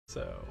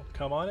So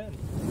come on in.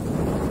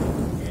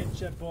 Get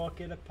your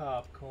bucket of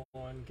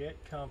popcorn. Get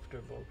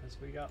comfortable,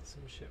 because we got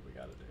some shit we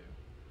gotta do.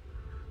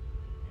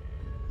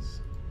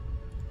 Yes.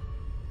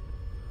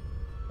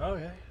 Oh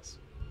yeah, yes.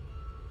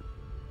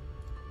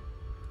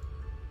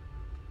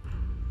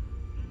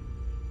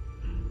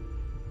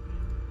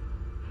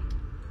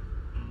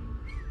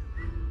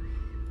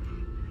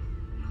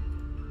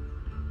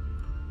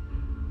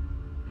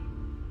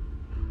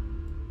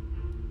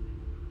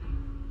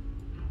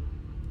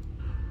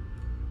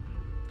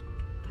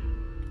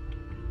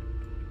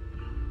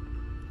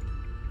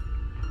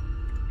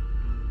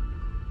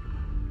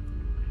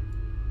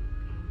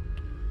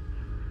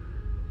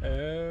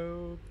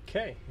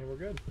 Okay, and we're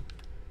good.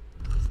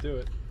 Let's do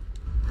it.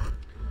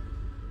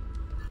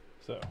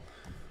 So,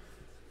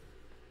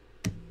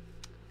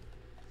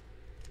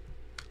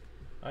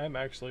 I am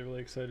actually really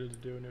excited to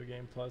do a new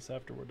game plus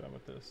after we're done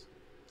with this.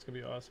 It's gonna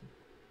be awesome.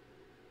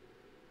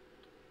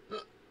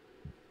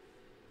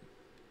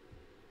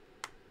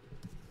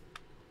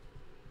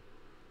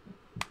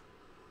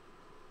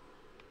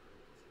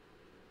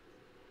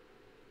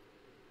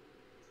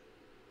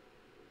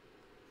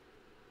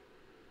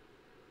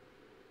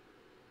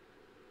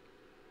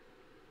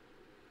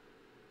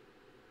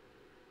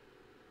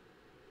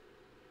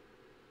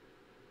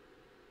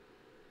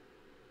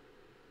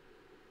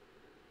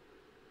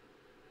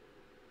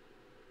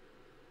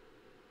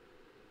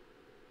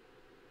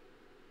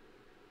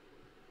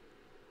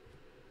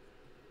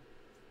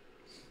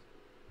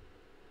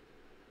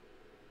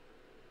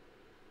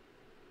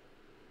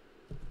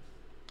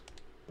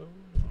 Boom.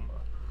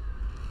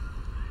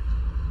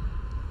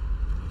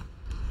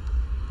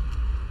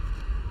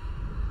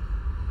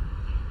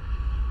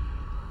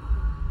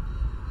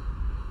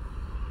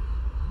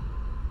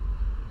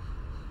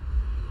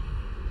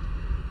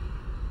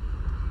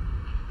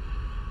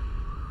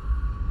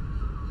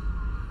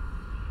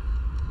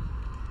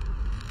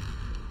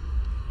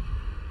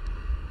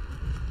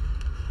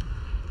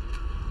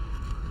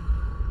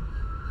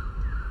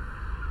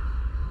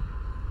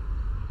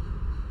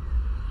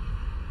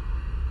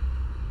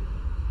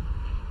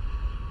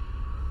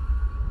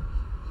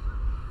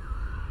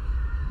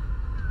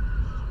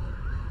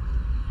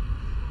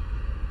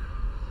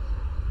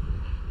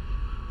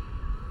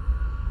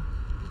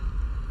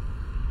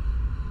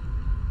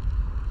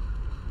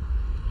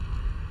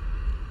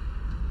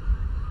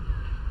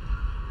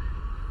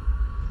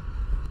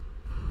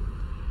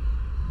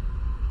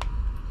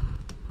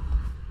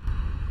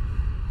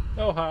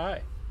 Oh,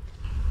 hi.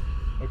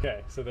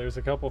 Okay, so there's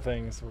a couple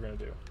things we're going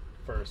to do.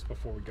 First,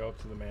 before we go up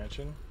to the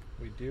mansion,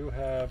 we do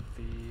have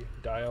the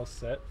dial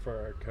set for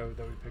our code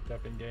that we picked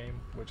up in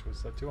game, which was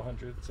set to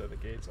 100, so the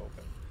gate's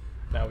open.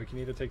 Now we can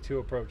either take two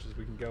approaches.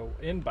 We can go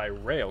in by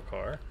rail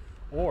car,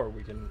 or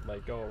we can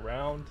like go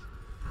around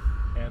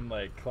and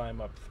like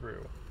climb up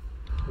through.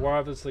 We're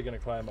obviously going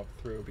to climb up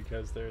through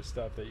because there's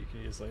stuff that you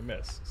can easily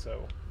miss,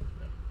 so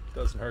it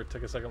doesn't hurt.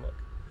 Take a second look.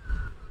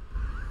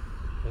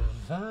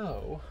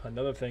 Though,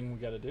 another thing we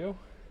gotta do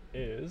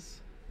is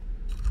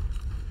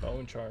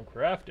bone charm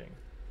crafting.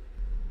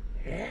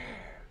 Yeah!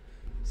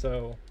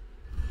 So,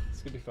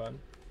 it's gonna be fun.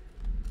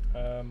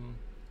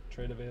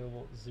 Trade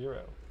available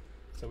 0.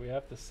 So we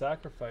have to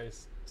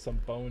sacrifice some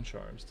bone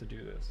charms to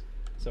do this.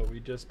 So we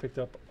just picked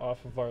up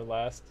off of our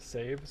last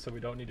save, so we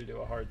don't need to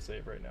do a hard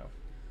save right now.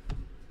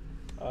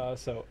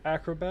 So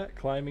acrobat,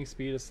 climbing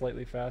speed is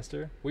slightly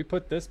faster. We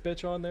put this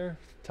bitch on there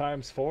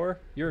 ×4.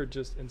 You're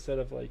just, instead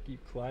of like you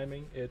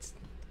climbing,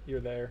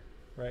 you're there,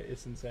 right?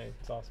 It's insane.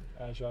 It's awesome.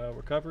 Agile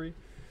recovery,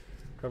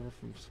 recover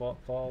from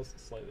falls,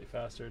 slightly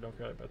faster. Don't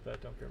care about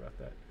that. Don't care about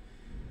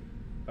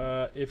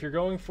that. If you're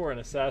going for an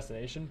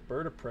assassination,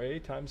 bird of prey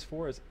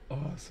 ×4 is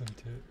awesome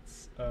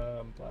tits.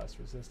 Blast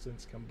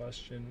resistance,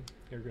 combustion,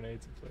 air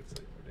grenades inflict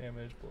slightly more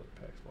damage. Bullet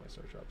packs, only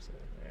start drops.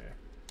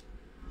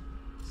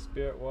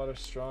 Spirit water,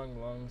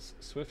 strong lungs,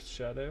 swift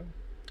shadow.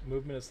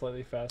 Movement is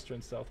slightly faster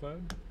in stealth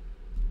mode.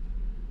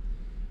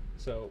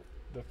 So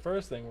the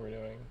first thing we're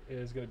doing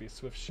is going to be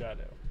swift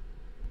shadow,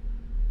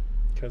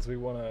 because we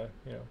want to,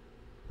 you know,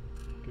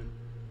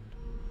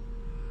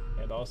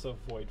 and also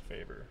void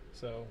favor.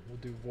 So we'll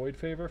do void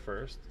favor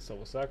first. So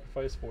we'll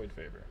sacrifice void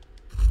favor,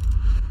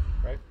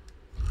 right?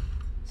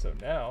 So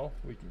now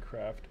we can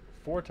craft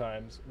 4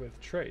 times with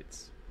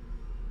traits.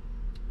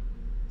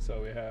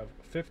 So we have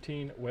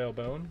 15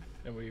 whalebone,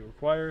 and we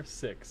require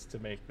 6 to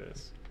make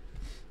this.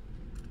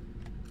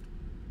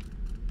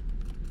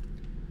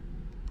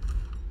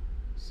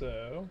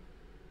 So,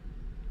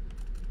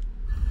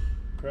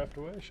 craft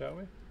away, shall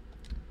we?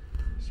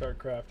 Start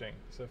crafting.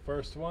 So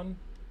first one,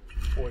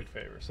 void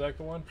favor.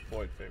 Second one,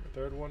 void favor.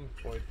 Third one,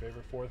 void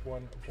favor. Fourth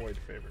one, void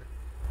favor.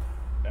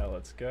 Now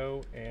let's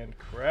go and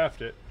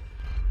craft it.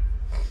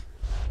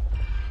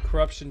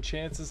 Corruption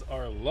chances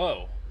are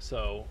low,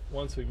 so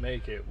once we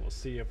make it, we'll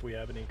see if we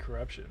have any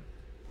corruption.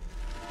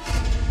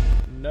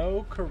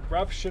 No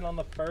corruption on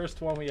the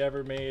first one we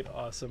ever made.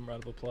 Awesome,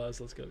 round of applause.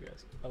 Let's go,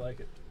 guys. I like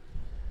it.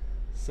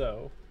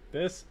 So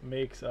This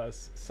makes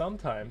us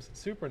sometimes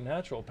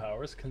supernatural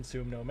powers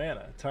consume no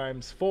mana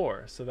times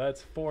 4. So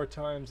that's 4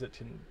 times it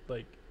can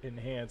like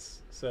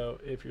enhance. So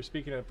if you're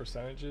speaking of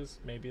percentages,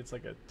 maybe it's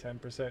like a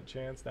 10%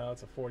 chance. Now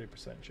it's a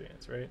 40%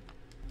 chance, right?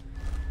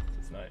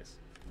 It's nice.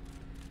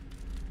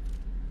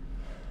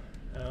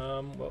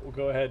 Well, we'll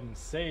go ahead and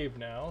save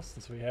now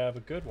since we have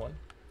a good one.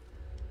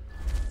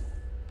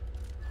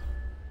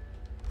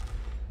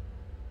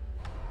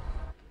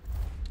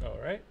 All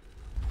right.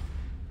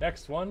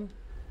 Next one.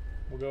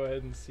 We'll go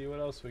ahead and see what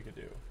else we could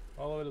do.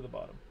 All the way to the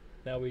bottom.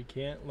 Now we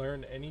can't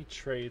learn any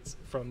traits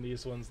from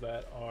these ones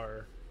that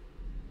are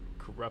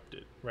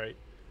corrupted, right?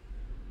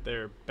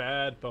 They're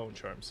bad bone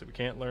charms, so we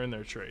can't learn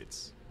their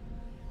traits.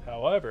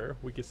 However,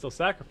 we can still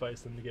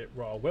sacrifice them to get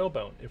raw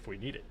whalebone if we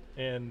need it.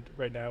 And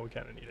right now we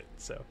kind of need it,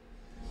 so.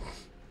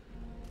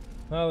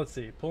 Well, let's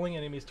see. Pulling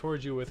enemies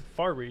towards you with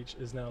far reach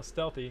is now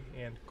stealthy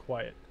and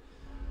quiet.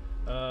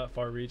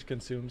 Far reach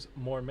consumes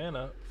more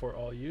mana for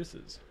all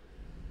uses.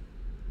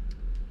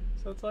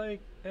 So it's like,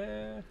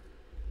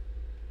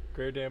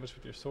 greater damage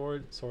with your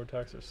sword. Sword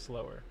attacks are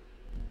slower.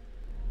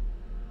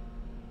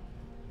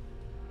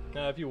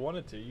 Now, if you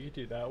wanted to, you could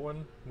do that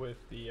one with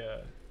the,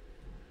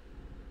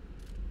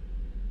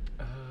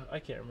 I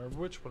can't remember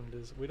which one it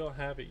is. We don't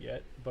have it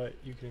yet, but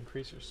you can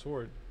increase your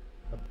sword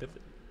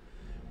ability.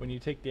 When you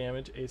take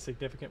damage, a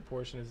significant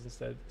portion is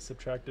instead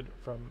subtracted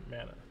from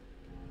mana.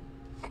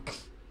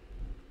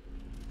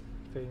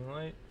 Fading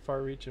Light,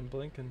 Far Reach, and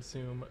Blink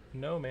consume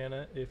no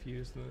mana if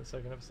used in the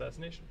second of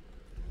assassination.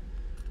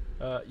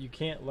 You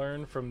can't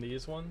learn from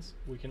these ones.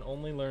 We can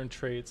only learn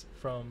traits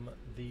from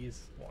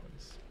these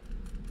ones.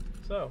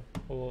 So,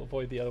 we'll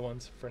avoid the other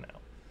ones for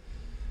now.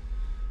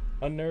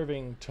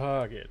 Unnerving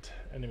target.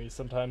 Enemies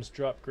sometimes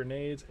drop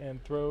grenades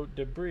and throw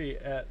debris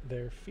at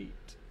their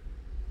feet.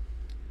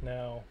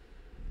 Now,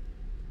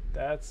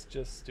 that's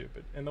just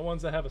stupid. And the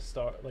ones that have a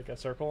star, like a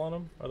circle on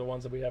them, are the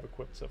ones that we have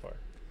equipped so far.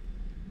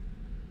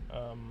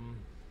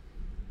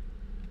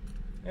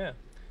 Yeah.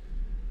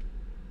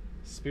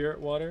 Spirit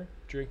water.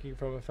 Drinking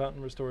from a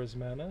fountain restores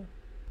mana.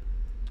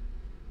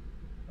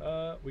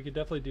 We could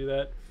definitely do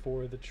that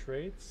for the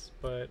traits,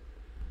 but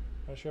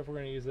I'm not sure if we're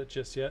going to use that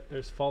just yet.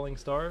 There's Falling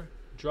Star.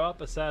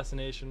 Drop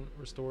assassination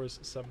restores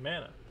some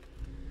mana.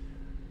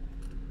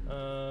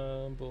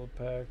 Bullet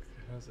pack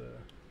has a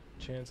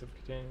chance of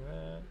containing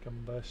that.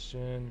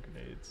 Combustion.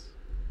 Grenades.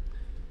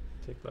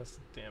 Take less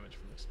damage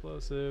from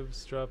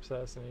explosives. Drop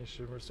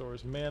assassination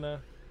restores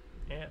mana.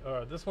 And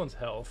this one's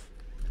health.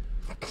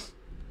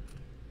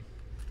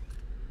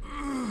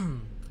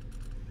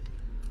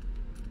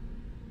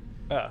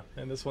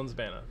 And this one's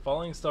mana.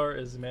 Falling Star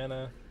is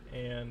mana,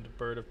 and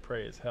Bird of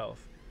Prey is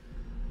health.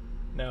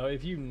 Now,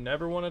 if you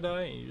never want to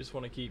die and you just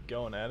want to keep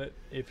going at it,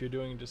 if you're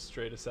doing just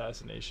straight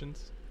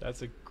assassinations,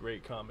 that's a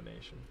great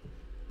combination.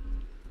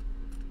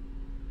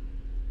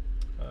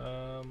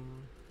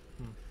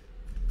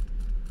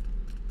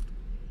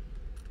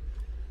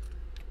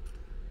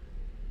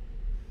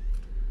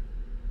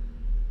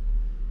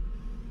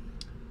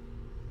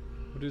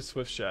 We'll do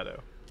Swift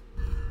Shadow,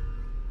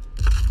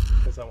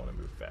 because I want to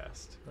move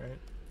fast, right?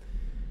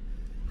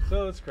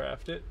 So let's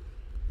craft it.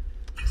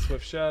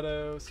 Swift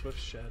Shadow, Swift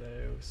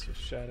Shadow, Swift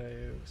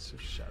Shadow,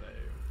 Swift Shadow.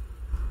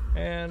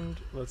 And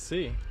let's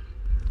see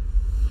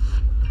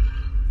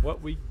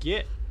what we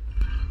get.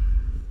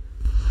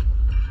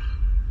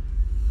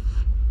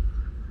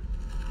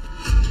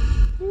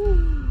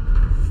 Woo.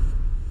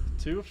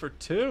 2 for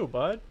 2,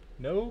 bud.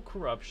 No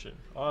corruption.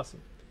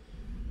 Awesome.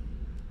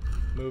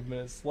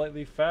 Movement is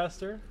slightly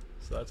faster,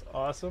 so that's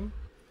awesome.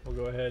 We'll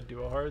go ahead and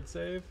do a hard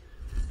save.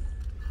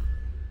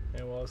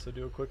 And we'll also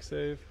do a quick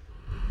save.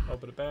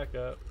 Open it back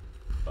up.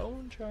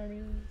 Bone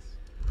Charmings.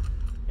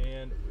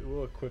 And we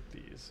will equip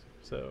these.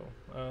 So,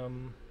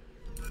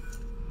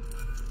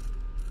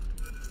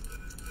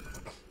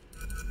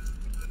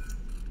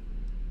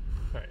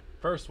 alright,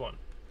 first one.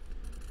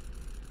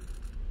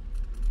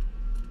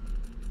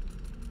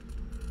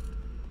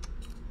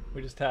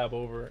 We just tab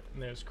over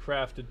and there's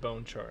crafted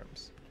bone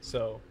charms.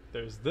 So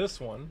there's this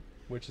one,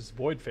 which is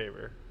Void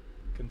Favor.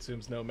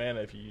 Consumes no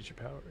mana if you use your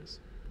powers.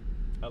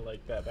 I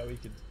like that. That we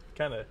could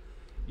kind of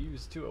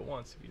use 2 at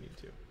once if you need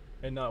to.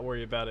 And not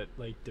worry about it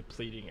like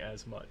depleting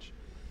as much.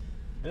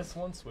 This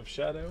one, Swift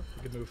Shadow,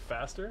 we can move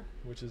faster,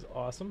 which is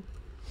awesome.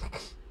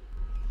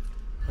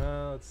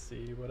 Let's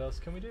see, what else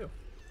can we do?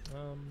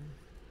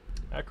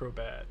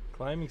 Acrobat.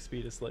 Climbing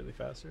speed is slightly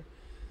faster.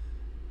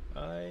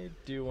 I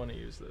do want to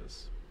use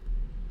this.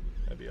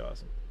 That'd be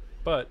awesome.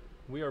 But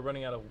we are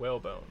running out of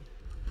whalebone,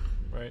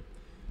 right?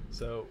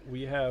 So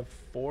we have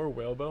 4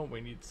 whalebone,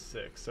 we need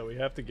 6. So we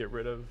have to get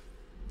rid of,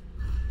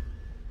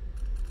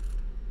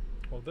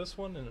 well, this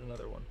one and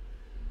another one,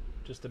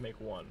 just to make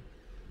 1.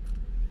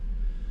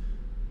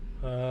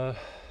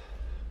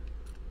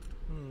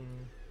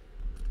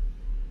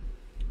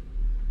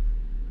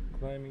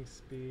 Climbing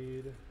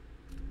speed.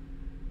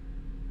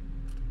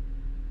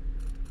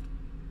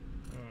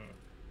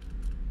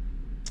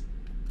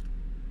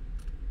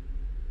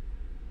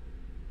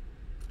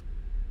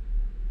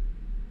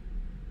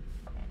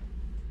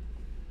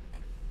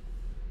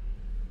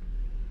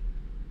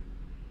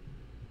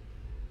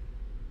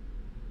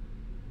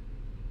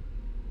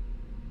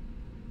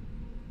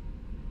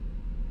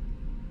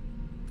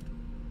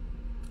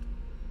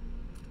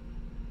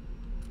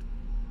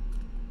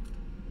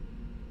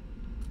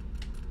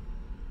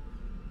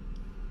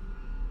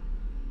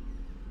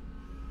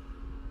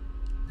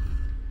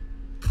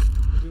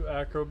 do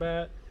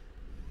Acrobat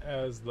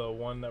as the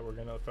one that we're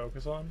going to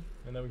focus on,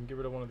 and then we can get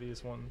rid of one of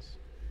these ones.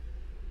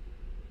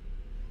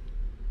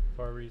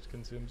 Far Reach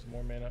consumes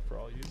more mana for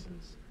all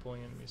uses.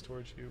 Pulling enemies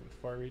towards you with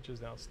Far Reach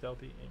is now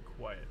stealthy and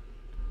quiet.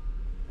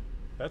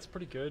 That's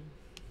pretty good,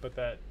 but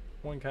that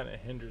one kind of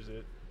hinders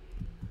it.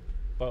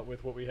 But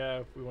with what we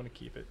have, we want to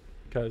keep it.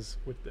 Because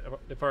with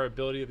if our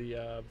ability of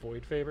the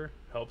Void Favor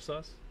helps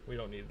us, we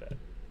don't need that.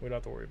 We don't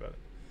have to worry about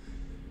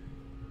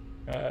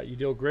it. You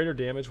deal greater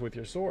damage with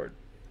your sword.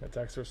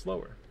 Attacks are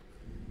slower.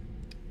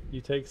 You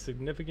take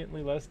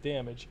significantly less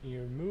damage and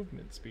your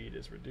movement speed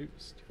is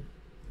reduced.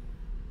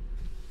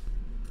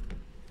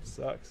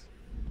 Sucks.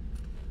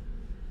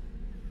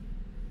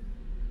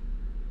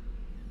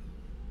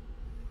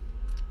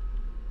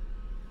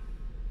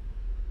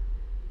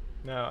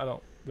 Now, I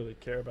don't really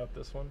care about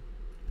this one,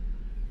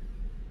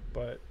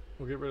 but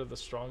we'll get rid of the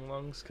strong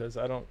lungs because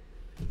I don't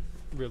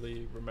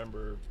really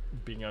remember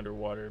being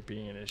underwater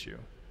being an issue,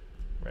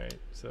 right?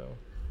 So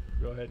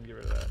go ahead and get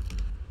rid of that.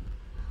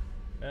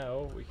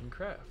 Now we can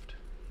craft.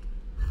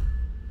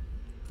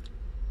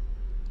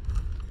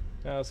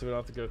 Now, so we don't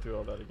have to go through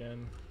all that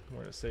again. We're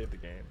going to save the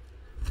game.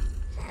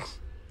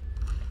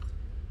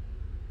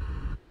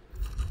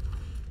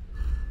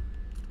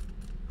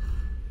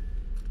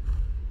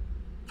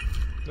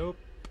 Nope.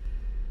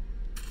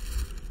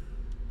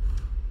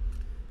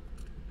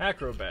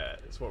 Acrobat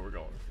is what we're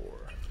going for.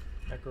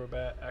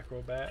 Acrobat,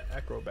 Acrobat,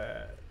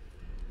 Acrobat.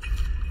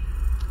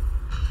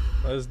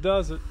 This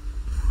does it.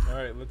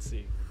 Alright, let's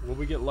see. Will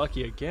we get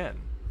lucky again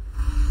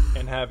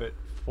and have it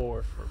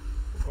 4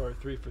 for, or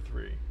 3 for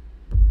 3?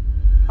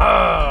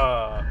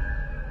 Ah!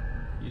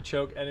 You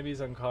choke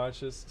enemies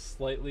unconscious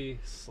slightly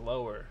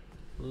slower.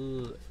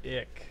 Ugh,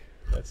 ick.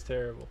 That's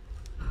terrible.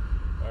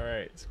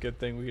 Alright, it's a good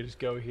thing we can just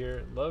go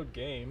here, load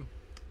game,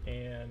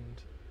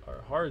 and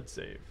our hard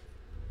save.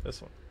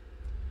 This one.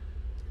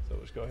 So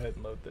let's go ahead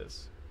and load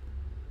this.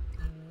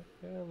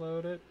 Yeah,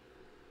 load it.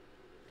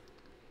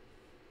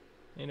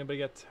 Anybody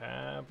got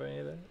tab or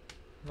anything?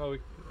 Well, we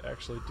could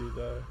actually do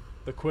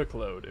the quick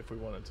load if we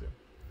wanted to.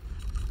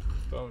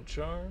 Bone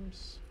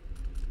charms.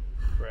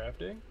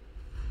 Crafting.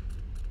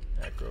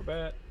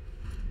 Acrobat.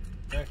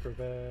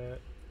 Acrobat.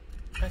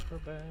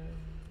 Acrobat.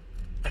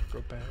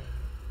 Acrobat.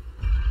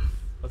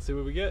 Let's see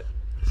what we get.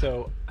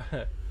 So,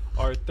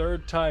 our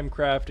third time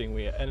crafting,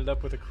 we ended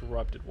up with a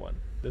corrupted one.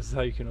 This is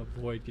how you can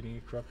avoid getting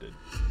it corrupted.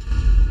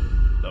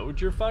 Load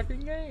your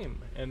fucking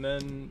game, and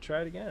then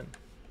try it again.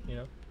 You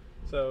know?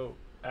 So,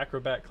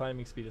 Acrobat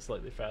climbing speed is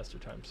slightly faster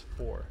times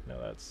 4. Now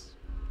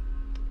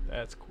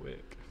that's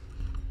quick.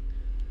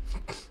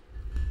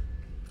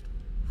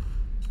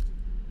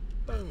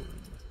 Boom.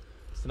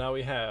 So now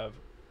we have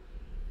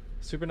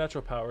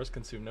supernatural powers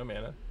consume no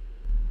mana.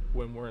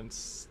 When we're in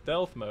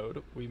stealth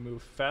mode, we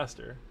move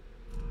faster.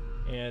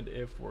 And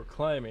if we're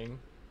climbing,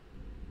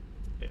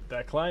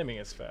 that climbing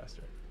is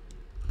faster.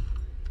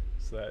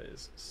 So that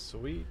is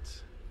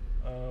sweet.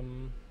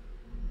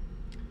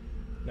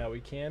 Now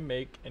we can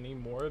make any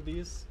more of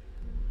these,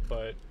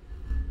 but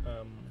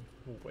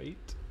we'll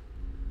wait.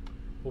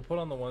 We'll put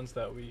on the ones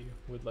that we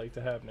would like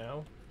to have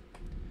now.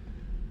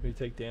 We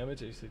take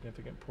damage, a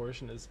significant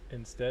portion is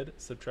instead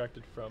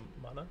subtracted from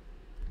mana.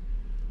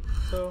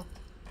 So,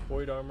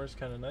 Void Armor is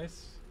kind of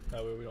nice.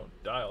 That way we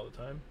don't die all the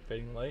time.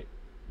 Fading Light.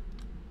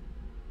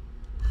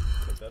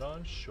 Put that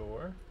on,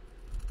 sure.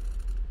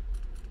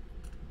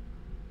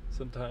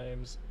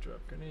 Sometimes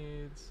drop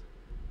grenades.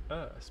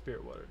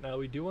 Spirit Water. Now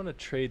we do want to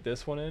trade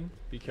this one in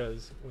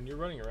because when you're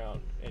running around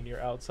and you're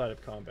outside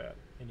of combat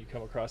and you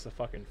come across a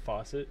fucking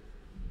faucet,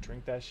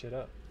 drink that shit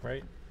up,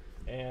 right?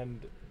 And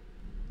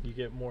you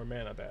get more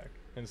mana back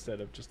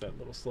instead of just that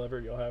little sliver.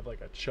 You'll have like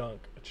a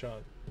chunk.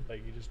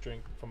 Like you just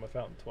drink from a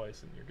fountain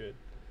twice and you're good.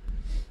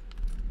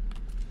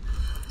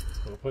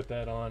 We'll put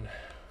that on.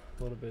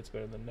 A little bit's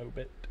better than no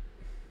bit.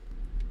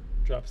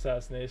 Drop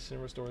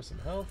Assassination, restore some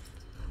health.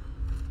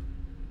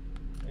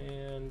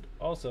 And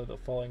also the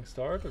Falling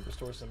Star to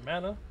restore some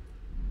mana.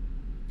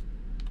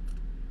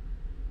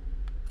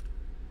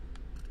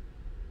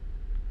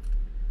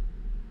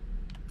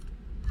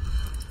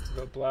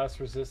 Go blast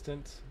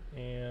resistant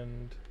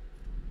and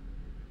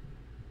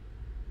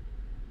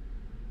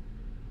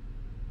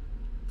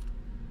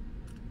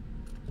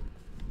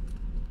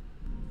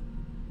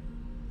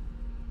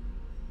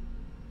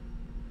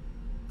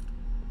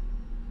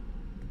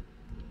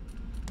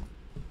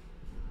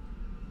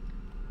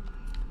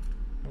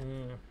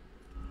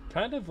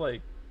kind of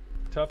like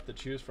tough to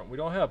choose from. We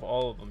don't have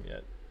all of them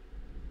yet.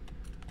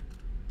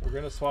 We're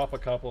going to swap a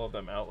couple of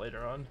them out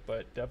later on,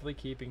 but definitely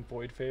keeping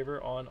Void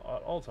Favor on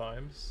at all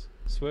times.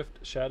 Swift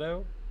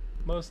Shadow,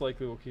 most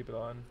likely we'll keep it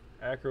on.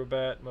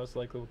 Acrobat, most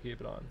likely we'll keep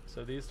it on.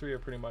 So these three are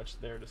pretty much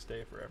there to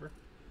stay forever.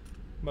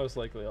 Most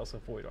likely also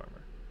Void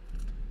Armor.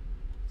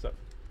 So,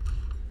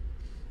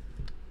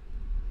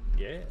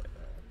 yeah.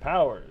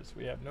 Powers,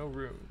 we have no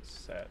runes,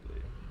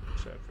 sadly.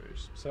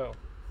 So,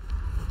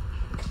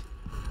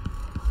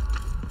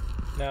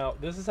 now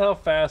this is how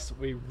fast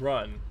we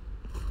run,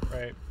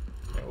 right?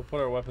 Yeah, we'll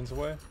put our weapons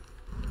away.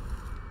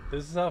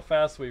 This is how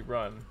fast we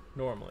run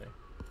normally.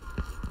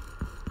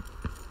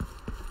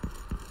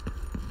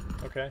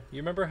 okay? You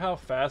remember how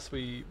fast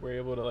we were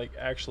able to like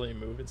actually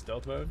move in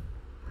stealth mode?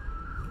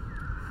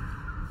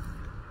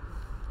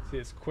 See,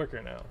 it's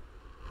quicker now.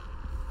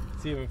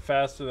 It's even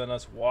faster than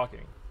us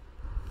walking.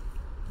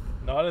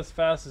 Not as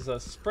fast as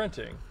us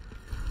sprinting,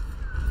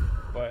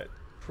 but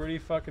pretty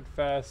fucking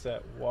fast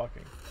at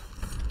walking.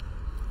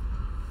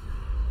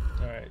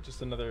 Alright,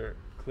 just another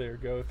clear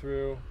go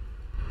through.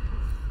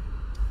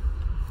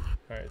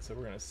 Alright, so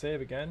we're gonna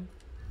save again.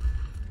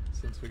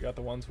 Since we got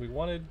the ones we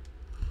wanted.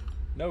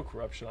 No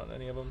corruption on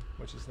any of them,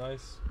 which is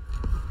nice.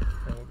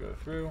 And we'll go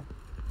through.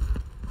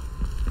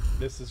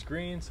 This is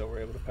green, so we're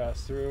able to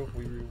pass through.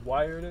 We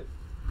rewired it.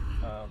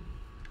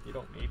 You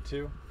don't need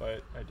to,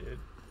 but I did.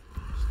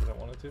 Just because I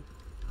wanted to.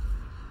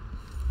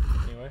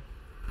 Anyway.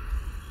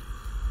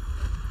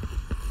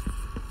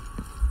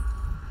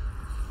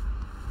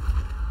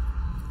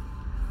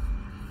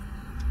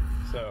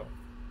 So.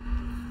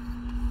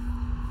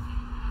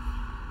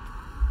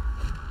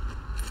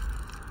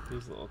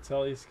 Use a little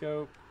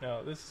telescope.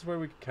 Now, this is where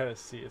we can kind of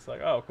see. It's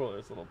like, oh, cool,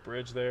 there's a little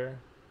bridge there.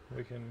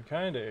 We can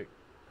kind of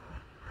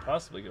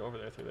possibly get over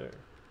there through there.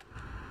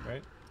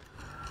 Right?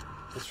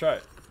 Let's try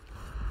it.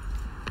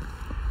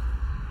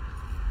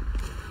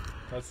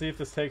 Let's see if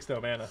this takes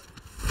no mana.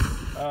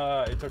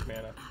 It took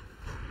mana.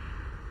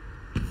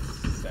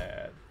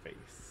 Sad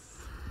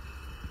face.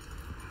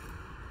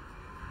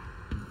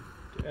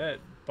 Dead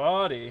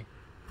body.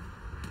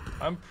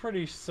 I'm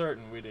pretty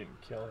certain we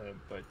didn't kill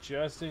him, but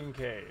just in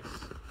case.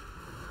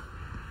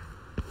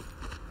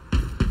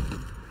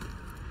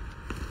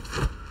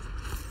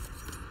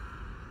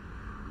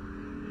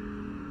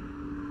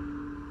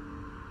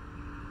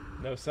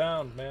 No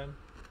sound, man.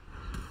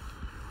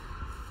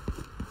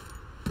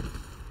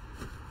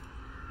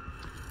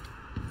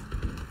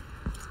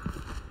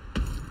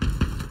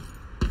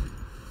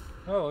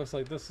 Oh, looks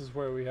like this is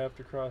where we have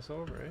to cross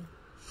over, eh?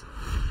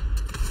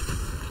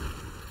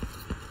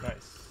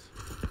 Nice.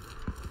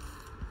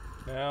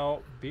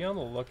 Now, be on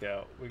the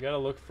lookout. We gotta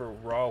look for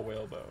raw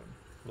whalebone.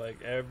 Like,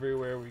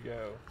 everywhere we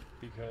go.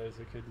 Because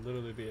it could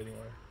literally be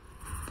anywhere.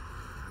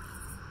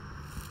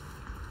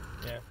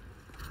 Yeah.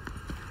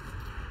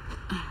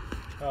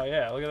 Oh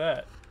yeah, look at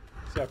that.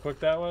 See how quick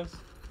that was?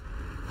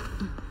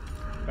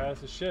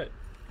 Fast as shit.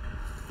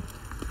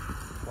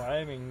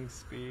 Climbing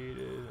speed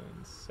is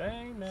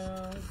insane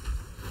now.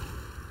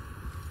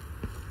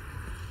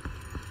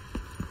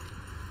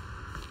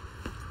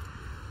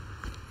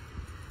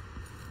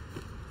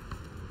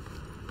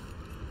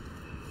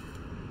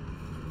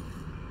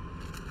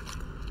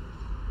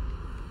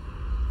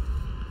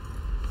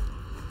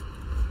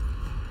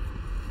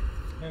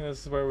 And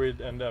this is where we'd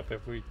end up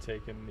if we'd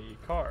taken the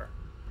car.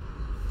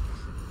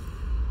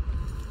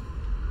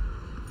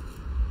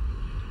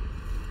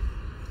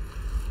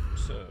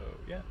 So,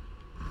 yeah.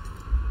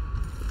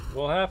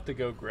 We'll have to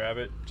go grab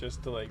it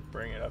just to like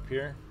bring it up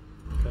here.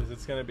 Because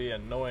it's going to be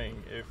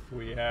annoying if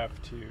we have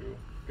to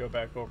go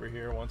back over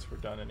here once we're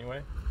done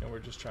anyway. And we're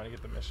just trying to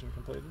get the mission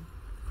completed.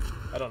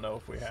 I don't know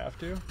if we have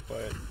to,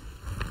 but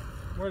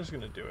we're just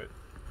going to do it.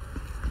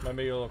 Might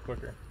make it a little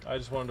quicker. I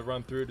just wanted to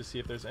run through to see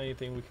if there's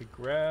anything we could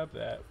grab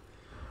that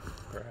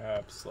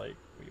perhaps like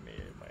we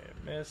might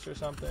have missed or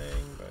something,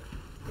 but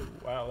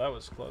wow, that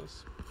was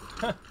close.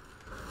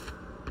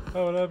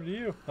 Oh, what happened to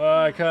you?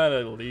 I kind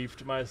of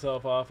leafed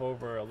myself off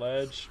over a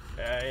ledge.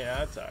 Yeah,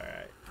 that's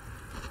alright.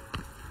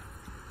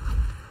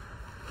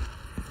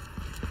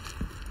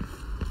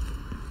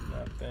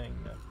 Nothing.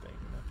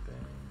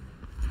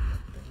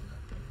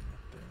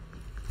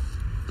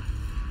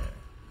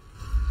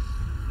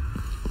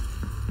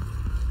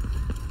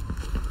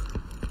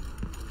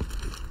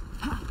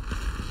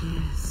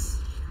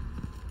 Yes,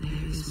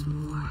 there is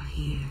more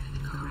here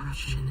than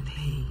corruption and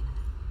pain.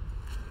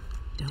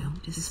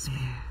 Don't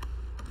despair.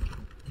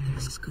 There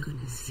is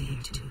goodness here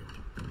too.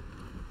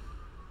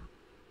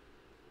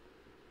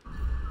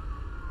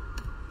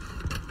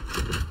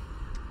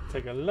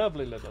 Take a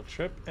lovely little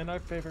trip in our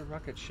favorite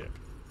rocket ship.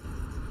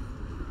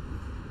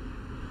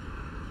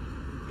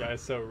 Guy's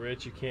so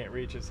rich you can't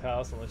reach his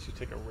house unless you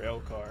take a rail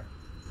car.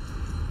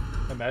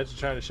 Imagine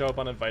trying to show up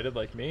uninvited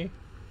like me.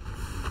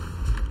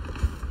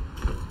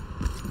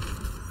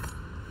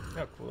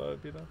 How cool that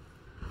would be, though.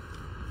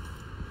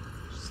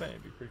 Just saying,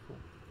 it'd be pretty cool.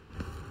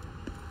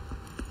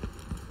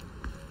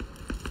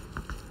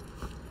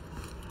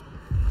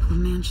 The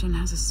mansion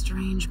has a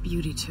strange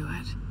beauty to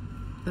it,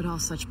 but all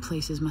such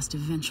places must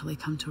eventually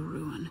come to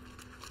ruin.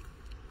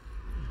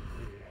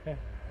 Yes.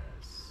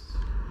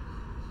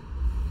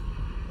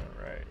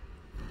 Alright.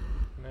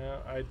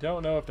 Now, I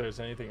don't know if there's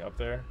anything up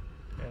there,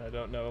 and I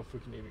don't know if we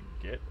can even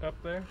get up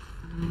there.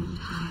 I'm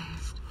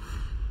tired.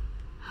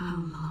 How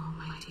long,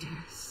 my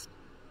dearest?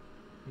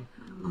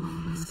 How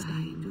long must I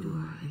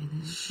endure in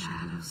this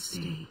shadow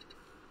state?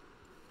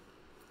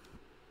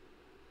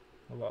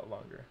 A lot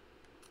longer.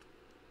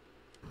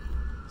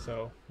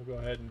 So, we'll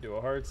go ahead and do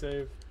a hard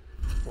save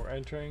before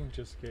entering,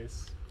 just in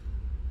case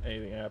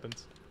anything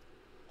happens.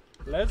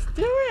 Let's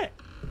do it!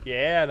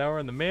 Yeah, now we're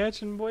in the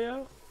mansion,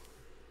 boyo.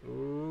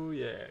 Ooh,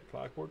 yeah,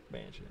 Clockwork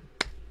Mansion.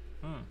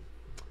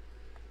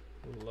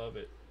 Love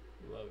it.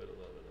 Love it, I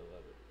love it, I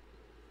love it.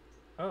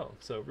 Oh,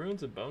 so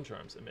runes and bone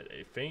charms emit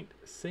a faint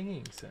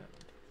singing sound.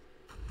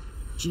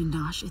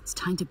 Jinosh, it's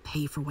time to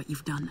pay for what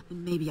you've done.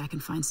 Maybe I can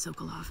find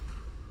Sokolov.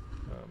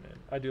 Oh man,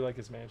 I do like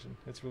his mansion.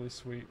 It's really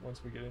sweet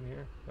once we get in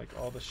here. Like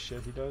all the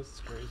shit he does, it's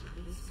crazy.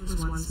 This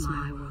was once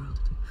my world.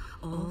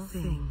 All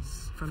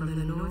things, from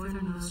the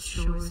northernmost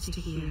shores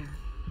to here,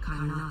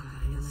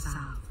 Karnataka in the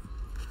south.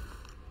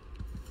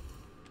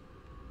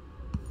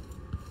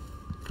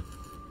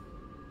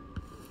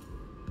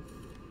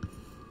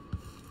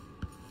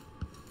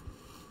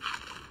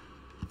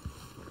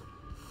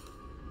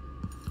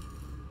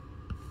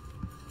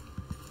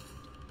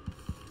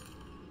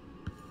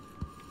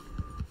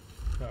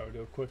 Now we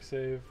do a quick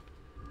save.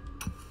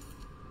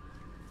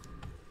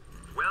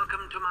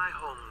 Welcome to my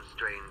home,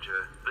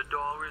 stranger. The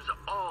door is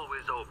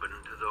always open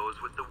to those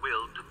with the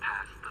will to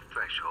pass the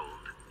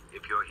threshold.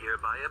 If you're here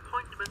by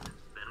appointment,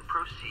 then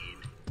proceed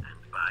and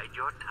bide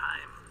your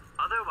time.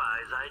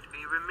 Otherwise, I'd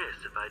be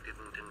remiss if I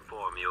didn't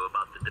inform you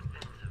about the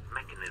defensive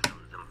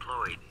mechanisms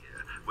employed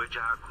here, which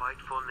are quite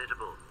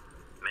formidable.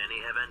 Many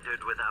have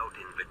entered without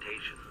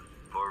invitation,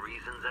 for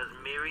reasons as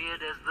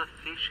myriad as the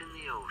fish in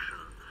the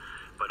ocean.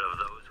 But of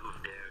those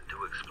who've dared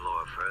to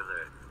explore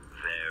further,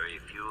 very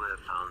few have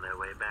found their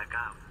way back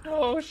out.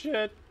 Oh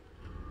shit.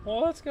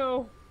 Well, let's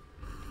go.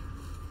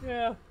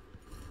 Yeah.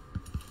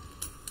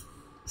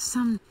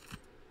 Someday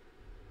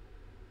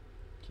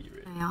Key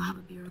rate. I'll have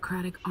a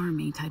bureaucratic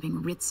army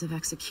typing writs of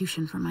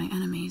execution for my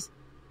enemies.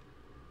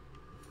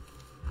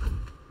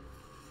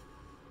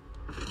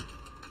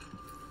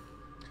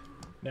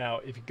 Now,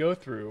 if you go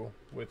through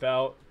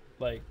without,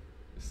 like,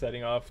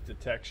 setting off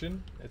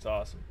detection, it's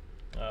awesome.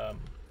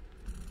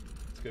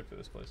 It's good for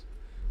this place.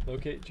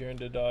 Locate Jiren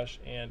Dadash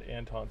and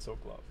Anton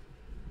Sokolov.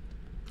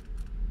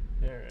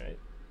 Alright.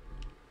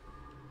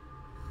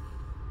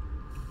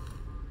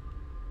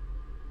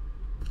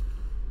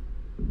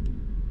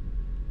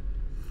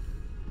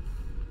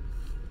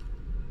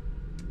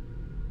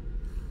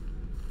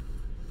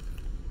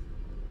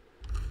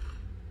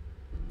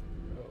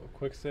 Oh,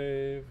 quick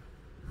save.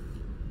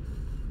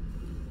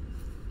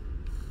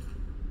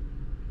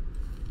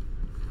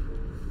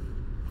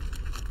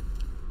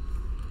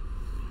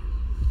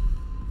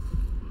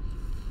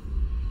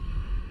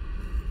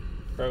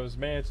 Bro's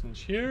mansion's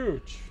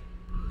huge.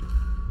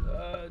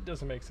 It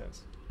doesn't make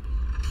sense.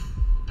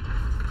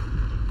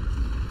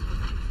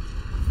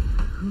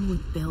 Who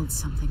would build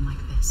something like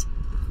this?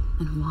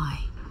 And why?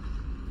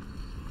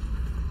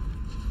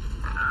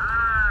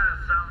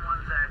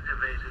 Someone's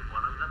activated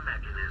one of the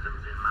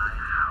mechanisms in my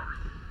house.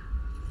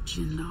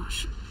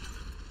 Jinosh.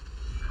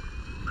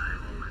 My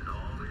home is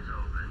always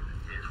open.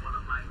 It's one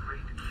of my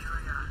great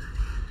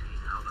curiosities,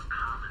 seeing how the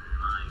common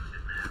mind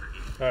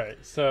navigates.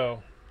 Alright,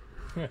 so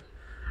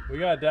we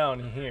got down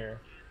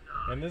here,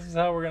 and this is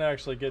how we're gonna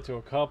actually get to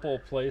a couple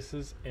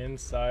places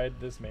inside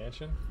this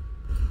mansion.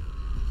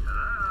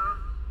 Hello?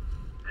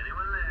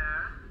 Anyone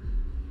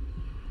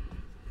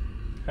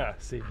there? Ha,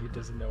 see, he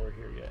doesn't know we're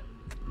here yet.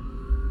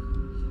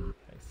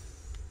 Nice.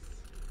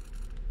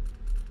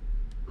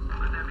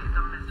 Could there be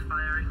some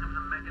misfiring of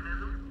the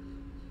mechanism?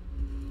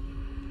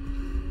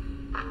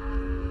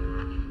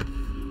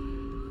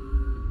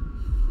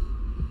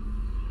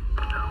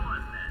 No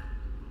one then.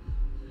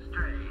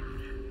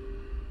 Strange.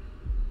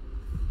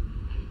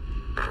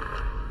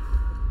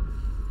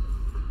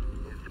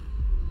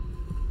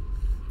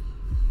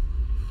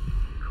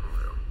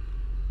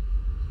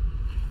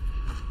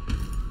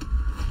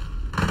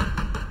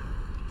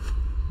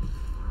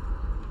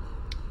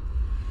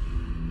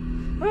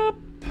 Up.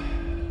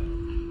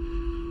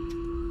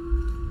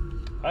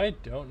 I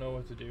don't know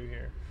what to do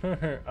here.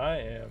 I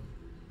am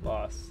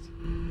lost.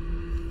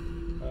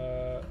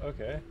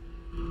 Okay.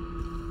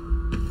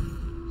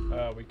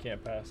 We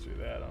can't pass through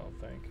that, I don't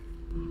think.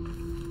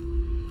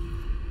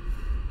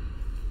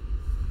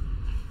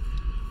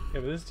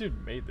 Yeah, but this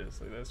dude made this.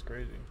 Like, that's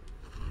crazy.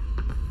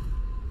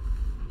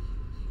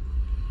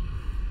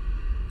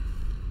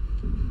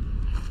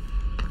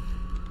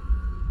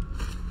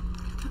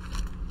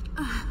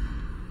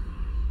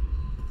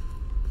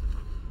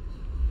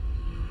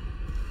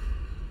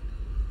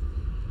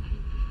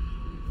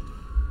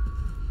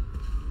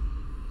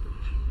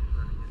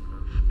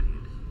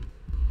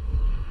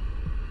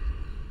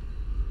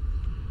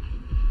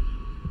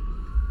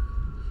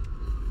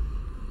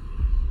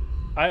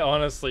 I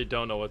honestly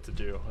don't know what to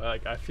do.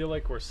 Like, I feel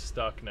like we're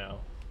stuck now.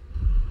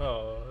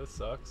 Oh, this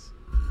sucks.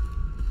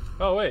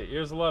 Oh wait,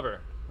 here's the lever.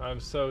 I'm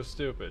so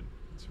stupid.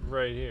 It's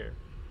right here.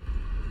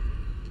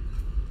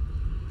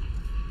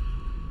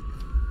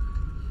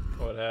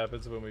 What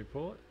happens when we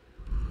pull it?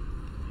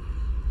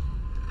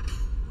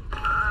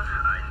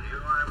 I knew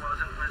I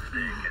wasn't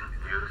mistaken.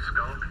 You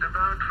skulked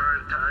about for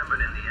a time, but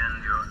in the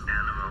end your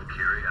animal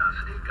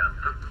curiosity got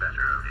the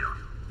better of you.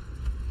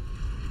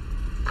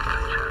 I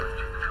challenge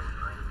you to come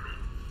find me.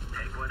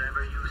 Take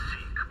whatever you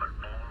seek, but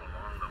all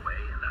along the way,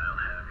 and I'll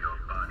have your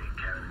body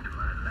carried to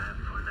my lab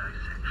for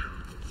dissection.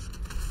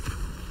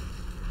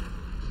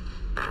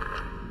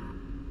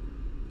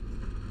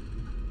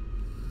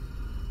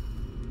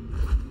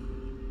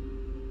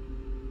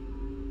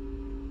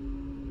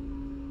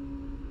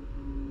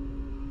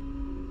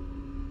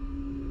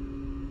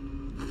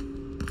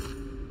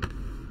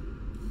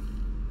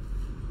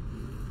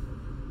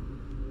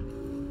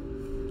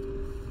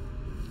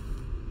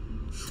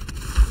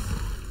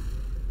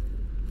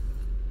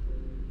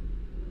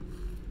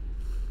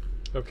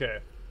 Okay.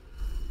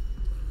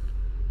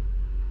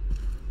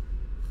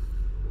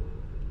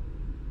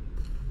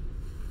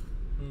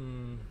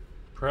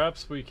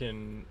 Perhaps we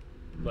can,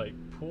 like,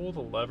 pull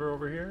the lever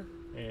over here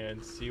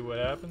and see what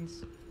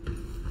happens.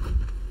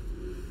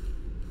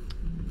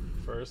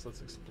 First,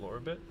 let's explore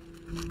a bit.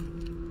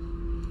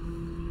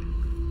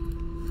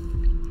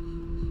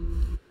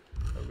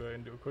 I'll go ahead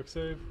and do a quick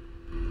save.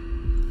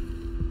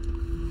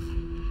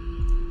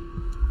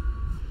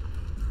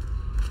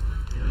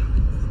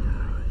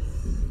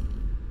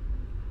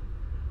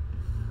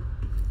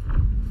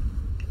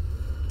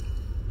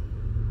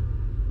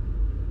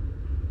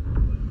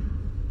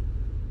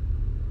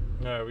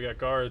 Alright, we got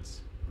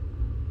guards.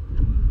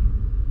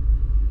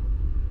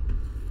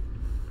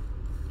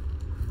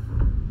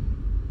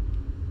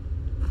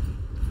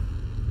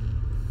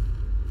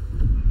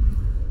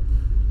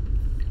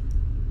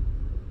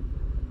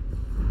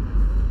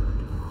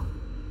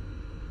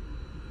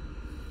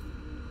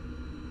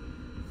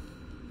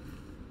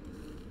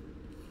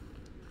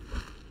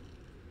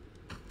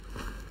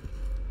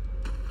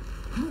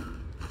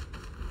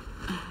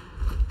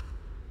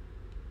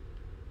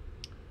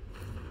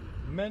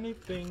 Many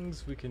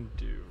things we can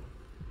do.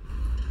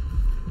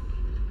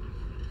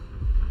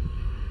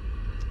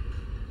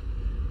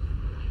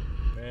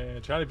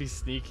 Man, trying to be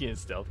sneaky and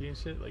stealthy and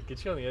shit, like,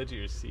 get you on the edge of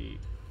your seat.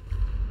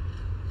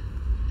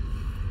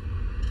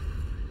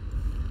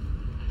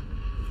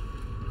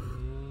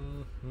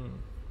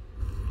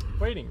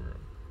 Waiting room.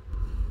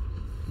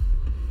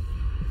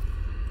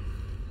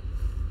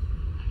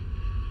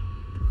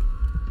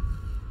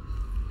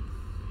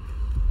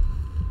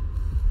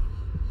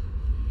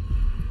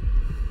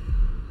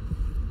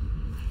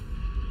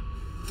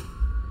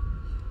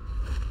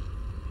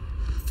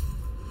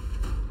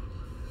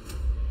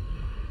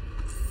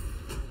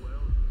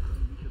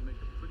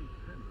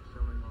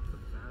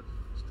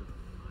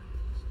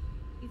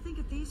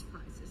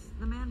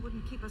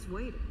 Keep us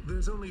waiting.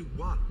 There's only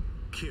one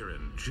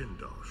Kirin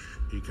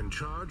Jindosh. He can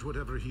charge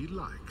whatever he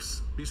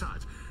likes.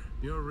 Besides,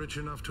 you're rich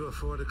enough to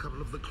afford a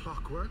couple of the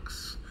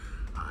clockworks.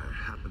 I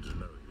happen to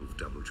know you've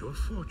doubled your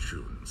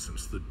fortune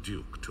since the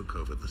Duke took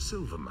over the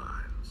silver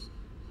mines.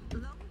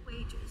 Low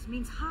wages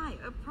means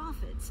higher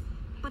profits,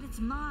 but it's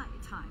my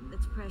time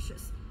that's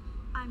precious.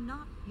 I'm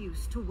not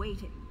used to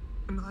waiting.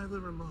 Neither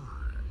am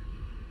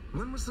I.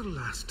 When was the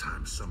last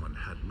time someone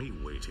had me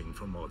waiting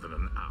for more than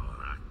an hour?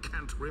 I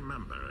can't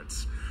remember.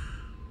 It's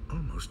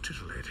almost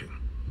titillating.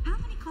 How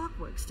many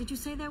clockworks did you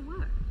say there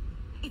were?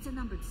 It's a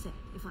numbered set,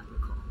 if I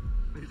recall.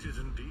 It is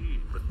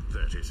indeed, but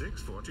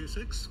 36,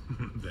 46?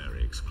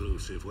 Very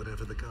exclusive,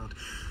 whatever the count.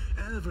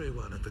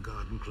 Everyone at the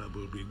Garden Club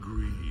will be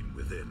green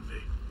with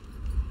envy.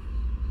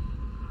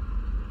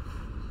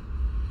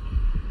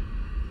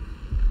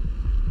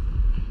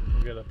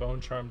 We got a bone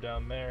charm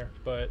down there,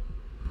 but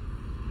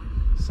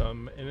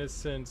some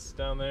innocence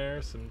down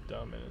there, some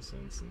dumb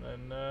innocence, and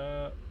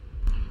then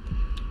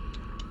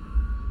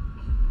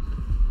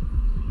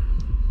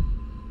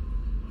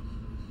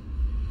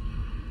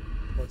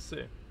let's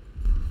see.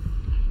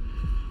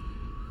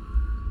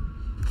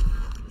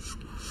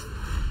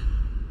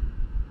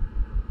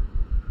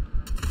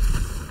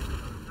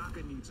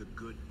 Taka needs a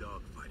good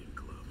dog fighting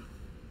club,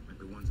 like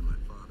the ones in my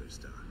father's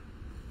time.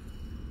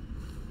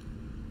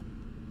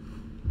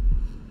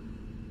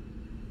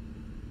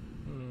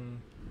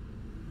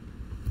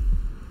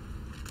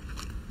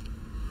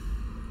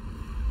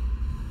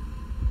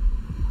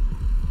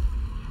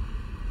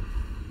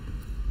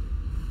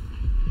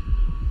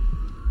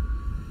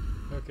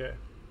 Okay.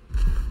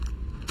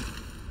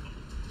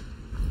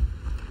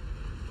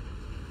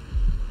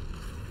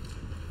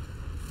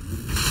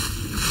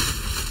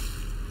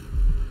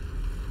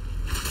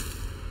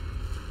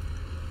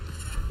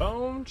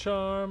 Bone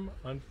charm.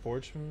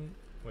 Unfortunate.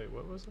 Wait,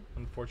 what was it?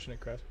 Unfortunate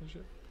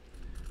craftsmanship?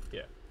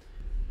 Yeah.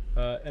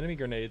 Enemy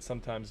grenades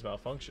sometimes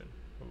malfunction.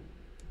 Ooh.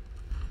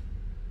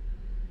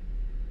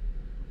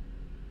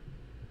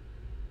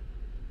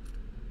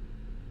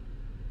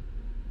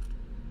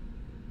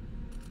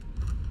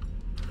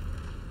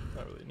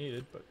 Not really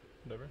needed, but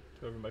whatever.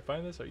 Whoever might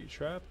find this, are you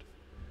trapped?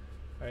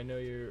 I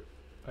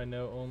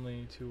know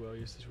only too well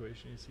your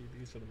situation. You see,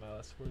 these are the my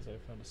last words. I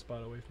found a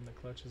spot away from the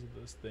clutches of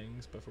those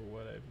things, but for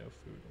what I have no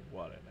food and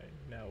water, and I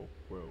now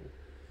grow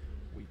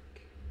weak.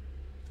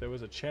 If there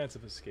was a chance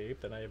of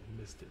escape, then I have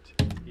missed it.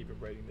 Even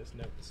writing this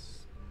note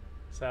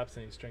saps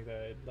any strength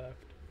I had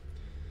left.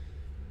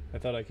 I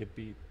thought I could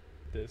beat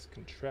this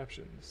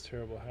contraption, this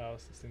terrible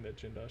house, this thing that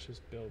Jindosh has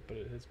built, but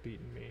it has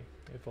beaten me.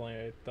 If only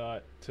I had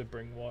thought to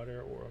bring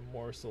water or a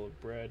morsel of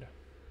bread.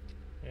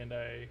 And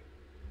I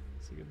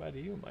say goodbye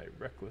to you, my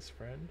reckless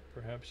friend.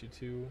 Perhaps you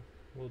too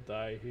will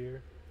die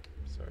here.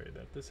 Sorry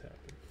that this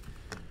happened.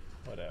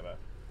 Whatever.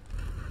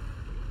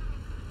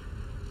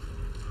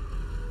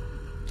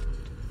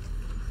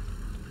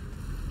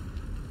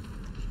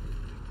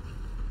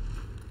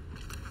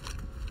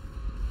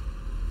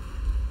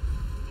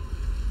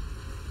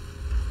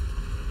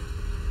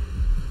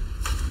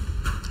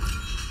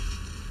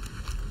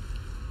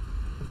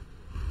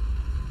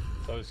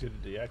 It's always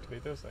good to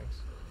deactivate those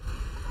things.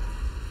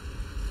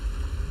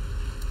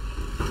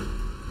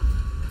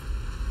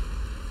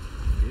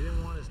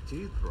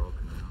 teeth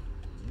broken now.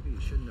 Maybe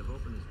he shouldn't have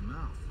opened his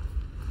mouth.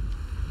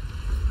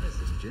 Why does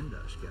this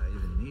Jindosh guy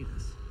even need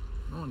us?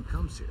 No one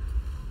comes here.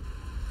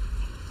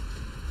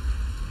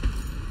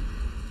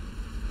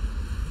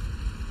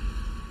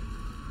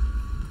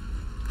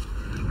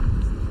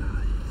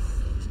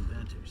 These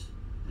inventors,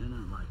 they're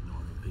not like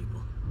normal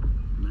people.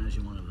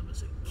 Imagine one of them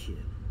as a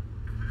kid.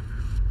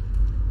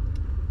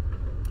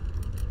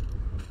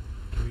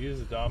 Can we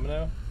use a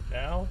domino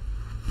now?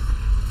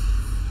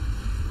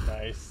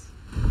 Nice.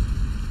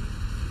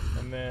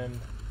 And then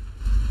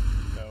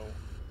no.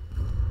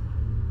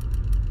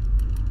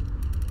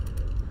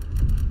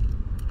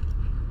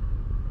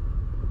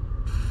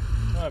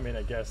 I mean,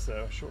 I guess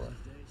so. Sure.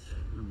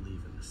 I'm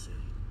leaving the city.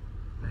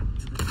 Back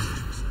to the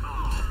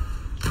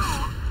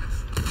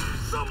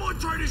Someone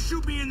tried to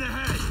shoot me in the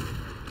head!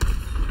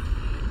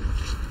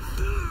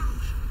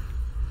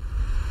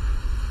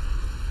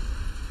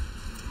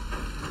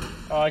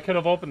 Oh, I could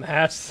have opened the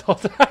hatch this whole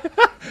time.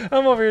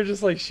 I'm over here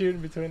just like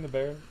shooting between the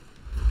barrels.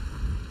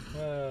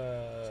 Okay.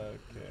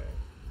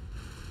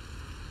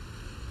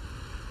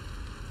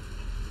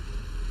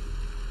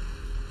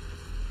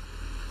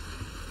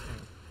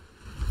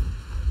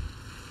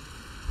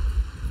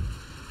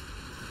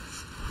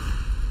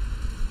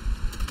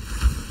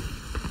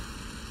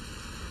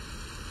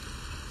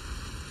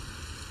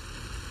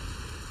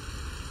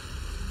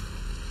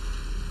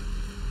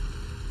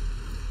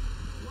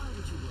 Why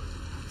would you work?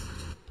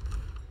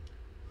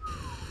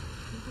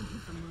 We've been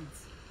here for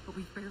months, but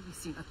we've barely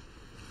seen a...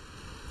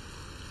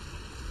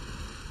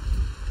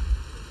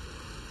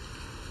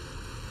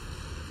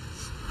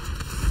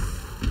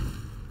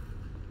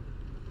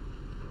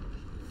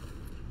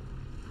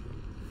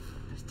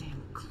 Those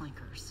damn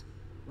clankers,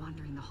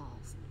 wandering the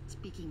halls,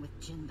 speaking with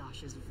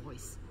Jindosh's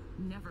voice,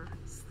 never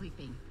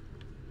sleeping.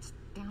 It's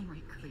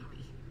downright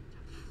creepy.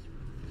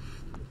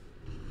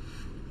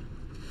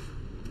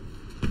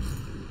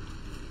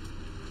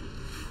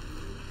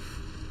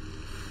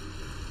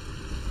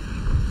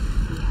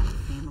 If we had a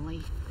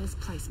family, this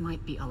place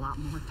might be a lot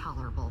more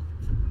tolerable.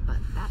 But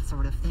that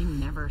sort of thing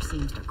never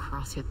seems to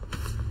cross his...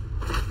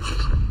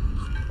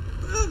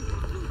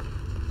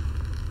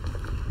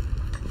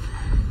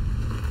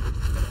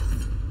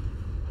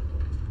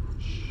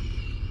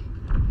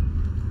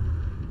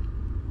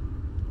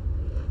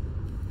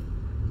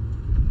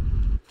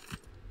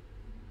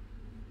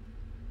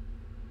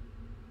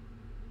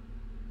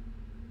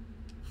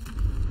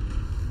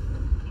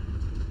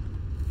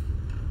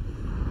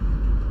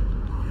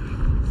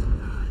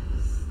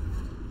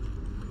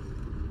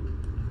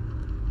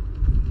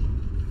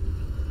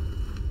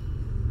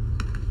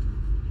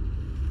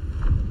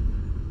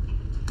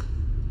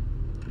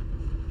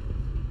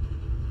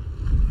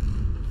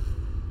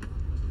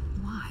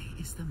 Why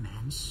is the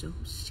man so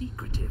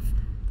secretive?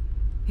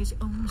 His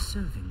own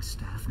serving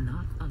staff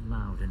not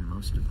allowed in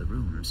most of the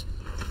rooms.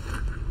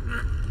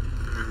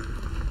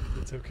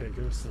 It's okay.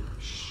 Go to sleep.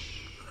 Shh.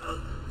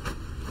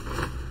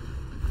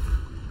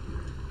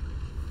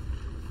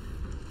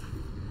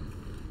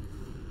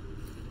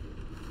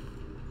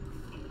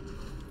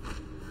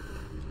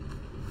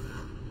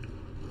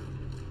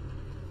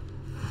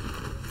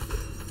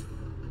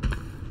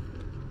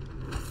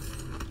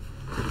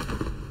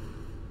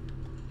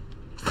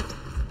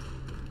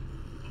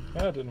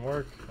 That didn't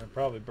work. I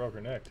probably broke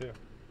her neck too.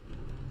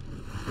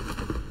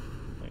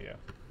 There you go.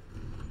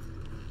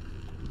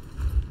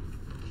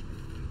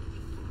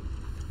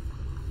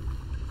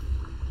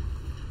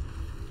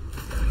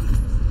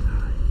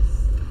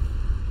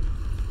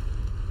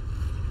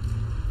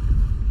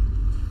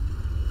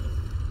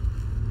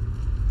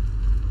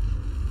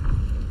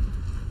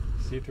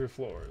 See-through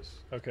floors.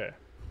 Okay.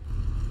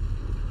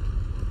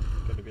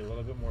 Got to be a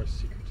little bit more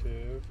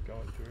secretive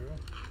going through.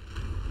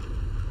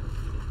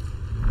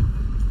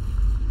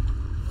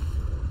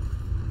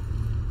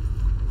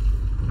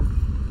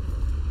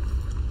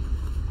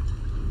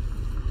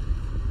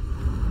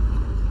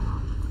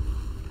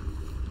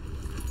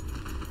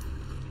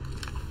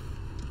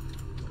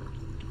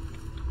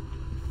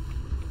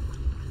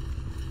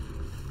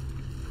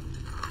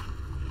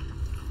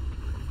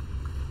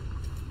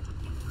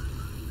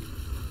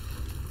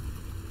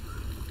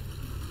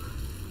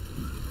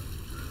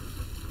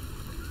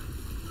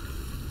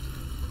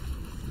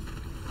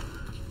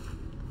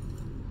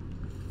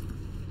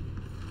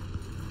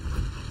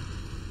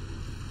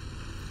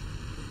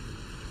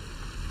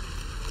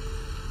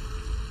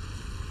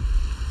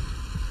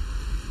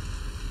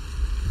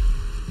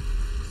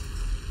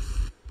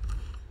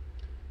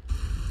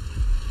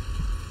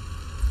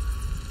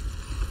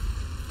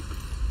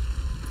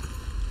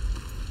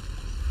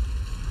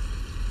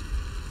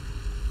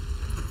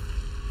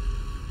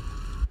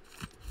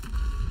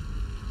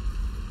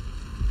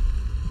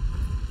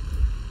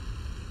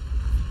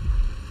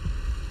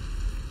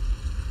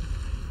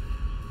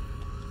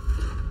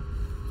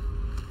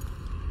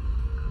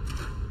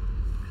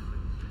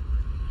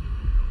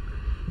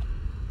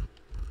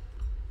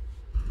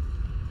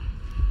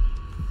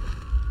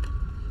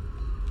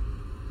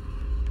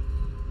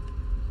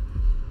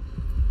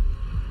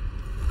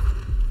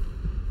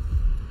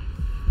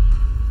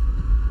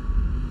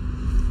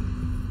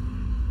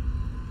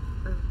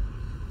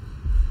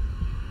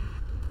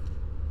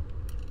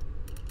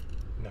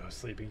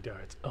 sleeping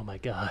darts. Oh my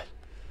god.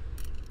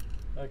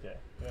 Okay,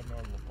 we have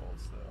normal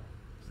bolts though,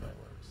 so that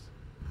works.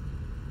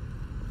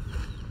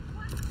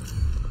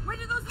 Where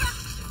do those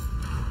left?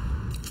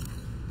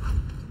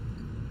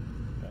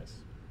 Nice.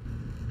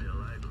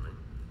 Still idling.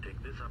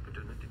 Take this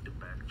opportunity to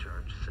back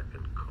charge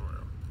second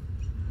coil.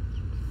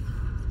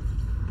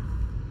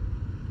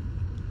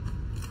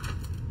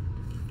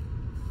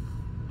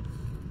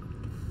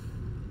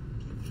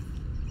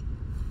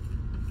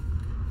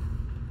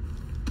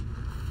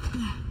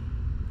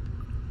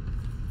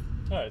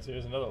 Alright, so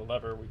here's another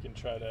lever we can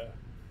try to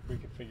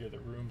reconfigure the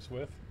rooms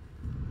with.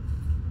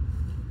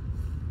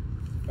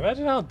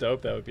 Imagine how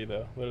dope that would be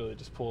though. Literally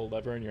just pull a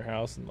lever in your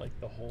house and like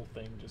the whole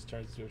thing just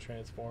turns into a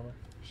transformer.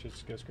 Shit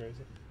just goes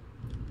crazy.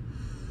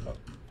 Oh,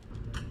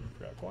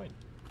 grab coin.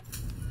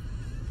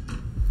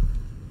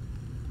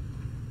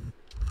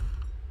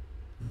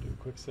 Do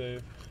a quick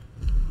save.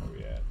 Where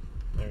we at?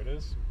 There it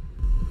is.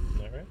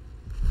 Is that right?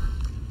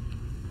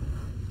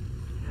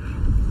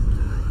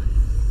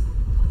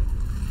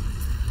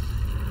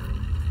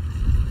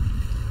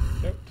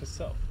 Note to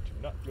self, do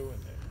not go in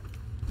there.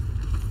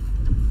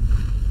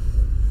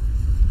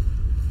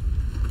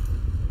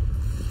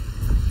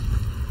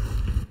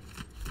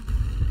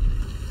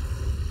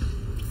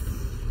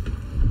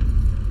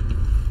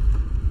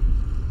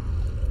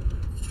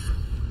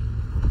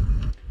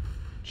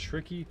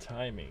 Tricky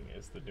timing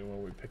is the new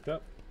one we picked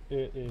up.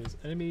 It is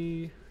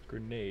enemy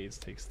grenades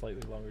take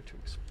slightly longer to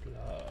explode.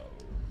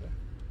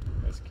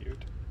 That's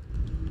cute.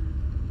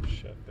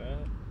 Shut that.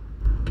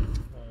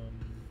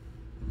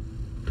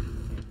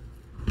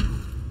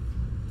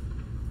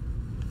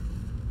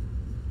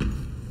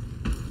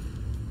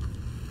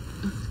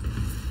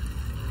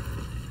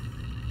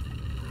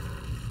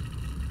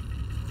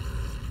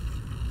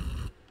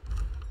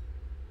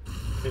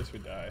 In case we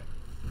die.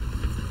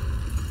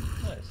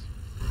 Nice.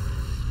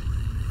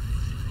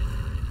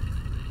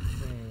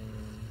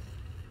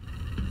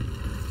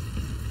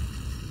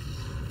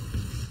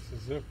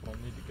 It's as if we'll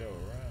need to go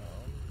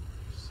around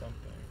something.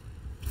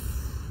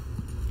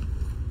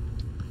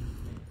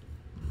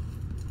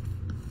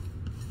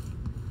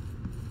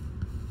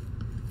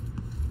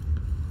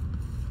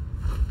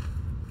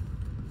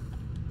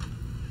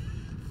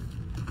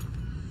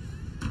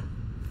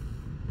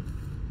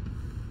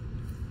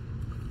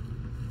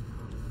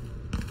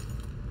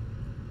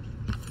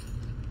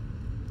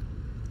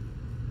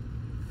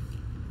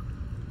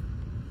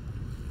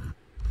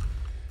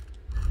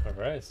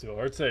 Alright, let's do a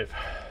hard save.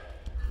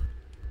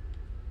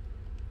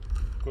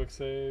 Quick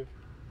save.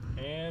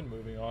 And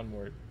moving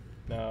onward.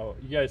 Now,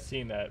 you guys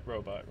seen that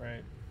robot,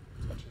 right?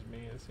 As much as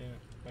me has seen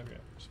it? Okay,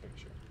 just making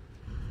sure.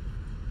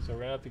 So we're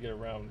gonna have to get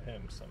around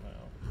him somehow.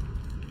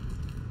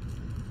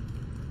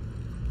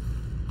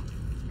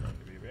 It's going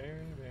to be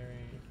very,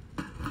 very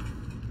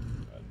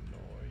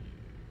annoying.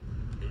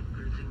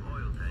 Increasing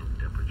oil tank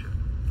temperature.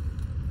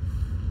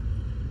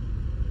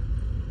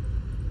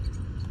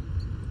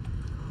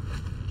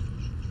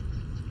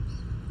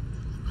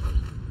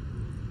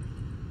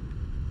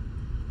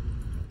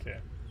 Okay.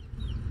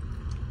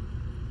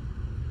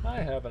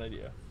 I have an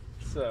idea.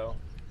 So,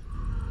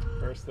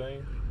 first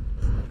thing,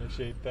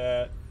 initiate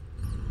that.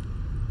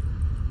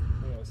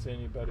 I don't see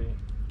anybody.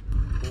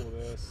 Pull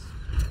this.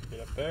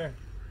 Get up there.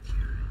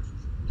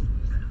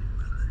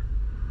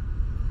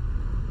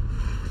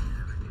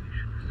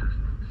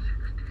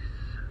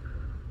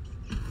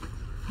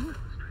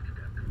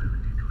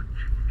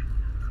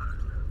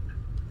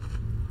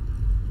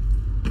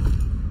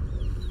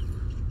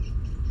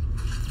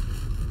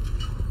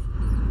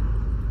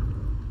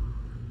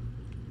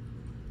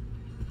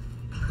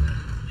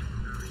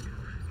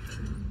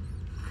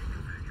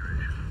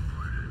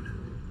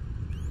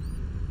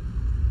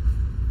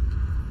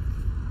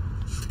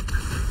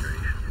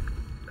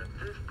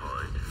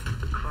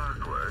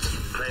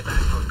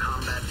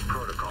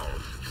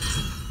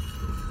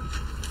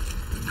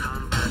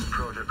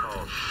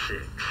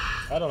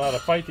 I don't know how to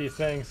fight these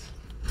things.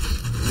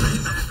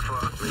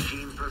 For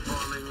machine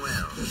performing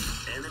well.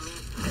 Enemy.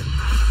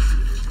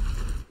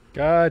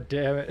 God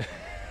damn it.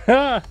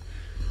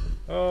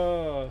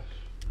 Oh,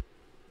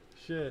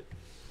 shit.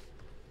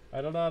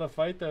 I don't know how to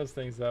fight those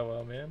things that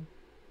well, man.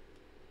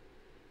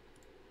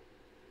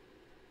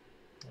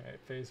 Alright,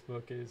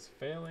 Facebook is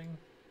failing.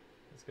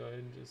 Let's go ahead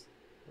and just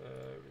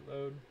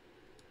reload.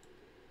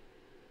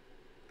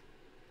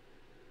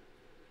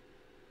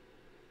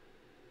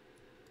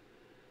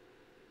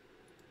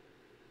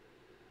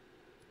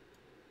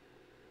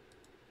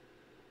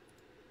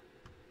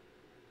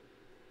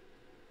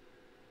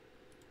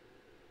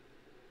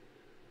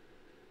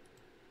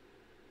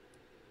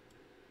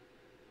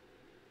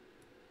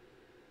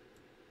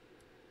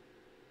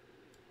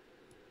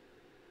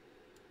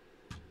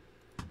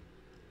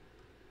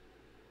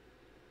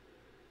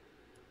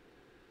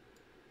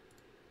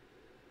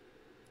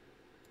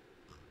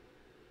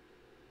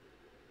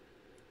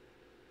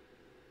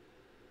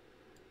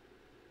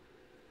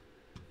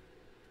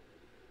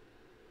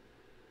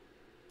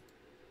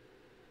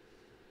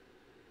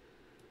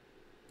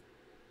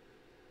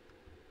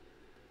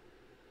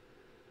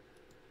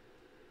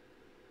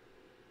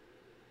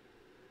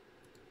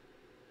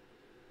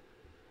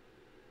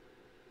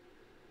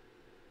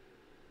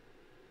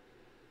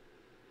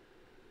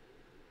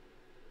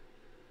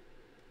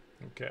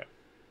 Okay.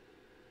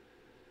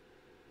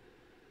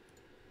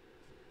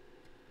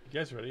 You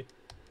guys ready?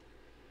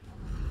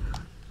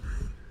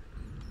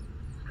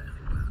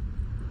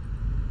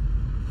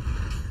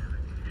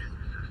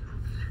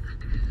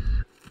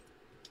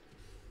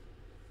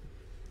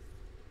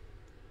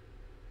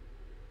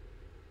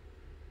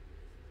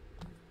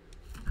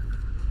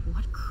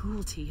 What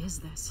cruelty is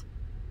this?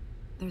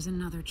 There's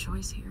another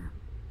choice here.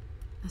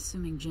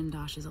 Assuming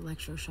Jindosh's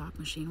electroshock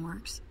machine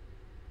works.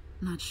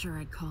 Not sure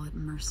I'd call it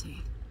mercy.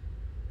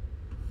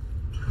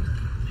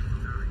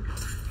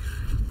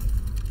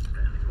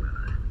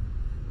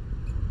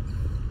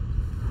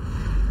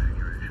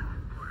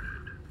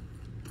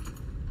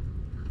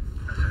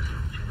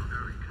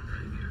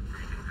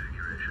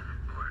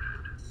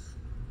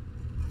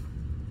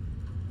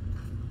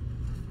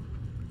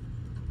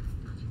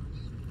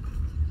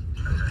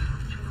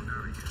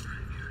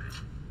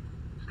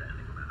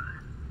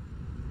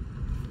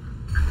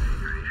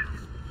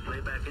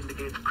 Playback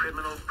indicates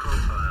criminal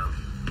profile.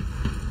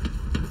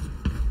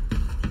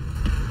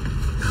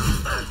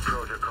 Combat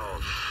Protocol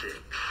 6.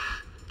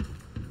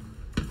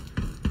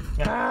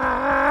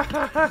 I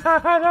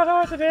don't know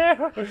what to do.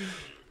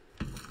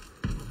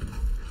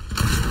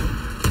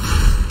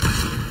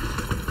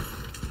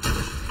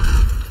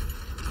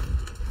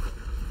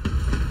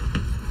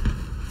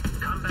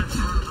 Combat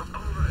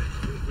Protocol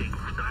overheating.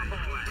 Stop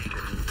all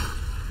action.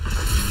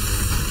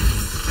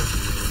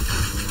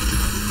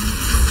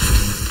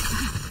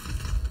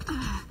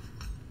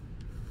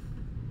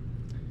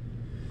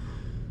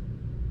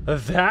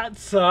 That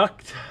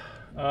sucked.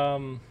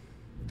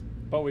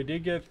 But we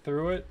did get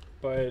through it,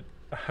 but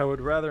I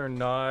would rather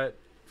not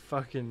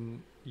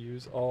fucking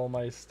use all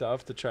my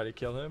stuff to try to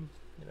kill him,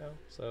 you know?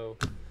 So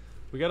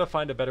we gotta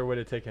find a better way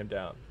to take him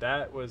down.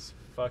 That was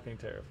fucking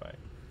terrifying.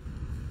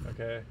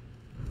 Okay?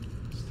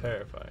 It's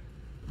terrifying.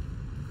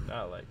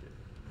 Not like it.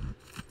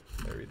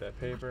 Gotta read that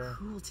paper. What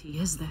cruelty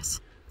is this?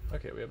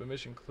 Okay, we have a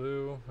mission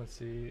clue. Let's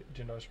see.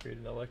 Jindosh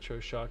created an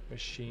electroshock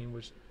machine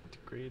which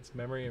degrades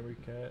memory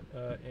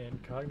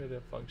and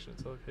cognitive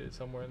functions located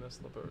somewhere in this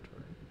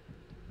laboratory.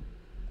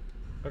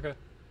 Okay.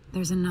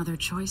 There's another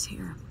choice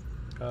here.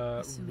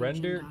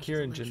 Render Jindosh's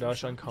Kieran electroshock Jindosh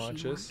machine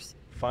unconscious. works.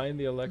 Find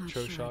the Not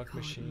sure I'd electroshock call it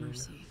machine.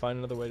 mercy. Find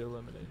another way to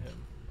eliminate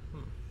him.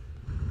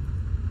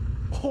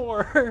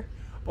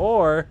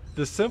 Or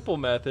the simple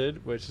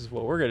method, which is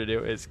what we're gonna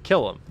do, is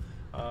kill him.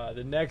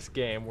 The next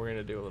game we're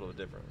gonna do a little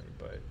differently,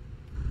 but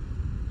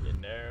you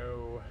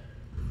know,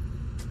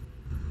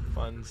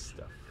 fun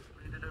stuff.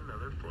 Completed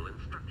another full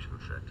instruction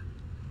set.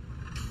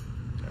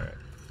 All right,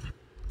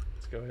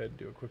 let's go ahead and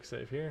do a quick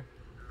save here.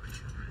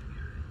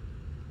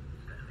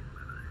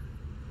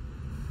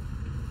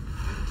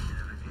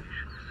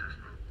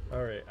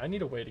 All right, I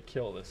need a way to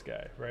kill this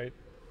guy, right?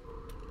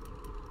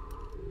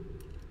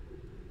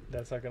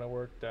 That's not gonna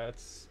work. I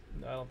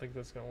don't think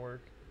that's gonna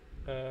work.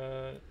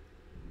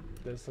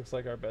 This looks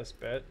like our best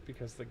bet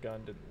because the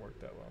gun didn't work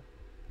that well.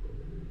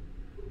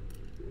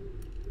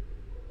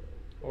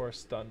 Or a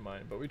stun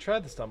mine, but we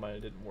tried the stun mine,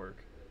 it didn't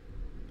work.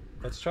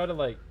 Let's try to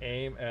like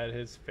aim at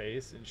his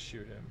face and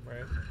shoot him,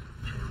 right?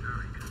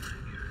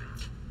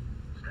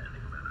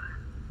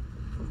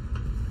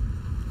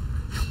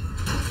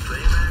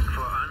 Playback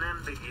for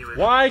unambiguous.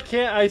 Why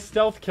can't I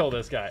stealth kill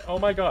this guy? Oh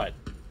my god.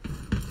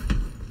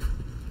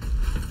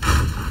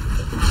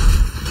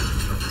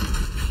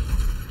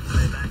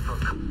 Playback for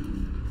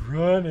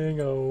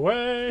Running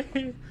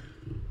away.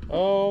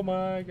 Oh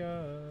my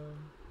god.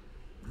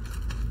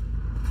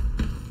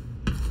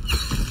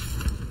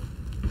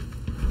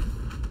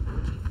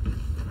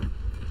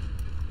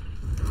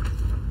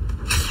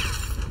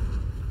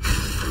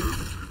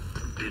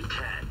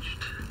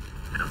 detached.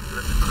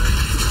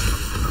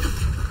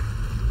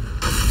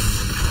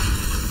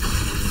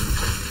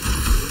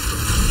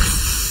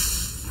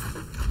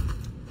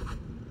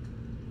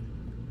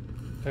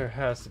 There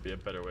has to be a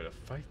better way to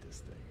fight this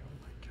thing. Oh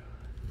my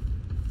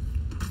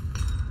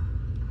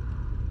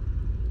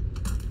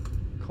god.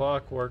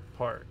 Clockwork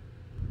part.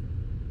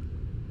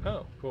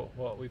 Oh, cool.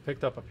 Well, we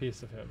picked up a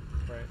piece of him,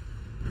 right?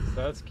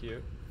 So that's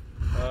cute.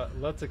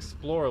 Let's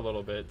explore a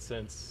little bit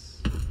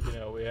since, you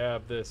know, we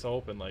have this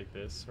open like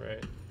this,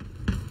 right?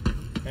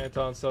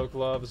 Anton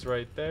Sokolov's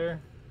right there.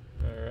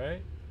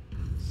 Alright.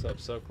 Sub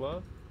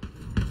Sokolov.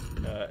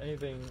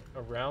 Anything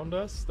around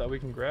us that we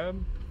can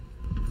grab?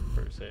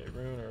 For, say, a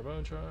rune or a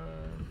bone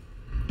charm?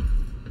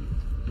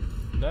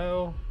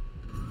 No.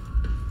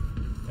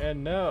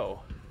 And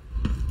no.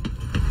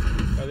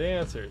 Are the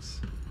answers.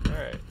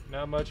 Alright.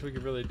 Not much we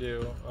could really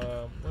do.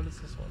 What is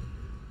this one?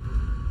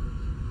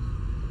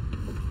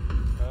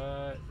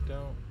 I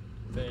don't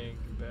think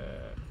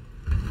that...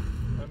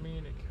 I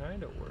mean, it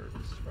kind of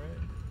works, right?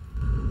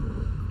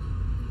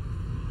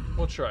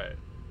 We'll try it.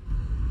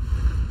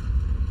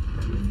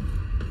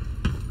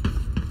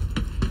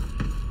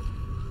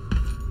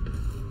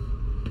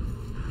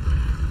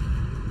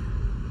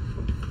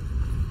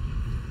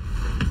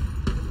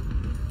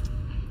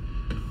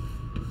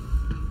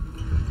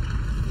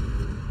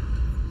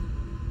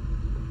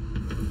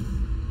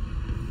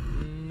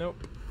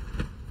 Nope.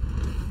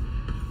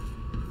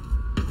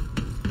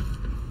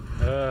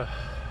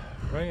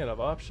 Running out of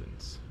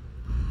options.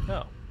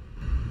 No.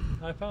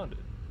 I found it.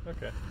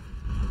 Okay.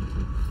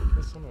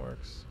 This one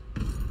works.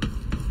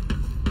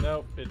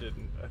 Nope, it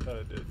didn't. I thought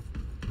it did.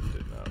 It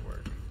did not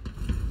work.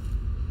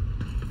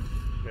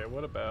 Okay,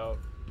 what about...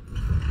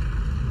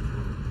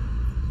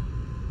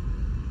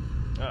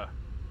 Ah.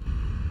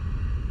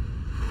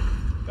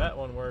 That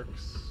one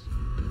works.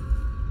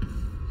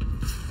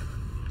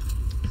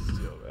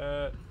 Steal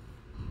that.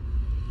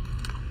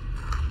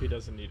 He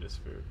doesn't need his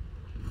food.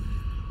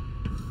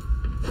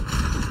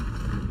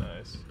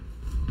 Nice.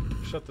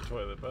 Shut the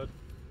toilet, bud.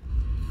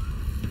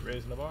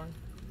 Raising the barn?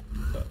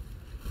 What's up?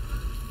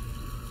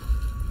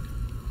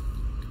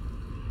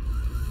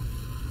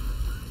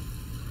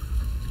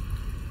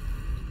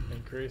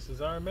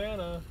 Increases our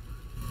mana.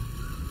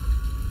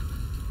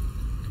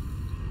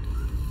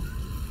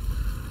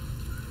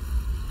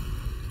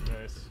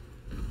 Nice.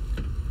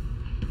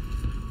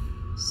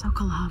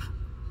 Sokolov.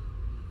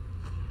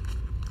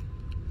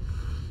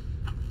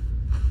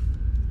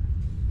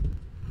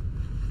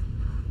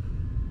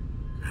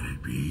 Can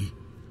it be?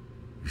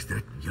 Is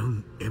that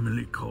young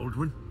Emily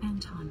Caldwin?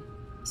 Anton,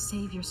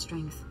 save your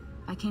strength.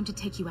 I came to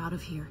take you out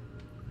of here.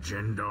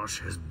 Jendosh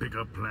has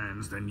bigger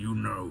plans than you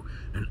know.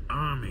 An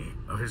army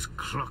of his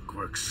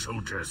clockwork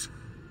soldiers.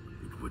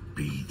 It would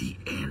be the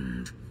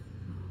end.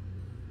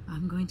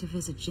 I'm going to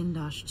visit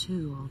Jindosh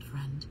too, old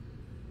friend.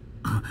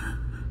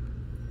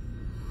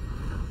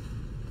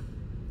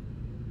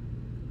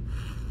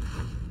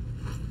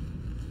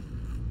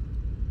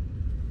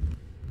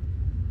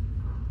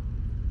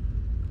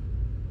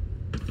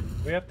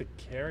 We have to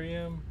carry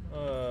him?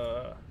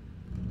 Alright,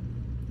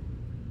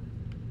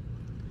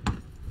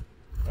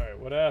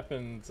 what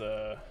happens,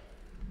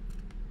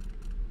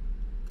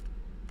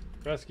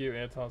 rescue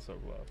Anton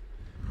Sokolov.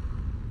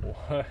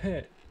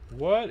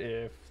 What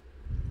if,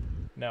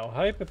 now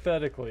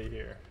hypothetically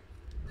here,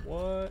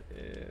 what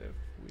if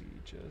we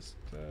just,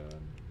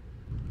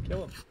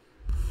 kill him?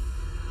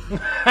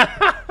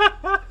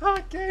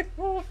 Game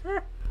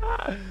over!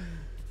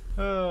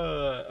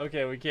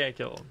 Okay, we can't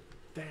kill him.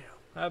 Damn.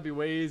 That'd be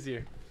way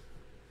easier.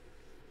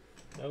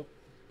 Nope.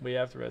 We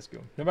have to rescue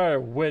him. No matter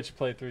which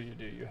playthrough you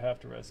do, you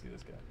have to rescue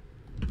this guy.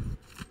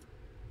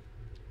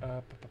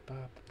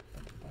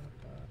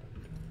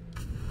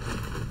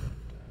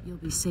 You'll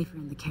be safer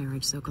in the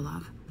carriage,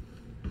 Sokolov.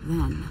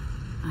 Then,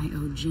 I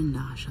owe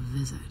Jindosh a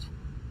visit.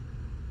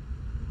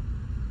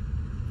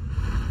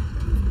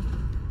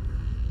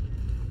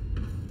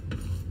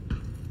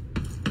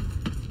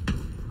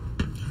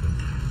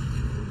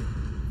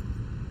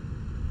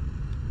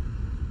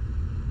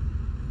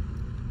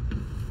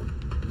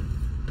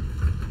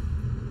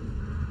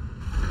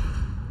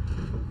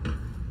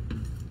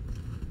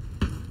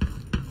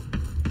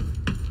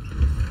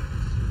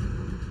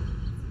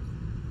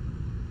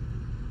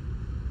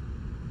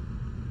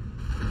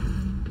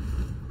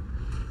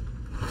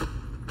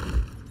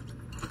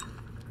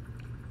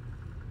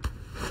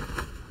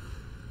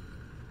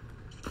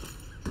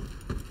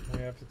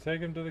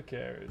 Take him to the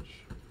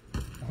carriage.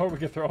 Or we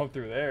could throw him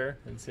through there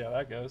and see how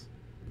that goes.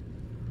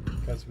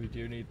 Because we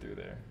do need through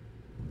there.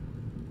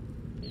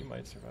 He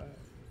might survive.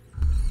 I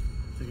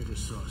think I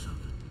just saw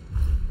something.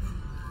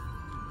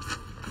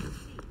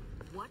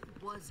 What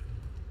was...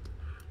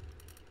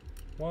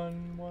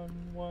 1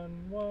 1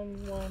 1 1 1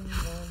 1 1.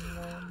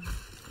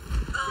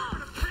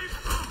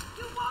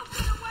 You won't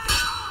get away!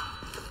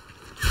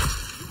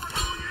 You are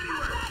going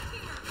anywhere!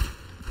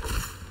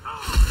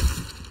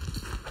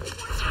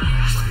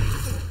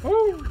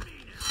 Woo!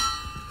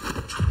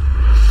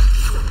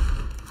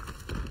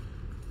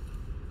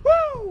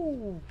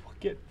 Woo!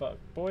 Get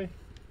fucked, boy.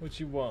 What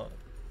you want?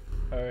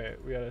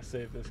 Alright, we gotta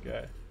save this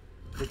guy.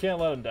 We can't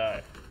let him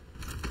die.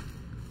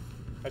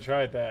 I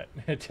tried that.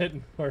 It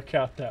didn't work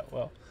out that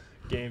well.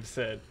 Game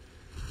said,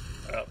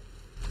 well,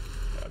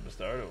 time to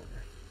start over.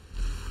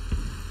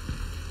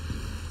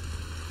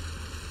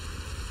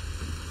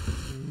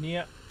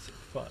 Not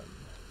fun.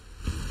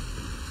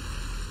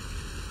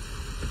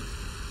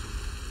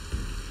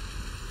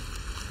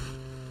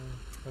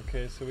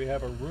 Okay, so we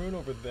have a rune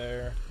over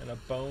there and a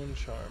bone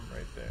charm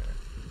right there.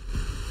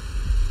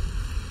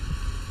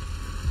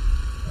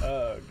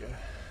 Ugh.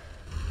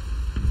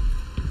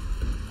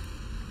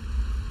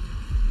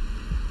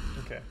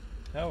 Okay,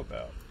 how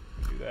about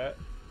we do that?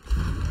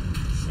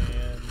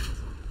 And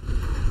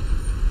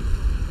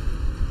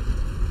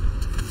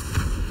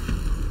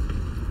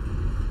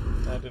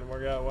that didn't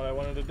work out what I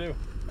wanted to do.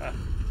 Ah.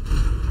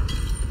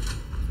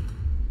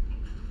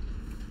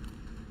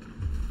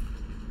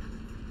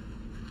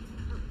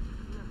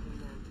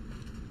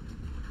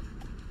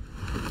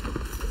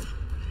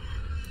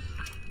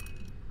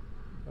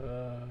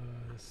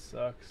 This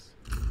sucks.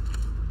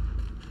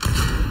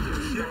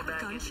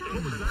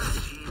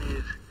 Machine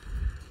is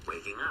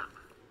waking up.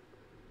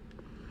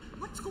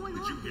 What's going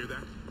Did on? you hear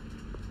that?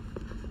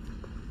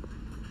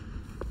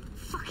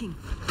 Fucking...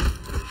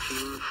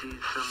 Machine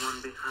sees someone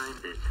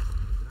behind it.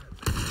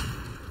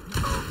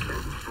 Okay,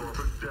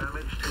 for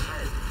damage to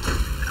head.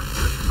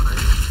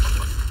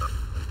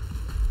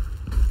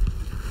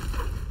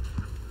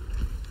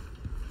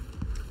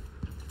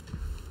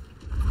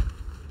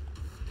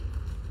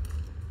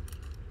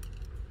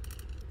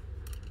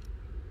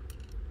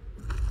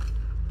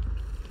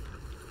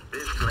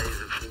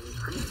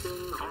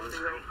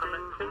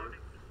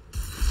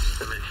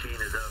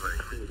 machine is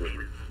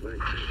overheating.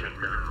 Shut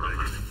down.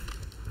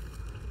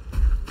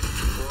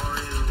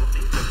 Warning,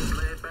 the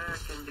playback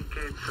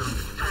indicates some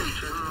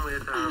detection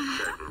without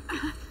certainty.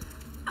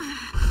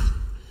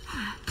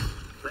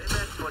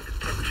 Playback for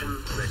detection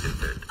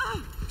registered.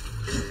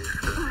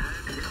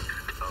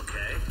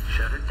 Okay,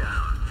 shut it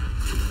down.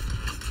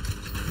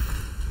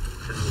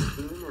 The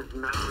machine is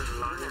now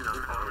relying on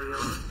audio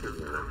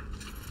system.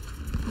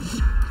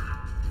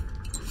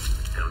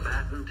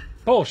 Combatant.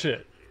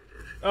 Bullshit.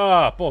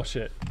 Ah,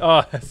 bullshit.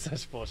 Oh, that's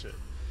such bullshit.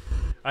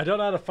 I don't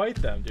know how to fight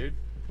them, dude.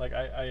 Like,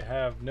 I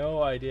have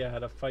no idea how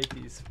to fight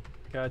these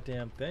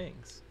goddamn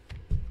things.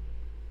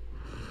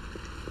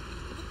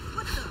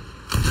 What the?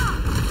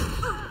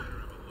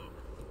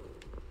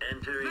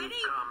 Entering Ready?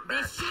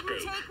 combat This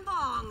shouldn't state. take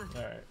long.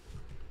 Alright.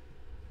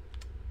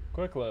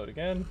 Quick load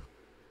again.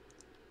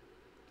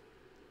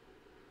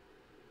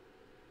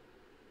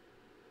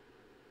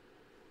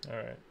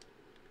 Alright.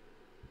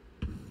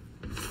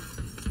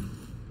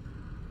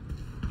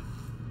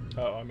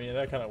 Oh, I mean,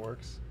 that kind of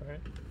works,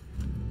 right?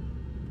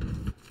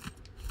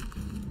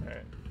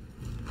 Alright.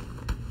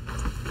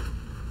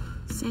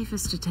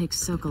 Safest to take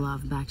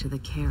Sokolov back to the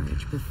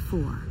carriage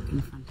before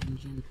confronting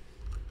Jin.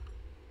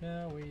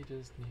 Now we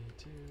just need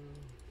to,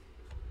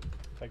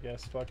 I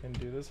guess, fucking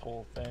do this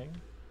whole thing.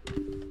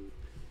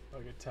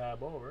 I'll get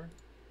tab over.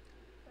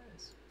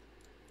 Nice.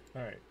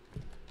 Alright.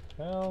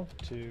 How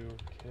to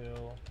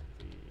kill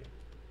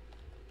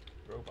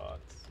the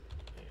robots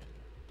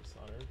in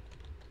Dishonored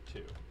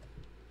 2.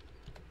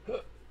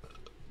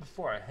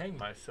 Before I hang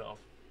myself,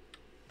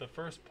 the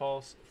first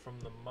pulse from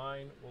the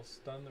mine will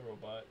stun the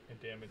robot and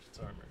damage its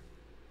armor.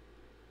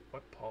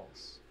 What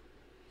pulse?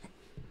 What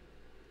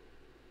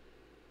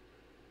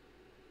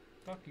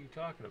the fuck are you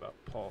talking about,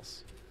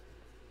 pulse?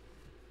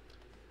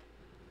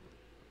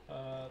 The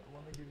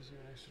one that gives you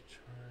an extra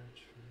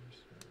charge for your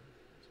serve.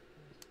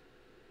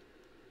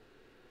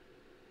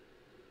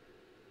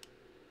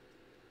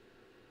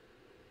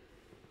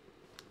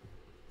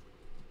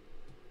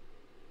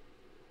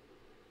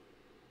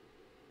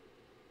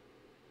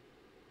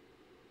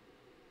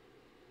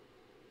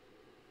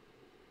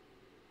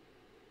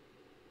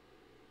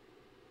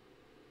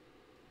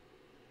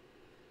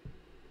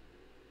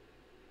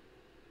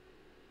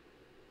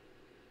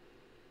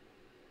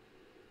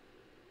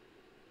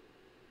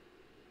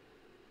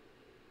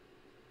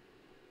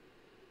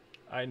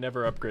 I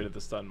never upgraded the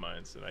stun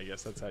mines, and I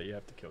guess that's how you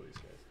have to kill these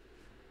guys.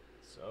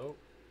 So,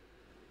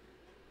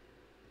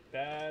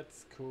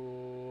 that's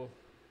cool.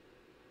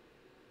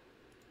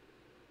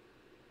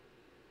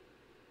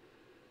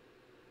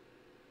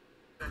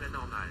 La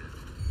normale.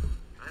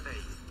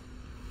 Réveil.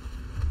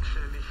 Ce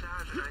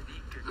message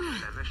indique que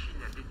la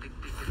machine a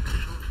détecté quelque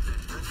chose de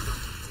non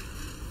identifié.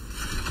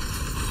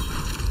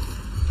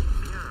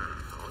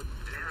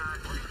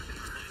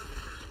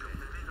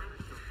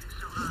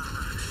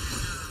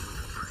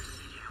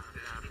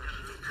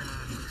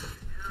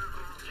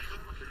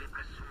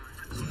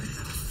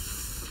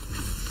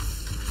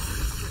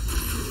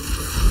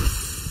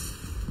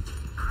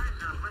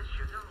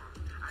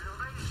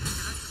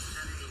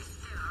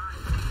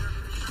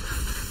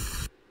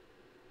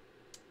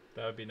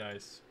 That would be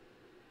nice.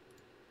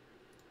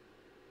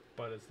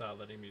 But it's not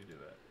letting me do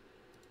that.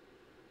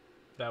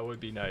 That would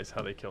be nice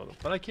how they killed him.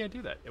 But I can't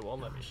do that. It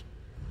won't let me.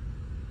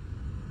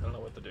 I don't know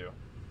what to do.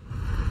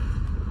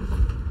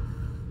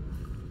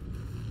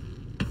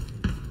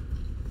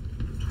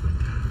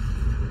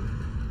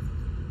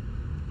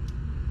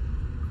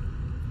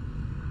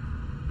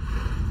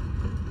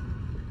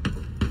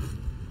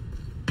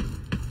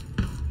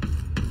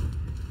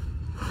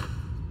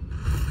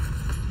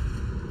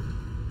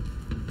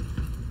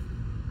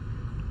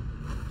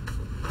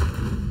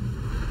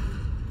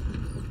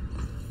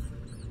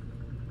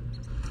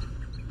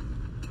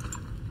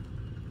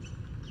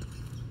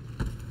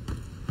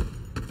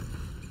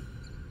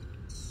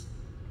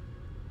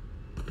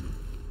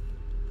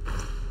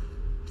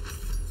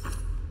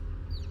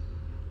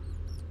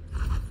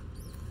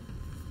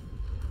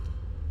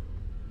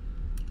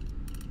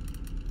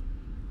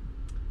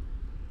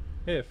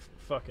 If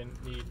fucking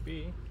need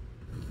be.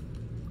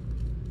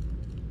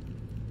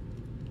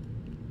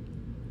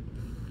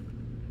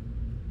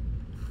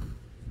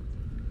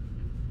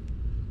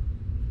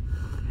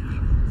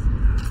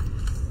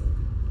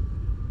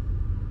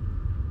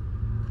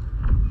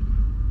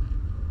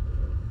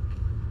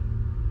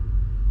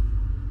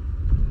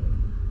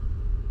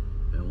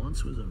 There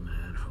once was a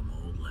man from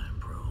Old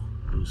Lampro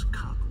whose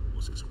cockle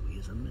was as wee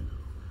as a minnow.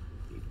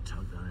 He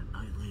tugged on it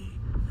nightly,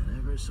 and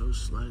ever so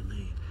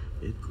slightly,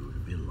 it grew to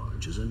be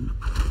large as a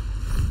knuckle.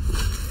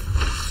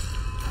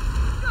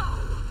 No!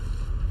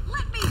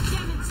 Let me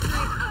demonstrate!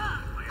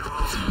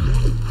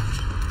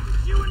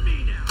 You and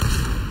me now.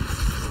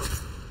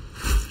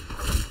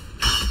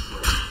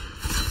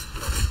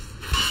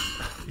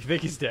 You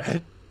think he's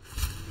dead?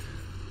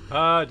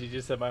 You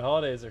just said my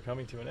holidays are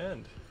coming to an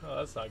end. Oh,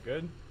 that's not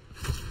good.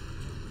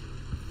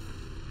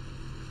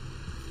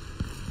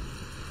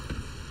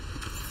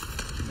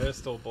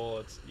 Pistol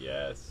bullets,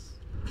 yes.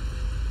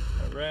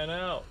 I ran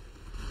out.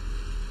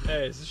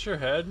 Hey, is this your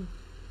head?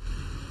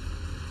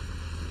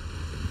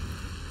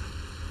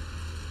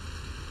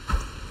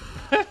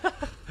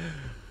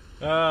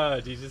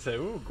 Did you just say,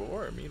 ooh,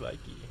 gore, me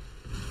likey.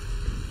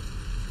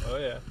 Oh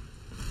yeah.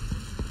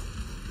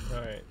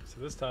 Alright, so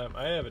this time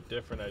I have a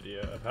different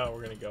idea of how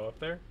we're gonna go up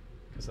there,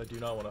 because I do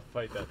not want to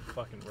fight that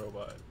fucking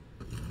robot.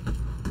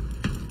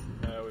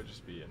 That would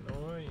just be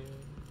annoying.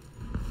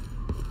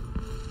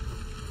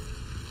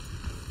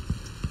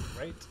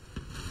 Right?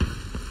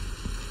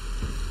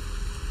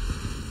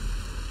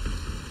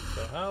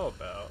 So how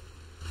about...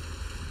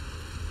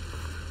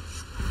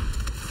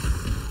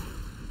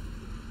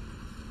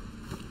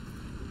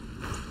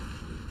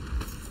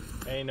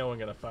 Ain't no one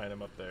gonna find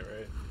him up there,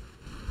 right?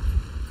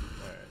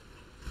 Alright.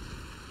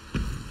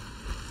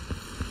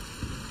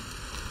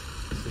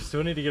 So we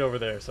still need to get over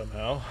there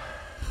somehow.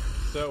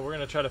 So we're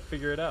gonna try to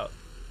figure it out.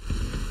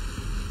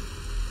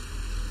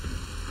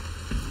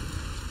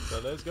 So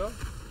let's go.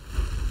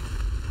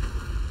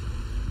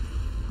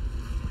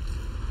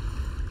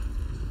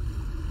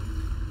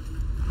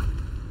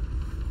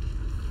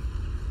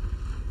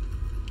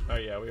 Oh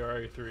yeah, we were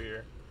already through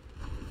here.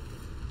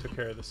 Took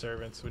care of the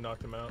servants, we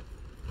knocked them out.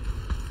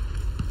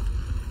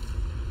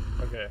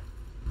 Okay.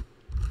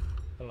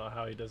 I don't know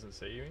how he doesn't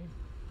save me.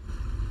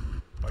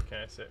 Why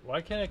can't I save?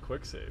 Why can't I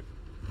quick save?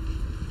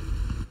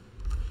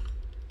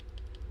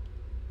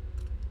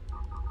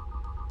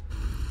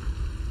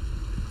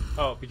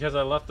 Oh, because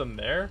I left them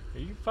there? Are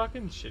you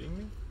fucking shitting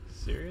me?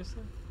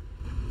 Seriously?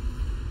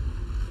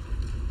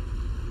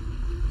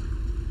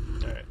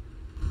 Alright.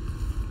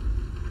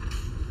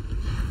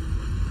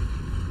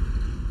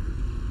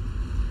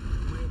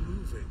 We're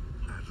moving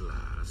at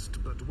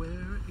last, but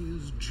where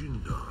is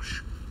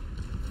Jindosh?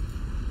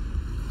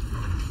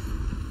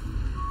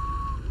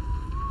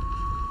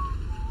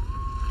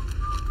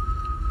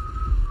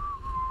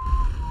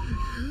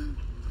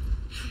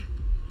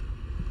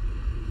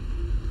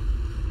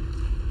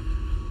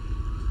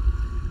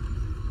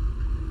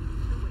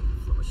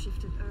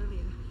 Shifted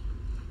earlier.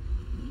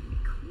 Made me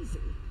queasy.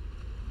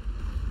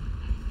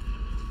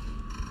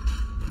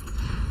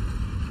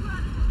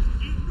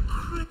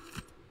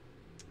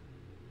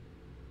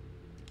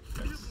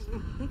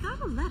 They got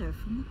a letter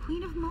from the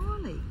Queen of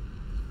Morley.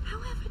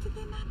 However, did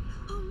they not?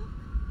 Oh, look,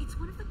 it's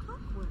one of the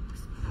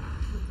clockworks.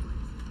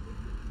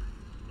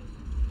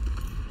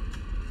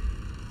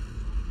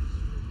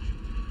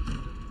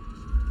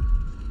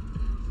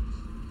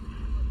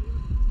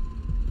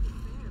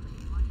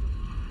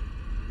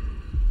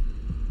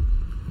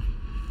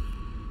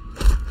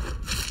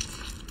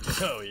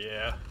 Oh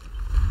yeah.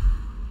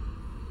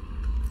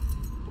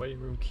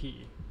 Waiting room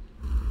key.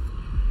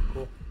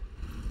 Cool.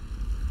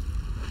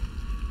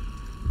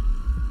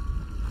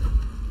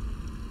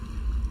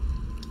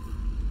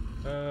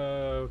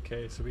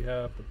 Okay, so we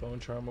have the bone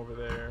charm over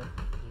there.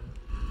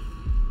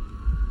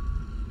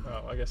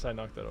 Oh, I guess I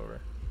knocked that over.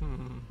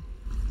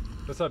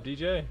 What's up,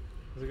 DJ?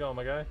 How's it going,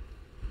 my guy?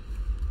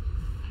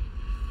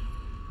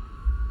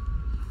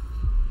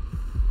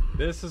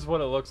 This is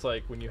what it looks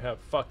like when you have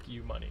fuck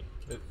you money.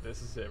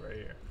 This is it right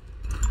here.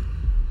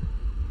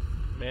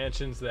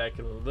 Mansions that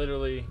can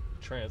literally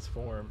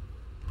transform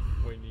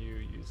when you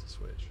use the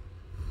switch.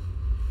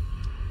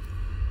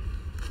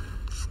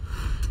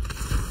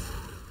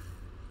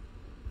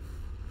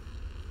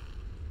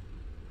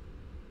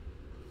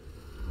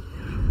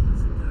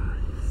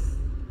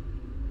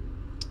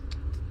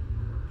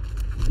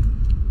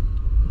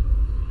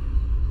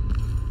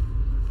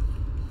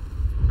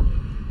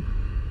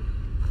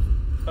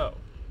 Oh.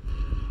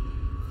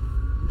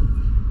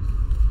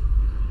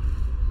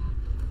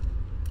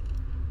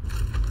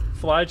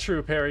 Fly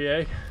true,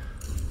 Perrier.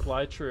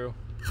 Fly true.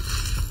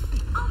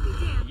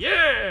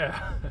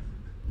 Yeah!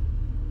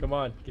 Come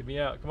on, get me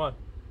out. Come on.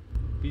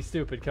 Be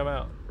stupid, come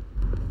out.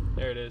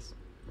 There it is.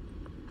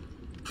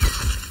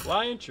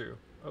 Flying true.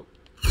 Oh.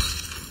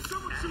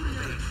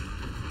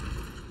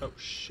 Oh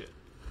shit.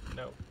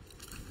 No.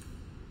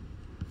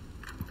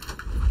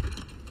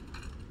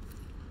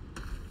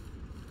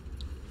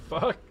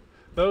 Fuck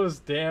those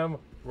damn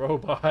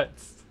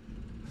robots.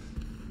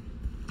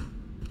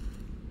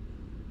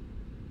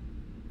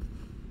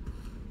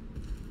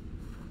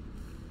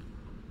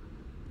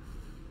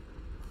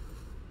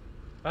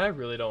 I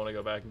really don't want to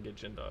go back and get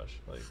Jindosh.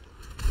 Like,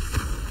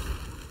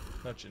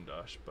 not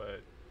Jindosh,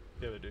 but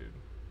the other dude.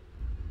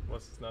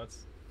 What's his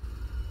nuts?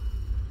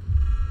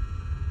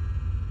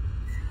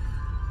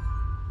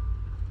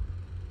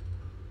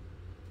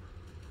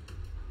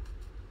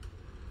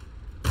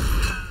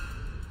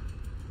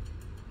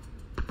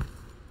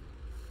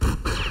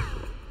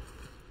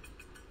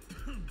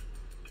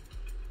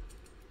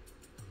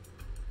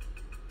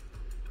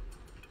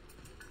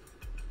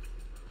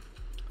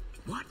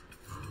 What?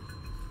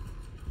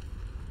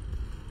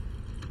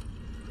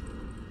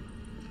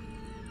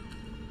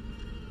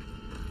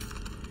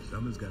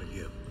 Someone's got to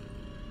give.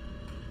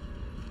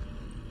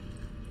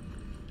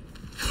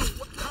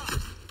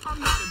 I'm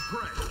not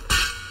impressed.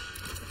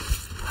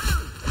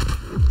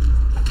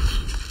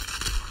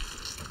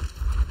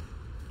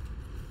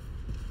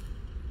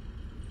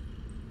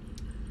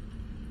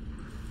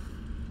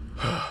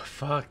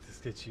 fuck, this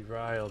gets you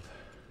riled.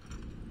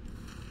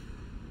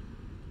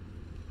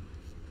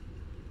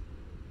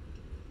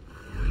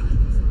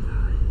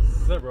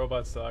 Is that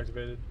robot still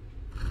activated?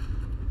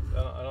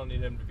 I don't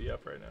need him to be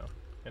up right now.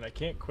 And I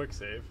can't quick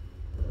save.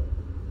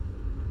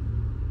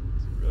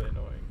 It's really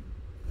annoying.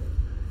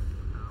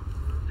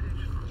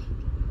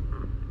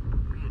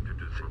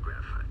 Reintroducing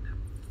graphite.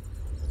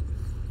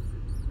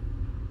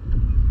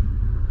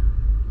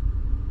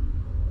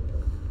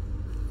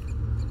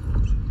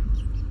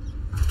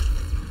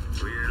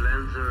 Rear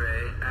lens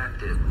array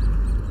active.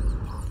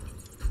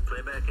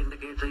 Playback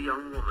indicates a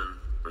young woman.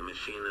 The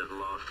machine has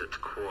lost its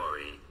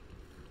quarry.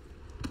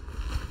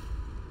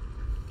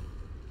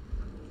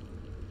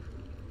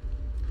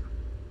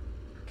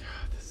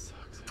 God, this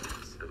sucks.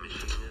 The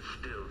machine is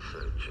still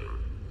searching.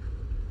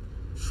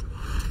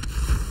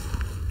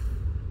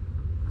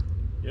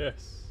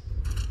 Yes.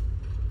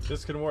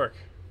 This can work.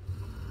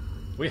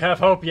 We have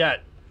hope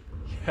yet.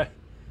 Yeah.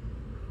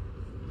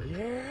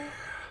 Yeah.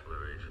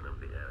 Exploration of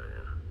the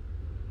area.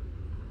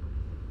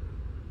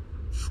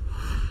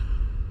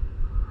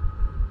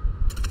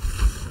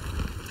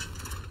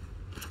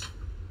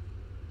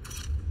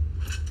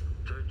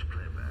 Search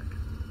playback.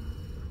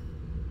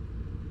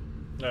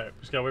 Alright,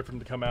 just gotta wait for him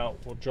to come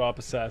out. We'll drop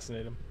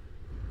assassinate him.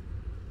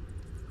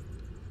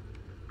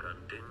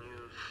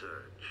 Continue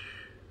search.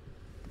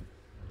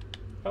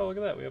 Oh, look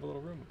at that. We have a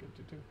little room we can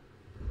do too.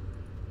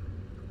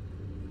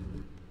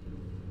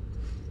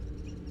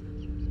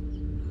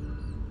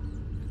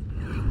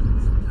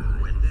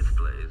 When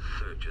displays,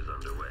 search is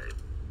underway.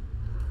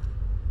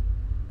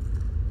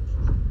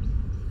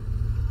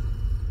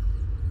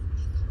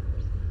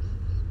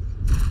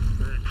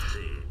 Let's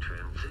see.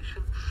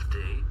 Transition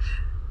state.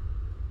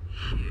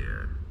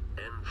 Here.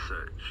 End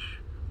search.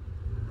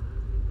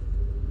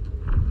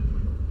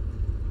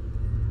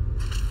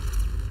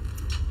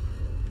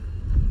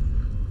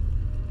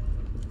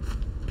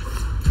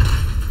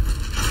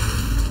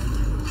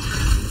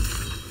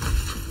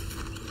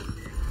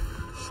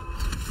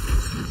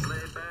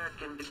 Playback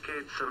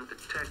indicates some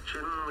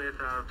detection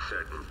without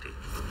certainty.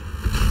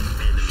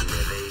 Enemy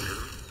evasion.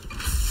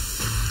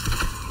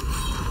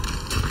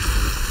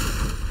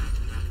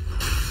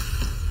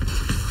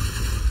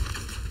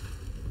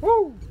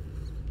 Woo!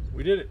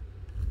 We did it.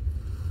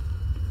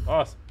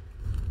 Awesome.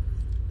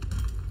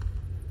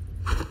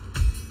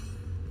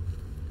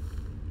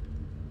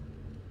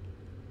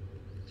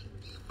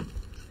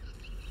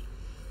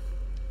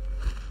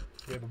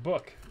 We have a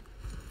book.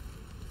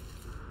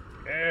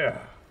 Yeah.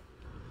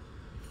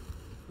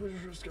 We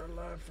just risk our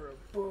life for a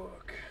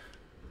book.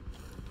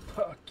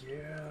 Fuck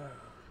yeah.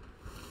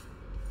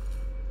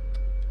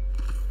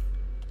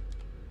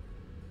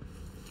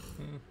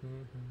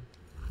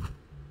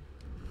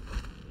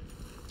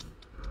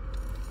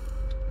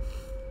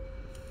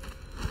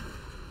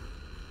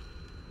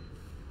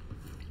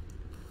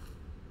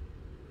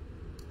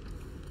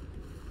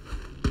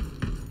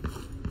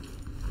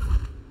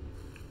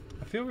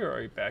 I feel we were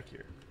already back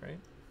here, right?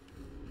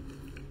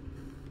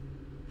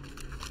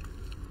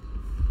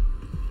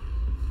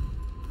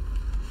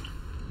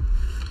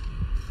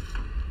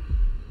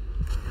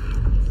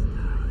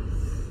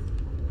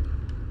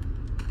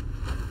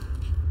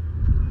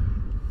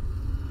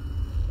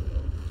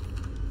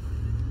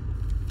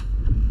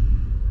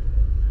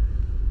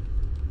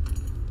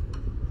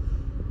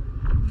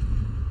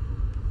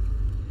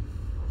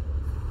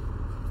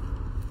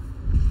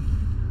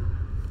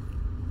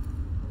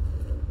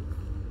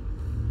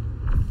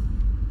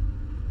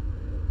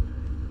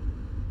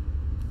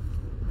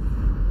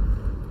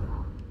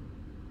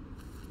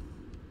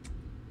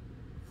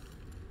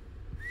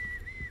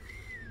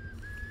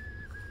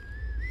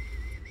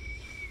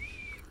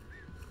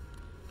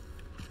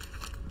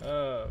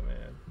 Oh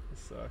man, this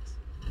sucks.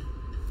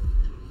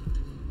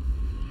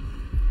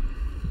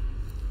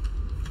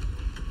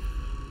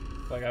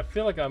 Like, I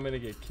feel like I'm gonna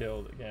get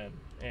killed again,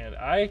 and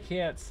I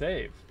can't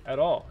save at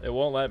all. It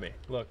won't let me.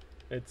 Look,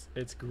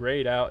 it's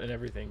grayed out and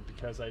everything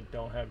because I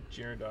don't have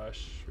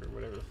Jirendosh or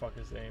whatever the fuck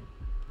his name,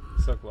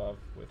 Suklov,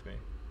 with me.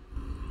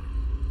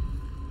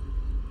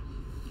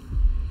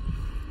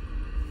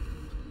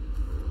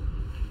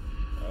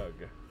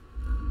 Ugh.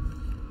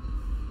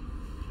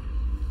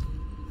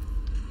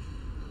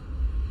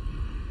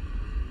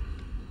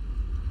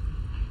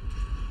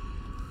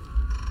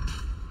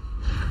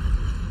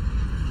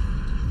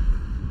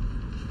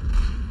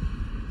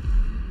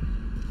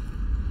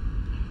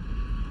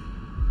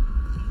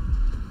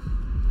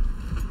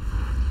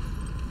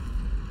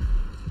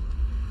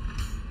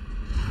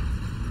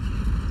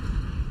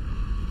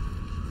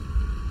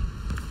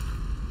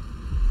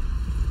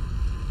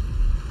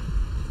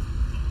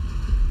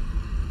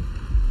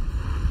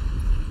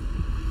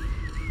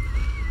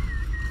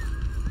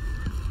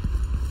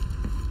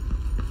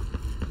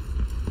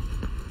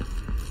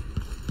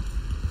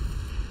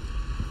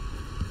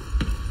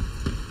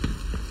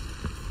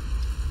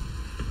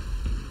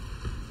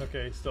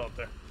 Okay, he's still up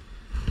there.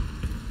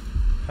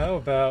 How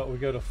about we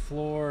go to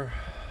floor?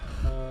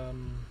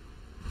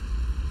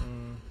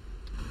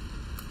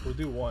 We'll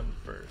do one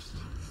first.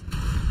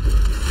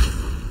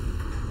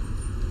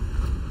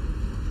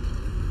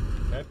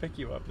 Can I pick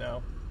you up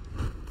now?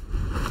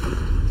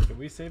 Can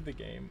we save the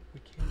game?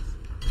 We can't.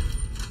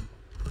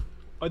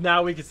 Oh,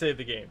 now we can save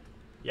the game.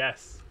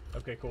 Yes.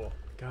 Okay, cool.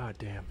 God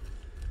damn.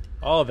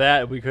 All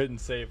that we couldn't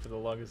save for the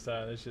longest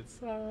time. This shit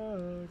sucked.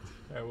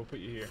 Alright, we'll put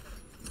you here.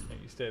 Hey,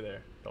 you stay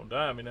there. Don't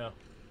die on me now.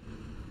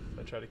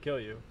 I try to kill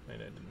you,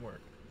 and it didn't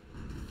work.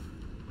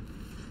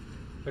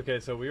 Okay,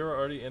 so we were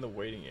already in the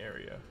waiting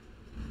area.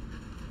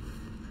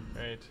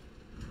 Right.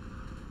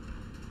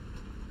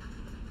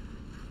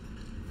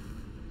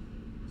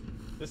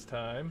 This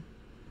time,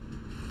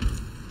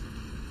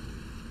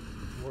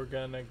 we're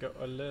gonna go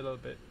a little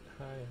bit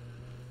higher.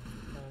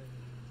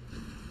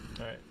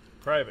 Alright,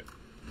 private.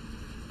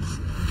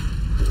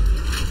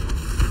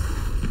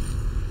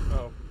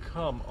 Oh,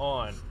 come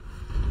on.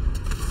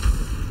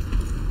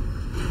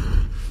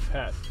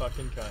 Fat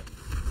fucking cunt.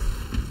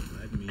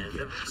 Let me End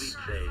of guess. fleet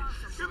phase.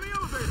 In the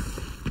elevator!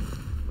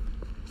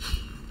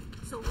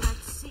 So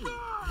let's see.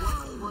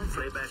 What was it?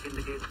 Playback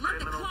indicates Let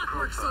the criminal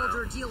clockwork profile.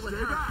 soldier deal with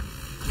Stay her. back!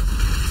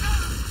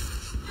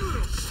 You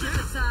little Step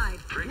shit! aside.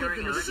 We're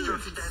Triggering the machines in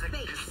electrostatic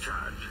space.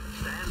 discharge.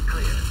 Stand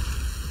clear.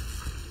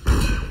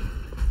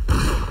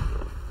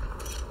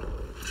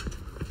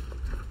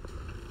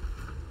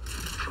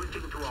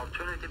 Switching to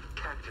alternative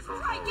tactical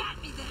Right mode. at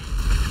me then.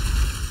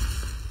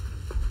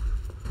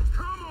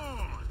 Come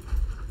on!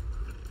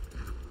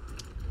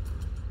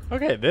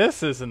 Okay,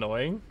 this is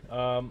annoying.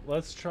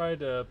 Let's try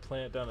to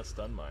plant down a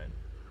stun mine.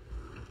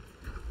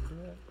 Do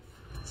that?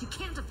 She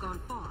can't have gone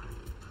far.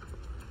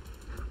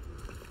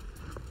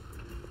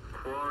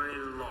 Quarry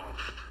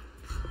lost.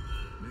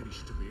 Maybe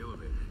she took the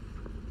elevator.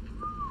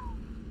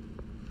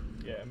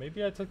 Yeah,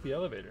 maybe I took the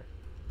elevator.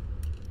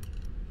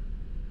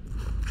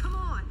 Come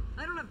on.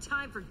 I don't have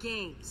time for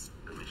games.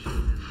 The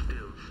machine is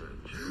still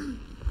searching.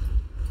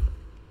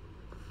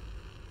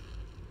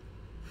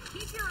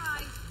 Keep your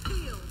eyes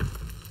peeled.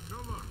 No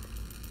luck.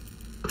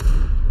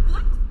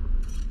 What?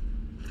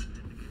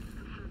 Indicates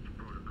the search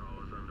protocol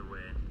is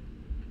underway.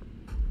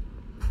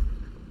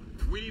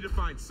 We need to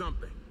find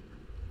something.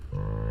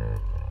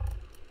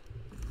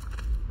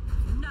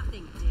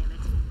 Nothing, damn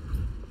it.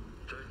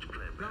 Search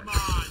playback. Come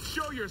on,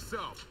 show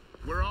yourself.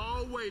 We're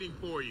all waiting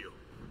for you.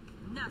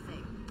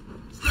 Nothing.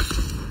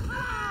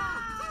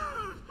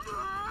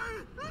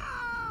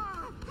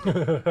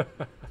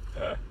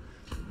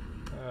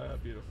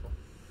 Beautiful.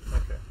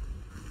 Okay.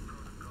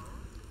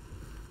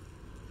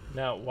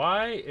 Now,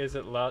 why is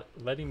it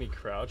letting me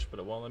crouch, but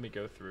it won't let me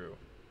go through?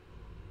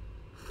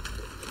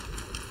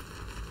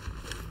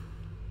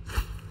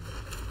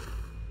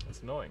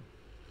 That's annoying.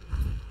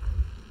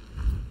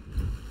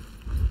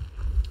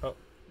 Oh,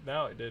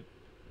 now it did.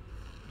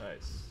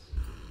 Nice.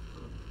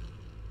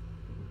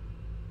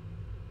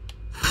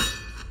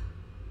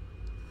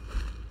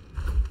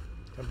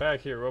 Come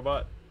back here,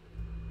 robot.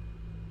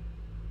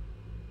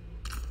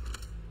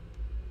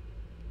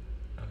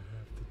 I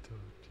have to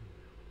talk to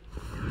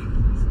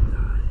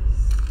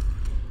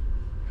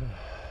you.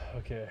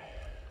 Okay.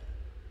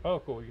 Oh,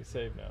 cool. We can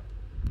save now.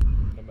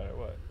 No matter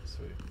what.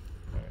 Sweet.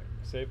 Alright.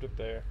 Saved up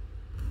there.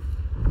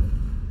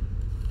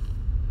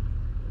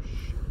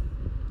 Shit.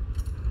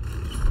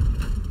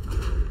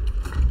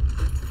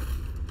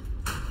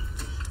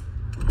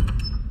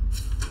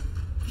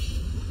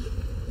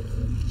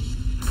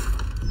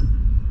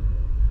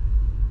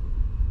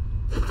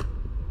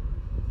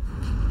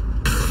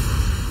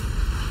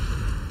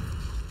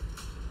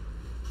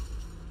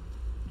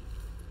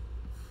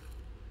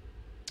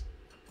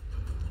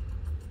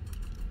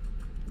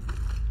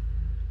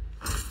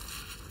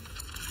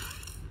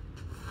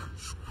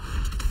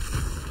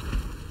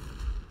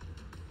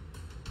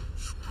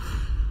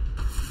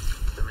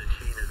 The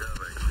machine is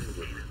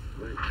overheated.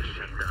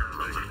 Shut down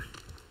mode.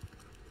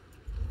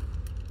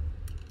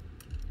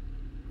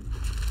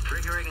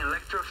 Triggering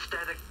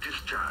electrostatic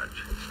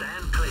discharge.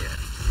 Stand clear.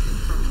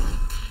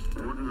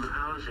 Wooden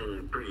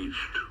housing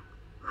breached.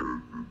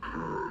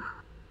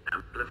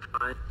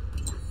 Amplified.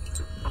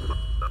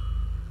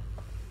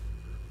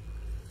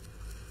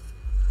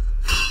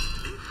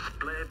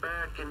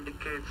 Playback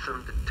indicates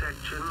some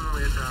detection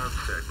without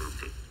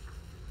certainty.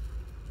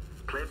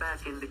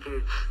 Playback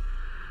indicates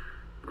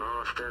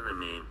lost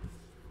enemy.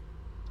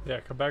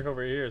 Yeah, come back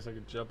over here so I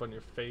can jump on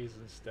your face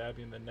and stab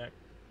you in the neck.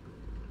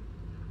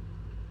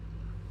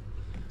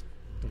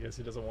 I guess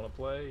he doesn't want to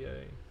play.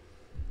 Yay.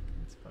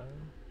 That's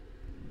fine.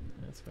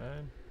 That's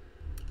fine.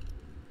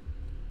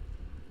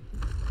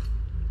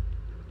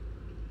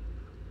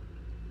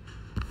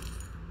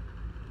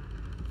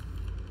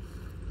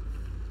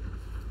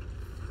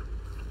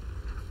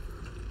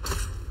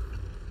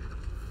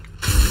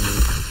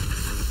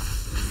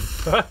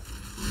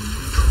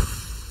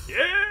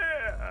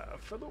 Yeah,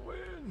 for the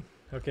win.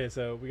 Okay,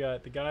 so we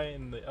got the guy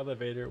in the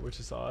elevator, which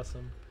is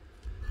awesome.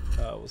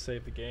 We'll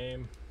save the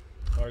game.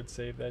 Hard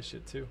save that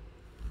shit too.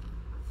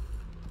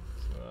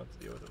 So we'll have to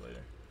deal with it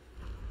later.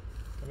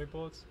 How many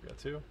bullets? We got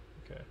 2?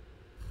 Okay.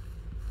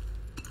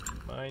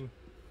 Mine.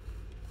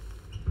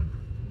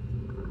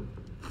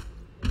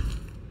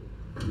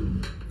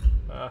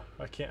 Ah.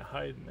 I can't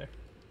hide in there.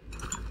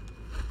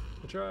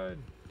 I tried.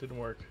 Didn't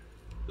work.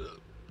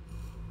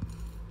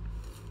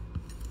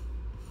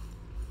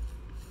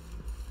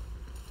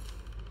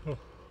 Oh.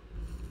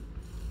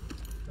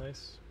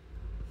 Nice.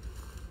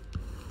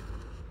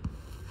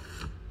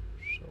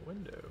 Show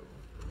window.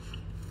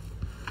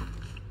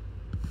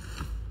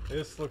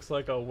 This looks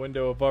like a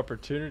window of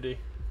opportunity.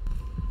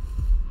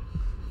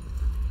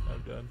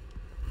 I'm done.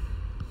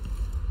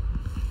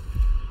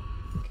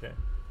 Okay.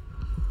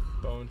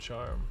 Bone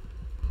charm.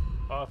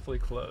 Awfully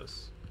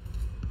close.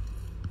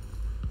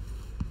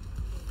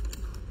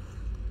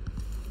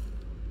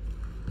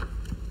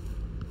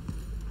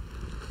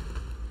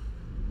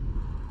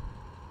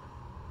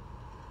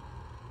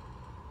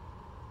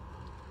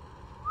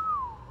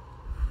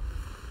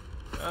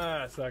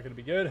 Ah, it's not gonna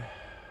be good.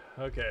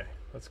 Okay,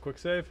 let's quick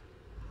save.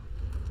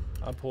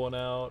 I'm pulling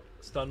out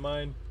stun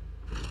mine,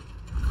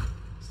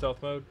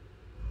 stealth mode,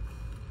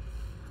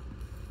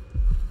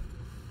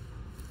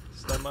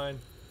 stun mine,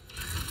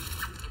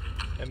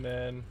 and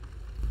then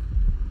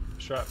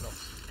shrapnel.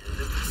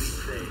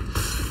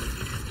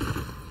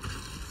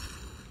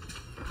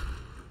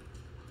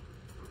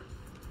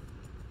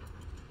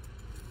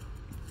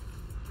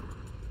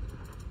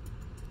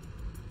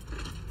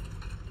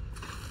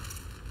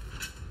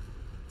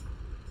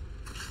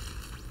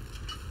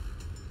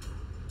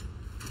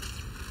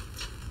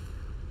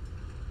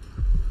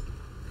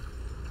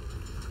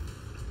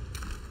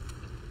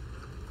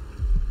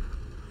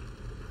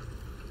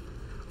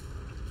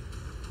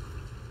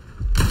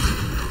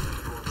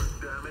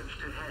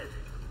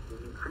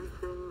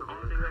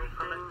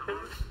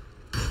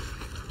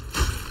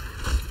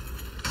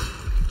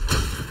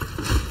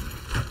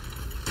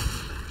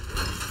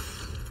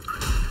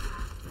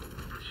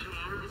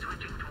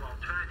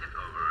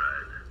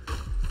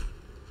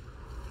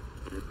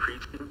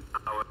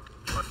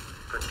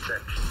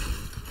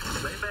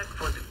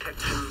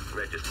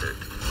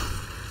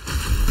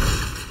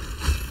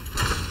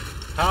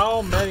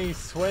 How many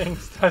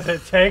swings does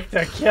it take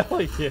to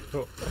kill you?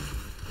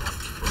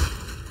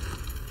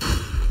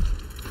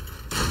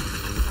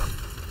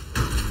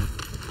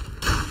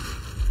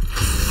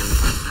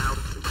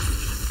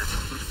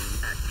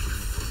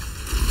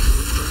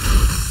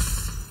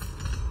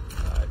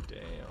 God damn.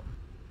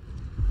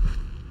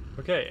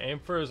 Okay, aim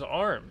for his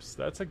arms.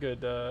 That's a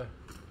good,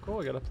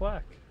 cool, I got a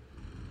plaque.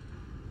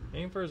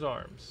 Aim for his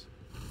arms.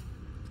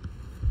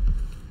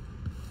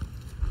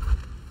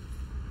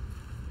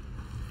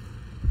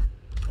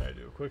 Alright,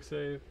 do a quick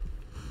save.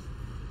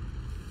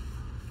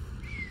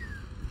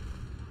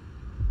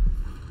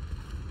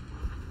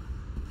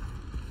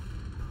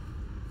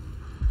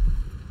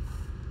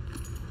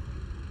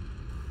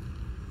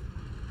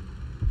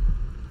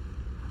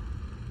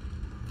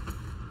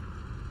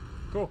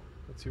 Cool.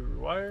 That's 2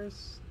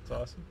 rewires. That's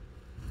awesome.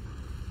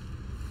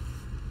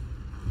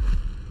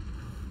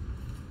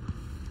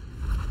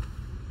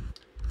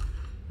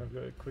 I'll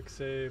go to quick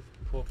save,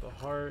 pull up the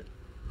heart.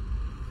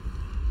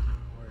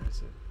 Where is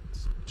it?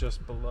 It's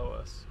just below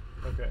us.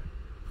 Okay.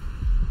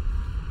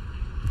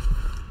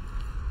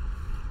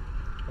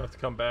 I'll have to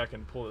come back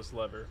and pull this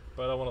lever,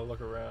 but I want to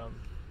look around.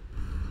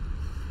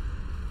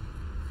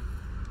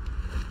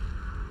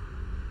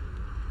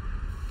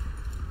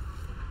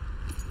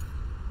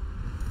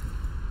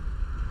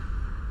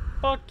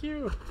 Fuck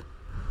you!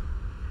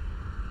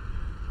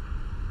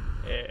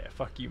 Yeah,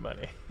 fuck you,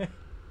 money.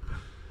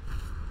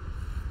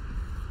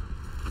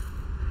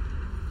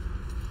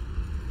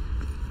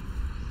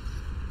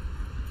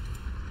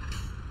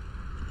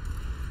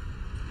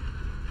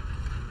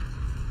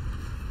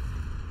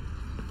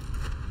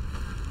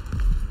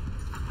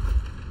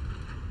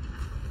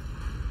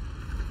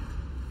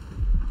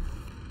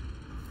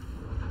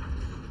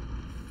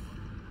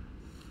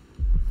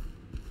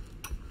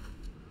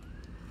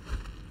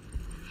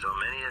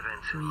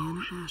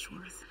 Brianna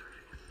Ashworth.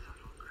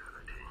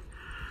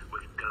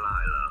 With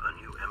Delilah, a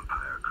new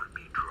empire could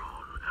be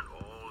drawn, and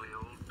all the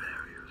old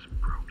barriers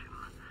broken.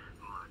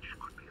 Much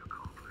could be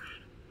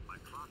accomplished. My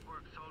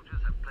clockwork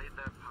soldiers have played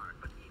their part,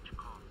 but each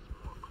costs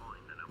more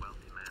coin than a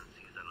wealthy man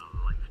sees in a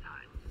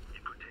lifetime.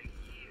 It could take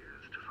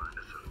years to find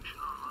a solution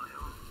on my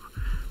own,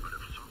 but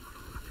if some of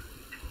them could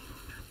be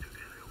tamed,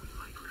 together we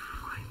might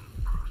refine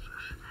the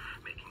process,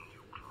 making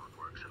new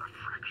clockworks at a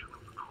fraction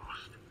of the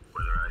cost.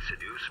 Whether I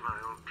seduce my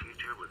old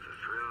teacher with the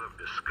thrill of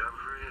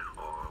discovery,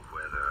 or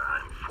whether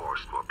I'm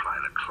forced to apply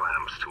the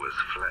clamps to his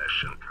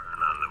flesh and turn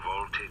on the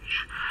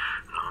voltage,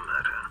 no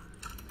matter.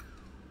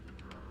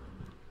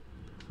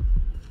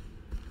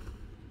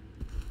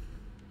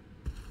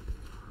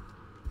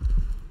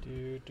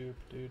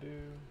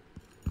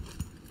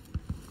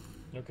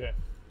 Okay.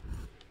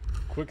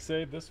 Quick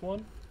save this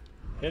one.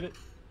 Hit it.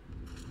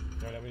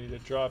 Alright, we need to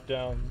drop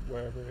down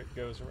wherever it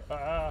goes.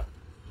 Ah!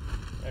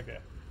 Okay.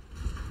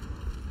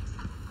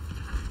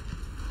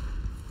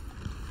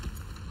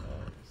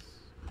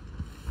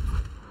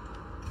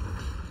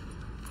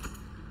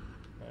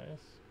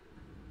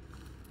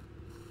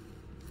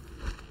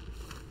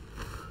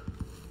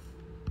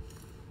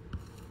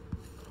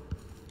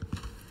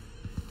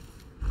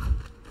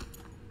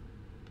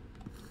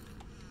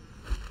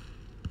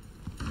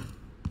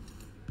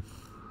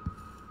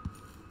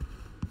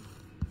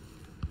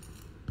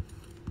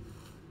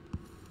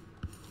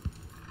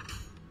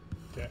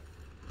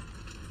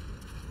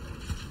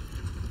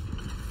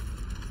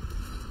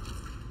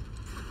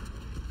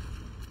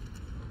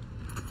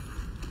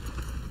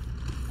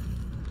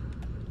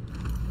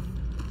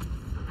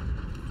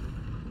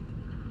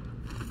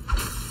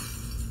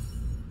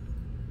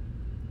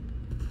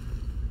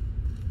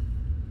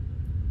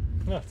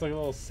 No, it's like a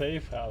little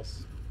safe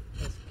house.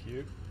 That's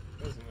cute,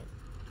 isn't it?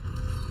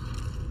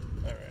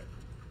 Alright.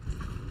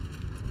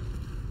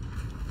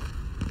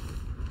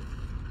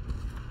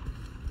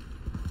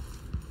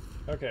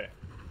 Okay.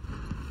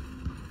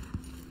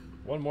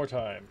 One more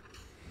time.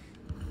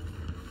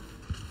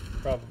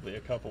 Probably a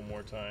couple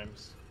more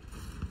times.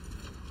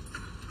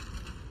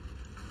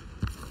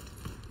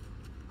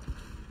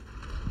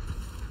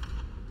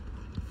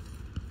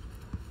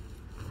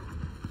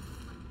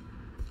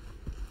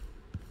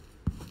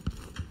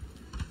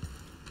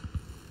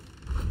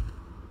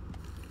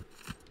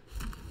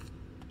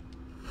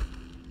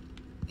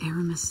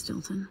 Aramis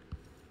Stilton.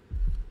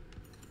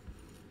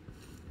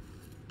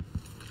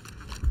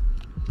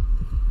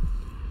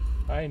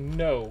 I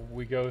know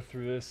we go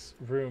through this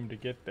room to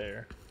get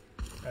there.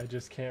 I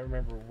just can't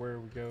remember where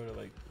we go to,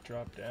 like,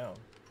 drop down.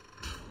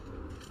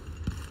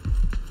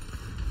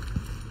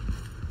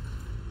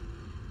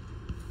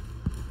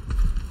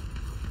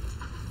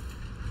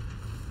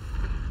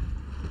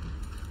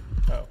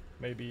 Oh,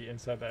 maybe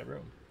inside that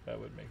room. That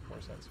would make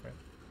more sense, right?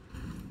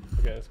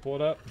 Okay, let's pull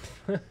it up.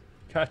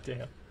 God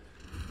damn.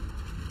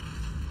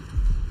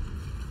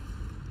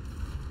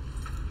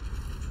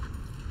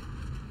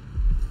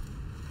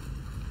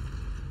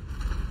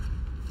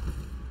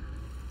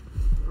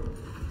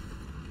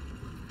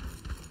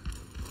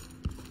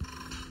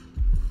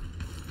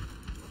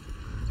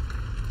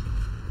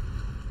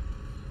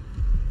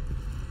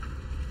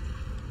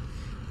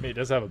 I mean, it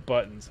does have a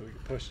button, so we can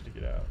push it to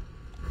get out.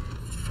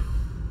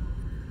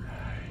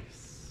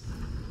 Nice.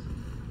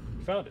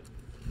 Found it.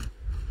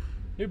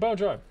 New bone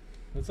drum.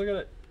 Let's look at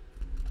it.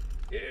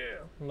 Yeah.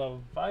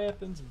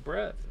 Leviathan's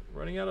breath.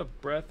 Running out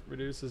of breath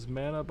reduces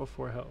mana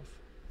before health.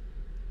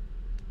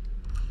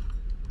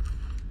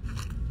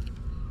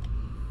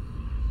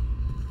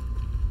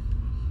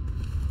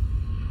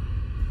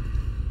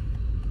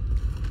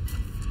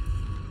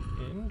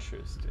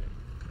 Interesting.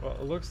 Well,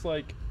 it looks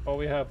like all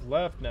we have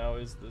left now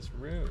is this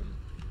room.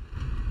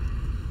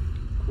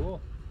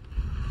 Cool.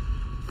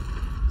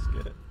 Let's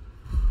get it.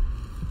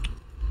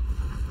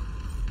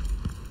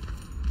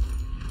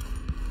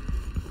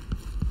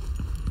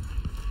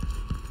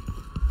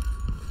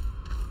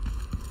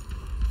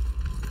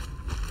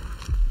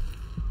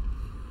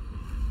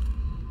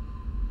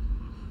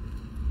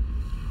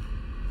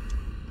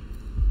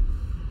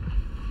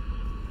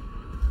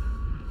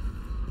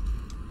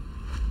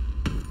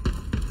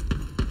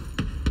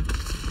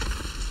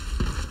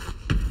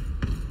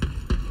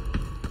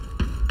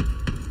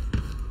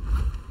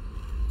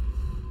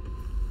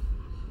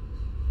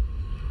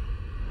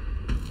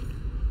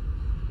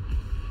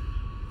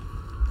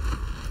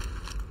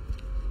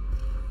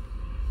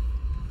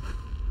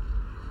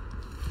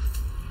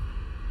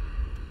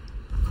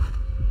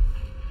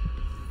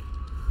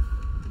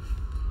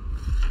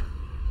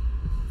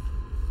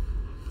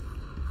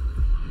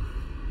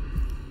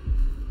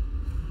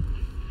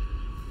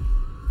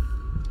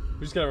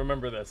 We just gotta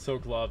remember that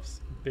Silk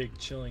loves big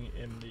chilling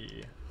in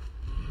the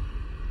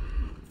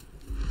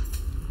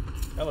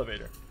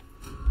elevator.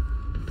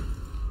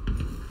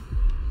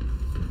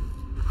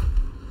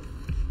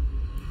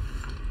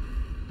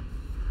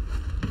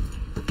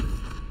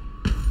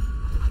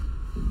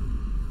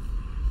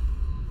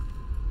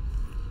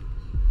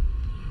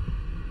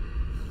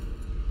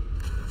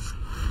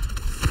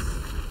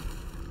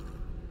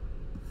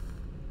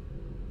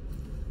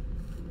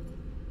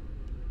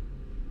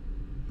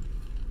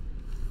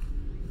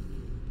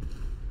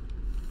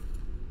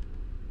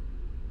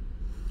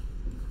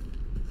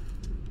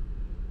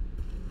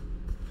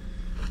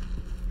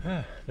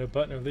 No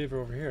button or lever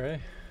over here, eh?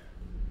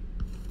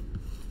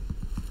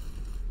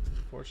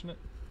 Unfortunate.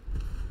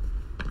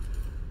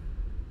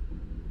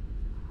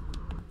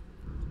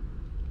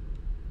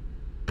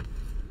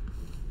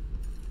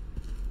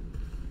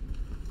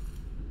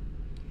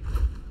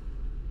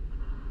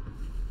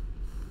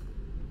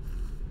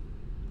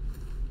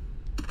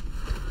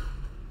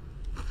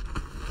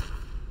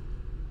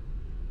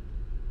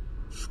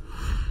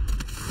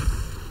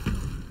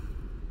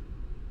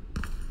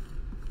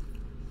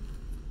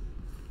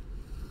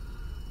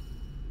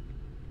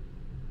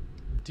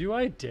 Do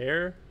I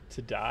dare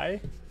to die?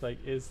 Like,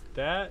 is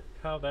that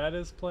how that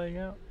is playing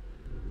out?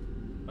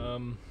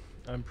 I'm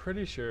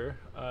pretty sure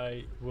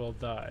I will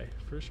die,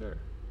 for sure.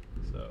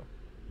 So,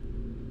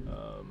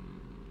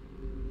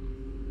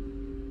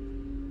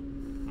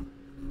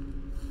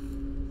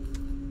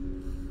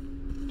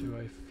 do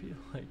I feel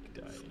like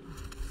dying?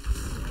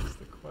 That's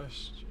the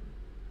question.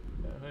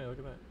 Yeah, hey, look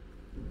at that.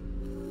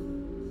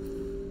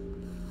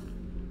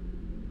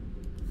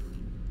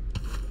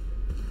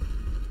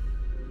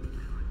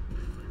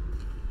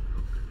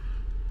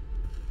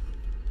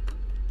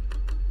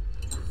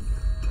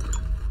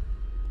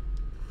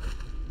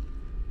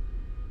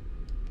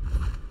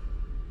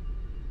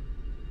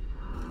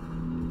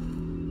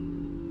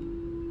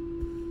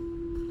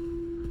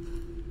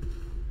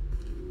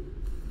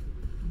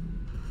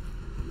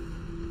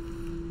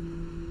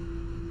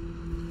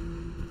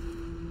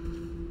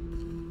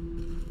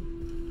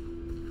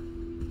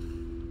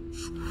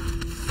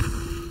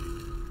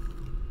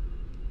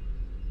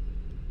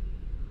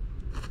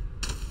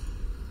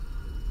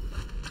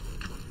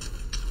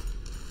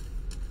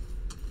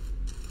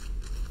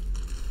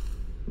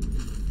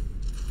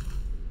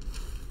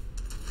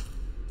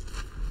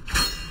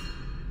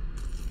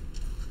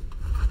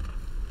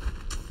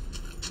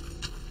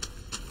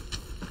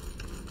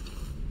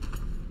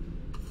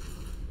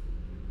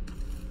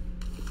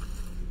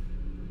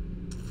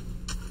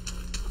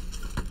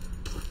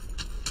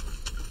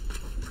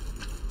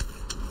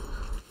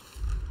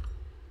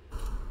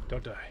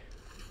 Don't die.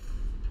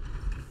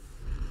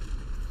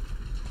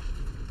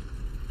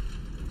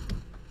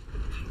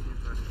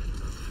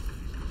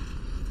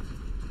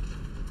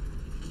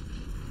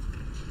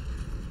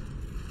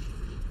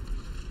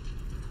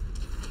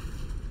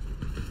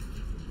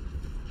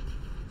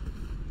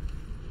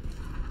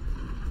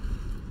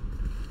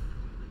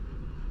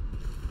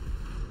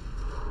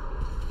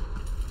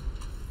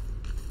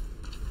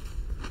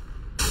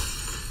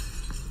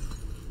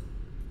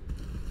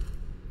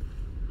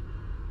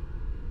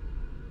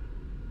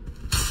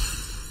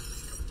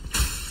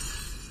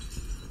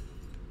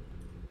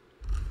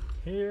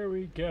 Here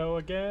we go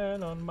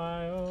again on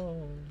my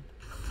own.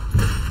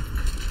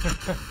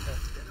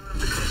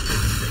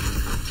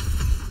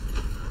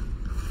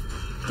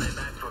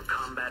 Playback for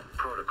combat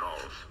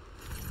protocols.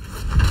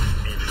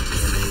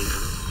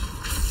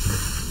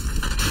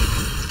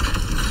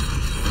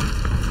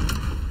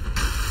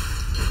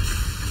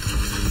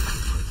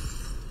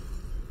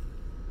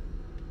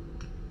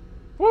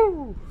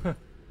 Woo!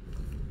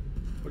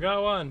 We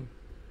got one.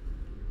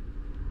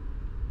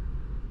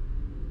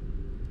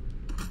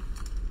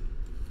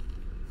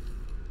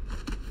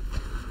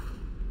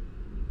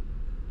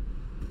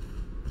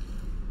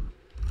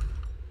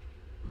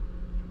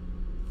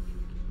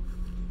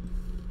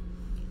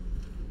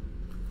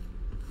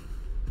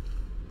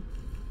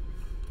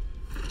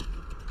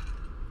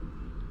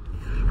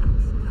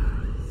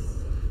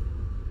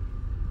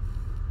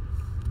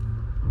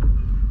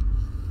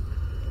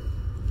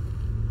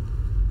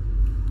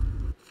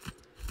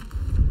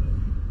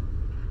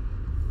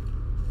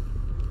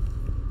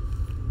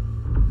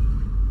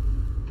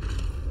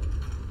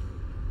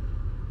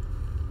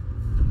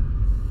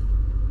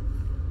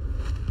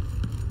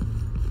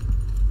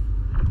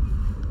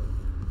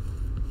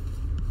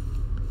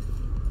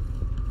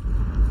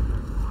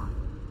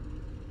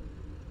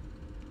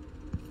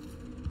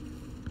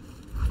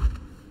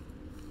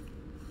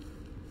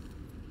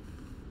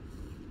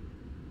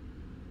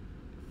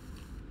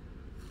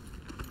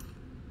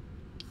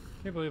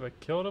 Can't believe I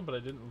killed him, but I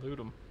didn't loot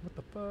him. What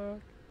the fuck?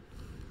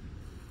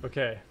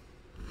 Okay.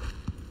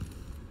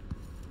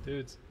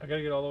 Dudes, I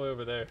gotta get all the way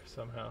over there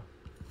somehow.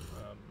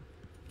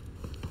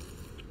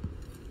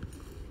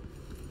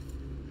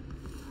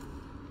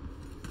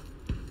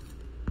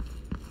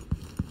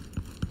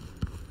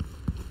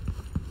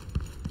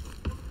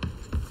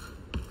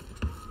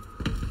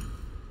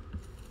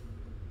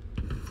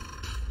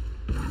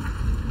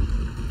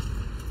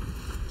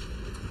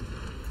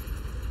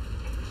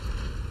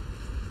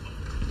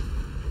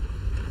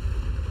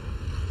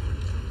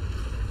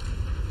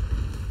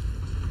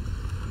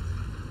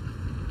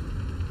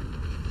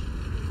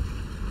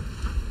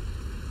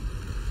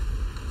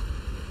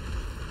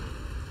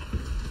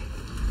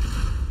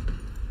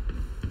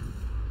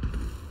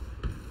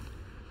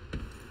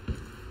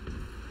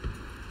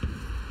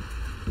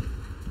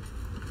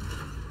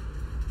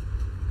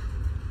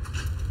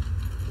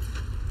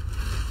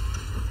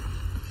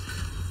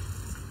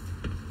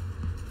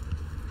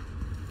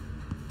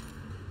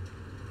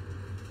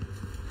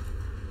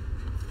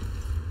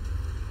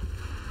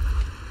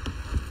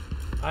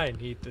 I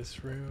need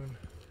this rune.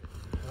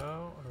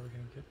 How are we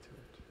gonna get to it?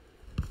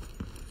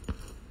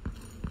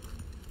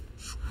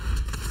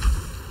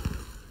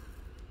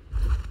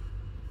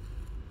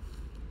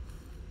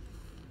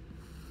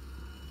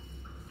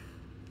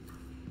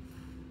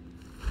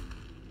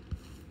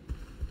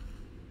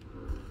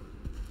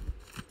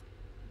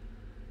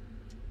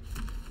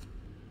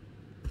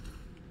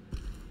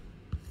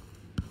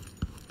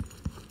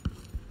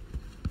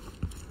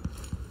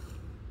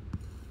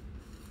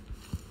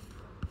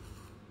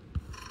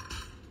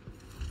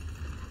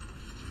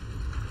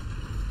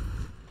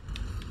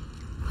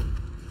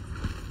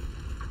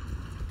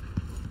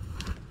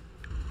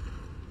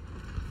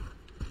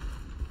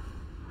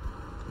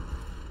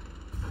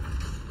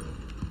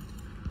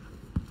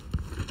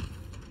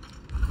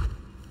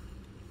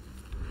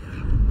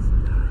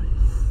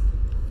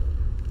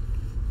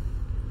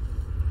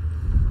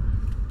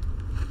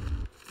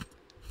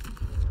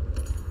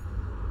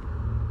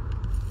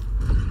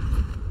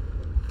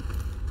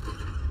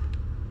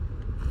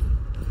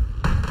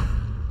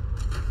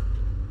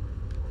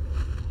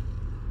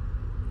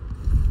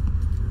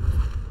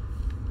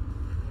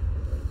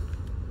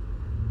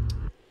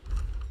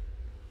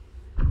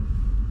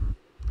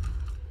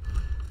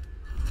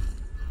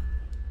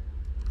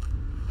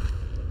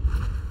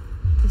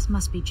 This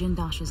must be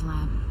Jindosh's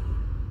lab.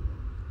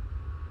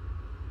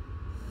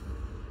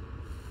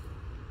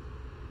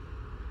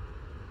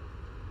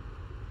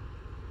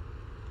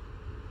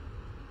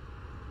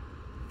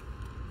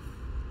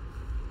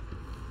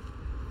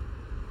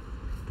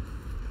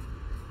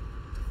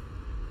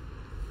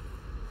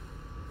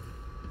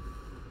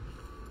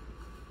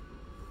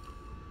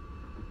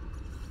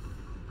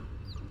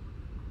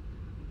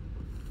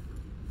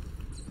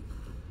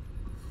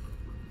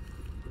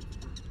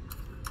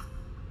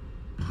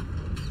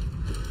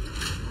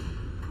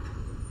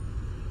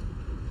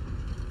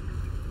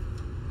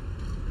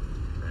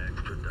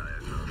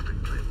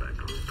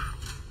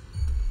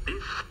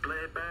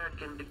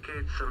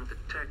 indicates some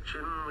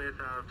detection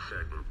without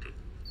certainty.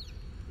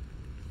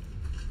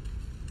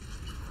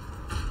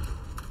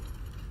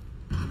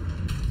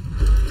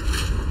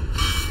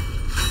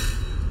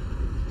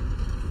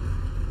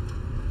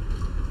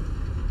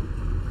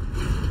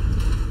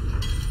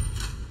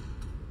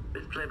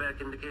 This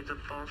playback indicates a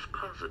false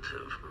positive.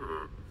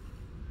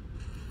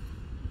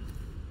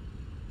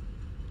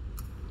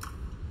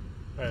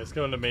 Alright, let's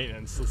go into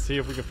maintenance. Let's see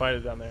if we can find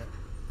it down there.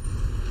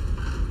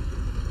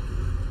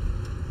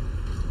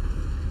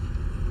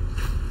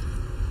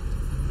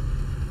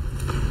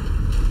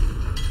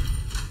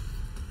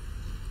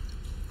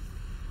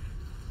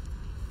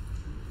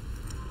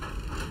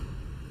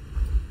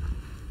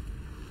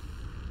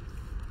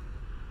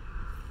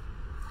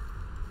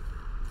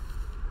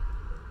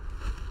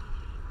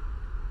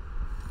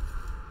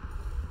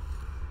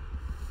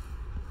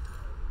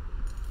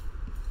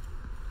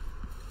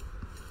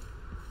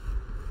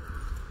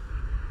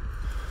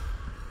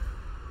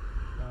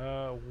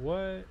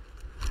 What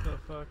the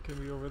fuck can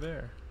be over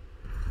there?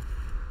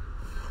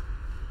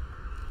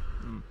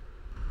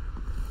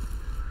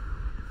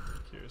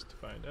 Curious to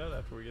find out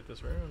after we get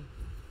this room.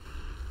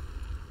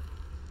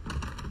 Are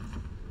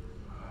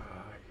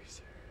you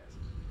serious?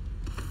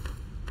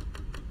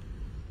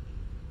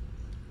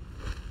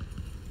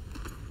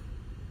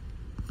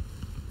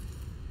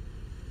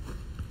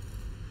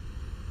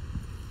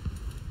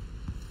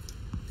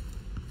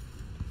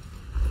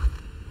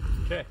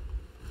 Okay.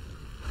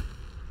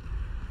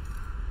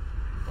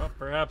 Well,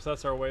 perhaps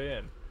that's our way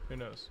in. Who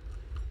knows?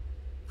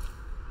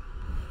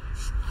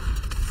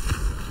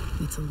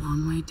 It's a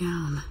long way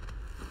down.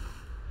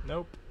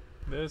 Nope.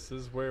 This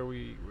is where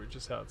we were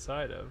just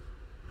outside of.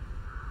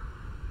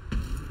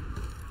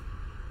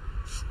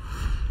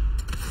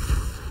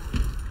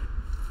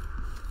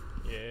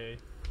 Yay.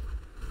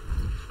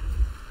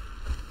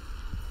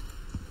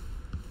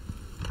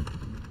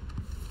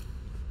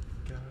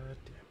 God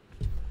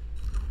damn.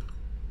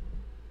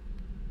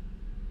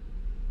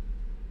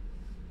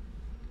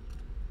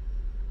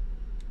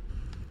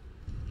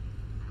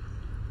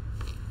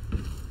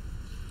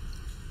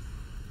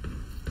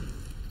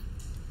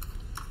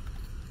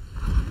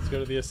 Let's go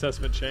to the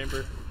assessment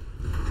chamber.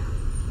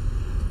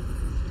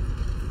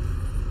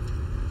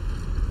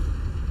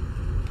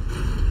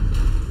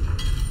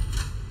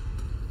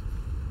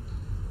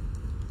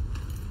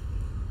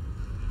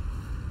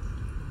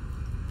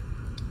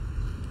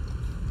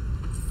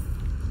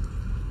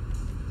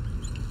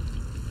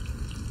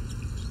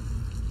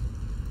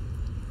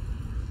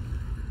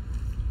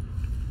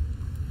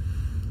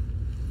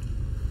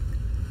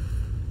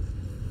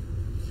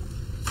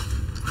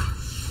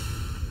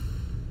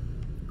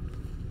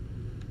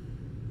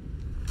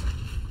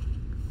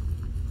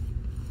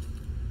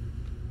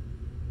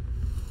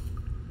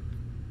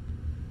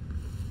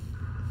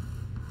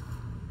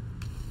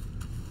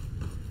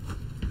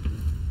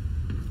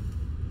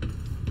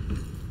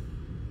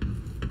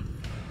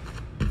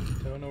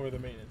 Don't know where the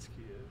maintenance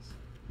key is.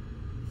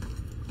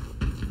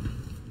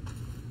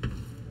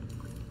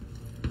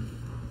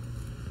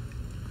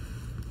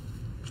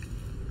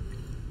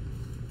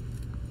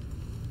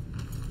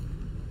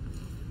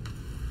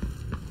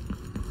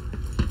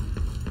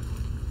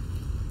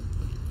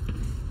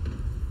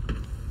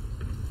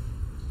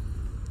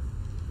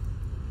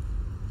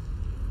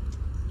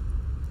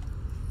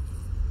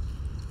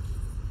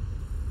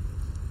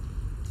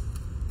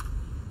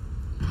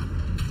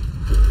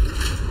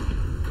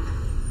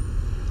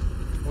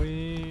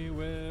 We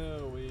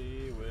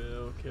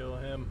will kill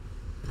him.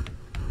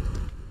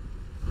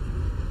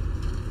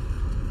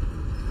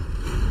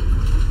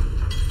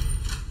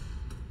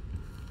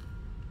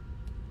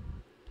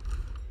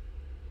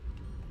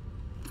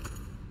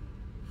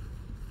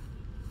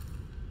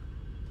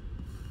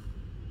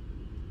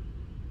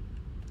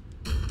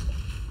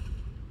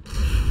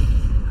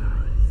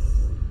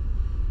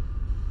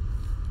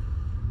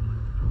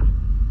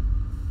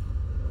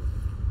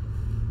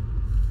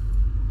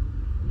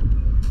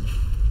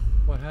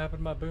 What happened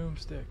to my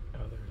boomstick?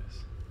 Oh, there it is.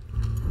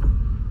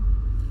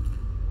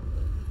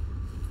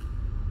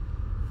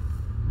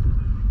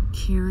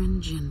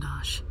 Kieran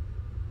Jindosh.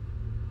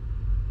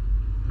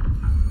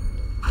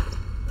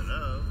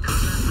 Hello?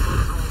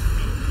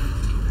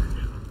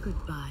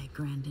 Goodbye,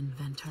 Grand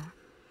Inventor.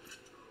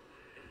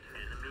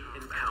 Enemy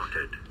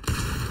encountered.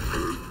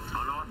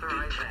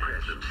 Unauthorized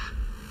presence.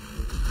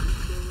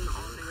 Speaking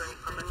audio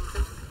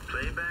commencing.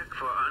 Playback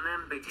for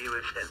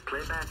unambiguous and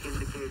playback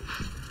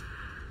indicates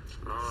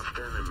lost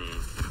enemy.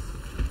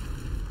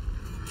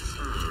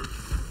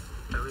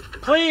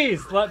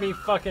 Please let me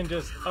fucking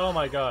just. Oh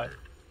my god.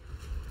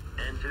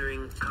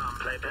 Entering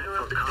playback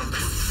for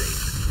compensate.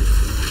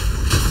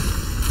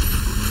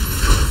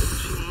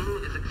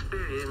 Machine is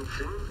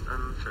experiencing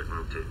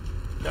uncertainty.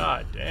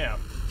 God damn.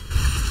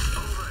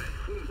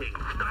 Overheating.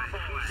 Stop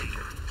all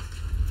action.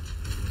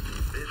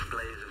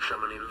 Displays if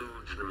someone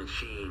eludes the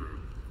machine.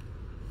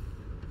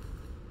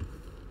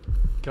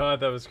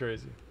 God, that was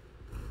crazy.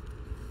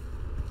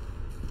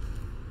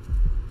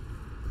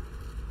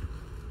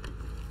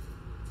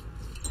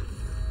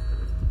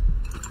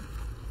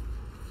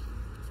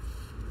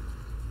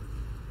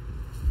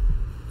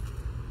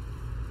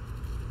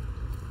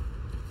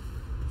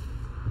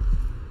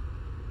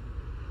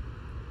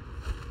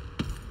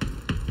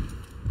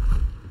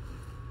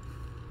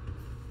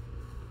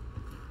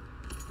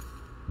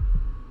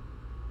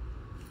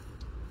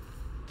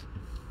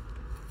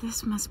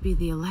 This must be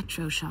the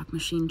electroshock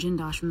machine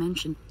Jindosh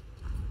mentioned.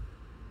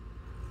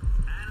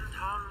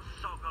 Anton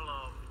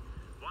Sokolov,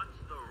 once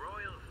the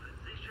royal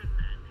physician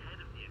and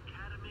head of the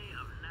Academy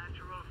of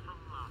Natural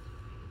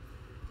Philosophy.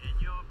 In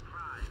your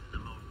prime, the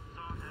most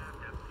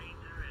sought-after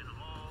painter in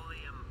all the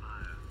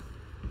Empire.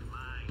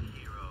 My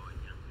hero in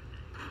younger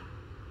days.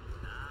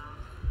 Now,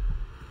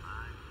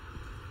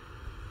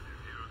 if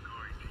you're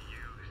going to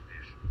use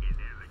this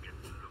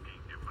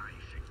inelegant-looking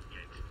device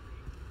against me,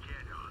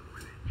 get on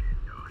with it,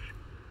 Jindosh.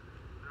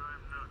 Though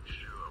I'm not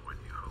sure what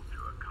you hope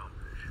to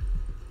accomplish.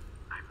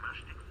 I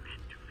must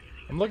admit to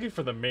feeling I'm looking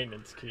for the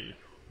maintenance key.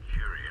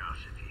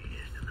 curiosity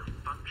as to the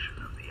function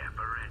of the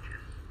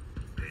apparatus.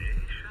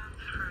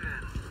 Patience,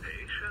 friend,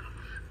 patience.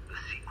 The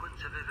sequence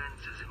of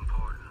events is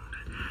important.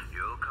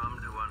 You'll come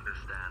to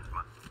understand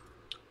my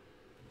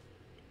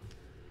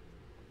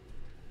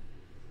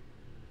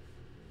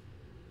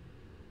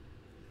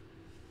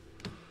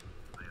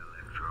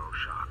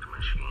electroshock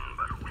machine,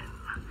 but when?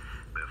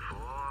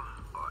 Before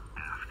or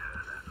after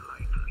that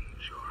light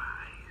leaves your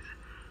eyes?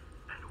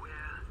 And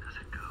where does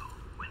it go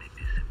when it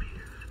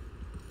disappears?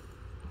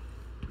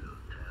 Will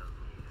tell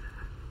me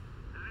that.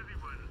 Has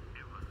anyone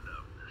ever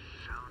loved the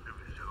sound of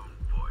his own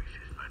voice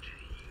as much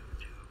as you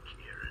do,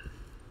 Kieran?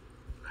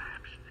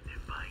 Perhaps the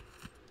device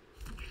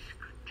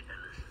could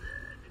tell us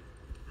that.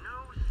 No,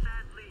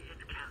 sadly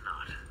it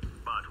cannot.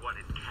 But what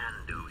it can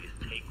do is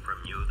take from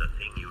you the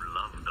thing you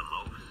love the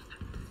most.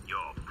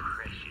 Your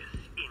precious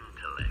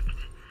intellect.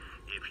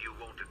 If you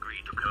won't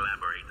agree to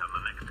collaborate on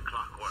the next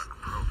clockwork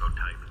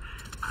prototype,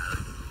 I'll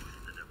use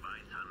the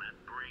device on that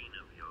brain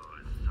of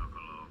yours,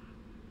 Sokolov.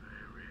 I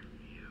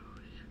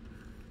refuse.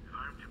 If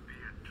I'm to be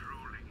a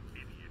drooling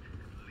idiot,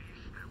 at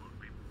least I won't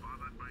be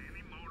bothered by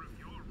any more of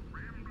your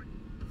rambling.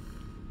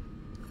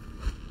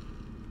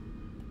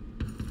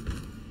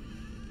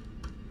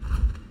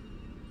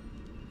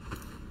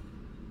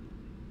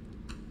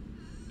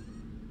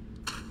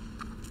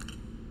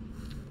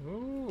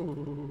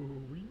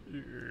 Ooh,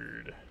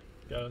 weird.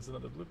 Got us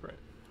another blueprint.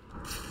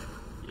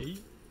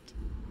 Yeet.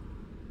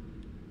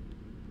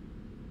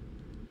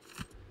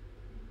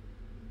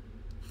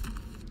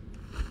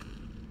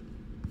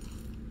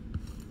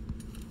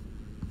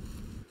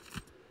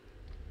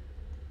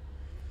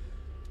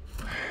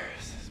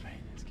 Where's this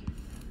maintenance key?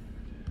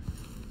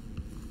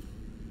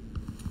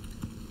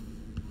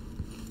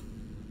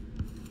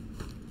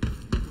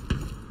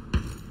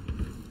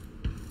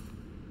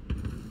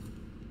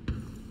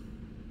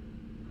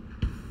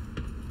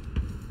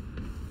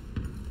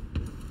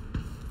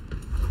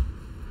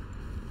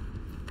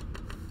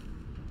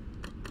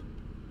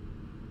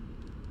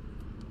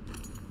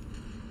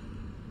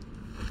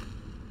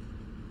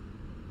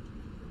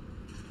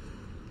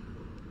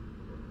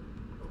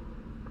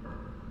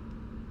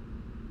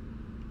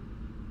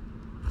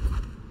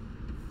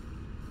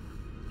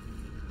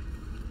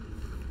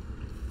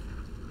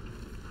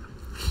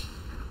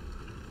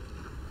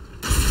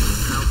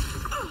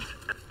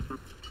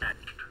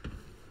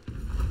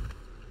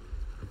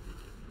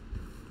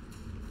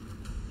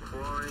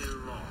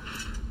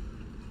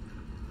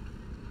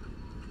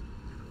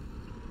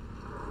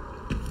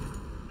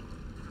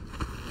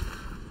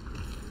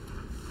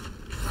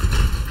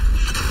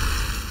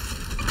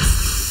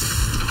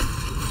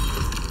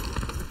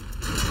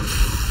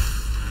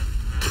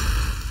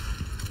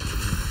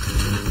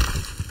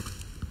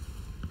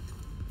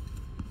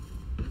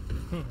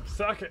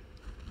 Suck it.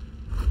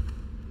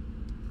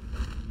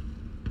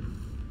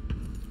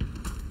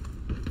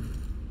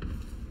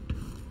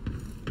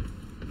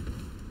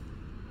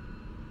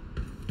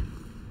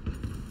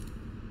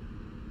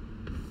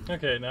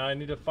 Okay, now I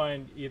need to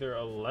find either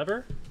a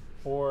lever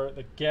or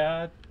the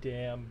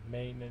goddamn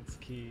maintenance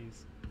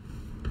keys.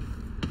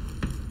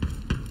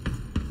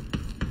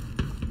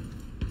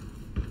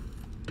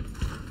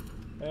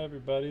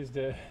 Everybody's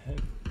dead.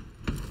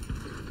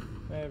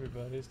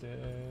 Everybody's dead.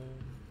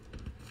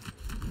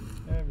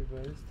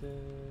 Everybody's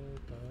dead,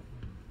 but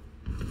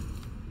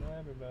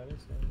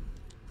everybody's dead.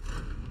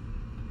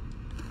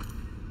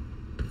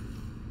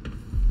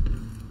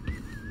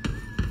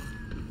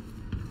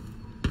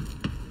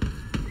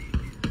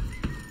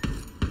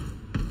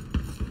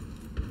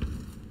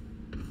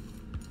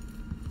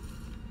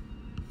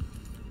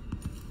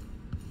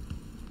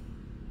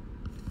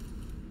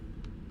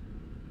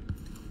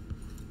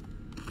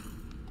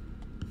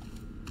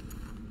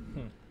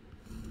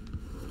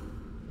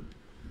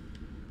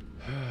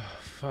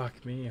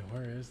 Fuck me,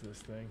 where is this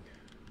thing?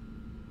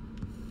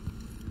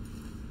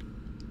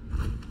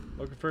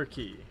 Looking for a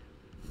key.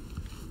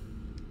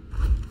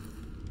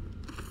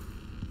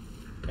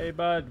 Hey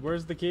bud,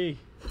 where's the key?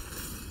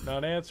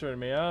 Not answering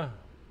me, huh?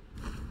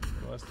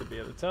 He wants to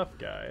be the tough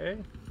guy, eh?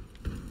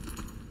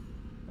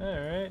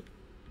 Alright.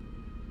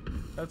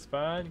 That's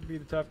fine, you can be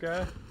the tough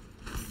guy.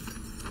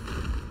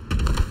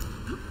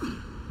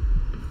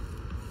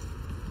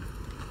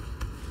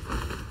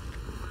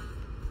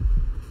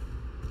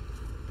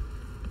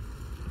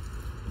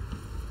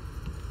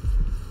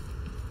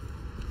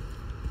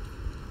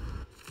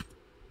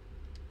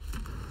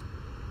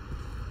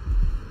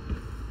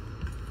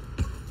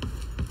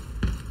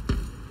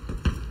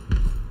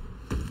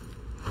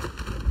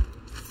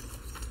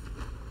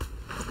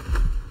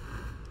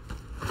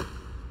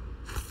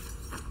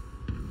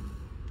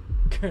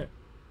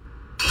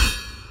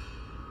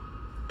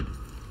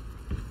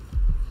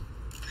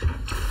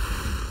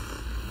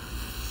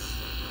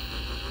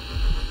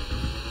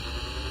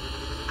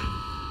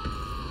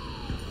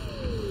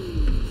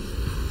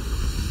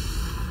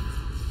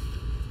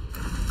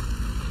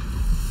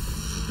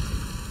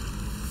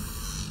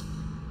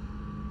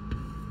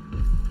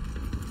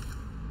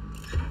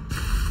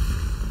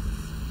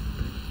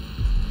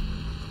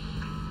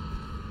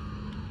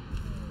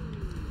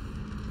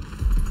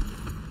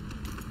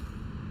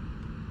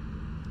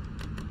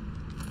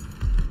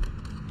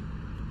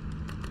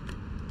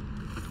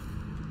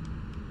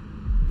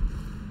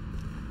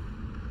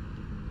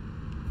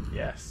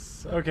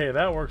 Yes. Okay,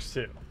 that works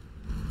too.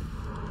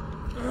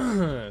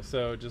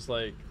 So just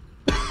like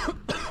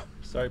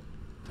start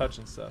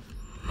touching stuff.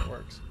 That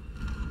works.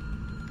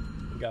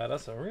 Got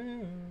us a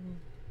room.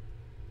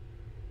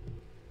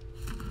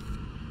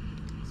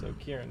 So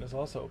Kieran is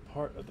also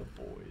part of the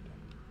void.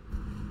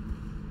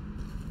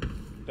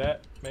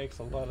 That makes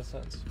a lot of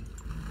sense.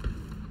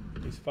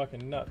 He's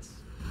fucking nuts.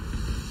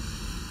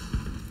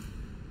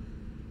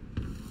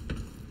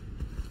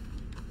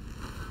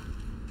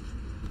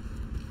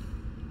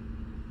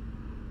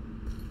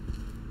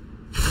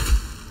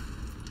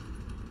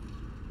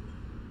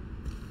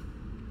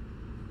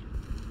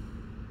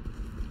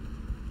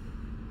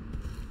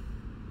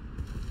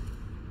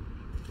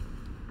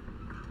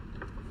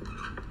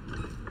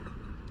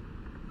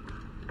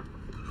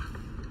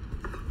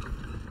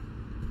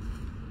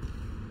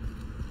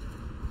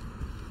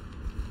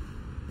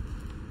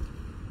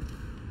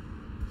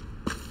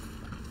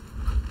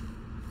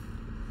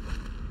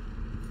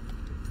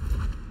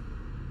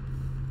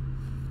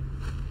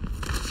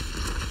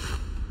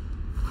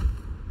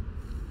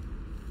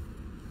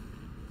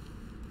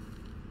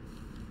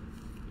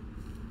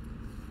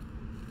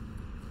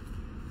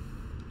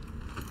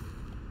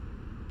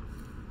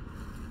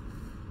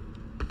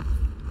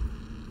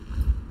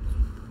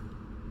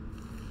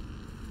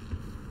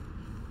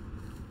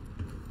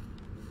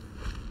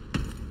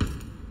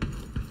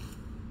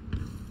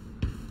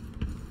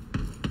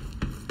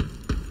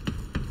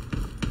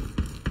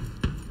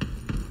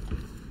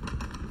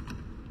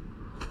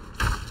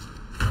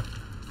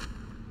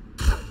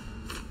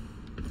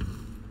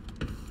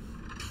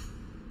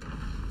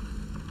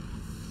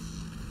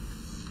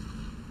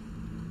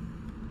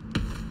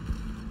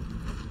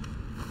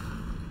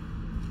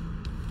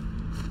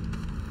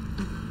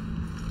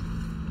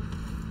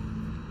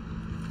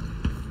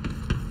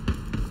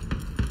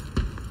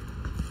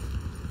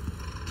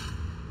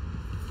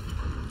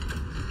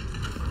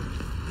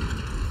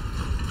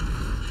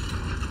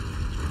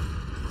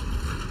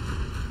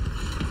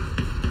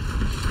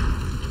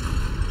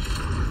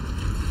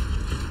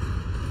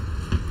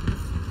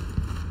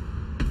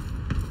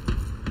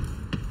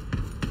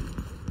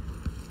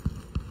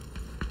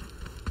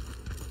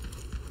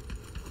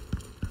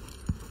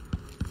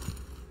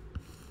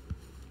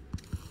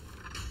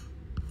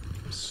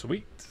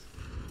 Sweet.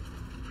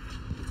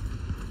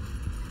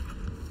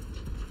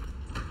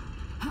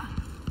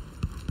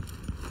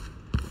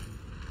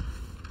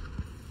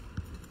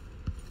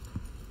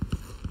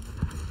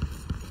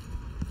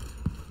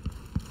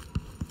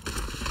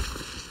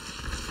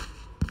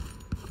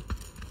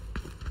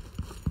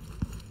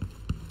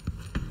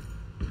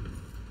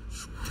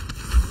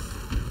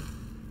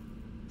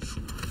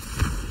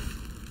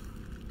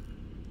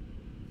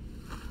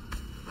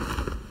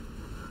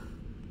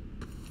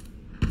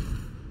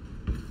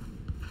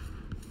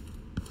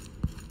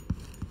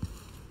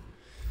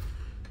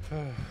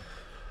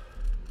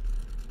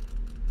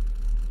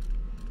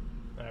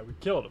 Alright, we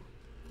killed him.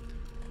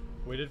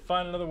 We did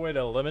find another way to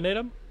eliminate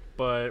him,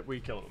 but we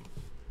killed him.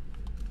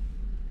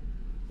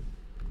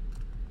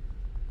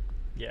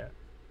 Yeah.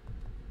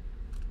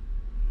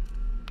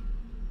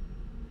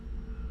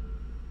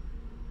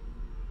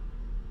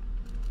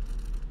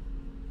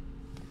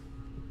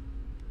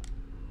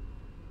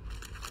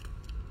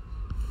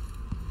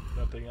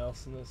 Nothing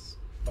else in this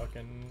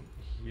fucking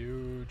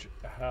huge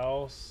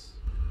house.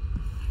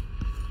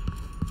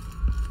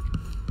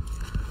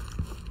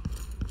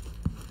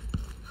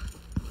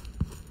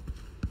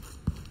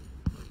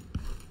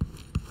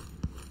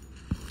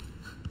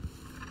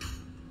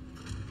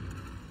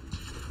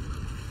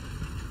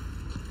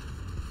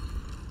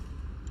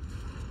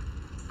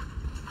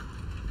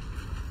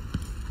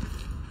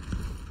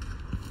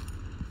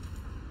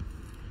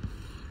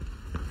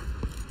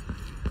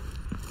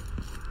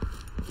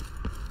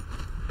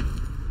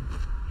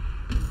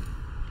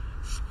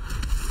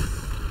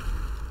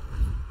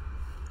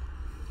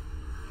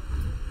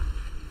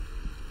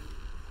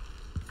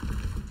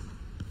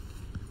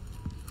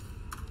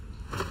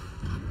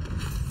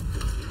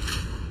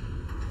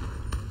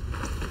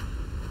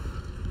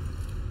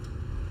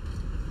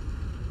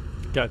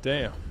 God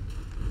damn.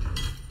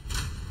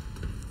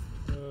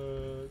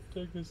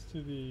 Take us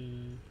to the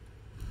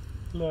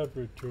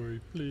laboratory,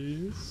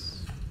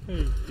 please.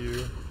 Thank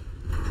you.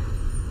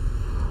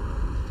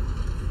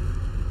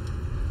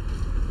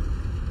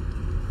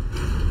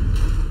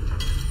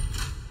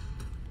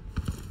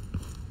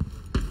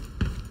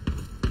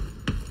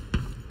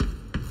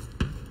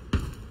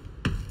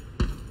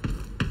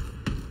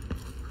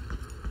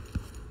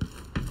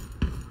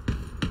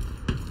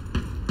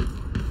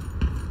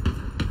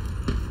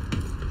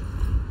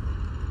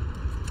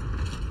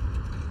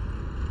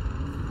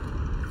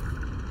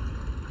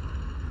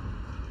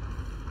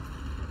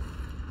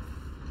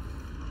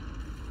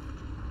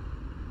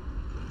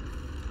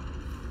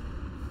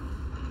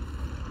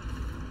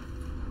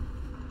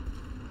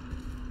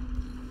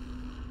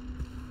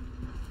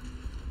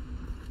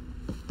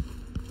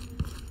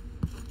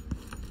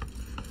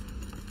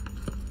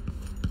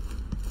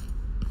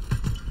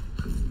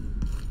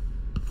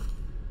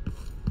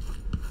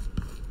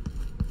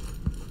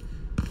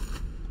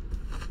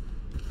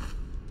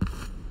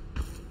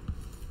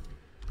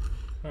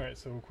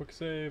 so we'll quick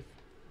save.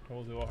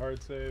 We'll do a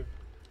hard save.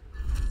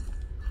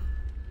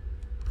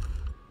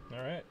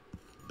 Alright.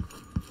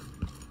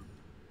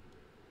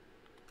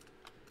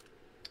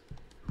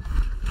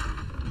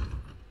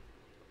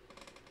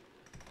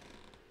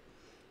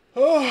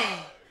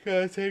 Oh,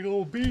 gotta take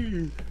old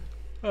bees.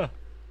 Huh.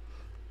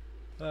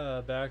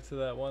 Back to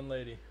that one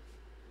lady.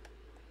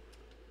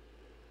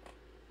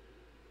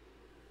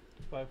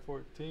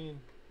 514.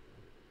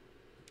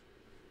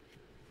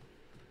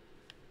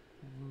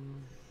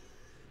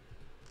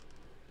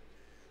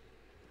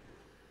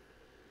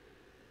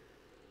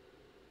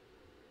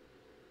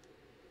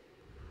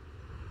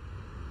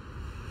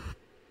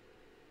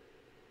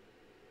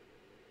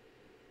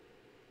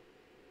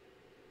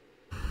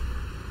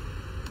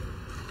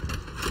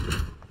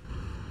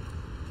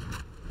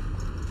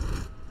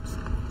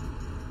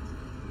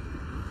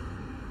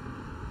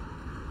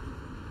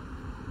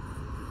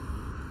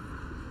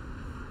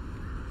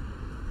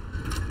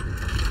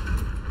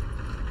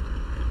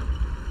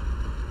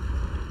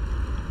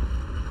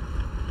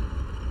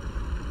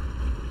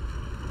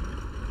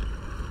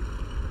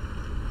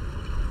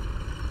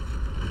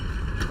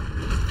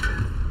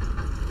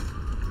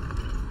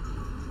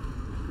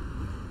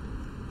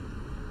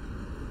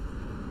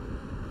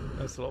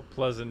 Nice little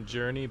pleasant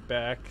journey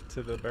back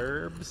to the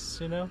burbs,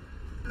 you know?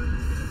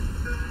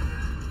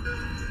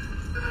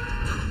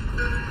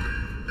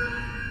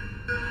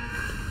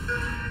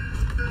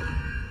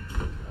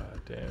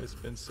 God damn, it's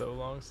been so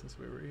long since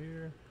we were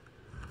here.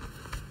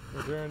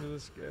 Return to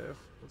the skiff.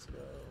 Let's go.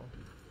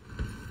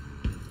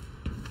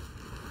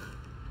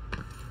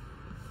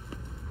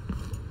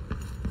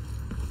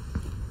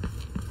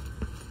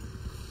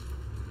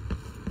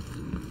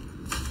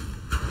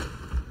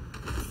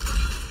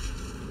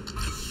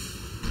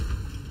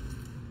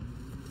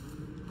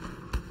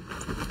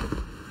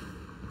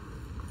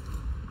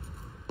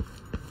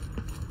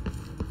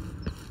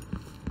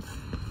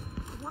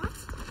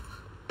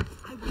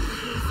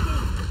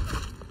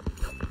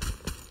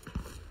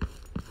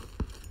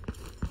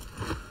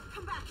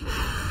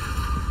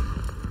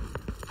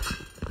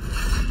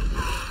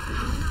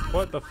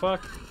 What the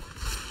fuck?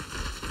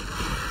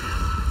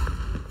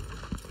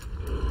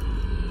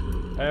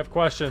 I have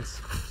questions.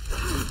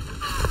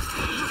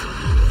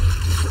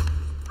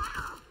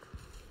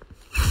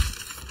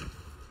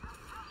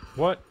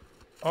 What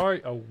are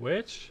a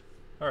witch?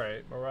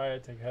 Alright, Mariah,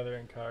 take Heather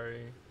and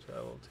Kari,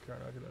 travel to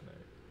Karnak in the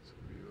night. So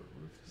we will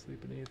roof to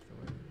sleep beneath the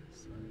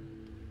wings.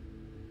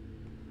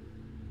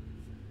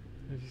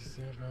 If you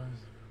stand by,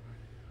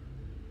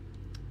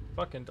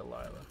 fucking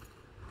Delilah.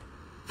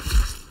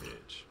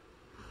 Bitch.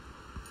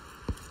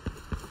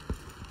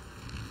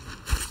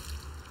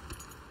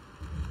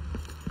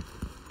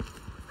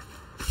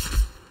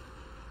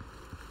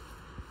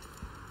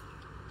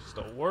 Just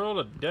a world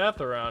of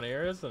death around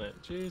here, isn't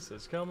it?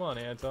 Jesus, come on,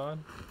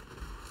 Anton.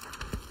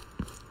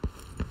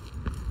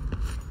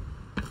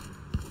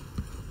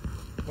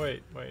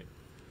 Wait.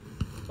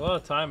 A lot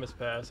of time has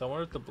passed. I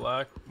wonder if the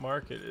black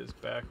market is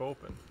back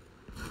open.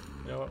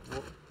 You know what?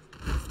 We'll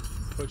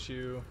put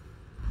you...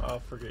 I'll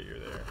forget you're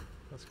there.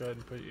 Let's go ahead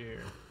and put you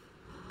here.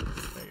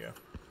 There you go.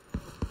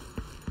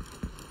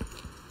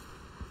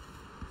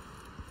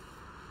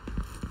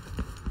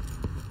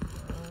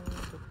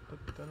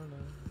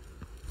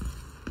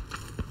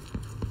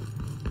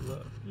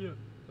 Love you.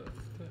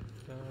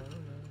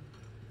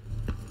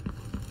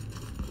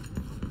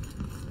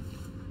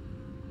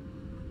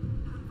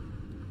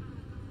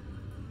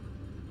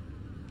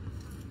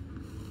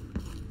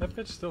 That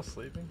bitch still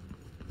sleeping?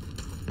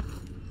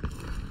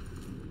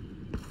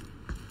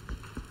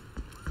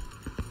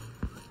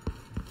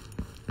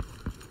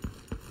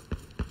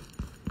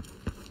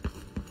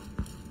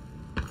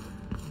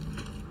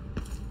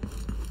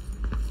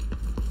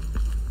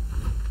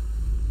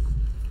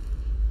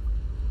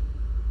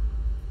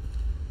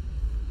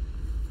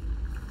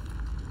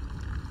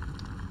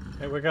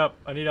 Hey, wake up.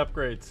 I need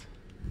upgrades.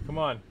 Come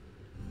on.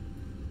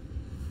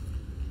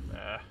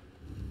 Ah.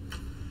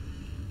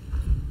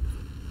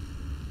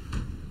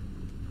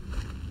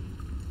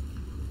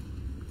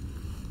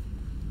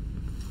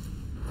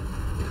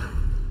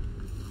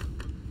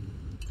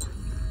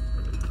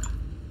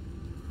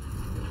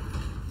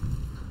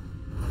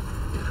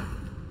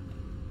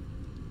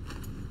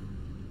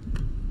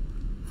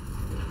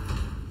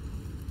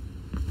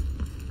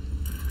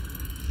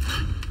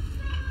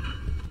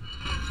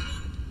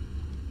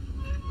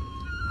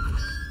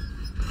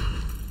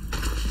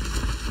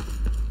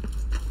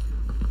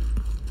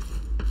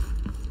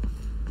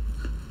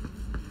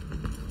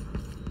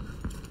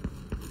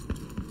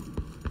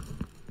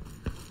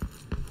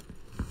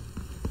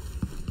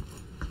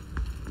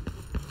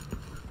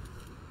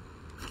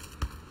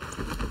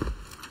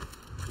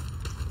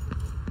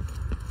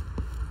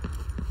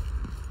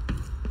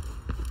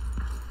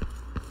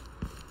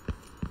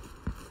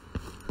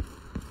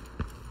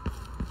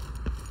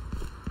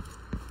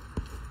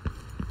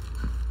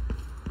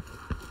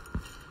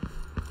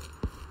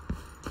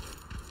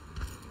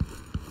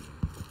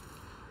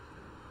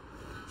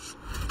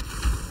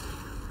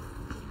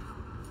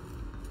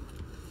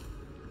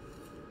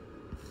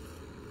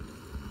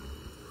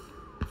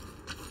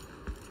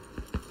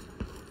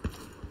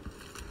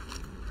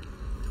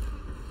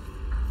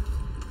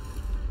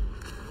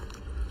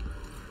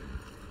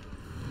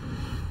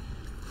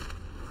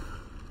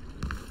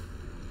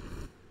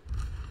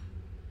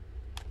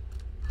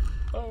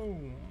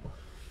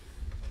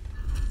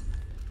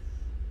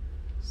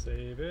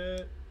 Save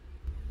it.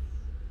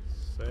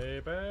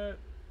 Save it.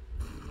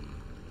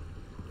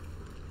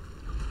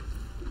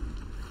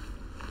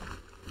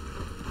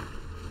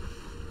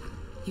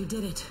 You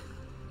did it.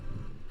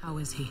 How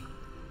is he?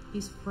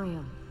 He's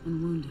frail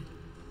and wounded,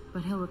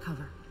 but he'll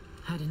recover.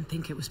 I didn't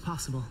think it was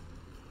possible.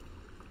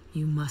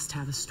 You must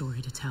have a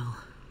story to tell.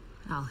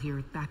 I'll hear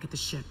it back at the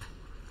ship.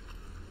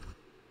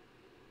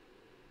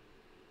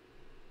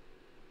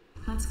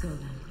 Let's go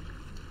then.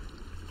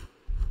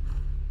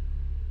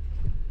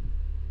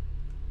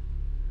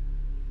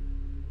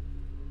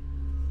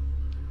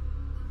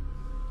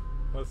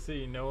 Let's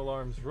see. No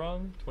alarms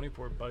rung.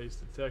 24 bodies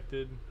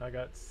detected. I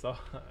got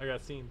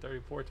seen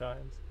 34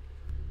 times.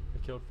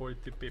 I killed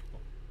 42 people.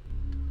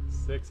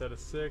 6 out of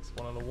 6.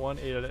 1 out of 1.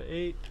 8 out of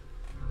 8.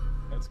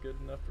 That's good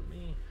enough for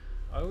me.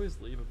 I always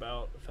leave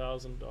about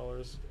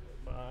 $1,000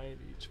 behind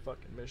each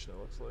fucking mission. It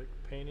looks like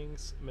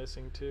paintings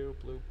missing 2.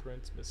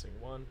 Blueprints missing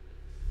 1.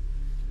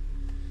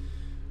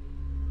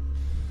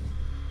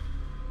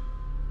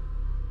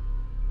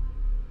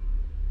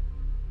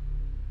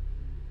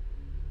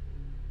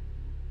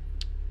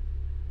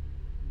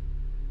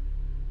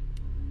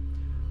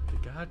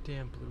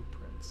 Goddamn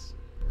blueprints.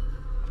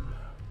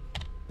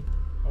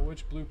 Oh,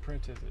 which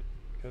blueprint is it?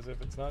 Because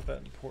if it's not that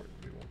important,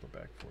 we won't go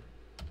back for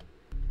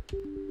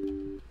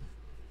it.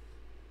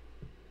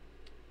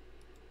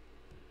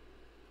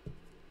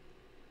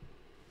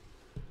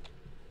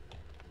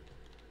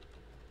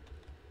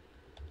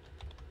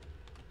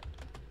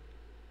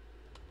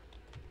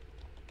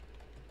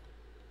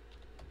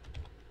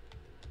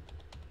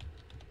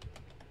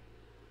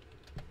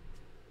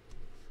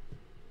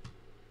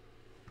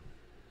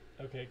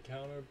 Okay,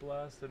 counter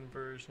blast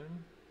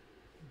inversion,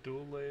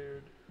 dual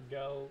layered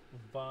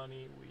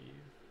Galvani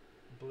weave,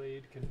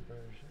 blade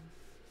conversion.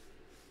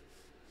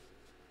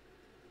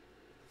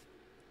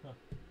 Huh.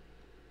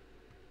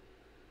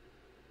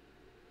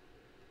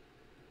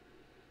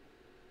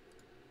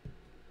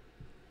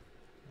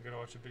 I'm gonna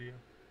watch a video.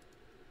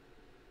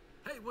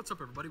 Hey, what's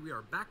up everybody? We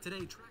are back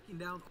today tracking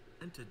down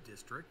Enta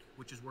District,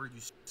 which is where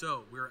you...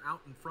 So, we're out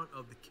in front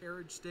of the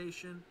carriage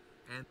station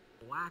and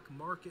Black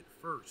Market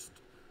first.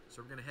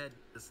 So we're going to head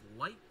this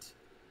light,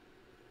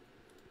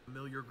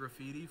 familiar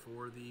graffiti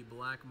for the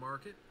Black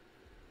Market.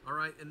 All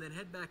right, and then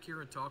head back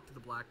here and talk to the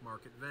Black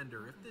Market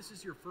vendor. If this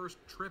is your first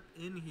trip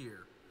in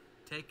here,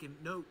 take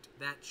a note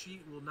that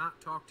she will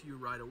not talk to you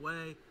right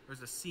away.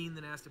 There's a scene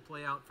that has to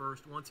play out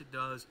first. Once it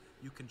does,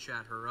 you can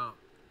chat her up.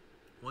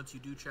 Once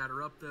you do chat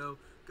her up, though,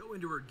 go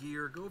into her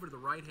gear, go over to the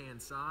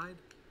right-hand side,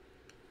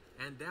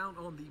 and down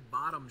on the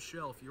bottom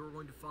shelf, you're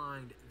going to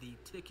find the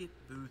ticket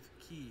booth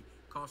key.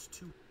 Costs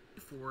 $2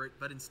 for it,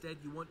 but instead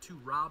you want to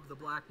rob the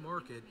Black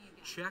Market.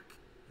 Check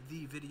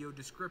the video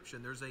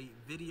description. There's a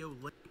video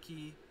link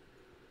key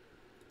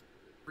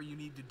where you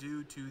need to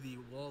do to the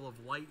wall of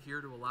light here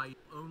to allow you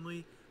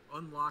only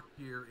unlock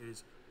here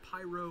is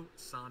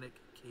pyrosonic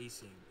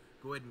casing.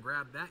 Go ahead and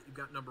grab that. You've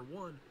got number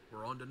 1.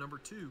 We're on to number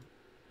 2,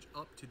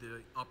 up to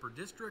the upper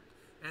district,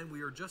 and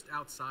we are just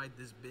outside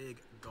this big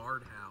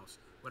guardhouse.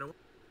 What I want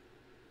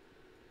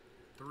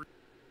 3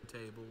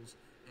 tables,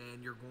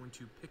 and you're going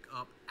to pick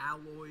up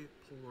alloy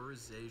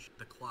polarization,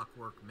 the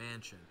Clockwork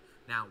Mansion.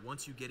 Now,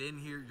 once you get in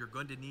here, you're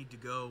going to need to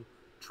go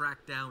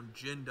track down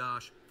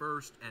Jindosh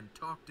first and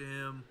talk to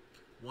him.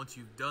 Once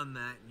you've done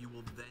that, you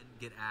will then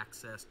get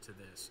access to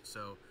this.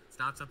 So it's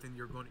not something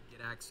you're going to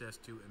get access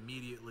to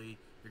immediately.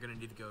 You're going to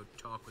need to go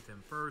talk with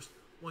him first.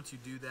 Once you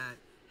do that,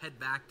 head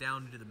back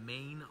down into the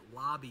main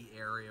lobby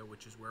area,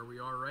 which is where we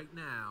are right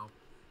now.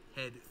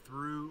 Head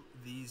through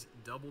these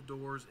double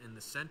doors in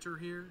the center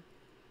here,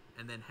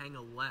 and then hang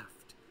a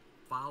left.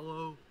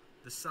 Follow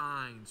the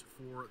signs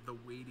for the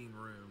waiting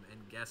room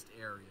and guest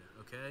area,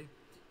 okay?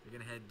 You're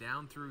going to head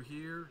down through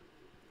here,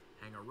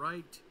 hang a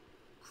right,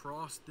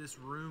 cross this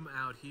room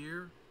out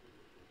here,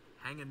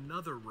 hang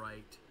another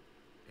right,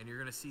 and you're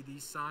going to see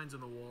these signs on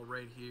the wall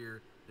right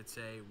here that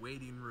say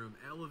waiting room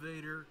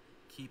elevator.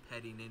 Keep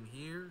heading in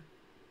here,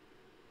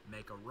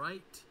 make a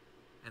right,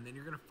 and then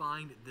you're going to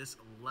find this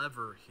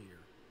lever here,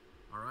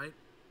 all right?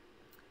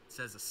 It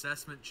says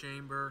assessment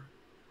chamber.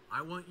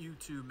 I want you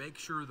to make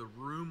sure the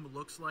room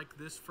looks like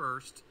this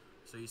first.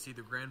 So you see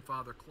the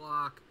grandfather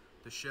clock,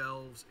 the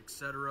shelves,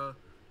 etc.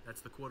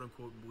 That's the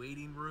quote-unquote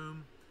waiting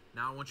room.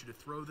 Now I want you to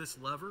throw this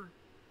lever,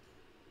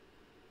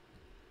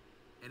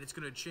 and it's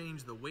going to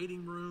change the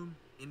waiting room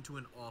into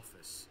an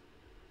office.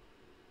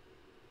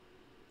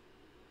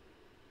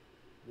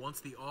 Once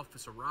the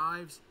office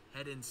arrives,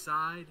 head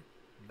inside,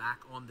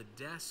 back on the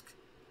desk.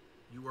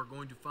 You are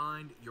going to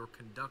find your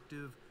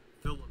conductive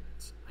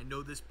filaments. I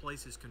know this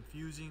place is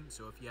confusing,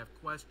 so if you have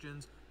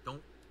questions,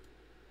 don't.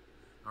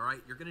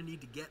 Alright, you're going to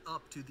need to get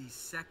up to the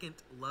second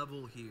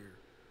level here.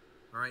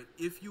 Alright,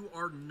 if you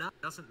are not,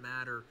 doesn't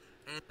matter,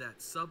 and that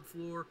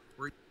subfloor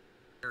or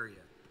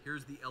area.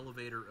 Here's the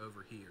elevator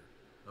over here,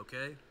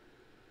 okay?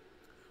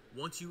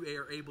 Once you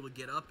are able to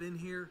get up in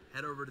here,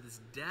 head over to this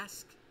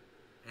desk,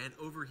 and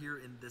over here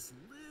in this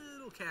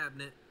little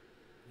cabinet,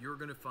 you're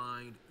going to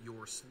find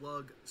your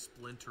slug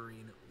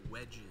splintering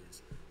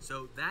wedges.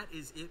 So that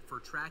is it for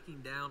tracking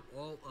down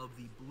all of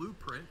the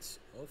blueprints,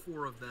 all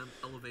 4 of them,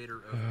 elevator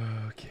of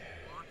block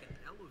and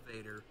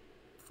elevator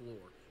floor.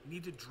 You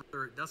need to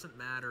drill, it doesn't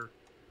matter.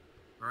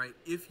 All right,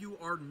 if you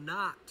are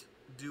not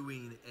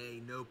doing a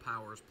no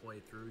powers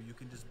playthrough, you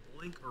can just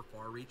blink or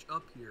far reach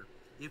up here.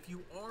 If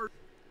you are,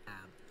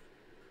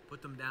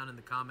 put them down in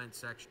the comment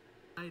section.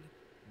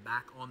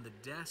 Back on the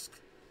desk,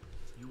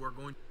 you are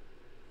going.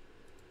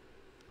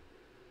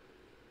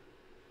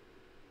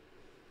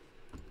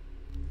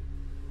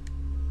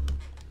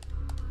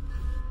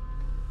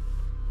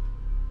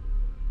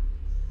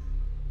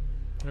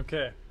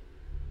 Okay.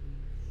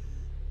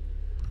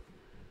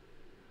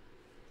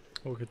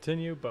 We'll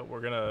continue, but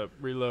we're gonna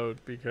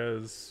reload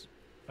because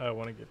I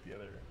want to get the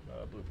other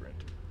blueprint.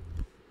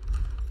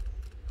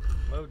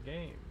 Load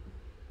game.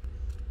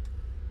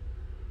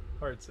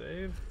 Hard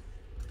save.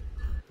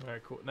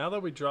 Alright, cool. Now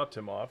that we dropped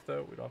him off,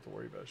 though, we don't have to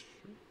worry about shit.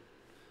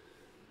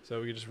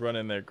 So we can just run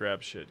in there,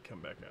 grab shit, come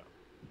back out.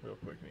 Real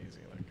quick and easy,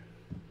 like.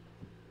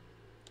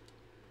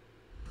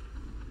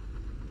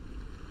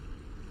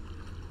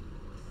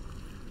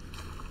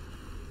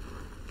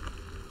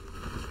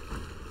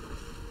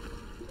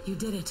 You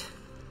did it.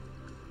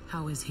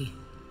 How is he?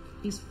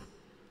 He's...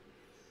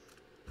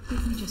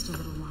 Give me just a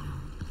little while.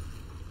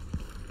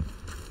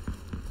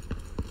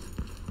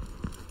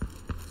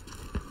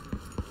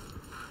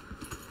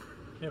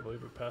 Can't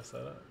believe we passed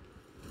that up.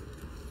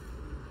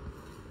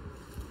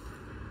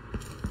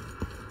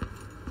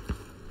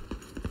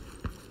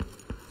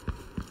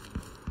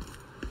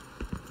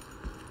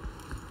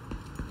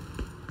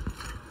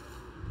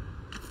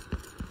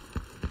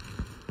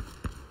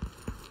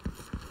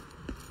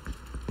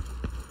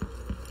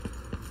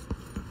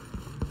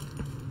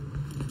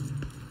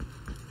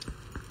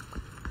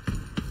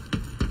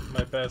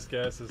 My best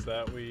guess is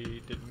that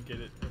we didn't get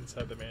it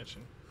inside the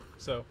mansion.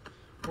 So,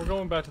 we're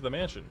going back to the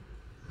mansion.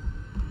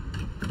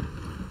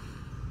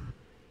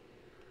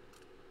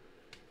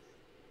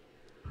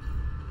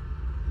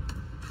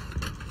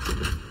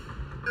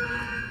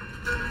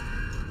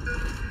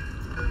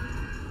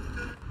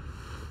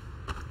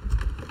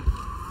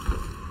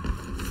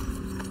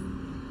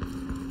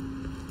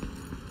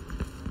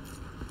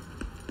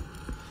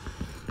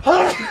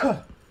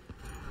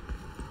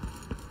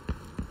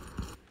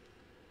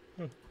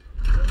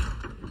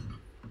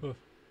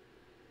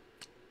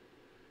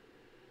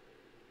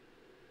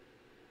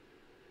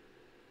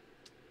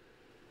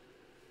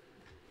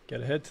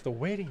 Gotta head to the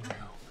waiting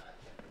room.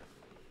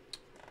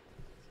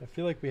 I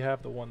feel like we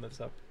have the one that's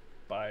up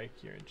by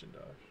Kieran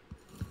Jindosh.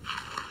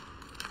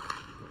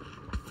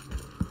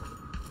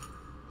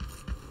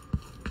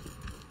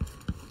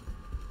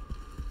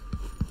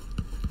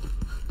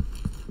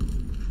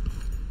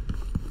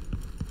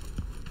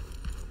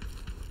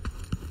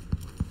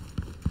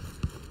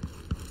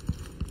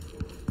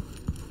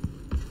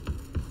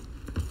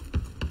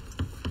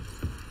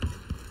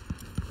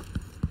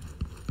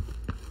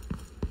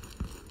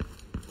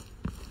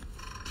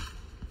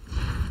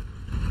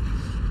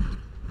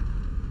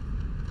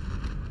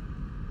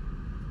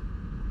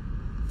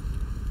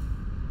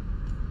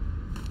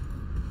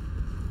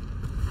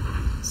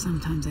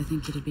 Sometimes I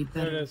think it'd be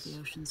better if the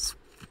ocean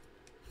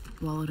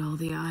swallowed all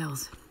the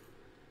isles.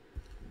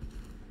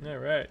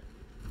 Alright.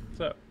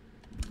 So.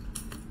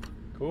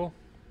 Cool.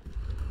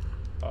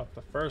 Off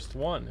the first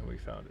one and we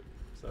found it.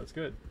 So that's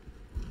good.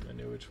 I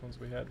knew which ones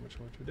we had and which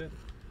ones we did.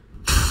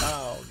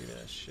 Ow, give me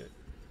that shit.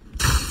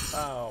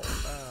 Ow, ow.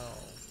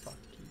 Fuck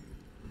you.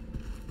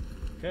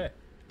 Okay.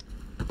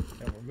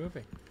 And we're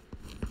moving.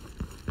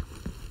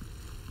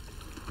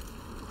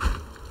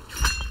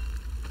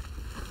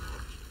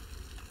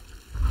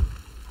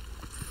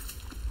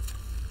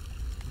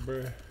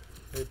 Bruh,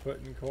 they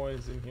putting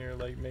coins in here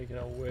like making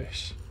a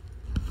wish.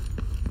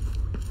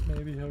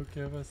 Maybe he'll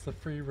give us a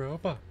free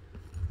robot.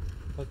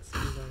 Let's see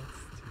what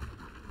it's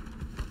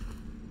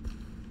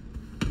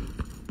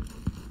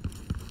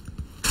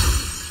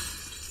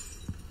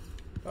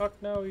doing.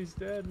 Fuck no, he's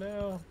dead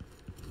now.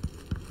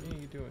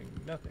 Me doing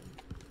nothing.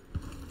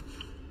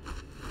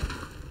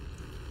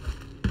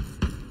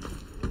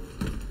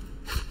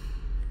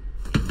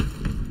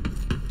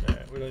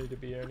 Alright, we don't need to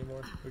be here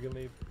anymore. We can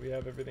leave. We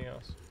have everything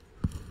else.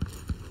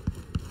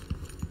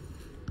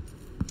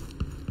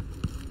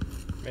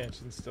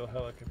 Mansion's still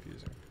hella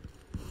confusing.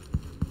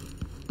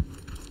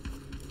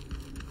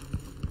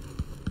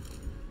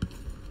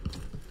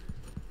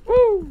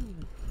 Woo!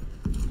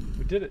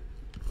 We did it.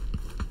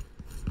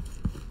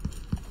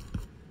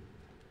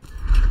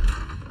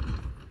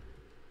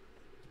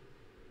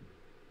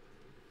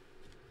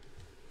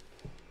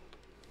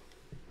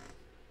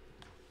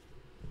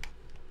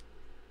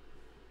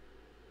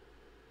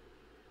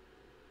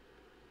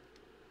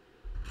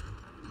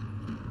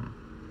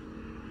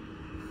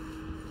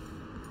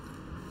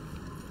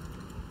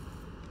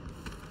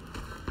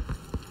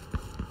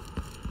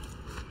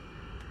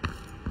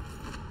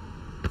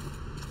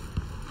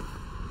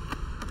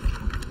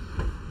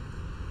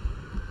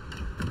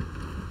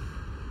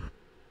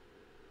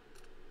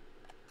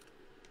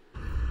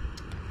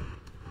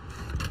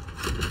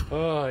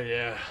 Oh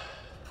yeah.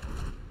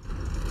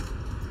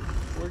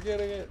 We're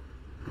getting it.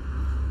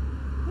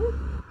 Woo.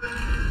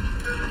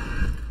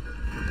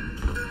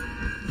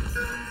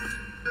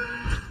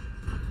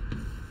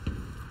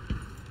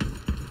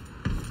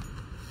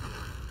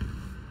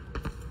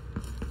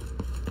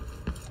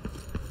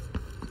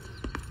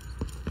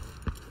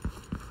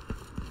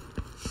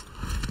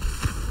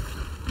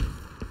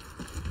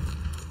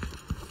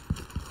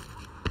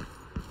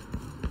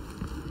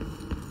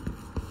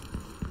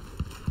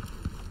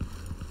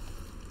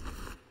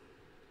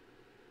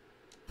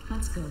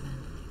 Let's go then.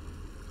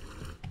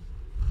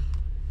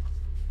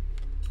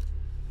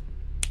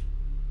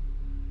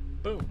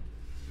 Boom.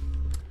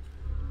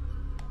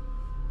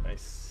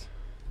 Nice.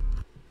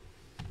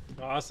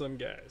 Awesome,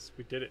 guys.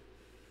 We did it.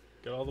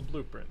 Got all the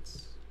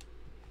blueprints.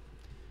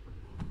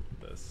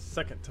 The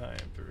second time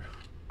through.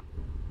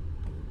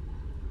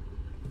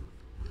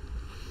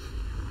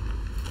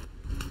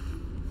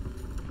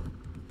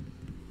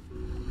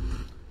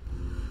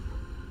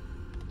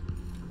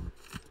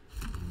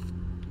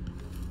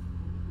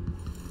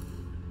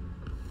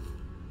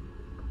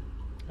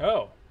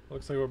 Oh,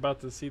 looks like we're about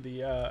to see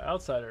the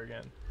outsider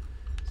again.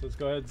 So let's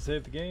go ahead and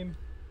save the game.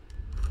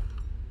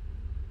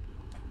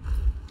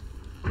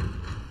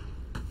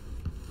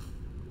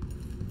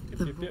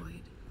 The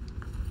void,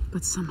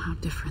 but somehow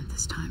different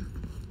this time.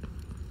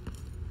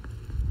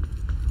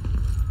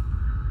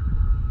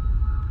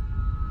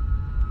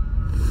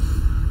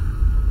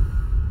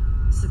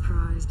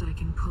 Surprised I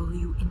can pull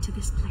you into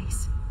this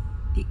place?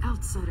 The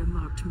outsider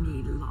marked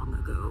me long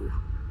ago.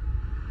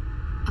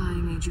 I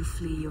made you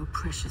flee your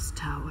precious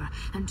tower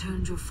and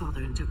turned your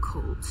father into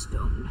cold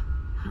stone.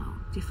 How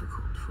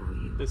difficult for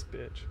you. This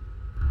bitch.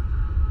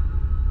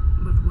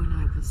 But when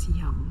I was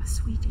young,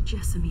 sweet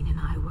Jessamine and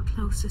I were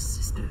closest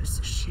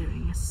sisters,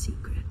 sharing a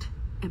secret.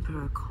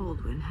 Emperor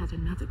Caldwin had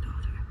another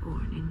daughter,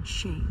 born in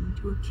shame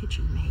to a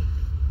kitchen maid.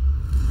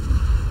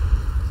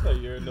 So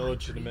you're an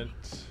illegitimate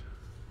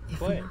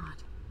claim. If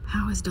not,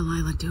 how is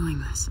Delilah doing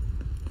this?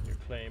 Your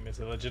claim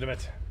is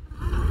illegitimate.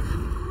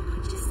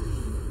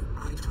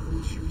 I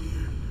told you,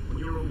 when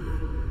you're older,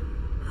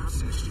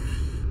 perhaps next year.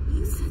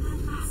 You said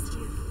that last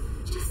year.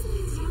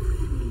 Jessamine is younger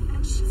than me,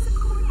 and she's a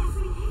court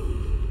every day.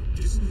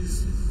 Jessamine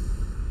is,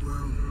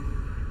 well,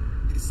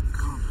 it's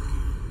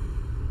complicated.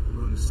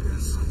 We'll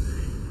understand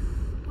someday.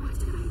 What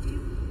did I do?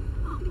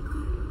 I'll be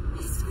good. I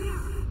swear.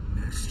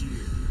 Next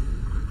year,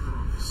 I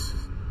promise.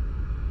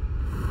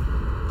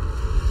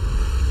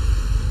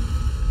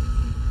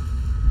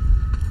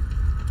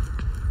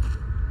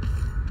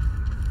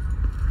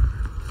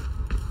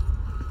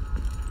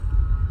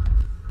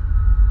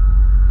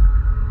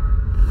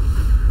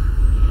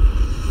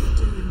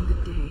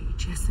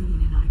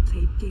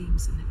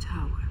 Games in the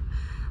tower,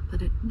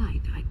 but at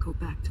night I'd go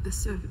back to the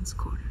servants'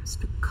 quarters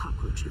to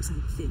cockroaches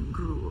and thin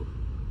gruel.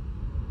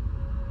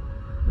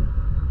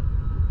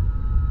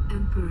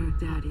 Emperor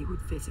Daddy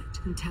would visit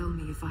and tell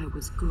me if I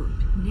was good.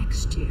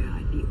 Next year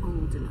I'd be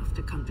old enough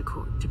to come to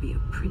court to be a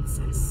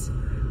princess.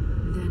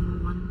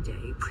 Then one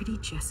day, pretty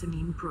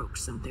Jessamine broke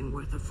something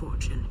worth a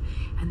fortune,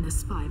 and the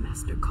spy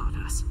master caught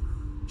us.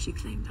 She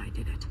claimed I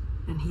did it,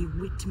 and he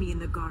whipped me in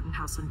the garden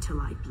house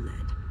until I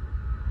bled.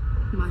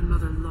 My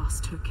mother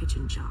lost her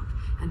kitchen job,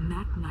 and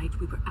that night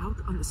we were out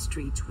on the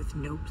streets with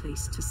no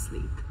place to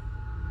sleep.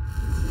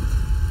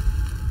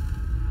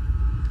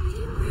 I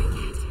didn't break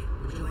it.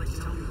 Would you like to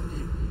tell me who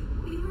did?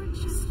 We were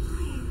just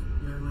playing.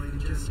 Young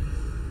lady Jessamine.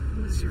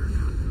 Who is your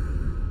account?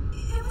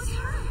 It was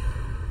her.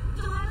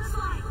 Delilah's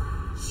lie.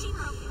 She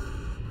broke it.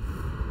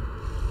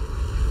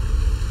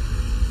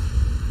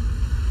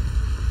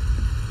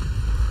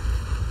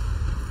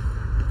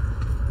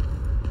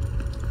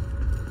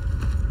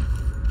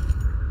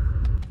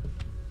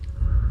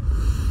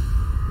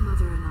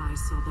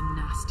 Saw the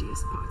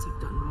nastiest parts of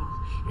Dunwall,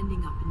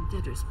 ending up in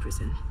debtor's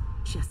prison.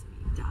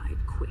 Jessamine died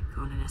quick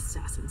on an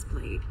assassin's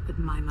blade, but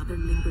my mother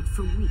lingered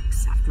for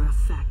weeks after a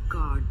fat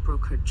guard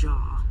broke her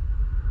jaw.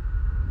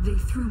 They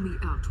threw me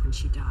out when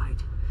she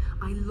died.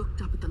 I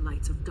looked up at the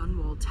lights of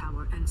Dunwall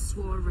Tower and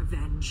swore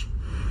revenge.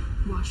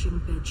 Washing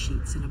bed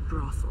sheets in a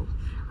brothel,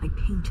 I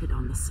painted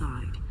on the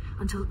side,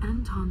 until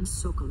Anton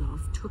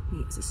Sokolov took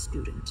me as a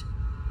student.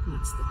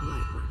 That's the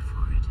polite word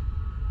for it.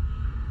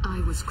 I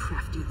was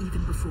crafty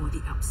even before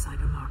the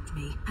outsider marked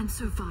me, and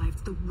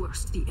survived the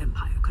worst the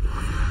Empire could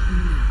offer.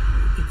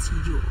 Now it's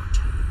your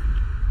turn.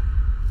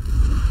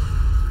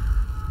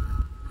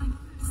 I'm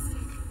sick.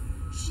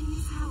 She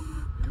needs help.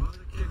 Your mother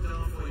kicked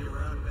off while you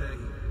were out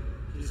begging.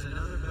 She's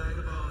another bag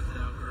of bones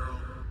now, girl.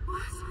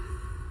 What?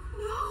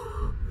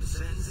 No! Your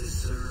sentence is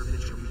served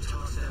and she'll be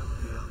tossed out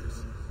with the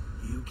others.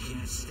 You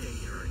can't stay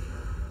here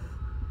anymore.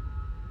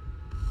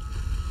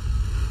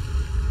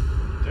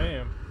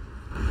 Damn.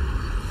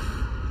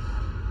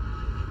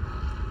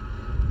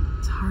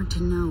 It's hard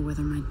to know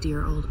whether my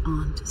dear old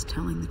aunt is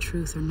telling the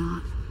truth or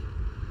not.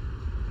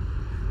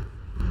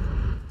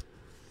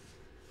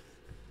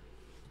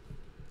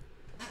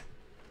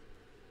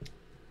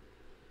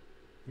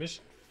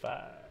 Mission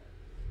 5.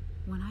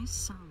 When I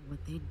saw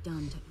what they'd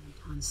done to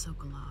Anton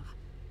Sokolov,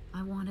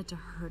 I wanted to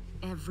hurt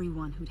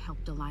everyone who'd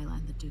helped Delilah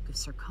and the Duke of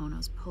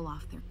Serkonos pull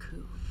off their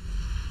coup.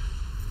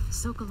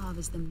 Sokolov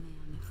is the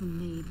man who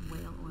made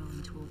whale oil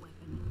into a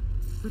weapon,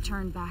 who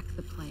turned back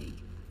the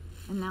plague,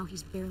 and now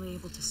he's barely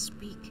able to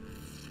speak.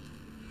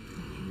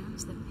 The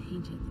hands that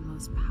painted the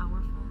most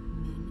powerful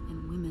men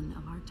and women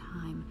of our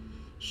time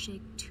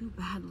shake too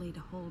badly to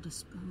hold a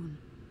spoon.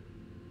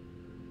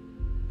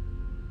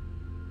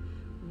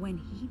 When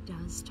he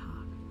does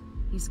talk,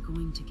 he's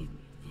going to give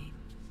me a name.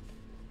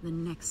 The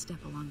next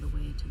step along the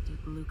way to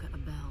Degluka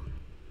Abel,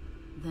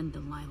 then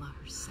Delilah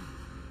herself.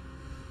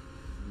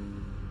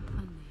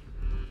 A name.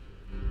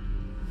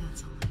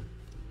 That's all.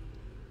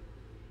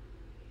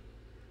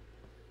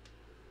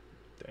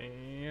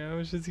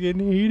 Damn, she's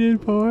getting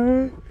heated,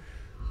 boy.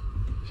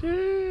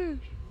 Sheesh.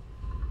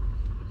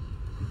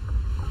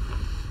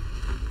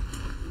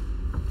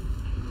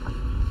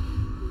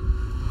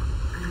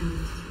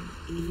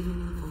 Even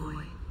a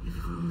boy,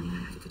 if only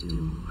I could do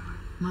more.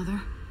 Mother?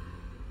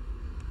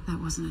 That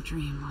wasn't a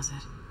dream, was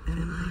it?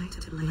 Am I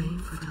to blame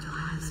for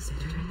Delilah's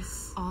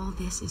bitterness? All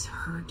this is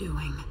her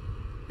doing,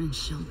 and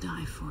she'll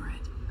die for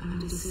it. Our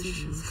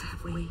decisions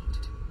have weight.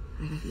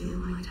 I feel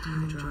my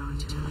time drawing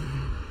to an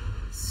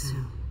end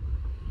soon.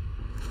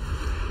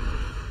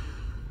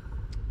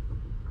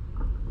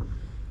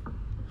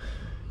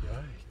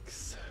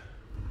 Yikes.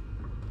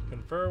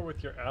 Confer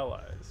with your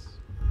allies.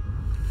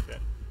 Okay.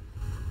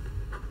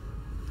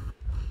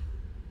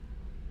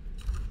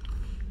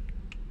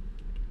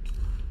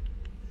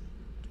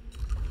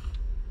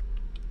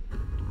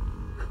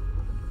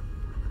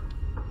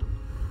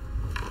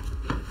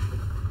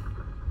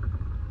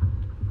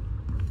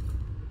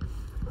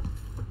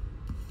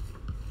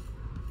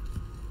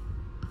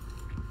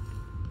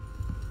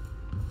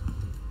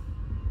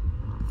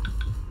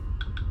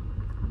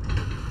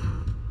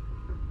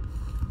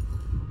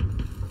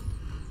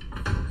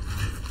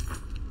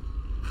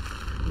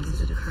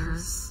 Is it a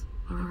curse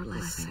or a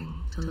blessing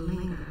to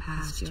linger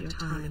past your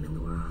time in the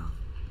world?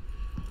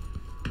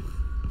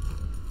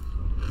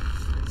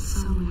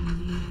 So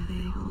many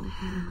they hold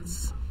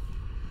hands.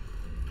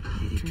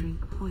 They drink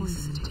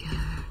poison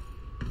together.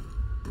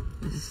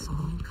 This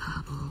old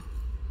couple.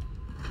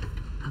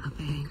 A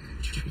banker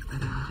tricked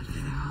them out of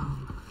their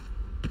home.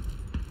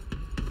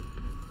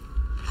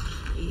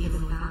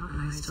 Even without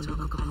eyes to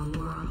look upon the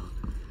world,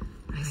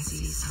 I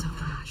see so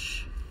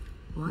much.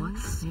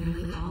 Once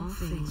nearly all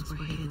things were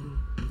hidden.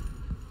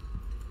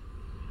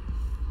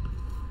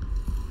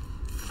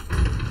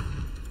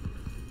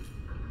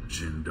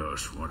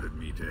 Jindosh wanted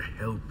me to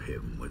help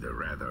him with a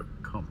rather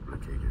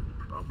complicated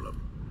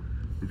problem.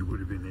 It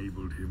would have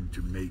enabled him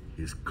to make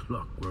his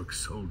clockwork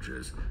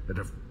soldiers at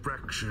a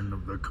fraction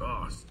of the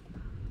cost.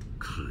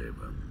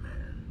 Clever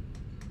man.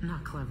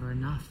 Not clever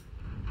enough.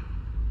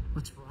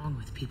 What's wrong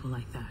with people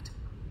like that?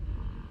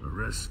 A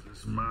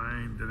restless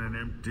mind and an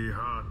empty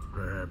heart,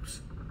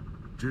 perhaps.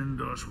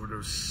 Jindosh would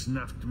have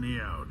snuffed me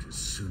out as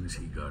soon as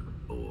he got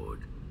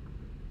bored.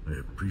 I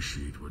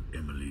appreciate what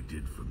Emily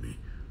did for me,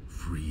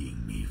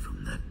 freeing me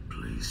from that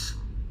place.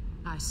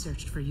 I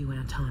searched for you,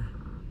 Anton.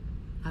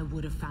 I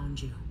would have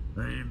found you.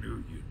 I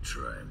knew you'd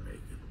try,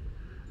 Megan.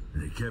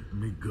 They kept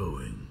me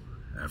going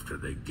after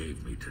they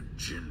gave me to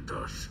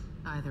Jindosh.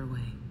 Either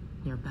way,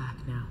 you're back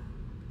now.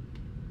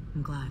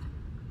 I'm glad.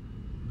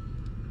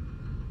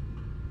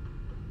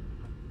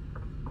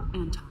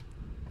 Anton,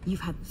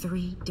 you've had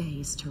 3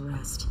 days to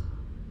rest.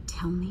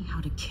 Tell me how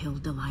to kill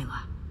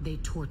Delilah. They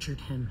tortured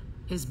him.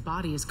 His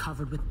body is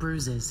covered with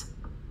bruises.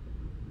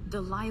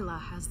 Delilah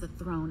has the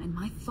throne, and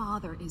my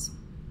father is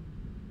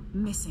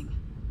missing.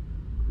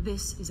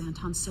 This is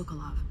Anton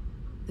Sokolov,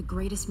 the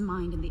greatest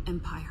mind in the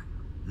Empire.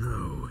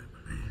 No,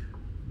 Emily.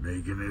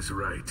 Megan is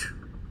right.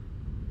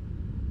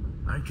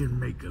 I can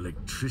make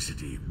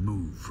electricity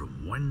move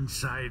from one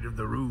side of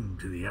the room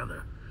to the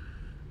other,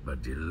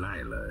 but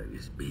Delilah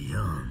is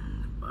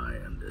beyond my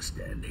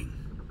understanding.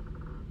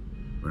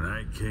 When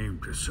I came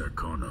to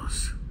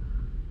Serkonos,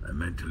 I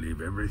meant to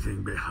leave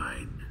everything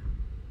behind.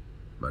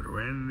 But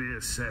when the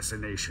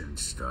assassination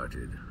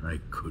started, I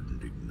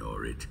couldn't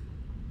ignore it.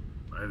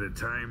 By the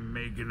time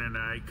Megan and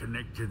I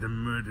connected the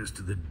murders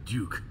to the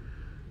Duke,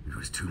 it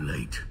was too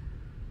late.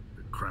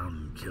 The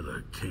Crown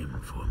Killer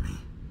came for me.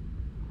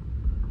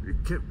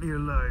 It kept me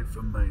alive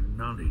from my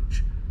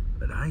knowledge,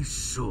 but I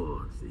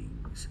saw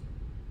things.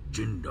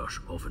 Jindosh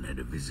often had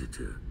a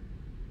visitor,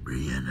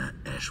 Brianna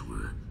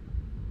Ashworth.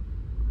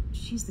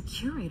 She's the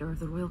curator of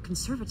the Royal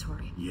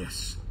Conservatory.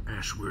 Yes,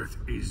 Ashworth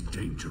is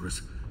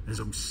dangerous, as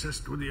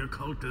obsessed with the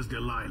occult as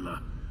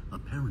Delilah.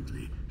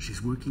 Apparently,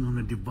 she's working on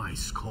a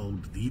device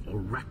called the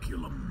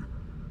Oraculum.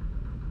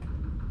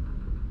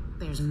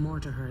 There's more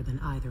to her than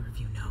either of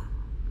you know.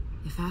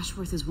 If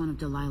Ashworth is one of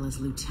Delilah's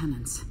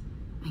lieutenants,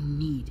 I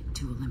need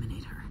to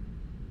eliminate her.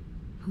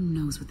 Who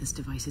knows what this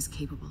device is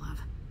capable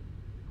of,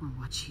 or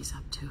what she's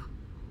up to.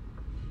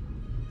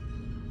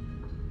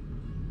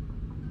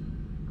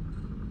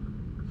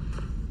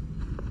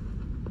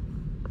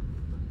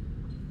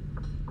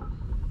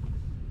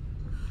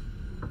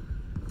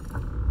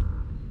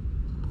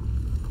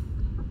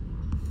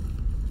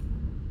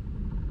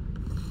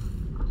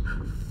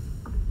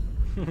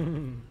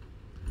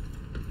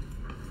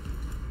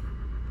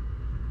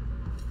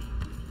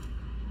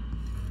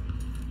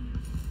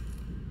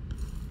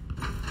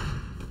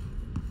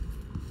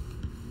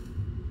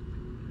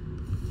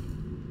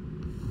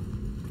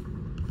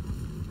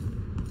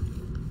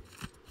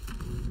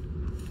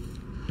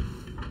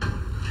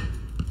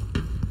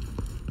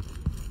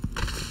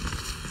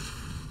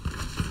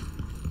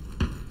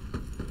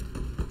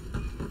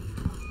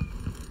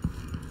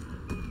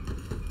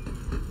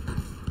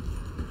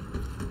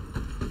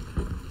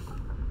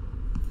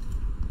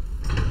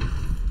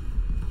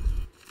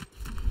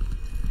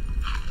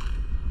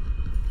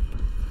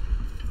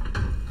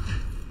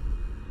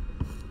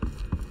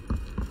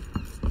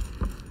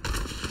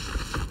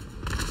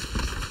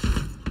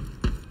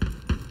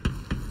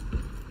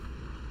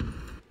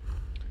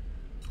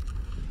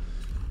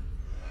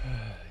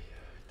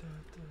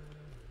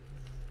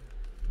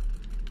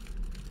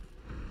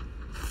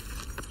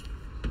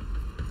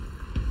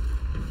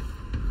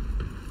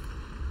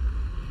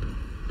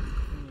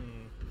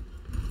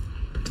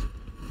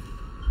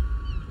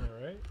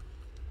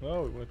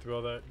 Well, we went through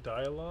all that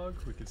dialogue.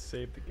 We could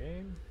save the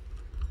game.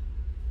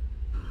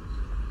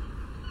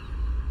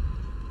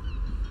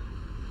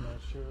 Not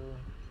sure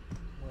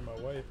where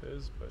my wife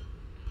is, but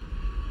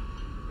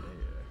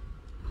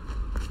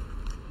yeah.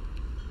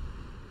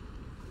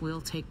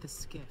 We'll take the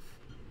skiff.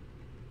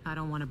 I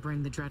don't want to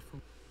bring the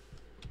dreadful.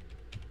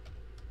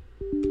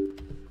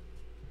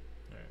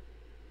 Alright.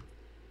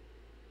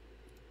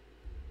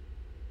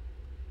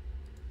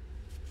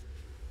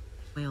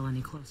 Whale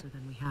any closer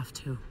than we have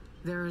to.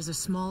 There is a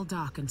small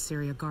dock in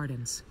Syria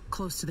Gardens,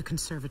 close to the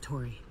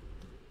conservatory.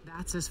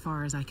 That's as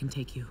far as I can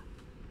take you.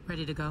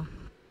 Ready to go?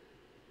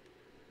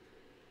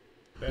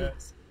 Bet.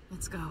 Yes,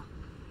 let's go.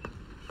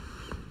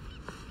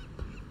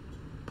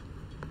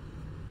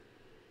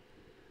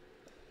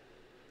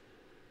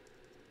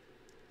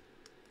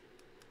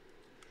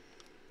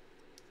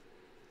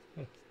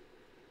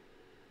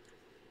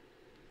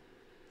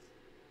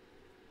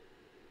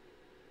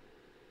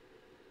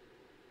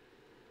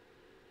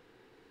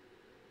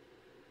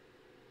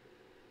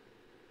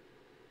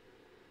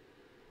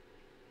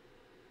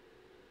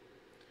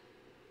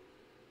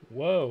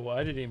 Whoa,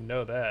 I didn't even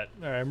know that.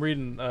 Alright, I'm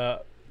reading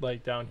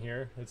like down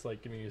here. It's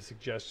like giving you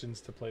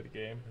suggestions to play the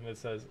game, and it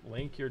says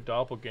link your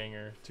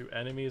doppelganger to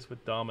enemies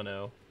with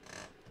domino,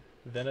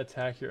 then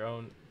attack your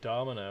own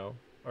domino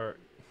or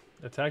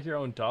attack your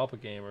own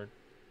doppelganger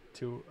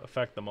to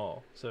affect them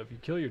all. So if you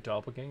kill your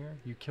doppelganger,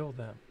 you kill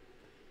them.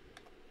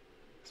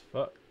 It's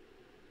fuck.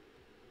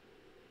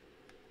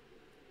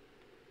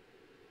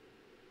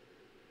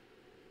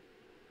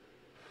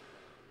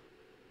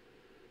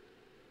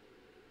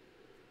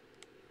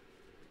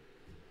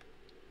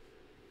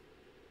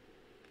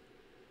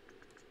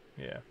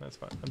 Yeah, that's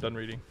fine. I'm done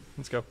reading.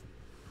 Let's go.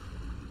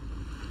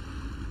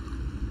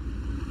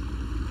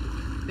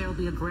 There'll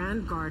be a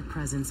grand guard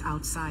presence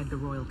outside the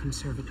Royal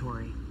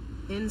Conservatory.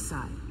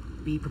 Inside,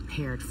 be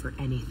prepared for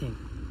anything.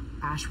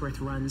 Ashworth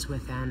runs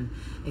with an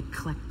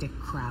eclectic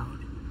crowd.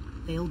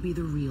 They'll be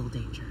the real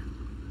danger.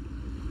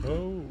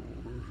 Oh,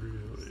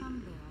 really?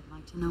 Someday I'd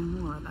like to know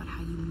more about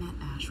how you met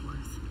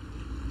Ashworth.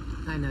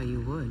 I know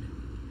you would.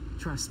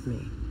 Trust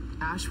me.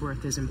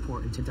 Ashworth is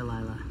important to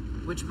Delilah.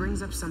 Which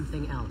brings up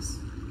something else.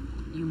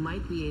 You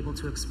might be able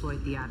to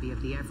exploit the Abbey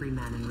of the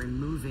Everyman in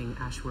removing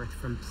Ashworth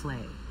from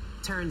play.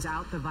 Turns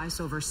out the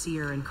Vice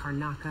Overseer in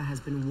Karnaca has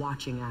been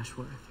watching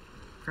Ashworth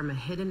from a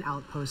hidden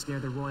outpost near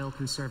the Royal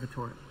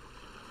Conservatory.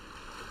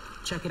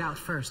 Check it out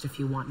first if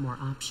you want more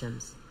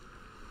options.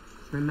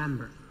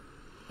 Remember,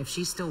 if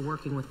she's still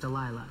working with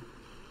Delilah,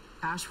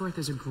 Ashworth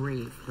is a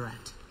grave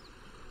threat.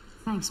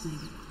 Thanks,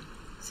 Megan.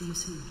 See you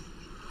soon.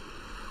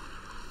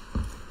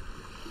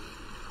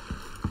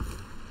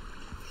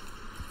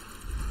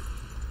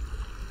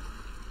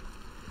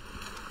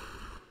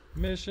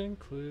 Mission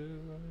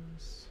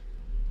clues.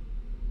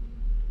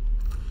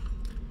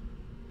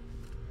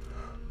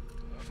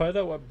 Find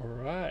out what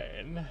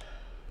Brian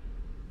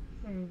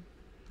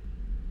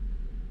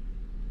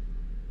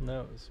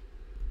knows.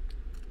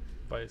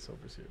 Vice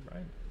Overseer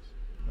Brian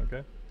knows.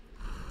 Okay.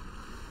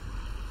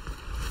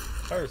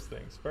 First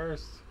things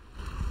first.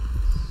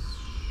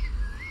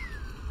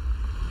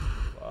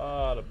 A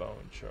lot of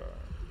bone charms.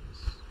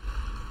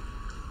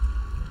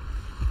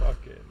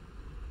 Fucking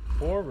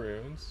 4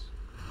 runes.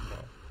 No.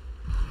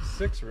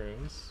 6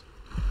 runes,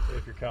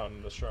 if you're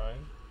counting the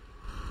shrine.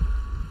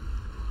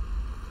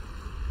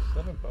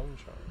 7 bone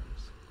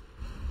charms.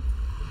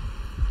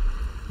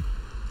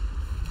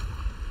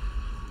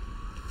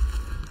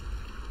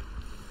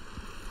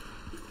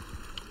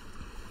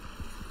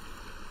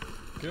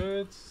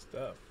 Good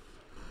stuff.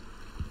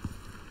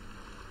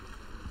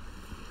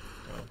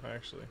 Oh,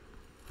 actually.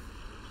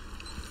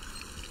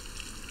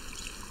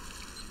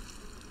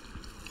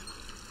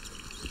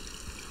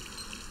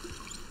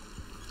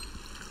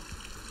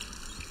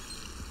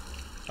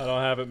 I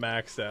don't have it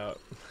maxed out,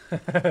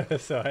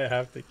 so I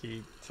have to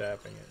keep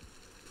tapping it.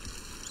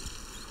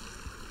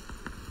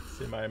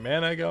 See my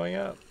mana going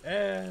up?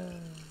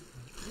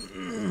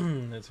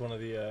 It's one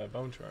of the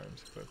bone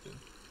charms equipped.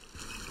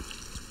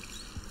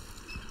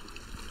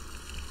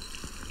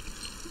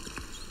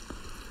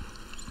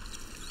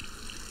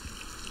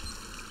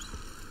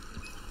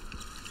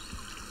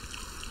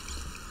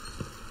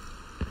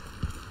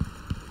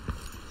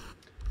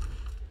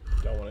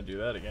 want to do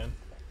that again.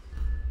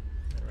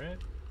 Alright.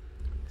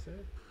 Save.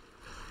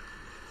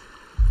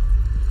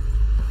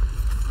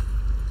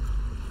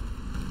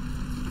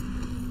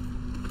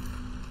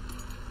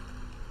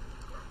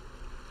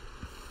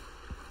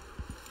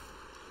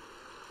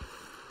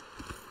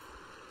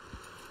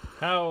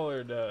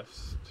 Howler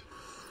dust.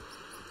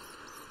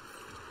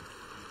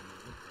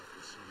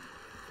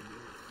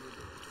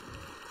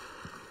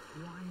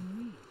 Why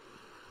me?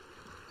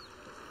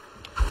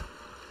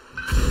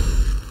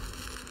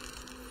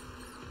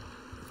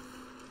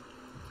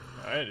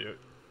 I do it.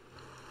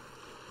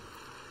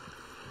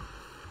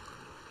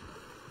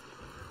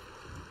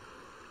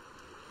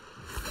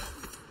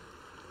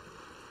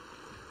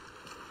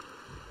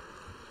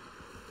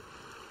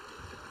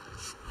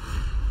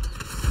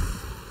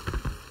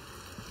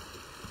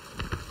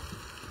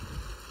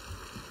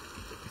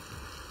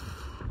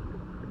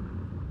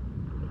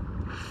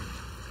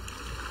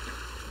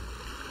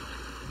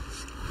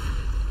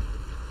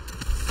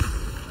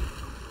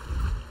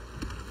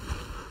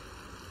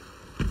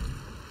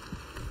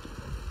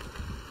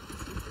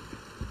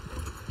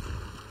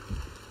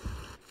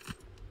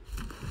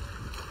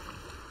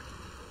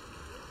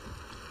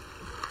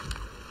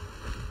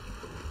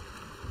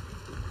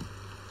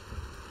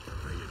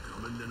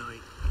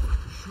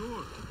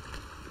 Sure.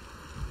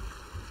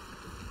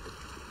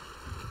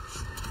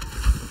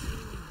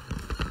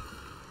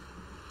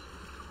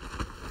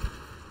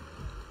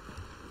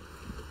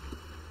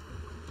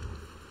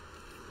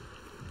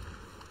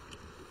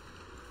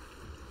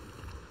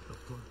 The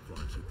blood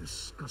vibes are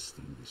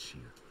disgusting this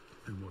year.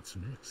 And what's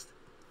next?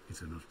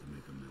 It's enough to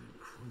make a man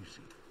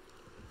crazy.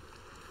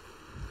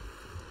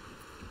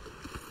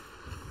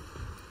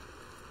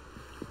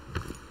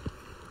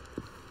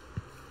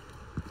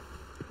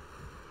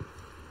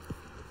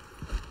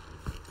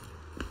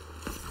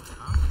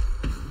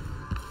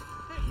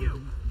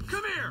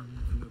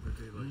 Another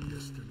day like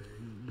yesterday,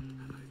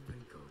 and I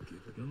think I'll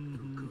give it up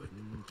for good.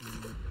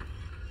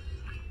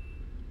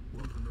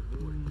 Welcome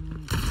aboard.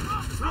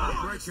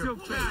 Break your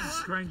face,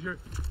 stranger.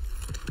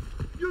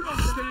 You don't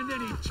stand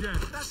any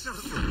chance. That's not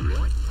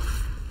what.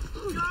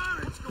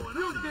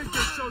 You think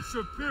you're so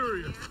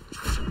superior.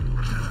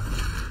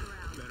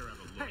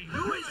 Hey,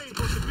 who is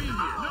supposed to be here? No,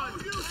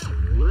 you.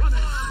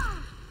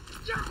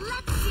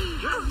 Let's see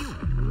how you.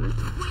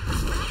 Wait,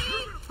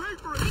 ready?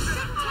 Paper It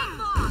shouldn't take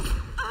long.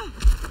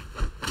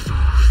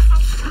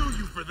 I'll kill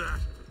you for that.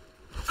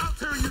 I'll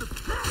tear you to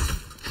pieces.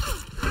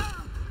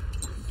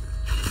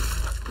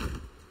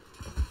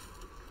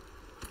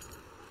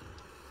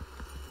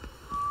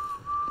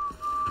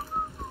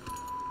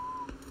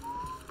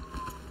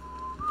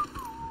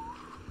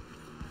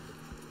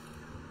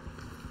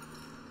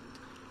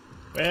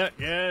 Well,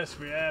 yes,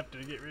 we have to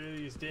get rid of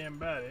these damn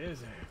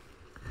bodies.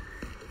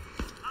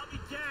 I'll be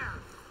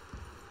damned.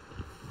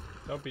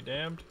 Don't be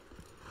damned.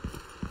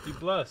 Be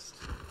blessed.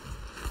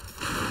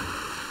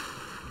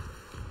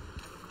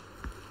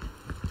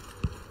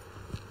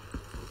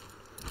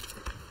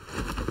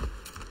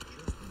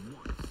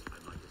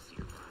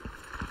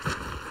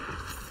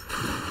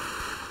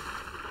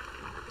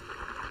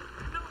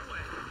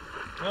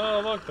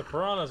 Oh, look, the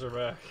piranhas are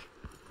back.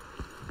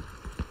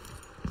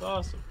 It's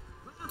awesome.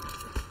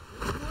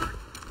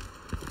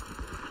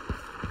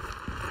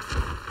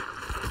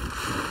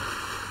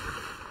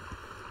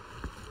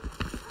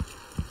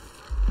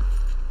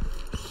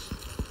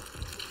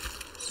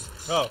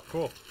 Oh,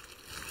 cool.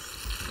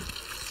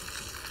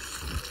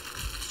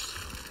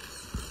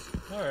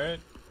 All right.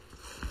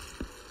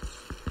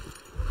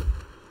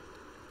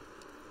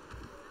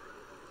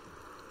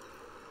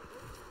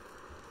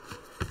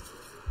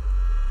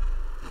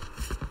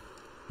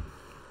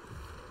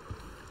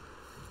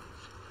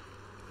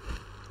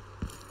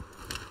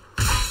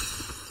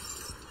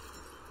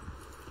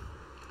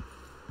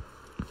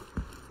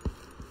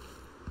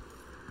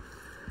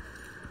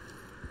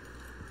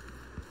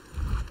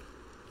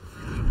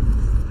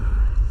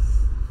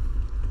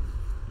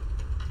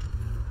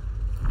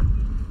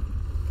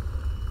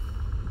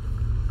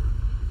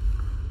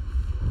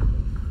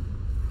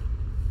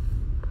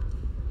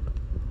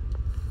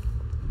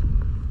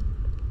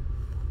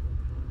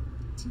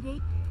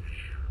 Today,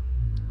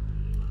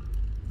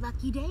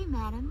 lucky day,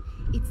 madam.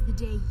 It's the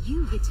day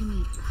you get to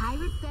meet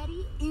Pirate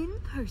Betty in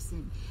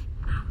person.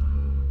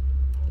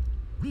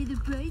 Pay the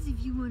price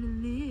if you want to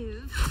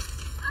live.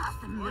 What's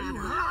the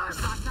matter?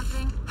 Saw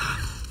something?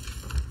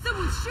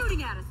 Someone's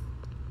shooting at us.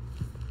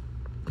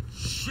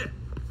 Shit.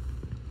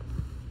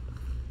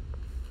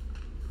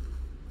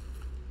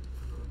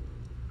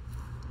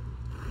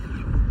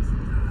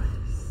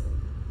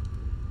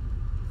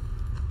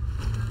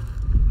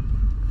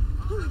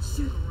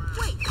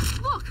 Wait,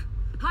 look!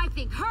 I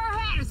think her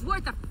hat is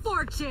worth a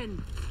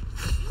fortune!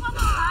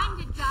 Time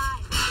to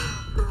die!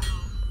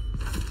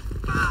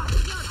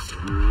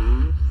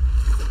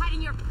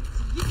 Hiding your...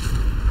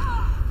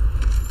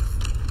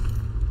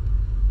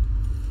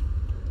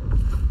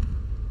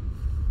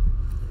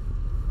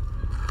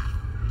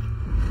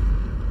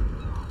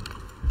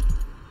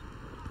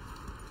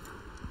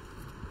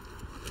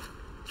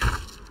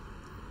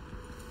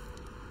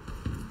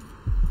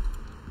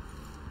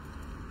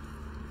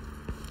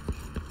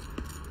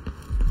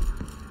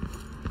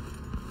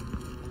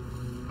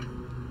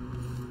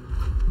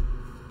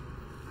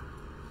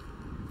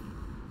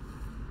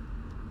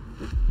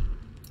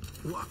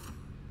 What?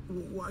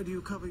 Why do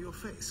you cover your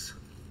face?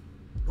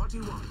 What do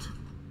you want?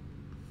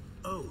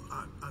 Oh,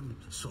 I'm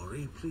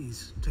sorry.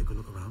 Please take a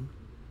look around.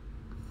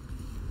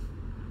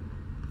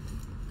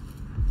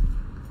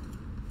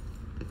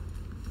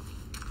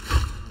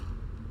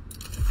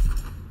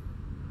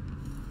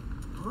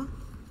 Huh?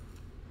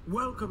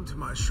 Welcome to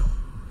my shop.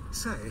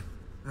 Say,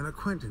 an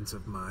acquaintance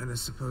of mine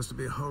is supposed to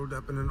be holed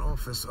up in an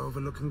office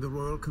overlooking the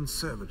Royal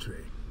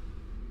Conservatory.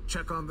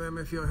 Check on them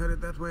if you're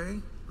headed that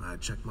way. I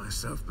checked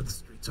myself, but the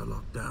streets are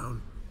locked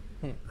down.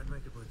 I'd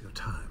make it worth your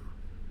time.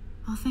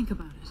 I'll think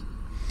about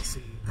it.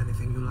 See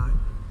anything you like?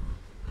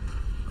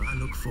 I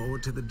look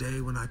forward to the day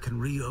when I can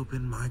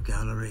reopen my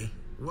gallery.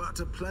 What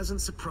a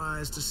pleasant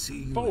surprise to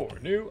see you. 4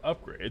 new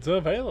upgrades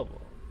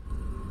available.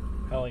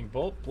 Howling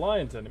Bolt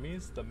blinds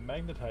enemies. The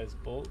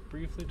Magnetized Bolt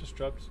briefly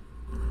disrupts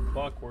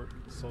Clockwork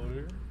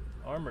Soldier.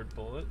 Armored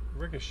Bullet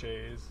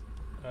ricochets,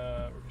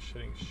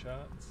 ricocheting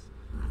shots.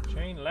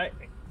 Chain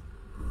Lightning.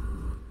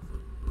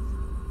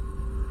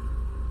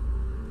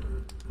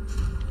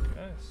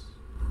 Nice.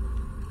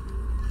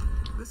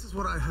 This is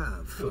what I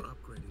have for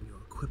upgrading your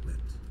equipment.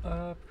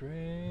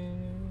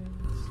 Upgrades.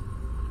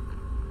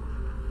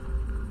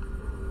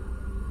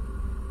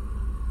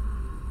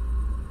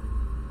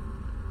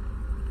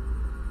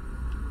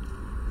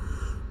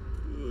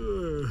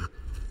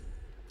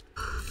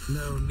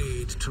 No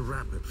need to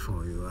wrap it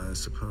for you, I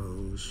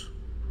suppose.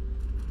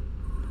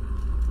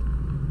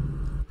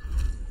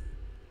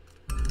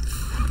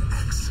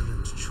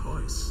 Excellent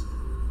choice.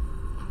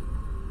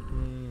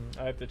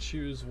 I have to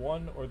choose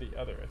one or the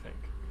other, I think.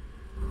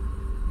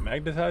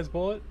 Magnetized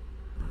Bullet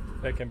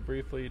that can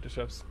briefly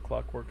disrupt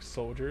Clockwork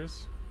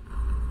Soldiers.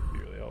 Be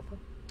really helpful.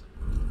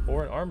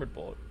 Or an Armored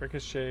Bullet.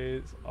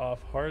 Ricochets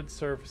off hard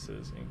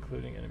surfaces,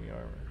 including enemy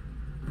armor.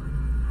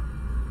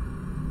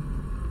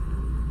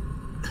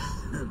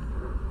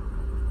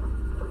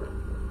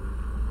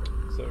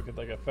 So it could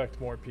like affect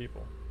more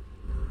people.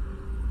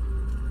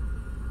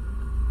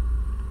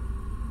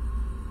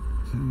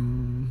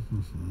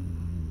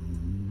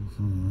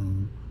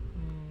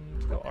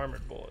 Let's go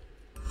Armored Bullet.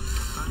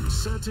 I'm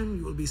certain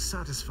you will be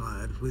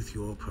satisfied with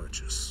your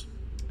purchase.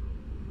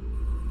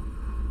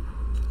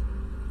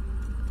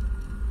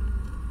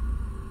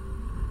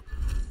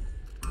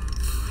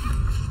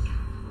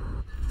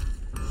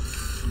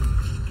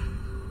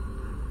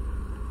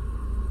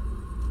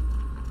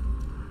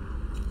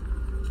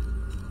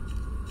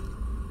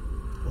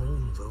 All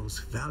those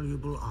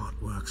valuable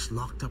artworks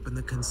locked up in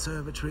the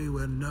conservatory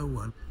where no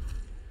one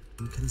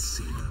can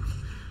see them.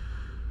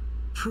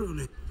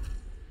 Truly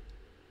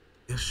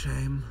a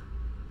shame.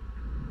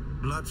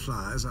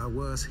 Bloodflies are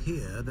worse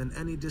here than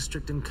any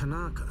district in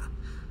Kanaka.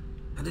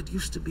 And it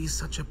used to be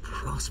such a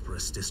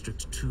prosperous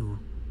district, too.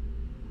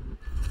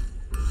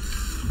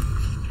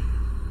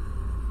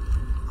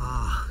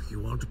 Ah, you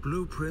want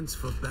blueprints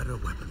for better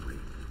weaponry.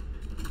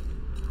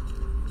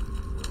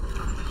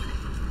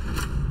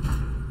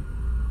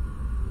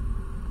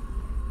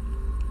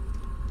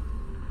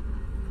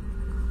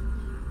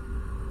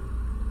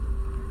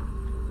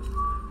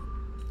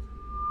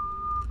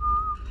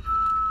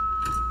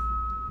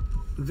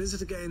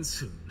 Visit again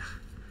soon,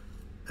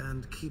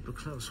 and keep a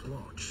close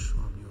watch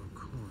on your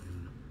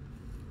coin.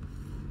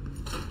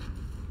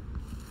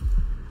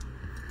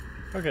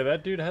 Okay,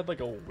 that dude had like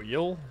a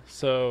wheel,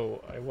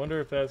 so I wonder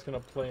if that's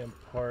gonna play in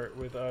part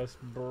with us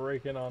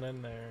breaking on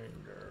in there and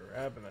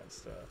grabbing that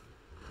stuff.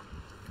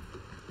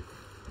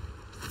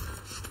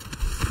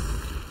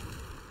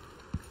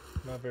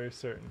 Not very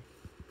certain.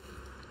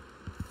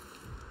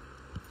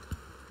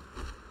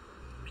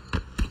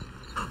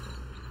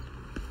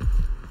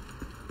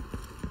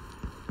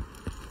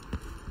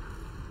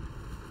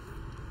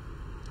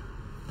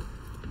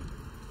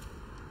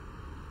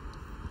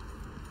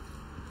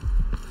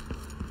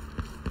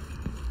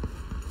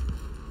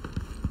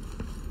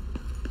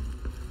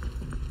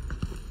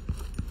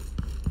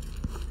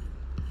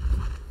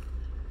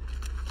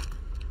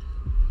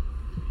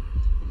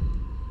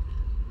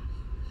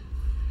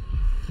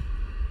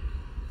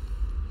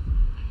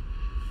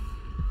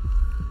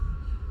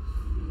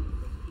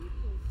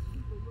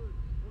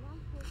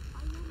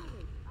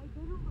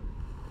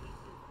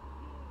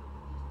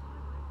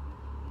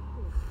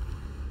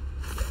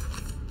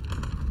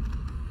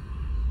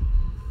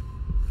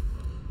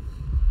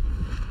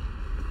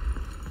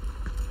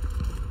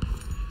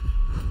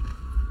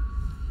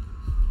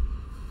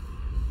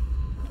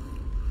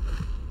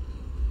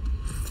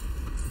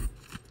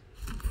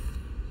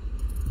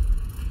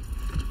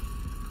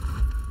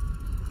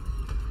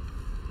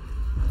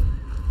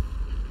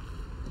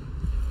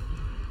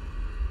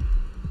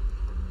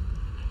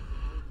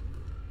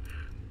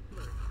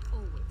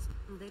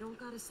 They don't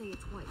gotta say it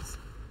twice.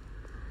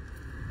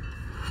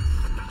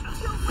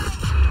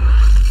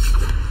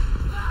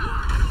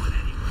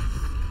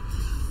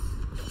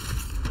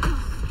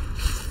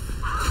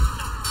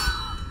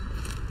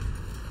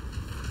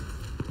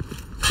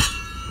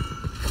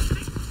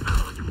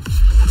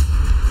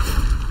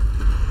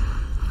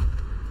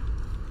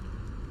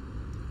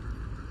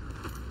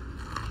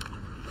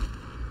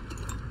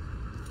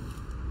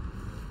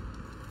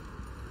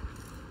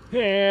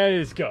 And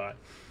it's gone.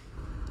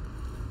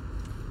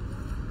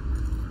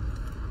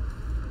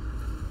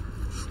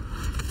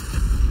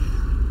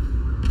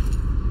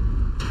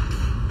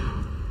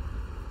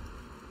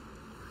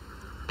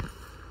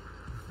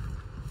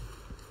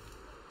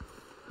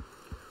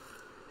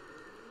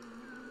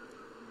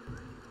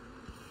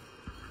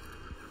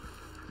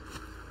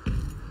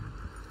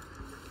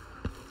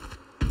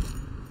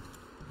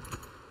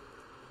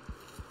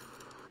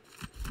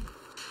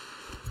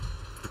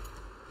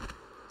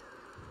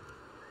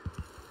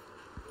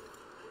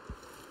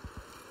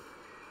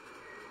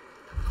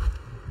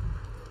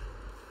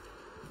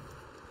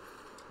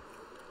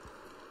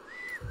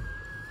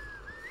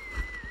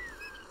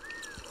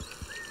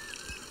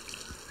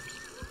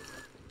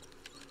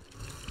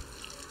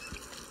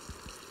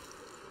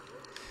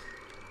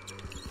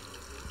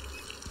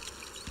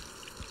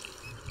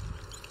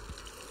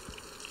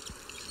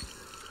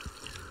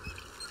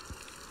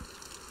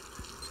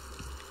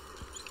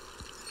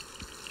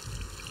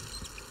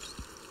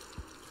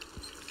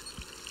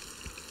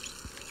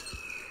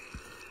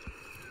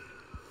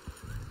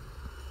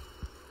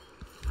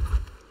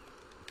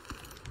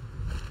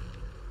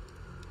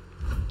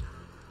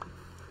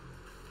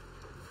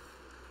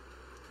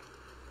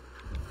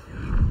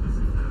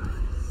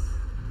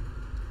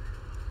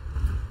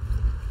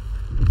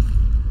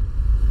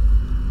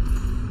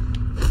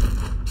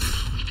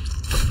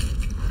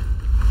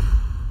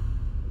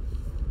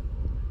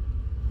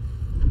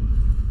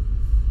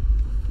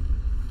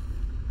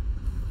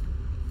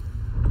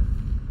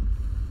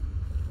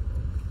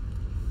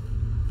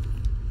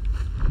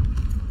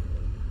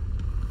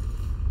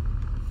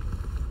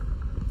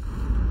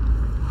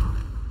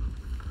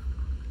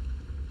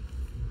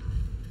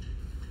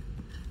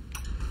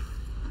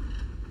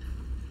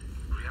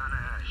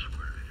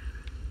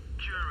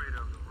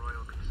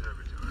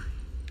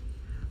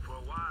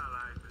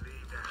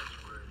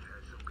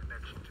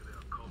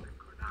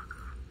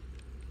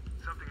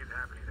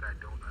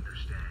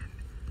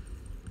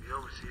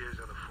 Overseers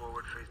on the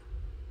forward face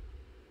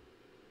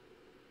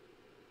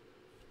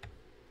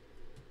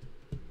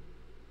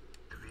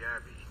to the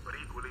Abbey, but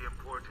equally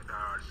important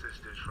are our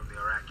sisters from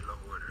the Oracular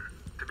Order.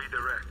 To be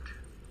direct,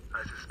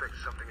 I suspect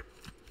something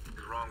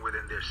is wrong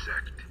within their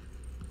sect.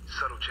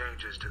 Subtle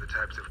changes to the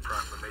types of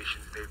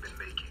proclamations they've been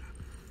making.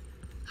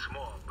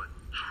 Small but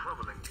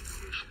troubling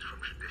deviations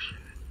from tradition.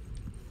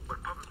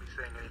 But publicly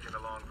saying anything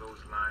along those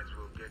lines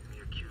will get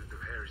me accused of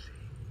heresy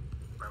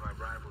by my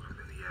rivals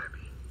within the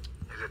Abbey.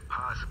 Is it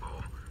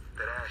possible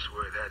that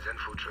Ashworth has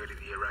infiltrated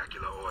the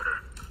Oracular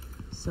Order?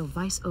 So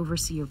Vice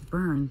Overseer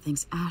Byrne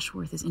thinks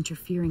Ashworth is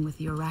interfering with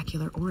the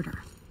Oracular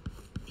Order.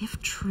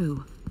 If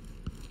true,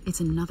 it's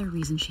another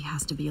reason she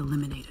has to be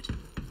eliminated.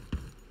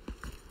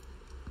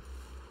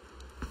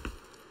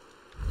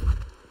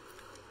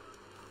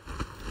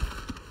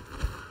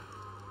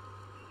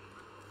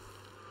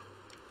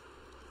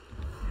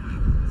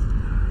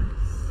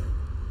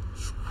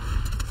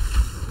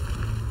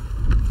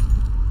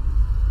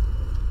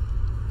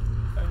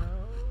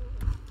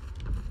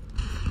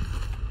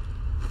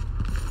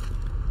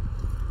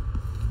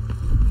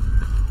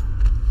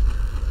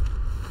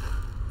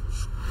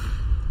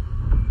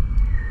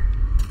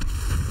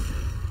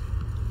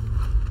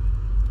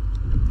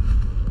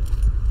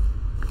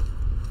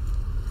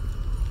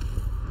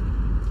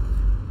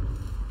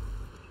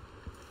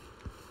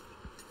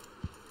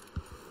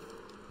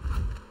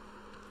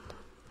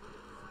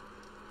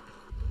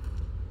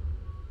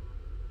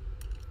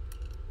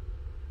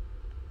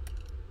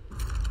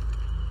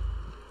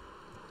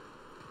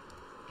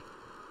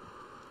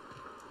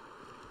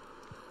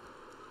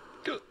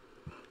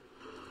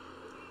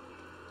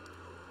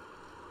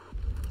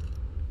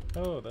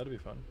 Oh, that'd be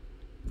fun.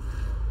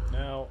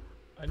 Now,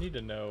 I need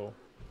to know,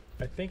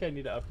 I think I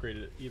need to upgrade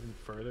it even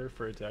further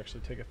for it to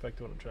actually take effect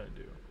to what I'm trying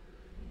to do.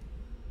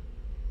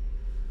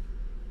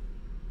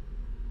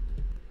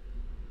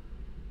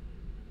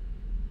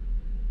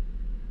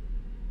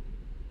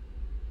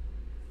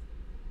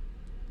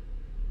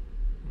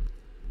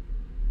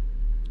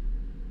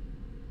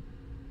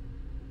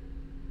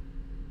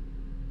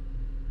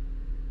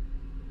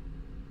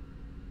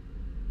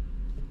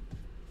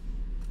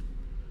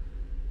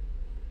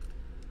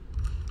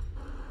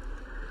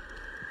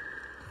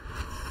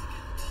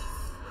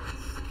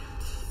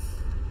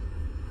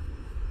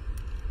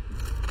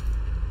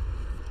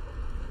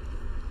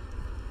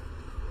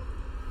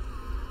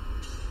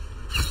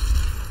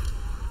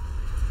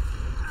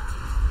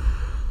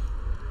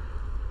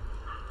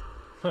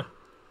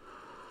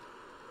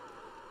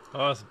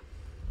 Awesome.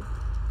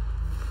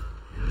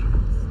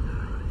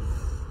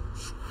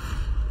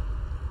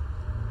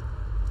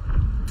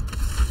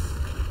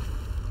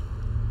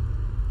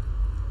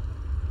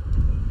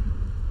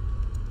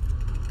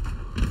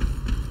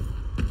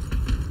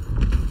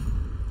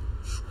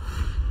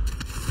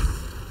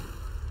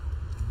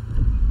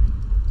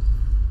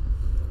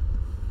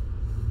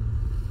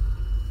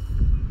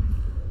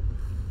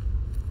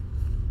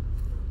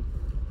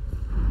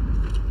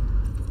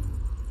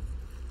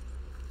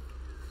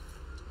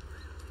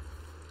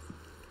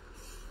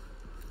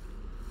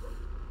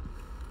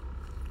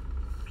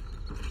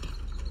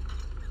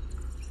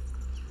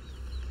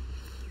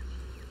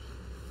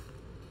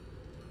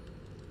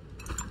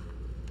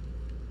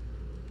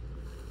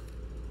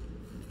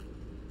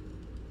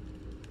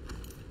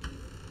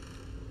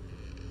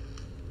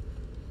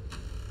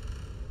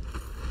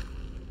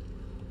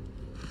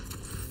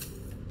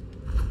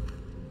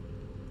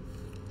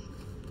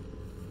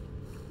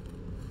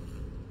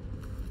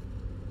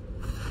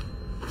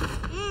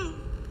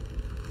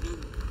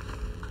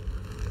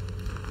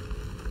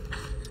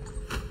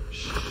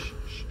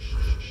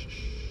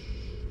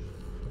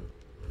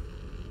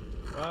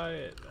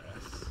 Quiet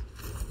ass.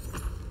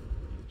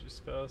 You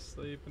just fell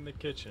asleep in the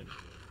kitchen.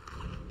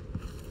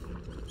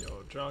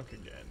 You're drunk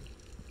again.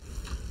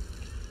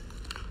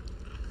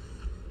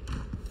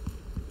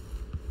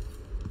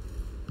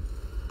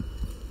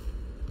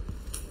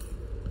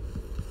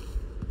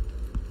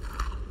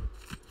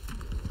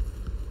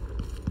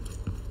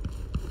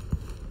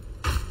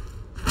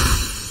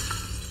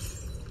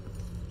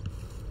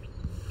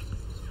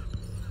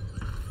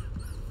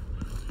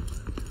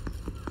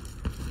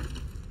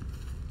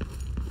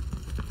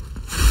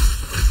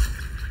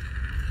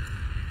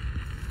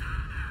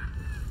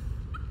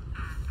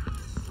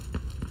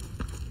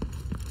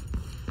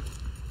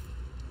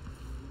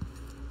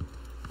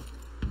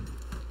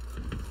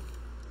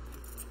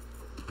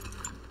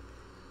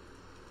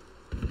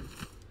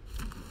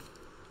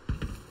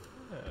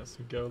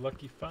 Some go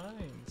lucky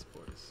finds,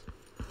 boys.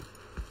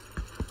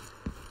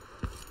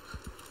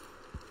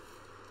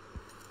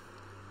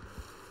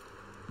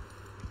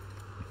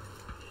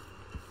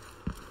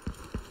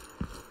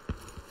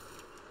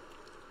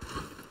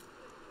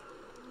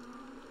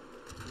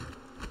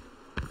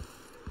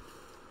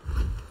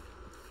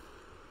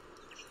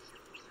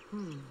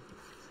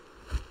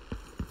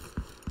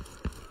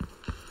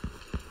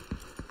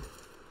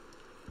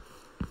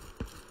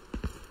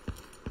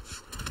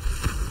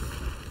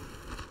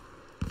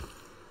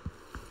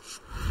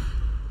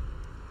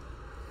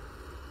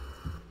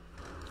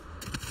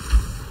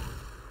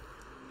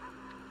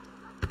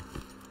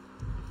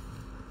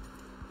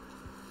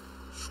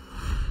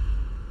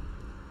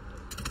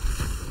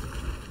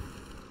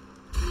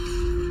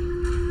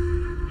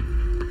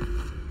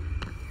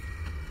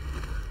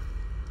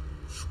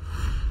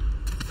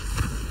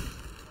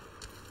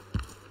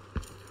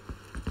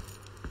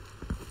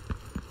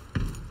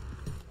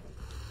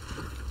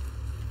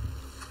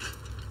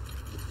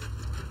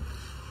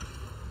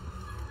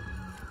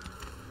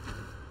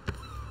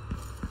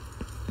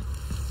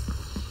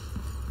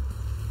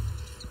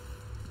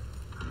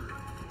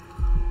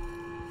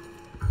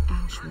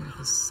 Ashworth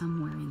is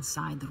somewhere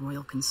inside the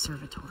Royal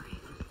Conservatory.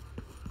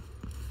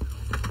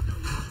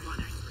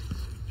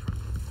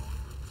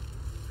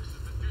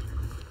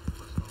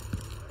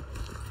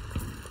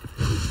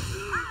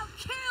 I'll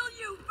kill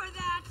you for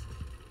that!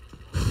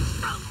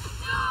 Oh,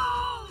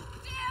 no!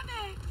 Damn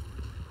it!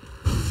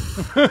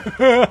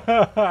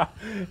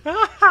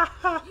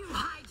 You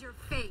hide your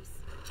face,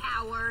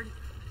 coward.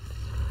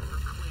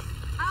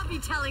 I'll be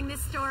telling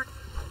this story.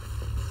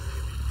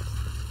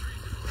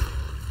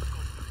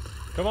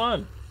 Come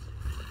on.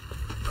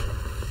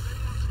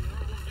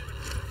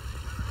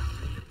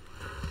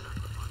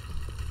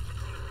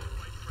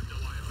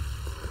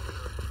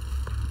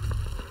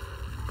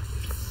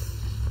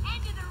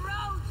 End of the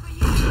road for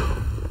you.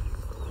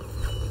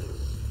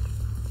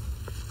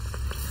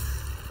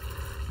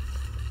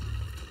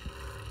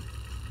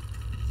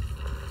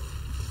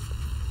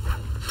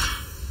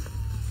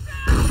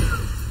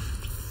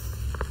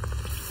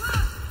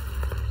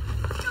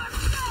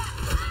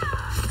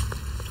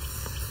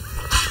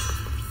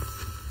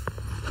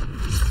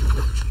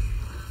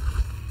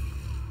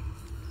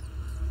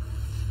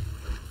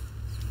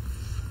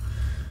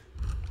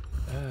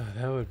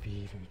 That would be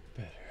even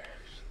better.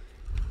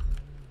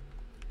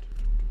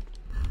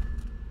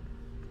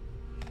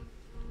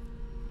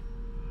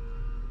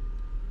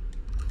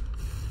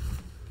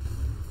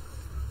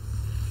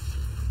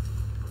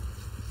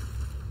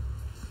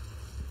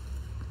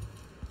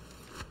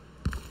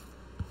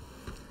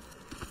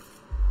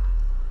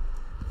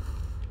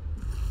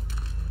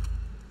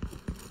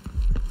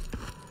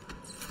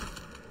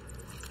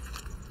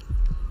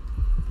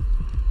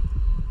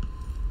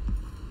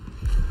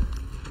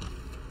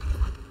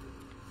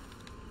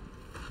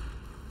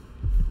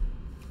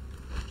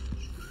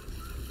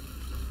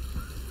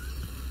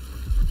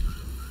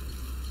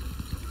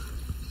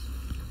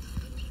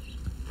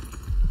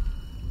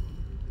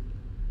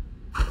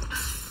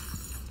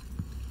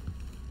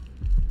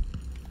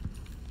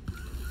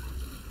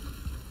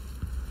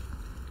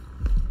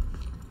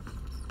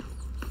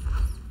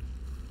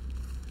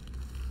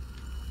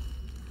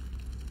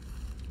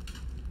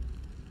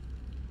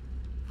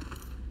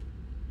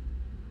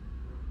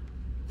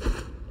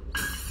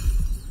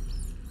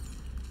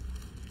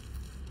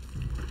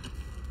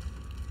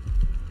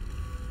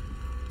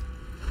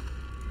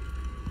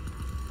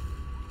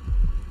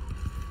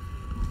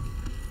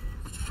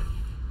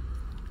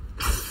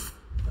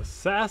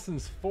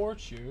 Assassin's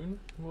Fortune?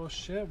 Well,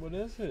 shit, what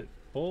is it?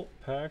 Bolt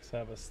packs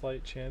have a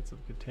slight chance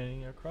of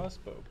containing a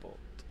crossbow bolt.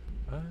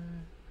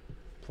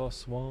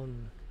 +1.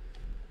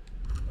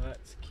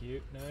 That's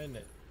cute, now isn't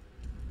it?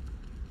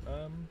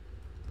 I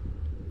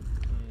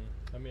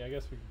mean, I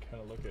guess we can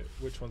kind of look at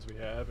which ones we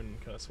have and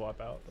kind of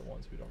swap out the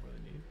ones we don't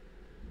really need.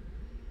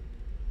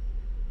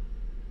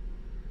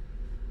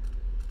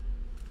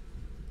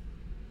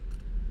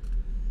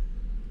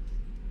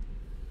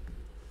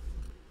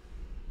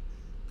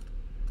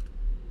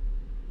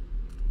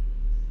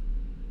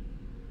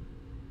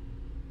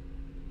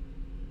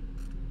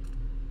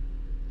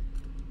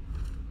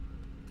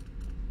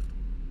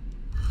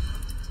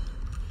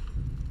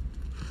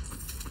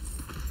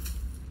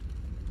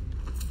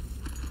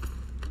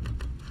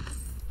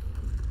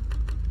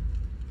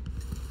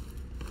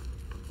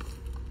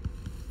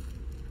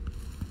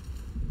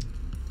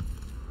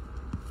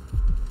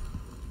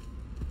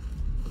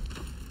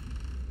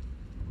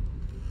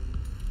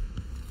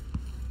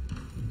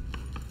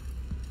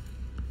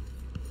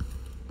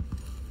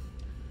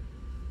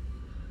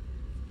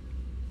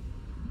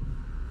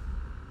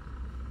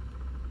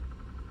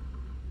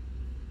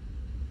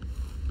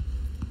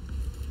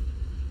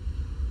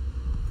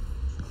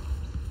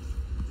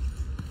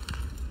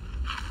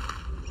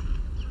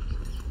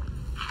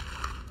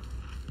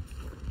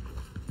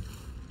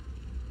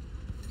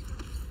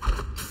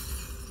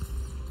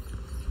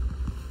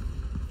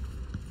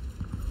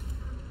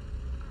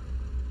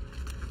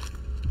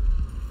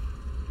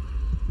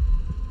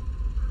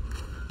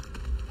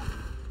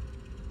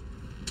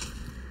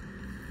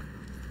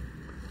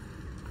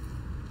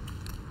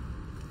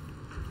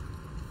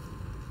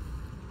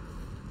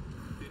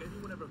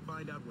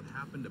 out what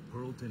happened to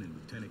Pearlton and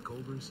Lieutenant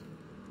Culbers?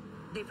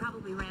 They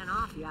probably ran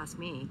off, you ask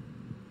me.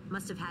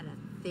 Must have had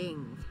a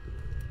thing with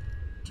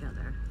each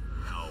other.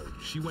 No,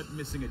 she went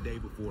missing a day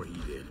before he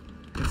did.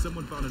 And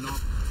someone found an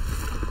off...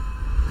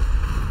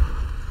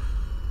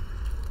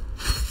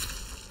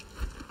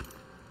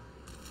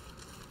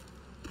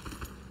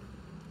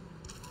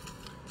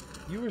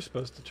 You were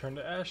supposed to turn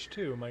to ash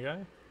too, my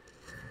guy.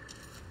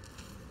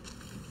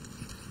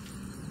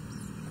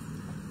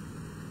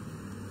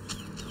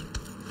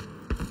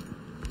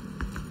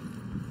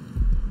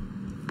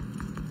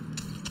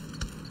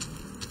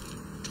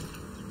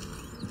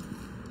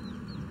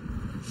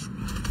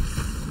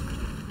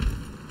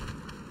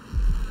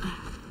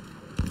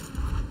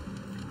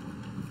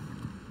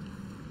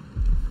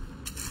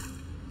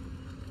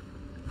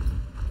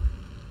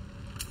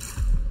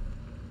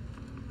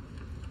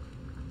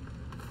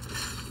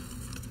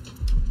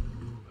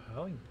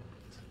 Howling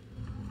bolt.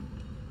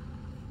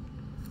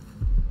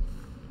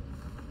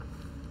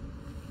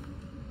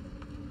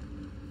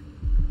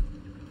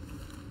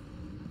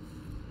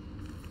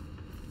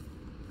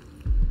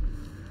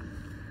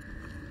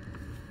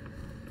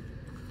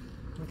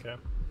 Okay.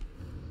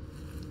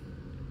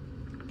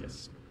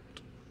 Guess.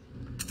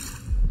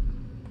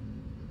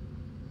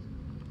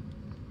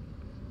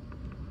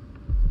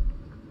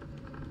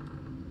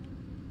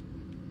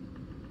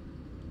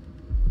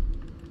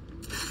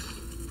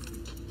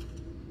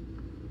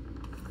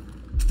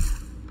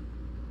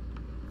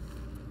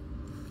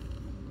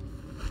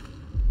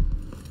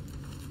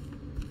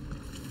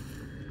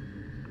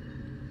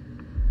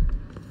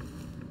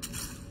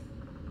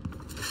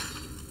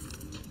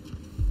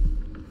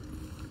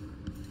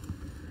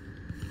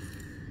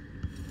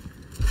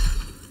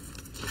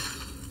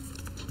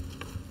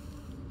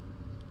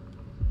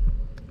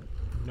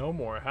 No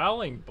more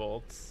howling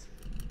bolts.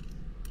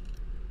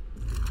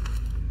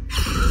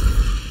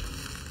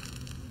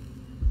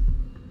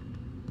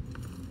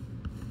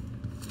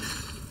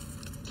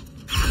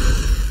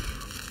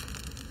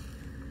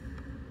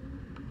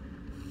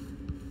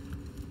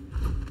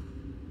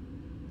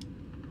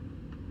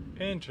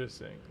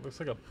 Interesting. Looks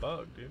like a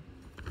bug, dude.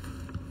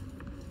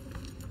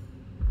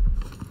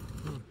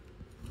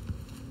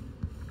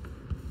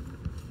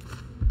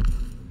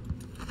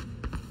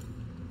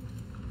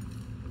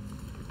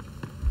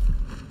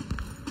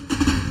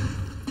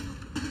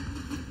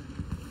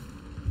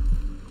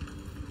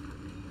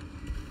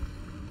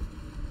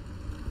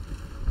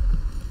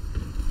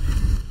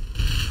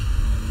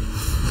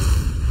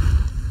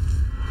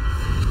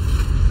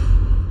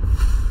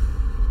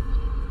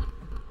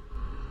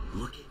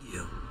 Look at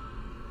you,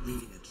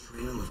 leaving a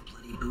trail of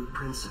bloody boot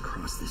prints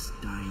across this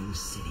dying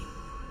city.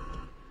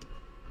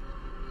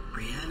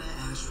 Brianna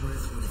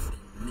Ashworth would have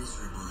been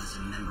miserable as a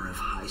member of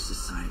high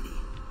society,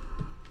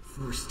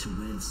 forced to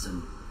wed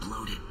some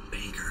bloated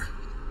banker.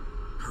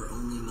 Her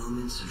only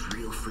moments of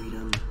real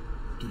freedom,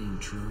 getting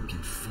drunk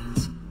at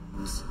fancy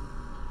balls,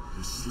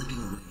 and slipping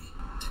away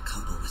to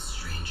couple with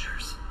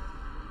strangers.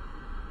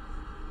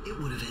 It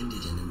would have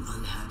ended in an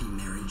unhappy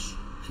marriage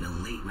and a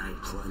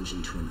late-night plunge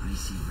into an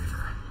icy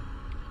river.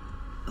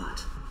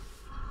 But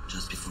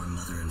just before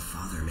Mother and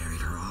Father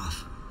married her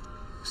off,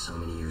 so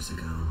many years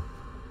ago,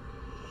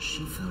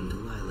 she found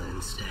Delilah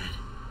instead.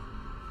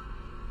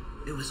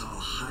 It was all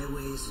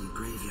highways and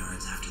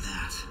graveyards after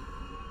that,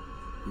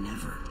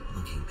 never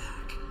looking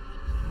back.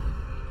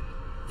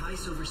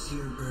 Vice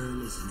Overseer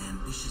Byrne is an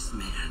ambitious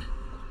man,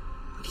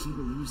 but he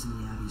believes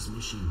in the Abbey's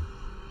mission,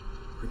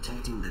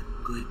 protecting the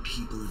good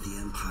people of the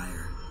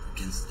Empire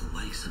against the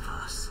likes of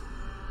us.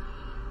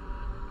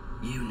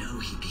 You know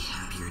he'd be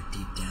happier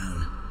deep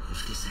down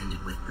if this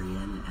ended with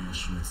Brianna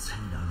Ashworth's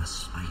head on a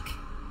spike.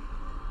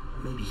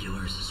 Maybe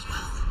yours as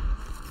well.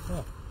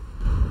 Oh.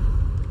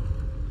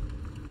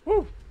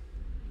 Woo!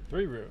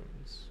 3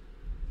 rooms.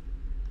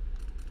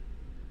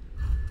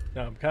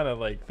 Now I'm kind of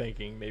like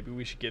thinking maybe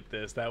we should get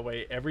this. That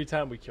way every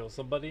time we kill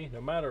somebody,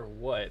 no matter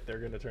what, they're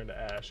going to turn to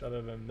ash.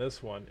 Other than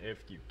this one,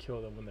 if you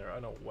kill them when they're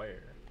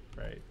unaware,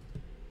 right?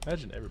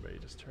 Imagine everybody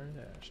just turning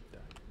to ash. Die.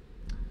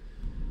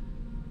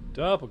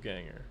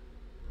 Doppelganger.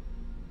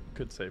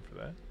 Could save for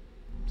that.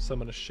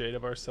 Summon a shade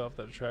of ourselves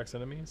that attracts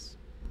enemies.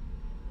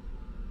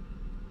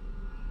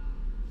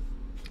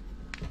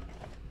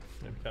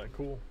 That'd be kind of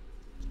cool.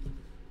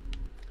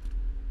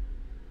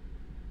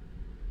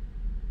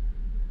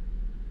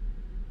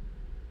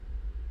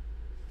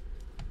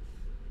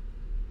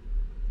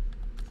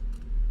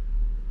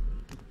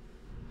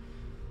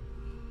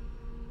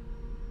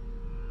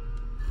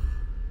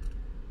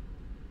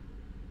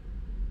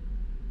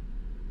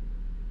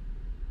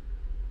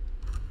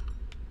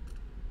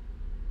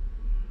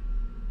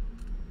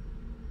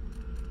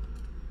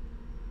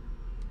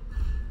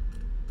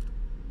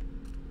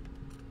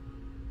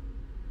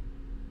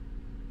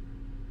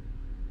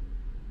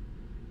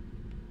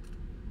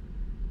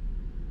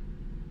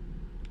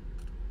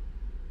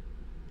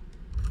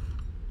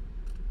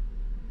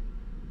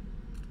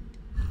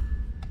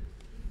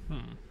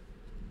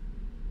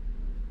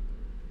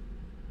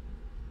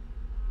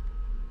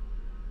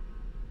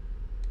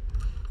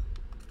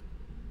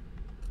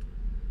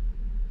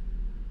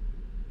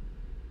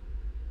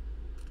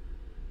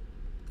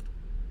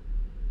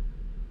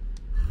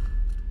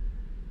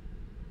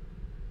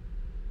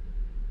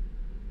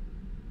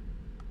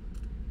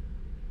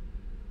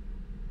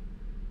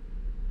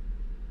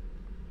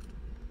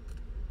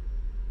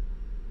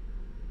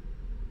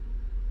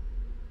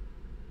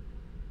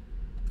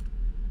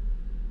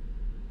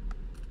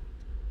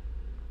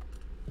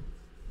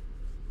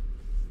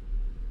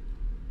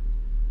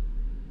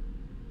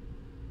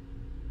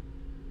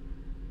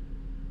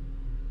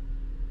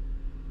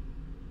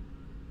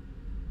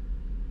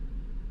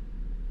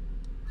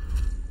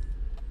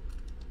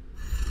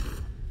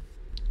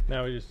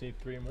 Now we just need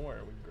 3 more.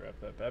 We can grab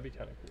that. That'd be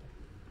kind of cool.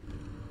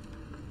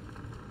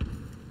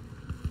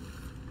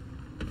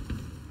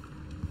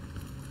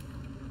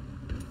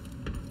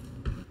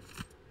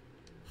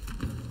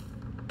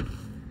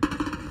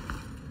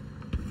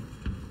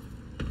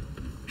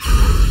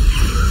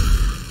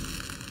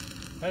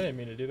 I didn't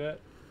mean to do that.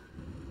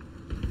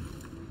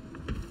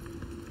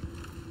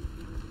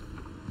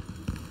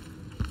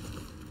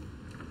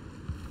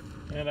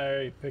 And I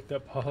already picked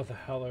up all the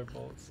howler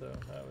bolts, so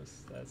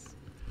that's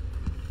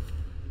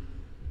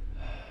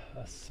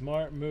a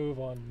smart move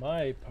on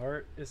my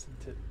part,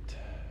 isn't it?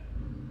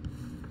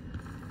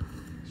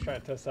 Let's try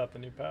and test out the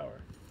new power.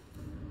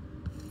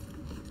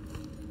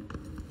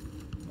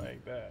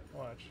 Like that.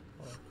 Watch.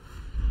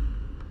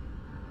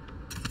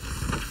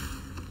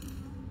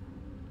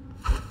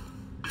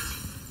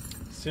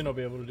 Soon I'll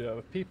be able to do that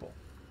with people.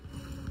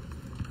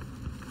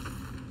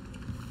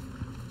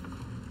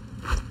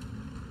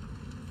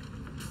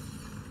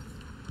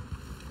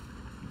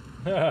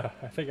 I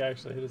think I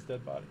actually hit his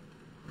dead body.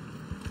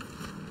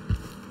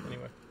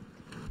 Anyway.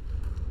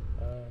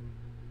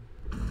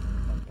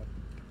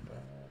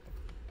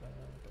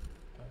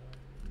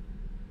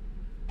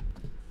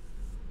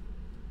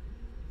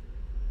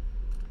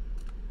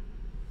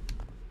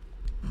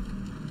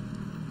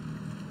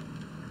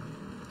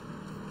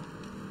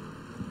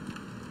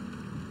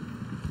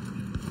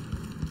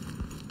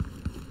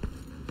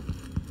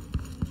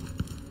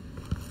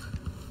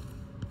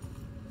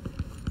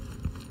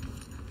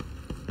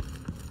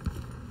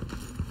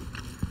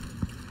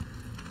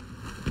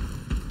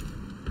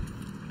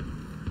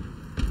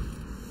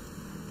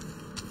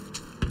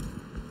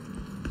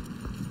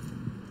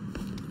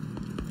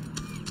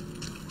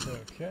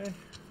 Okay,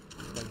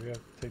 so we have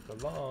to take the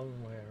long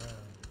way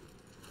around.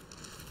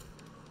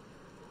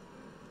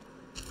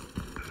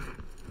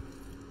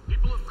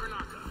 People of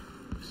Karnaca,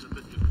 this is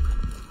the Duke.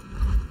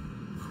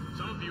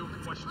 Some of you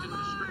questioned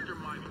the stricter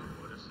mining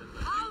quotas and the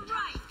All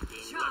right,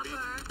 being Chopper.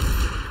 levied.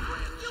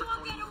 You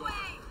won't get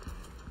away.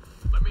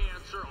 Let me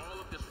answer all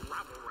of this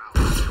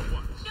rabble-rouse at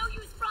once. No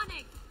use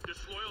running.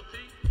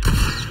 Disloyalty in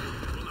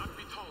the will not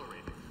be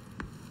tolerated.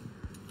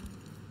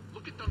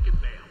 Look at Duncan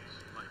Bales,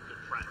 my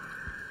good friend.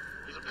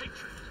 He's a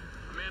patriot,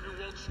 a man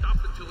who won't stop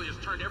until he has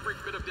turned every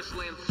bit of this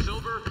land's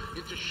silver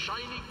into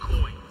shiny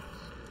coins.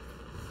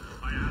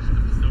 I asked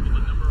him to double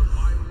the number of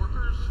mine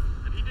workers,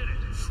 and he did it.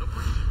 No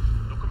questions,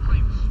 no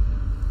complaints.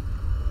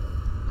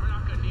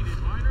 Karnaca needed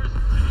miners,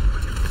 and he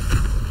produced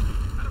them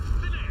out of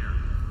thin air.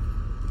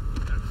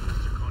 That's the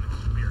Serkonan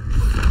spirit.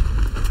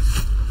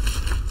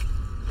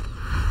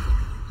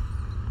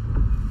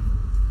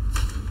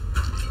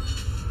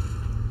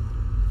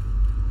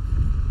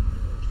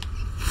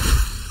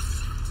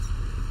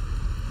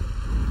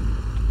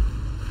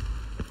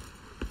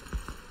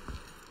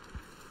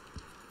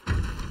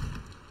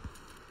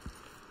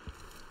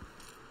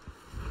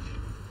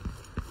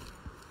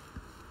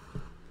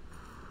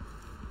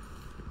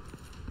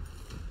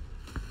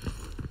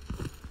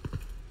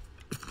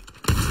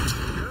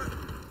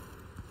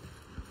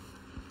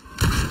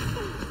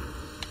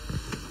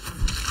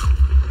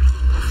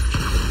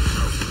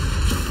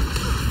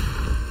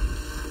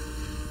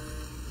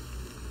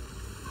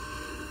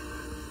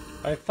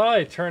 I thought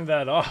I turned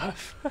that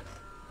off.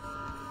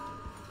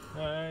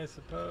 I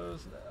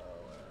suppose no.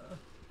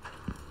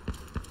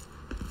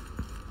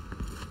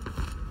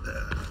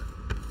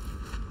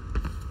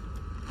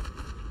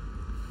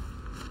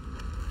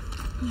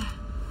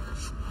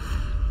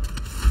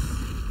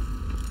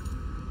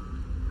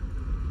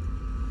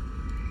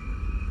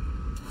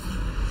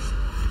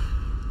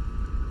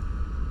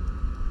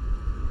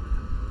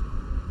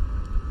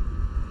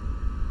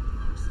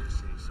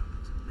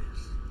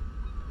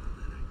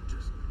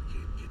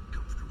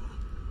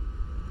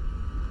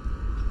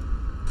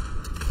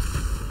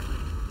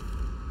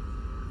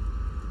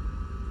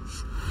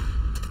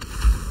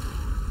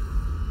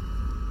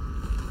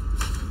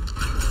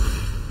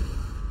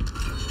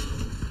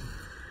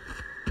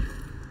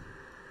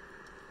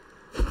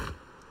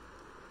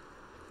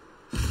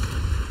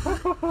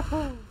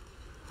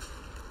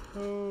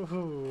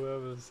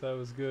 Oh, that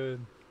was good.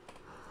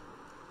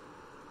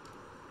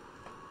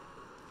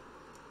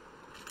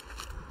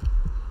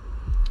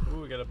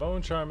 Ooh, we got a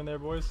bone charm in there,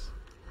 boys.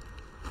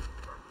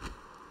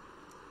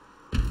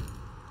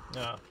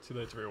 Ah, too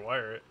late to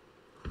rewire it.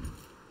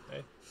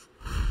 Hey.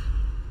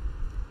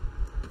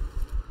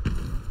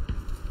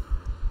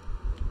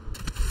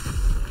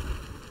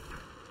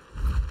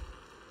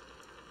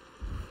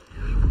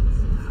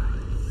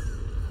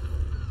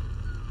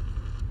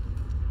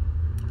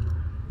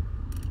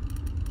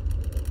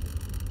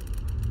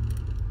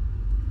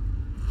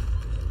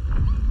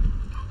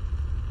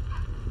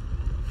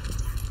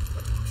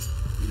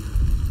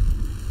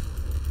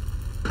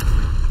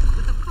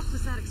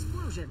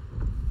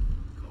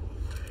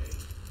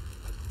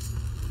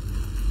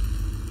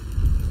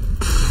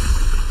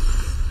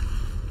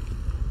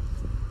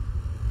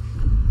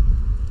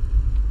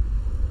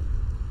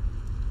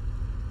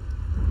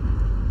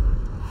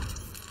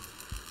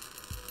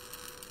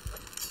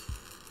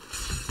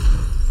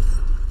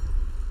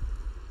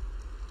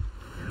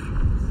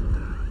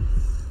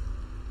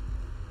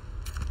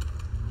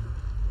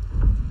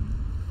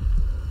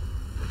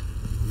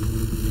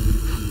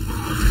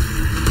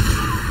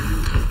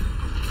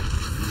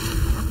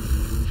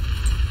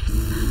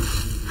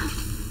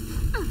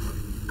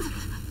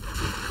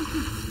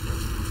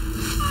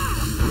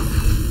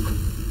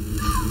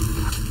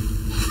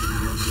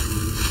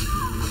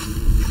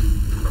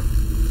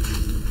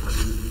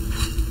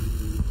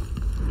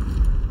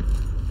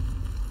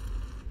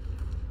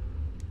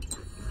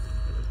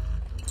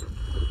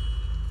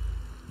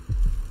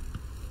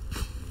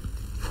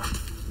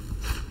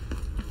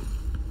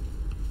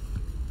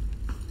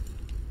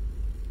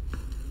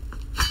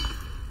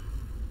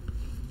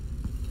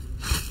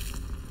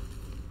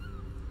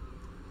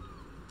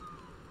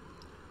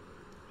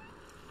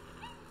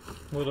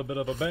 A little bit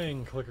of a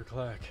bang, clicker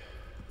clack.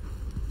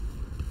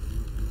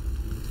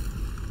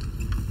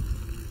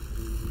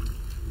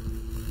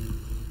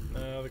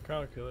 No, the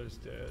Chrono Killer's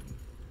dead.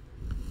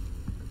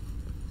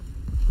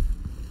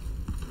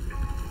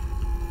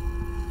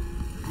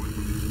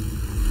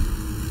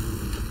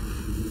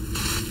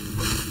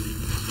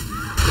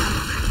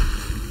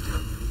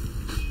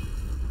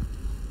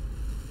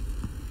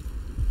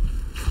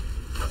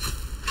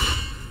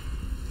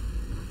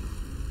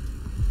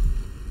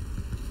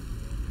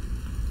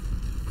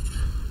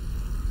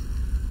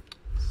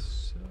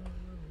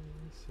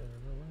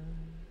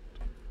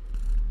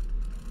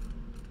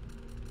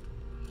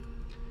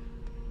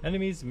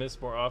 Enemies miss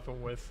more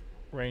often with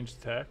ranged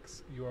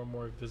attacks. You are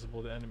more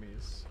visible to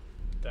enemies.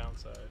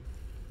 Downside.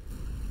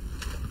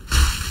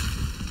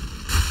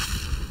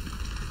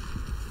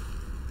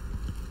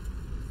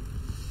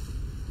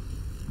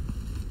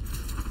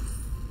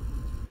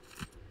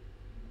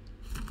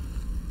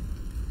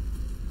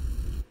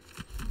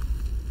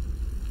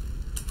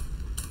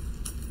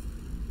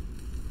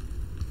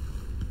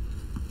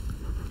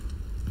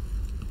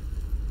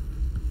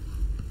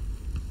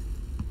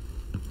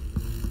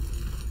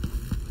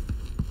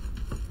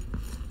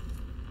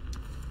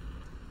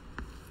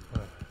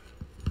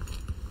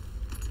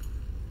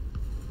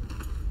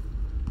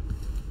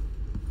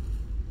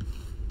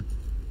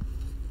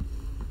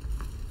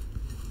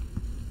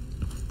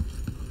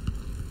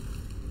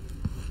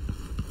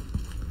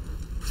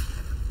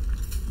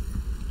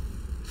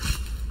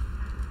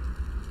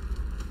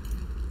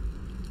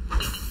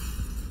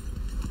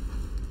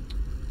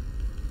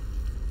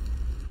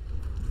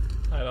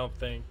 I don't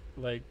think,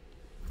 like,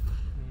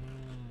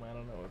 I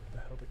don't know what the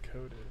hell the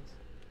code is.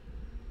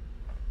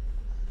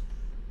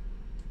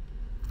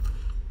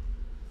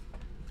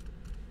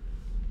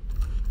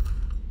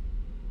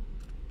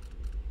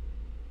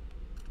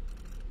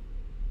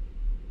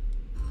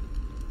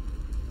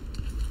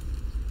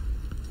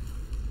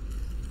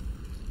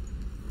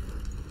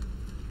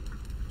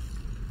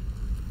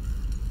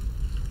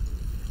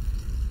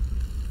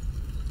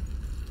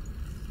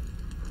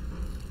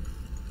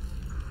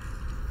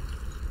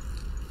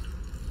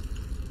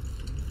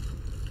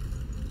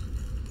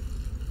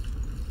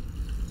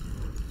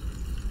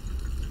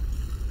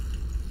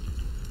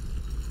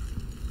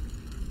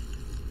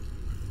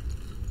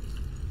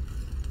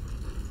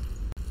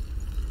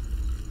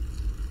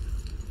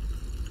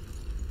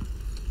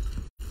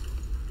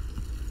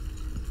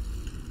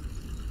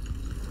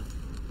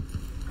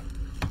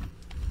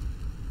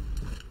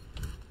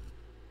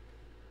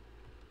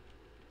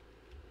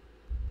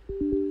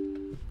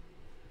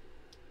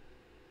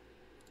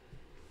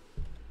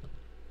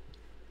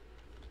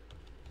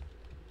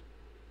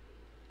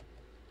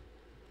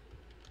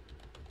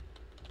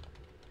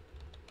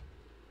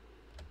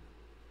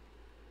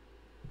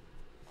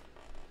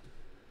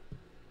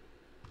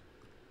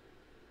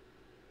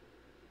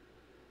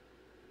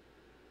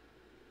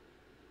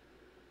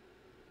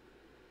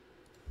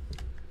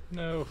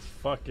 No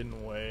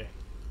fucking way.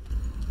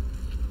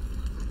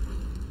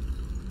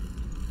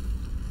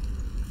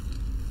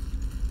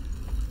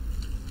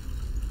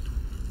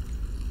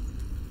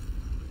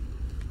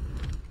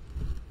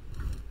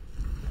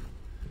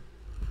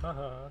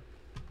 Haha.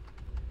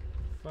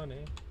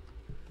 Funny.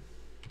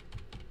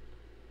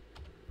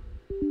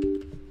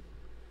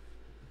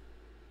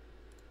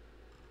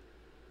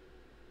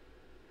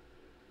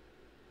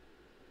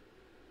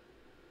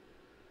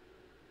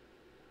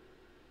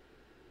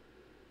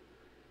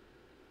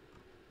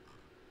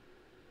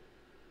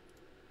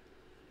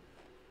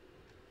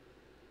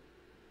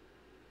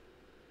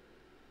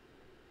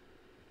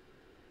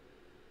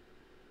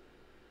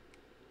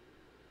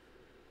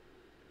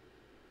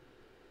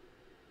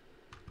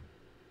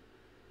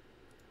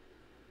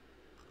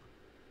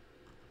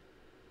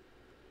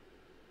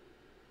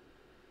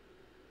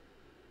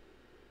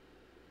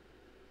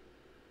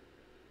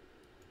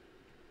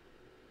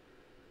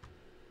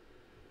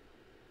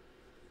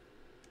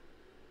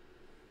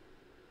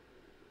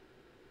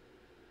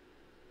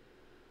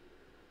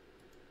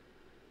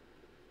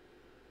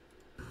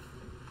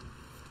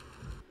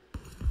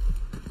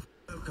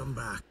 Welcome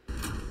back.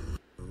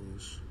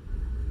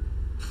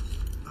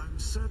 I'm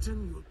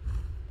certain you'll...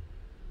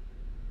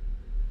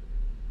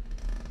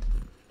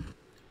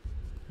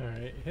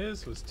 Alright,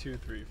 his was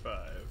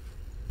 235.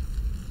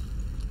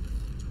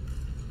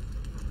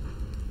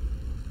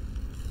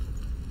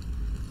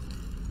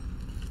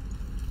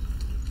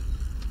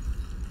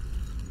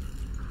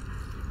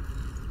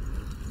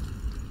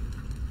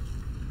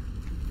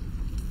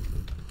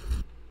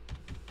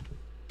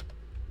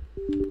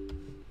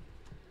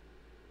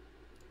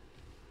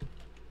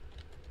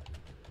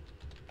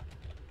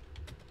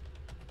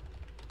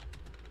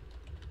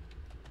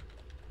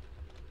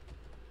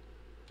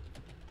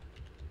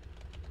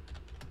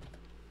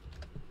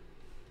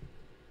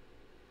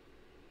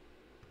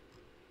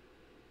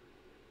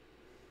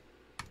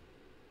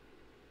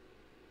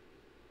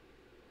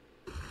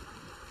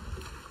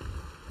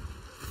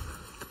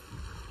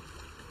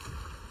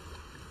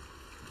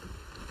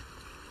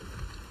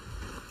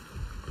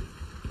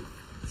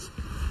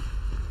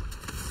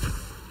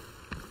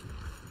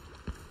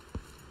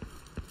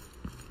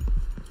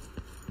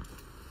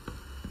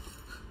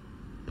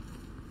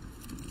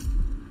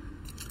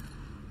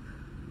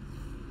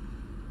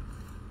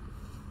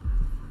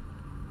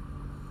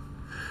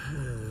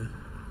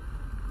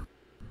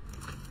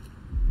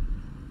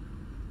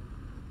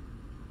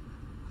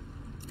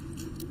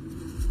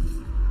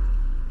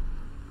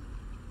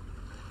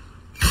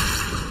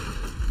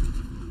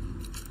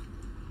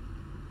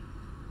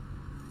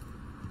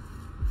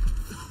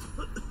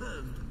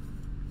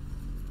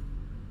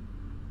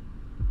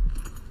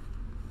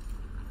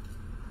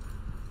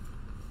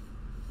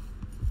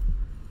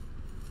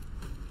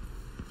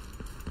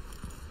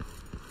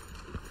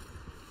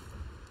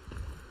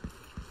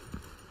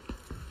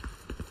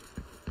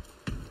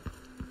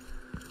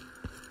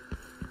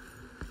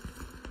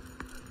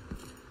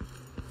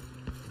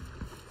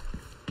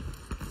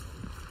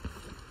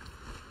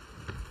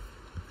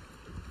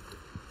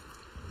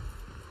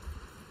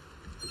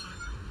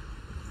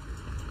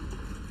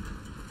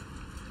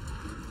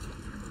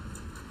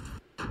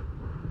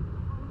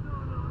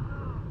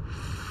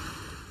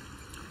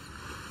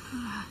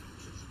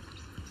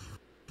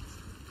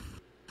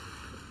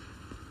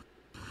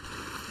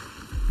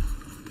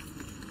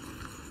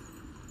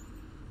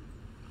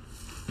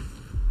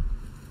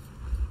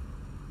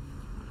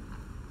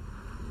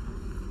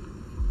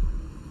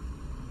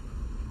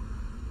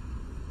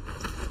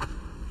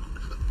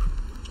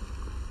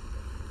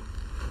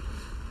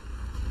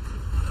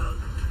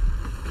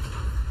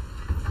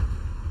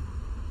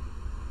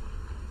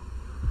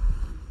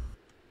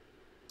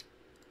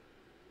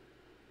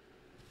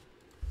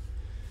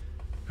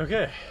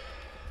 Okay.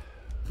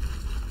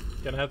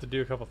 Gonna have to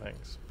do a couple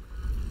things.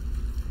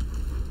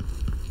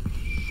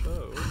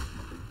 So...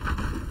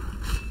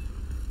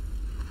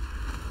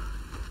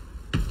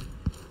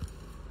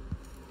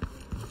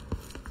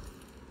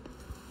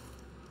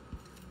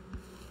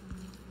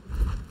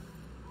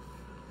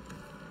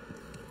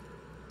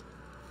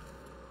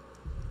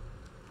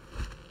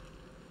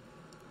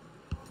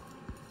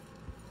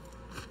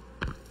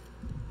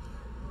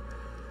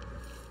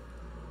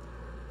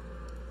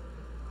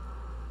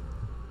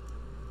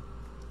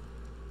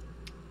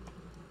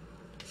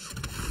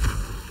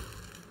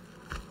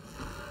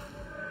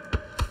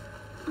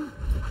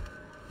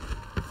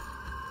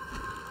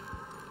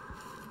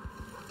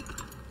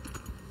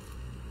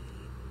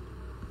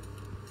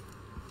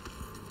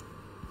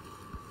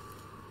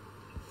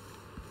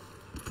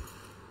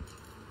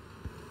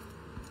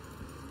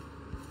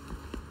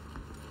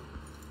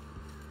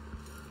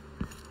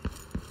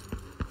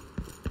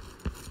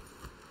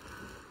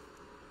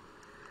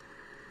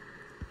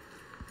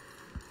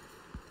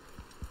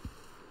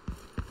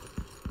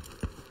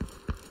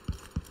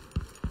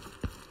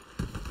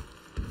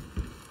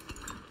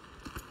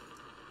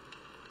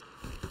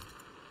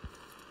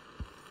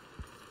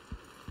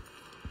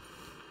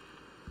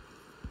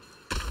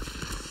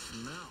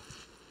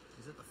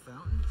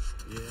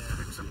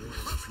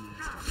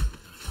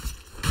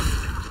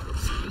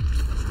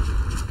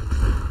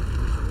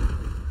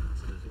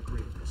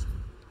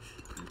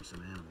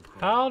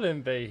 How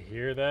didn't they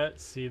hear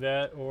that, see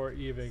that, or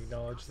even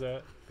acknowledge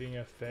that being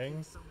a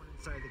thing? Someone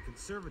inside the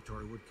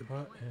conservatory would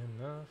complain. What in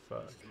the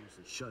fuck?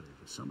 It's shuttered,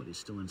 but somebody's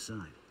still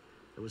inside.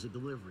 There was a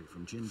delivery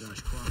from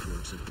Jindosh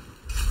Clockworks.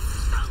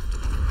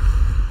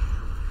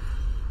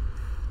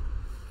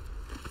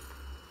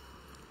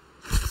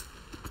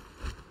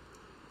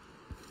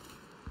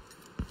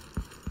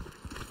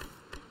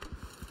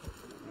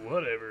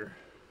 Whatever.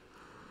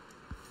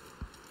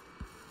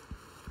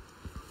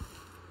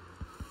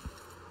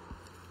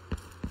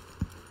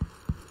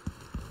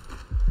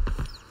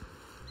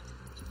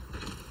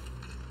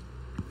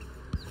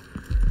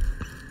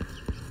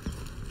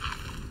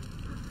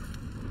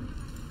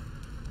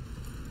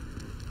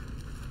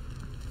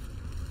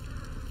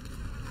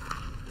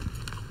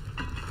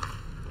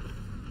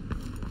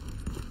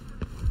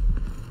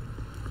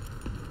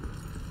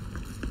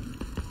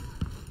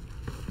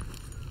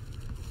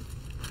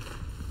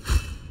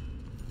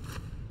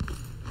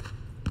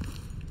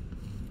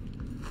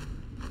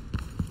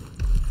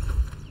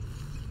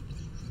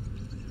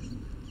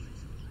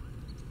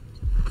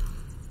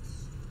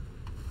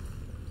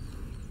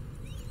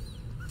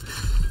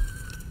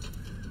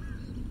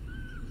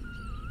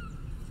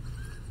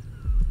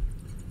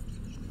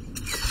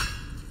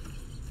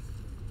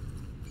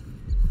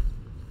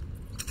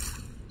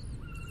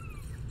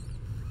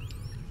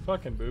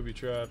 Fucking booby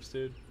traps,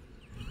 dude.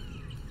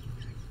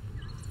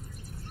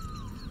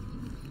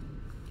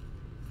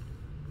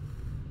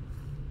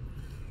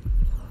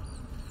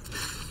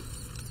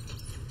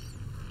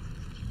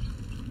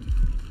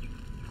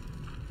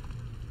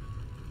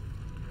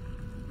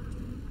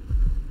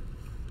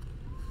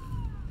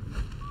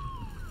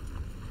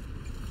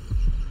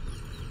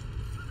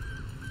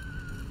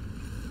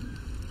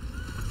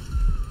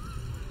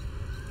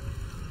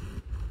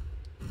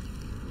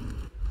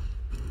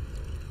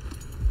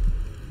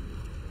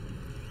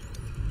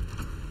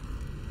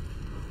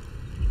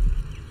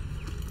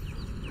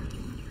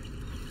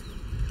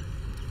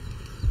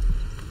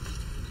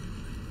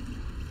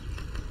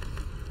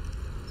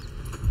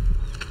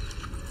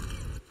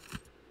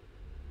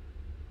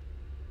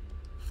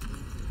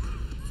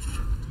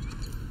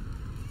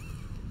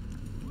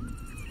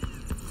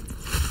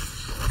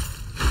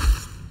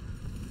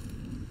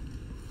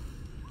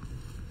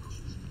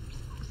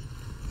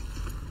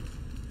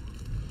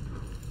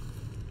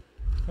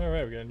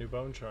 Alright, we got a new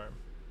bone charm.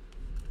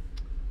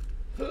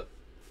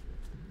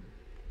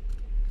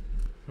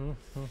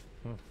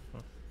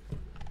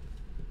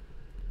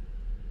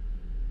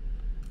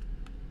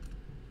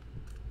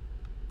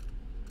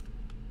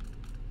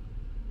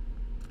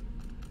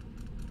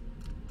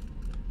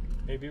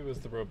 Maybe it was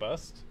the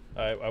robust?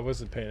 I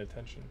wasn't paying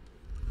attention.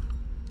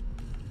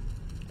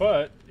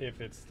 But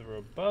if it's the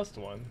robust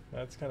one,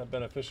 that's kind of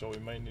beneficial. We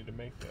might need to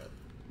make that.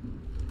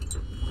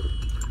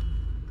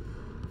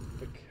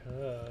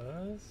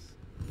 Because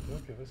it'll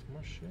give us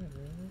more shit,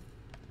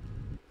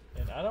 right?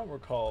 And I don't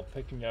recall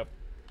picking up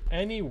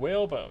any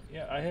whalebone.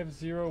 Yeah, I have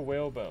 0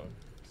 whalebone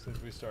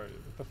since we started.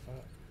 What the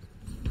fuck?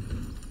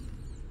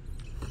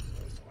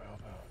 Where's the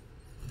whalebone?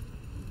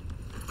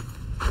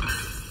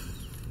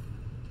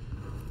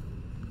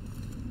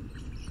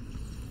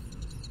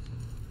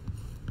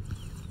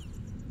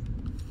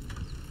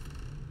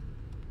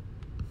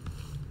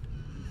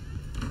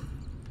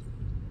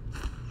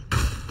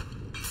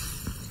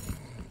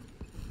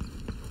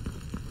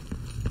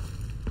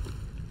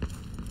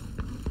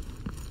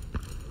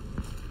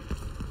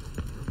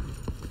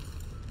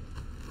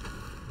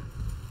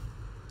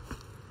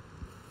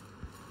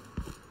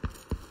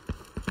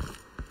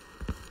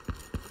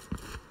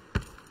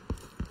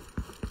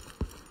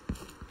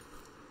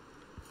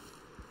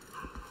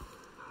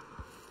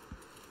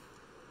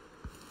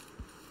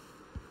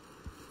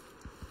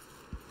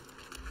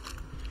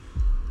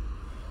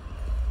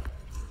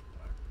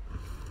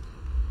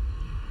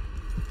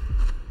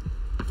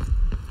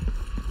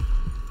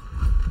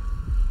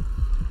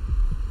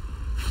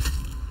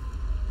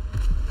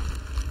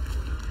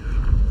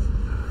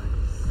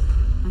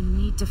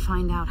 to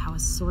find out how a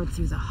sword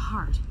through the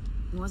heart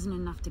wasn't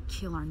enough to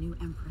kill our new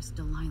Empress,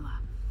 Delilah.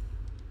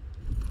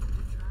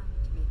 Trying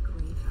to make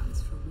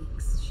graveyards for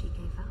weeks, she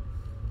gave up.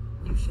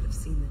 You should have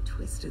seen the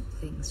twisted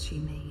things she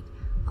made.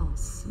 All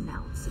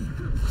snouts and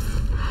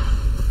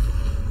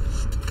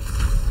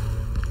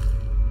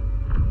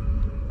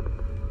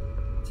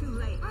too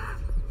late.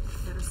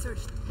 Better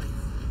search the place.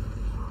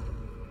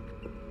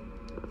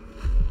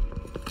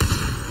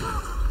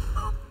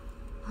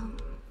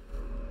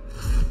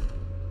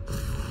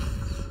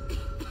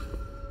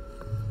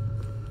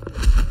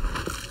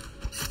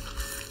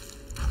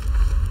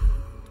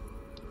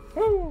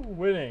 Woo!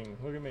 Winning!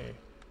 Look at me.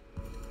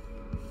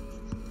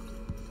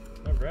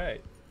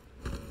 Alright.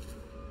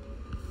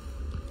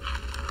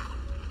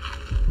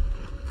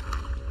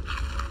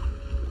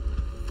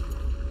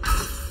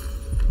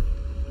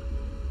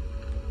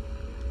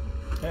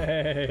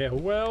 Hey, a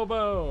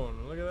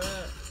whalebone! Look at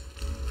that.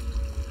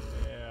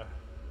 Yeah.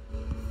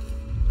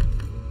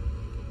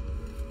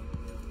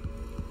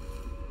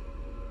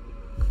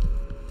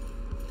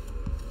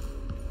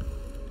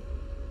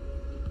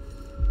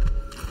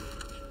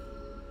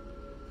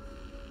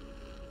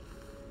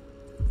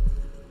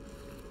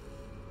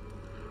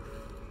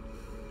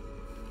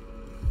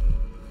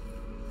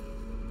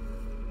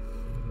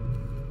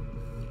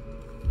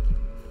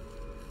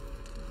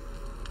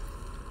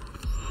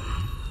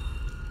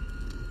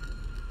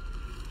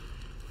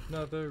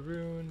 Another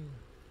rune.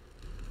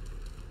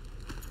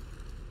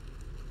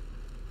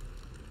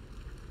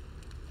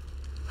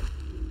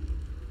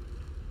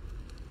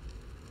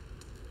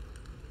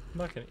 I'm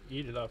not gonna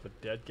eat it off a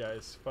dead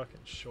guy's fucking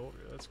shoulder.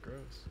 That's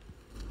gross.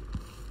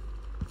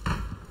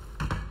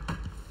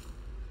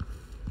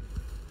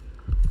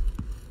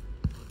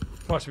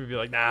 Watch me be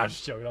like, nah, I'm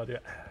just joking. I'll do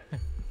it.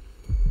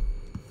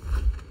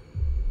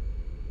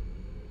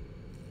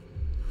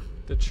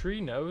 The tree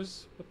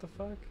knows? What the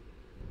fuck?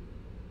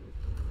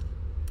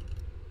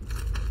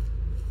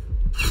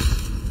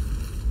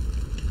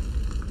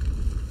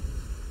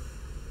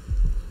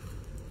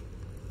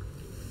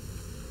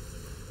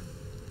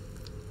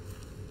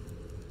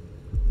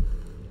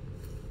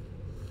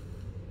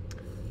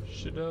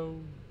 She knows.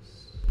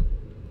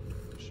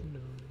 She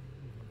knows.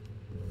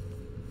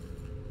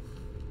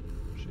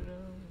 She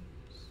knows.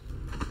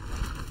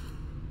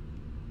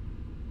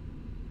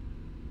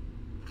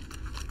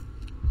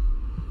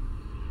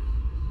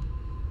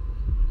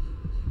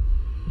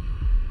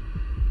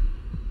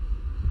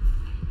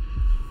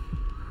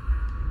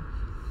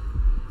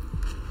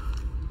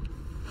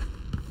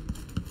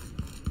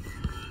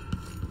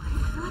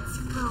 Let's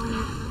go.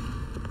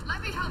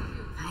 Let me help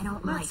you. I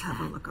don't like that. Let's have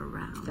a look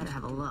around. Better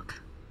have a look.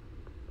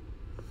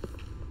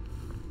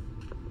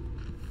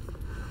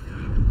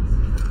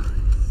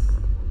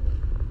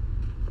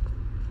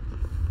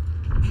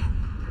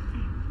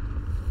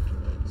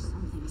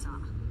 Something's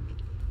on.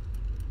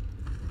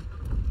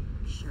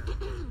 Sure.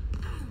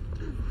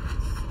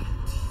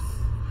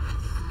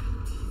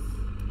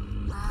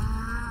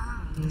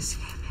 Please,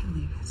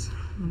 leave it.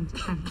 I'm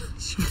trying to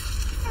shoot.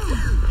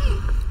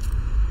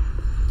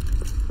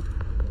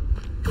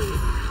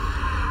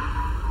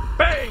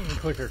 Bang!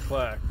 Clicker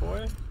clack,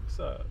 boy. What's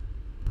up?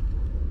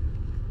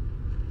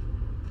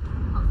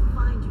 I'll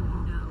find you, you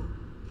know.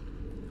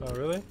 Oh,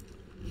 really?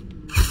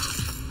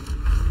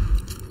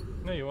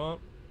 No, you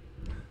won't.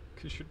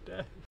 Cause you're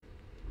dead.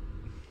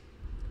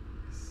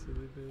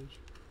 Silly bitch.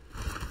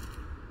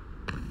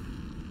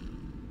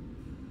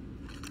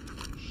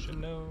 She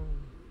knows.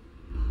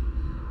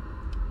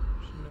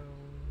 She knows.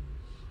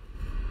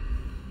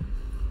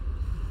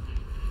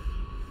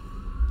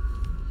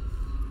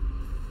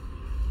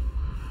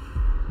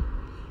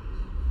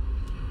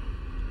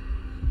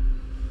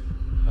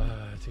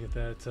 To get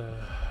that,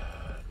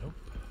 nope.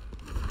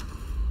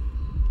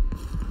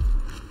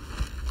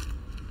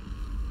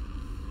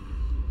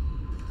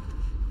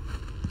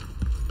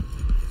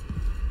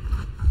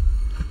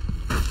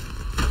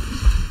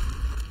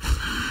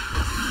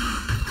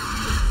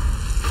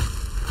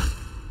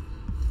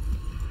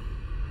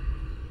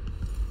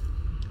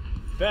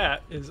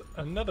 That is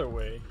another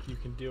way you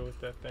can deal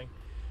with that thing.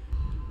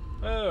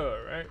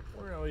 Alright,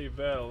 we're gonna leave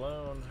that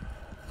alone.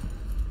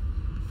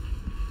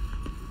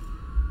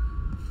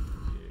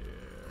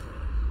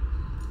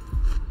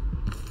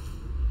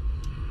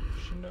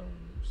 She knows.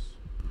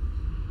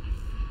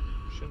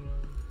 She knows.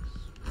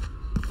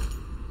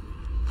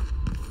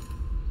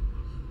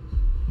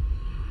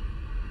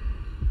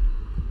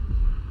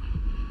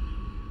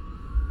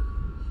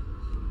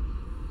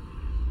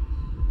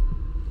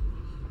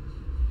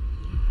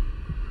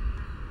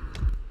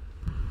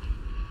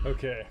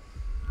 Okay.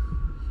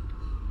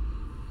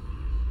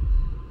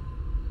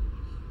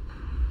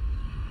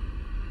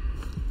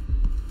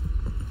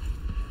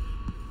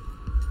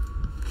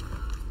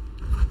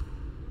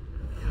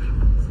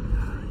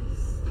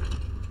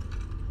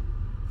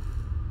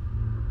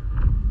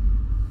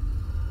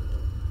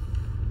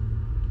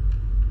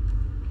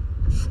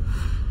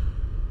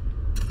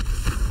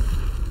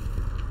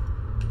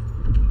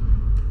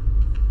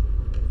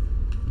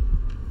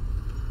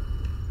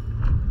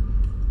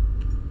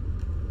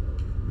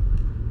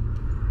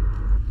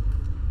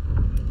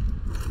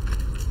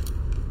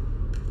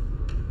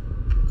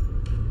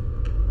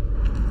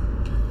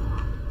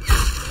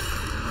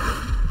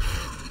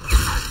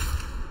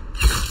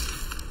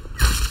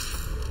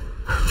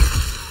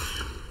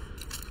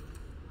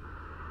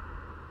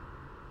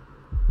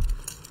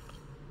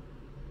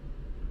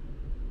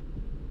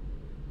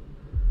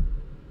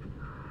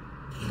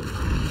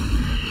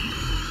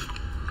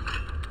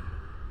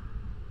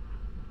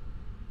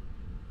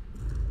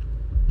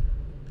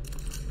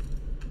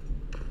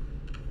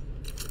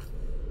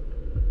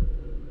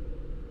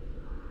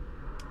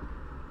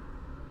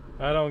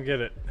 I don't get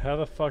it. How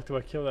the fuck do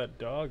I kill that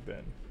dog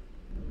then?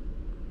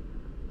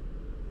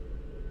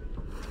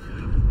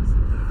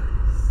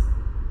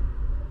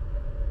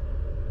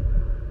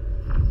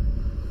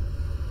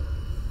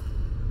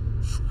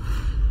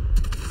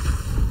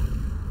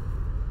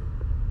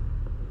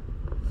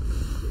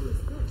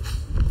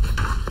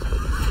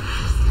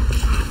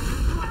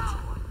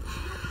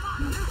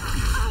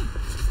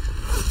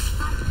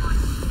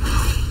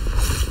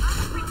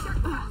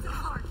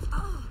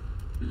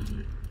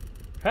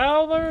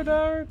 Howler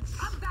darts!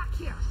 I'm back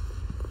here.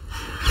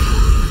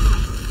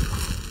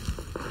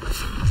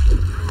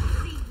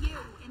 See you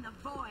in the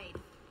void.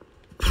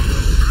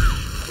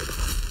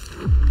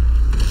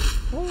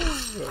 Oh,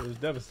 that was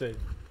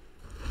devastating.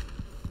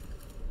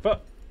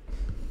 But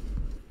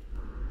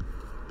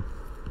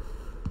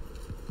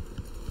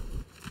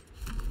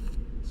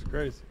it's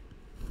crazy.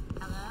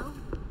 Hello?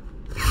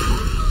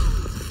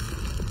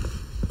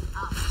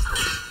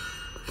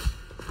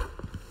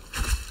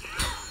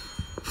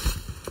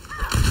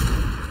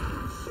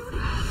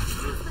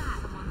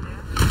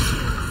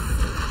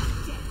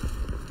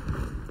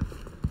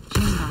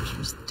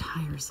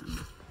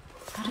 Tiresome.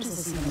 How does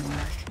this even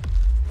work?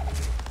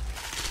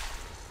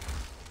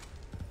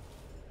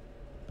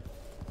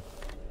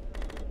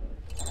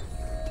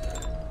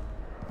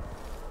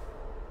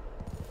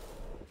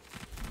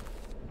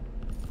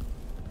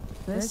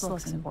 This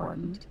looks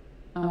important.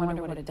 I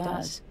wonder what it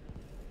does.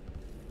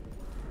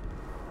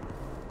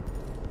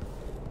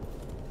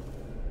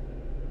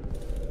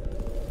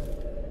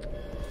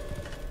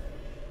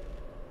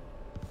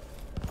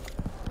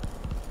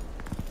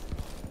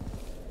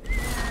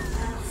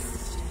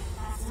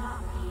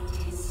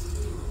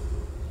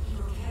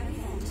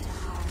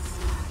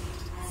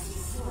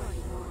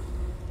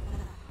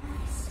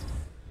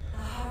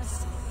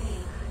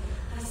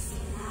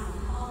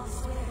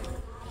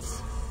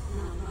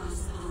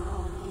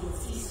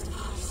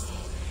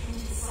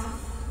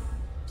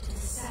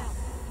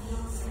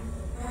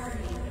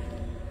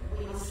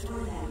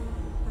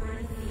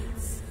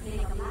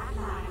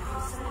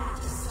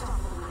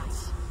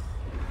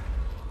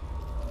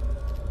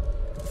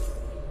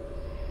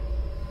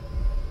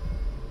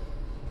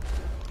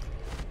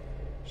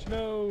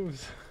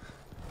 Nose.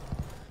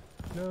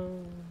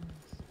 Nose.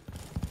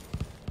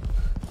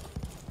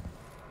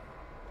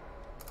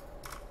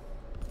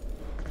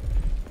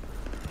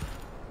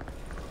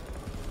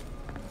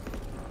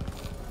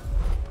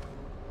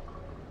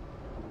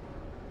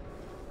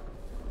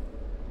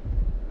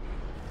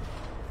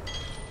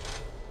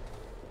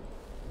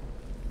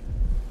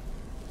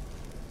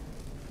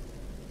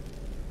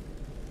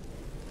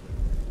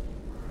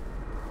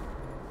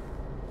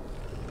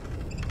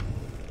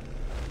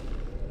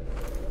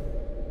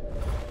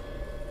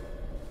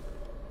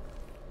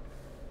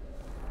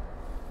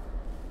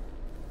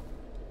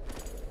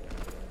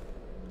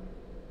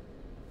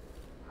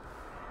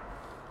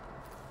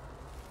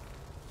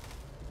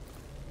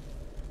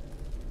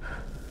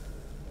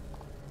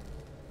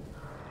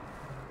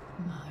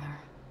 Mother,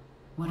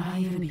 would I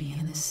even be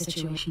in this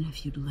situation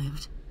if you'd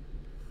lived?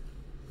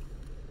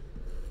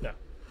 No.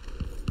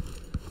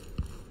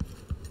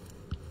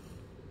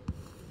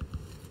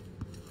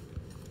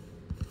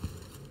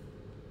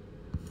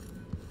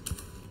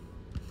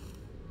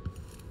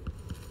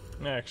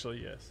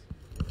 Actually, yes.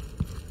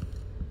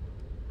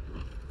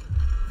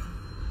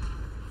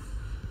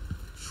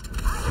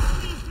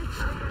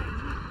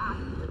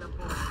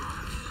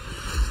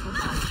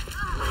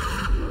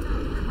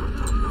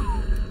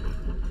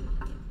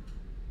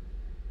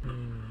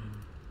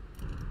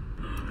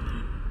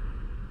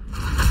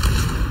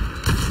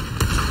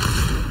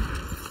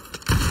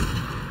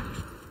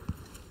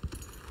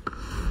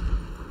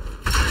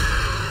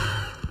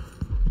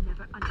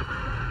 Never understood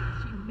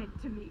what you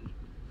meant to me.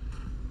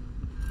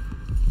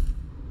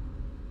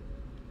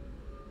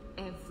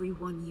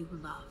 Everyone you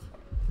love,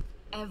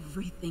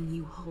 everything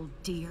you hold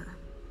dear,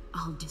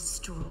 I'll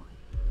destroy.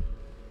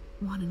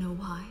 Wanna know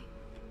why?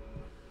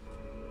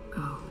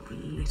 Oh,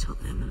 little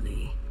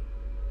Emily.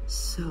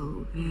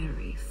 So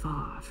very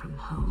far from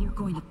home. You're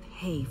going to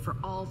pay for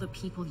all the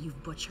people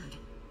you've butchered,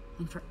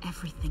 and for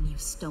everything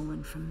you've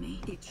stolen from me.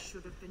 It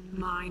should have been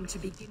mine to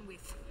begin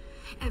with.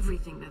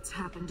 Everything that's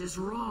happened is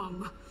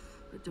wrong.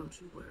 But don't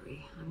you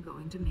worry, I'm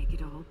going to make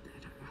it all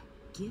better.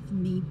 Give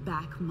me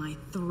back my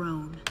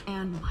throne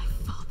and my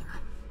father.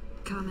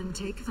 Come and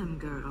take them,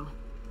 girl.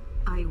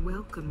 I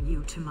welcome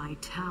you to my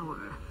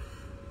tower.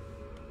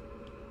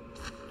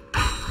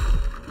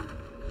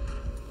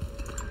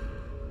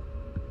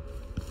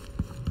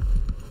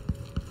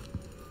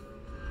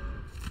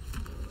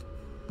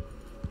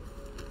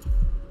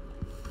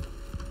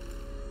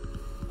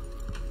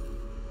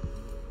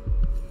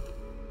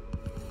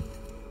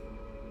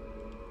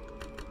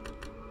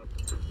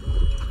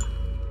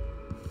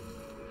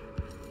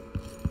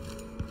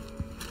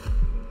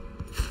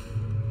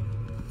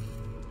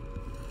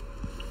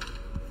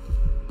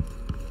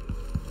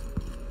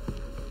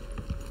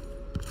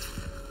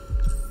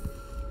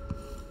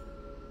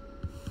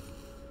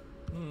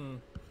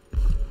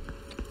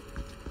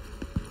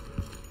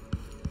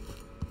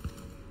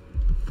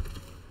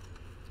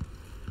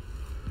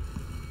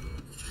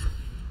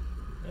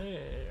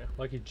 Hey,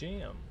 lucky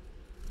jam.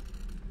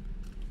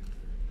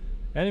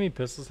 Enemy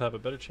pistols have a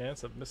better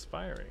chance of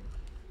misfiring.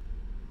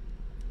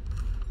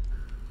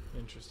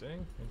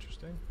 Interesting,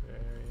 interesting,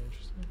 very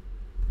interesting.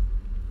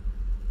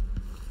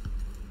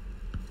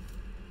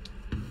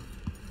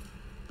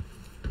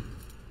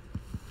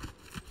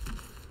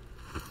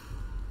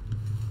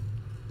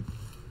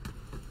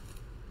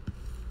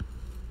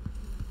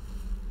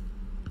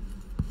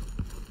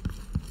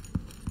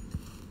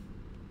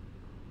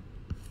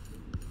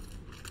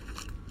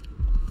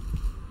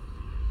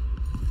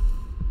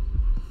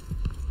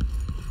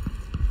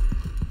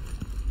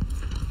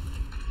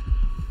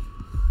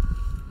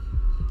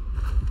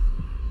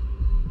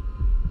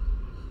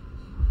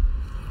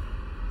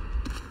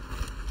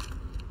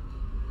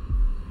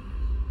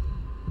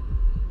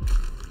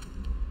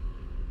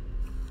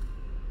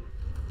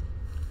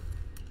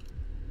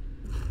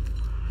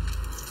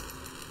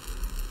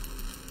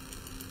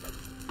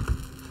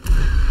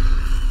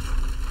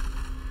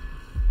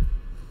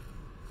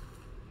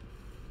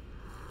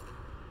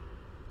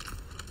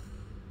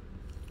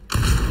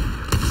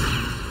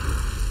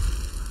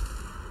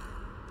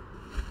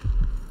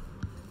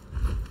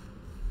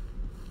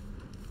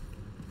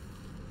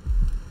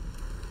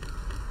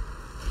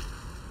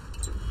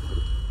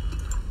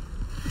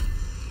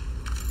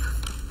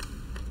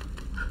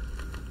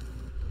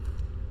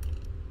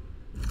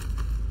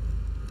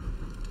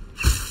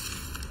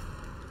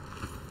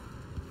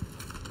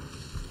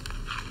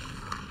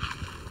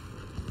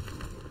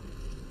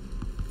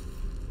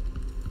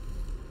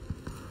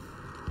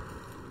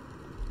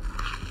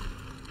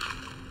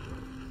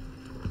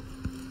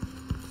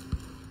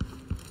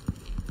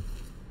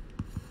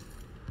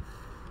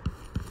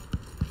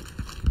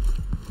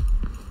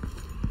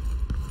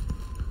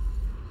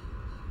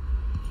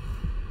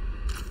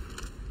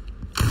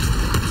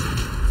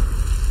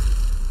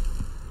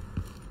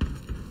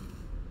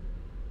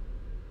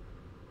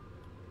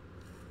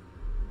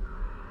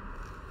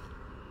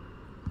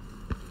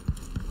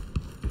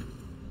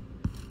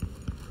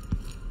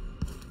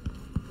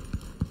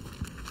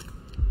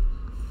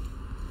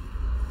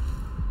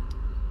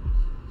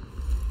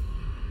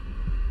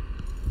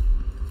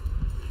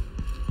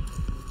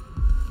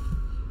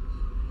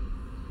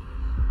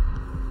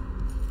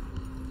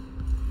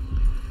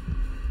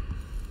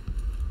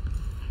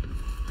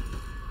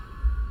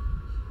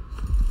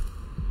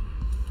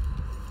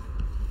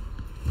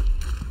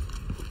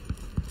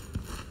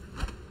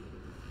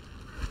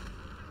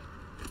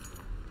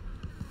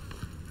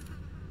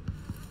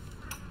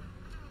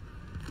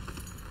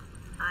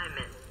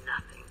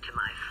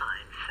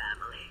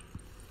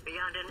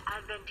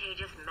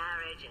 Advantageous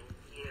marriage and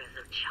years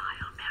of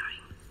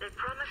childbearing. They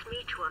promised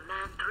me to a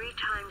man 3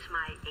 times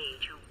my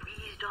age who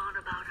wheezed on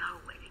about our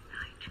wedding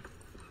night.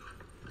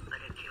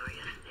 But a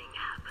curious thing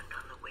happened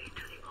on the way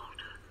to the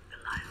altar,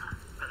 Delilah.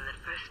 From the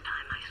first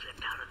time I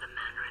slipped out of the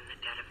manor in the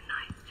dead of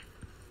night,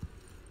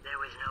 there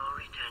was no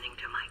returning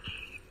to my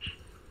cage.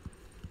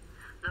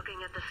 Looking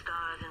at the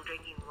stars and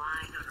drinking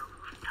wine on a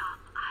rooftop,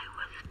 I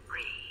was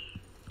free.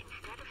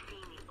 Instead of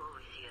seeing the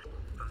overseer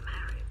for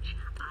marriage,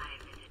 I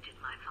visited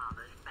my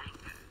father's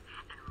banker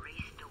and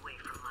raced away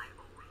from my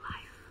old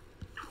life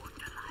toward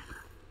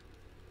Delilah.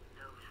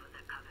 Those were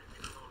the coven's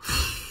glory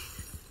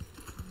days.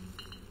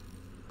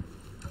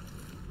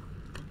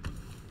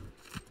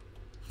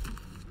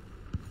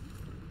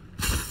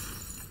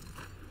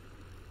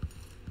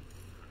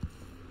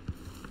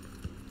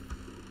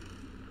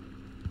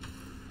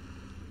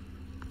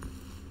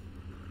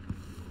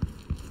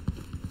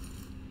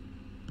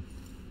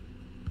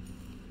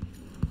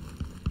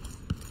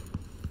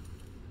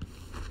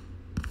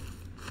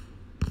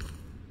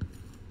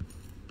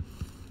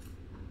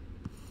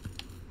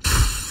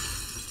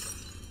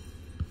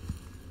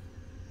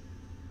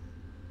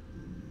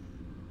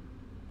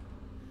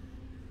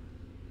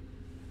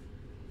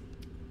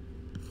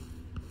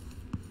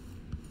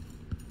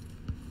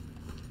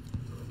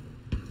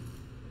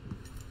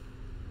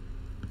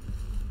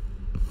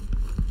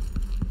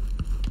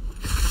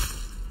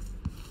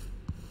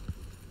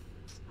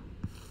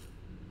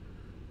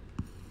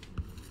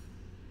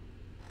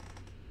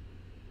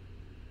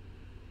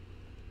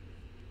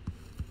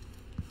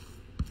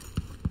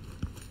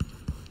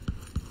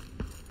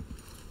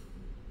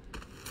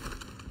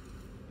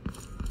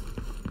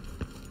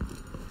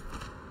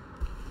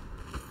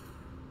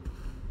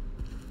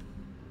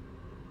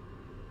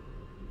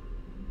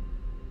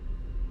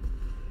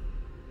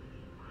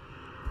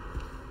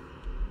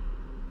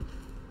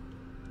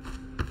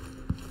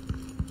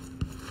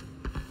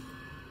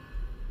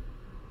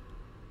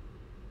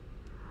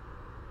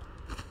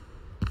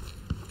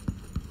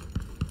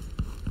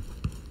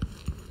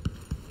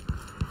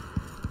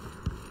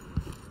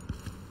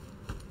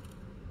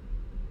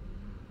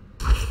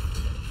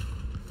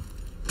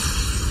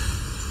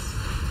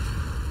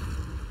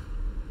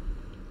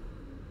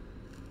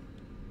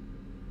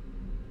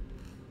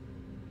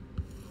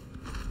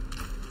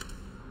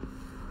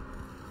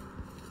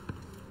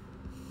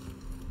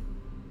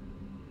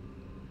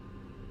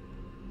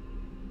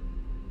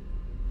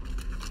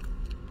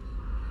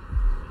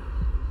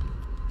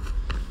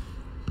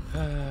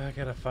 I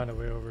gotta find a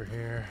way over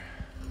here.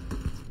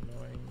 It's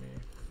annoying me.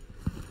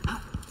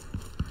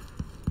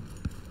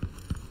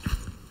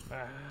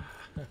 Ah.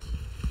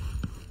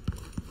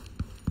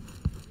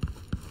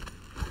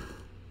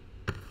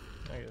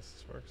 I guess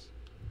this works.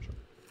 Sure.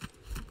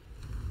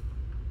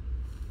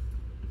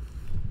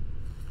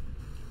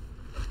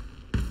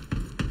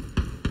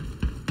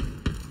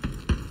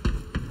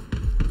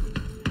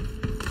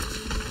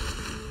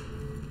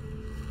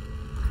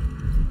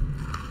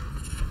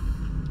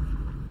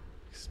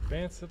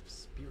 Expansive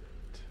Spirit.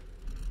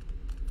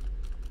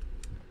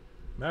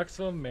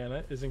 Maximum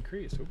mana is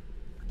increased.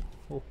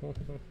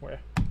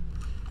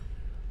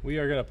 We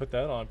are gonna put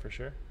that on for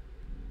sure.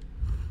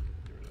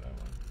 Get rid of that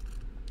one.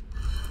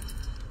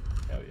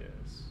 Hell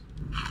yes.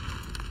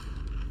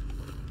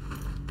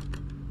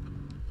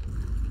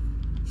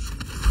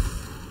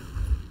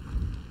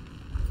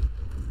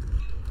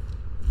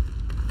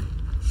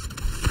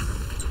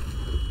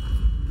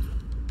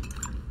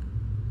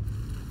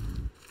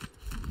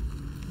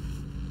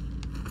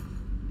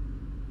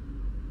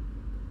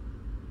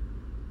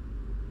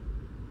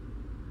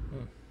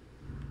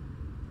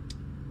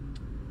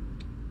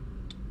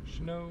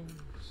 Schnows.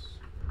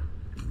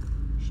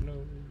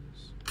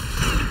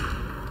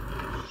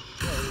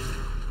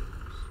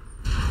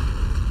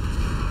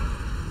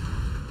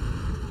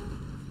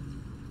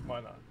 Why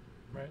not,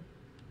 right?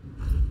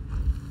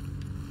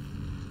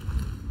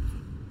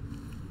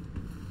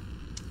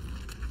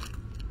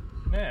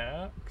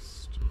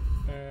 Next,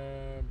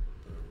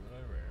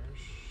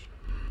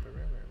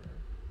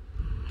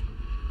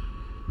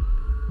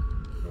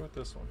 go with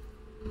this one.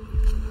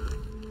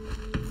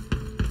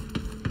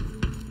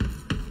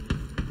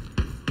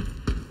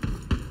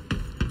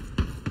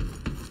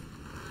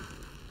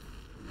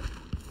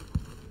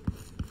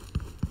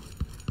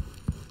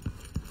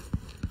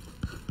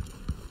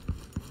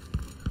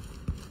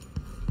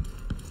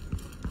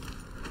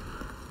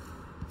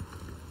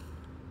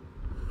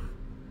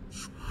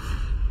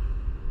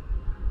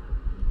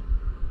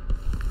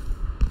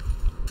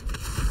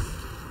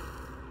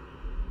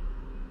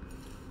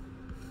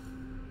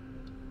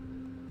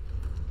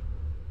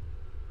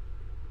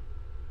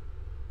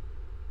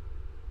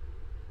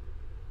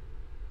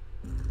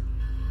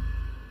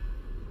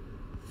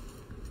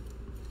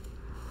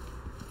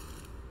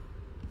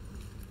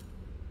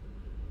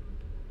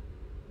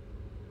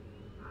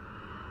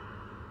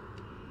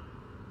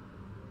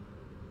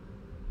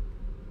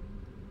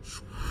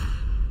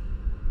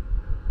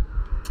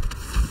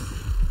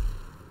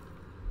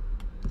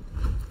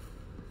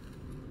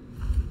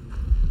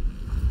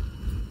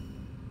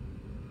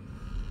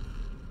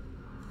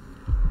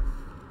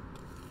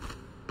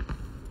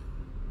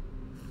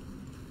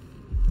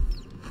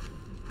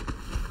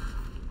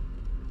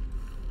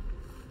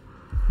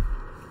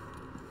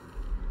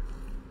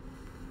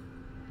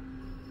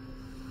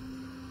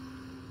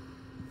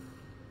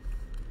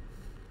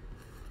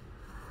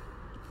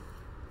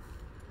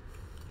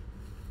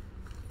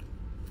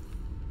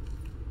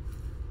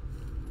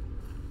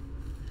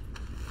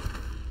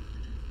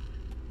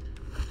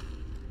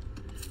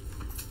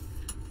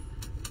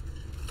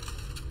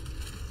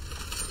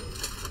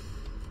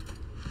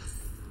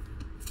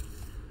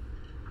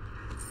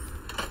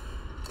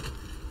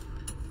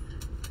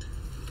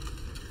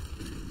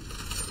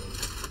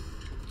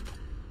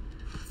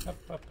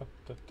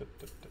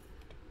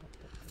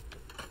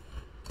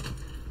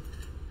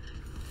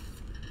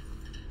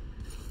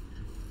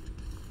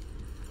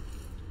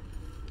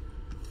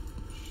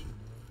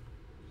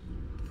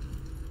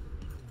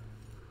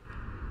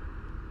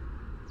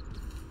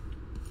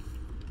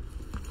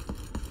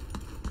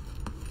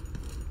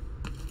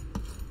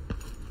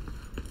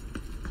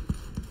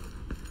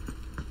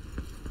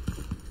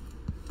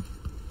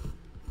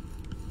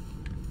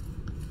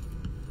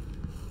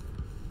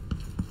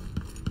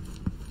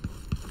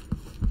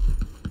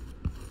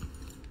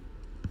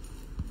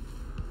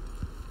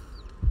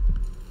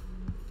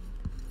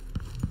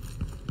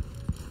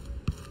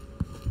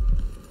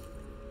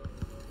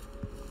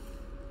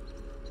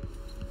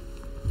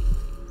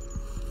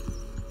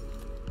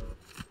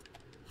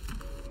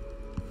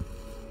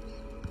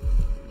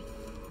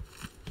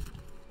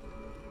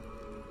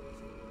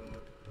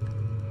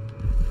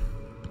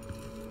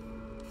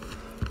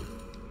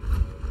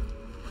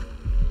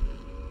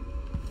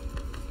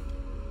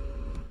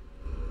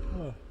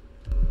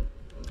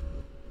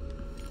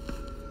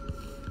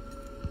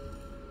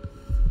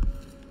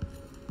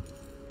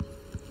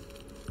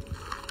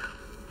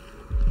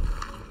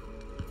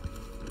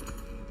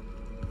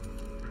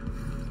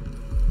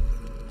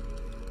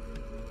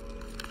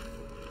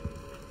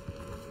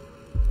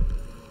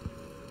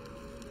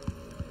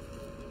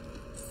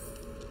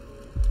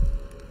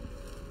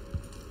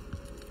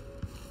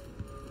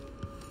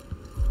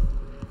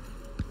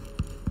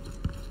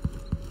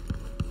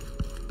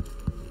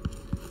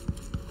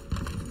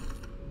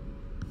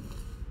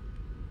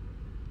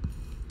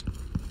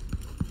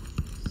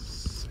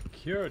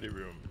 Security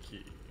room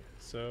key.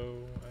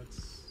 So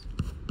that's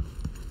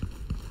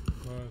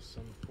most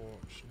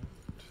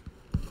unfortunate.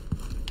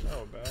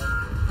 How about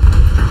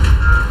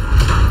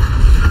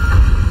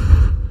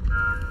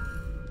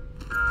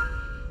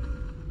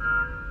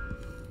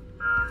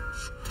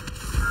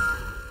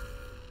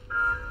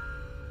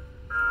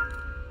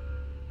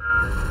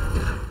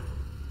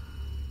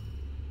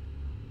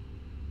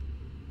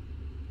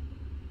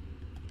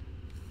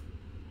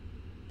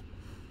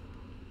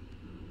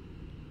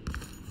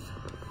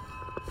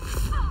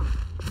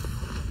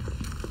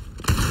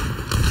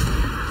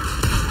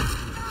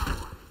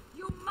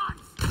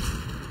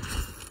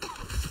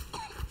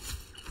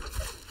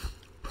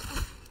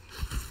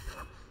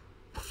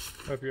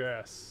Up your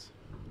ass.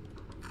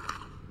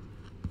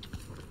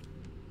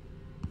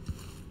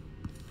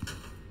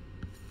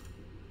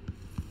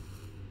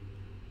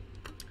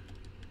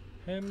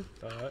 Him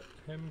thought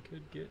him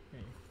could get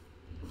me.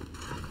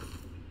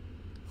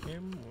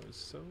 Him was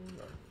so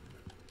wrong.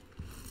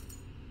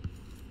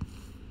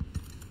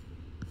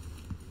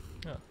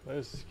 Oh,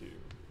 there's Skew.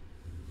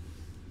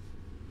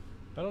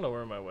 I don't know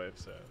where my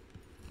wife's at.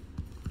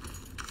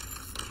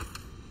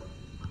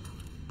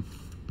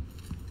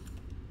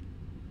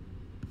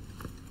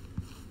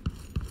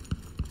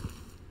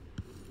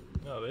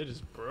 No, they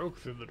just broke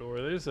through the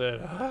door. They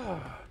said,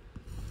 ah.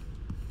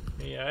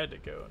 Me, I had to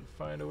go and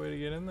find a way to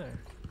get in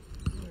there.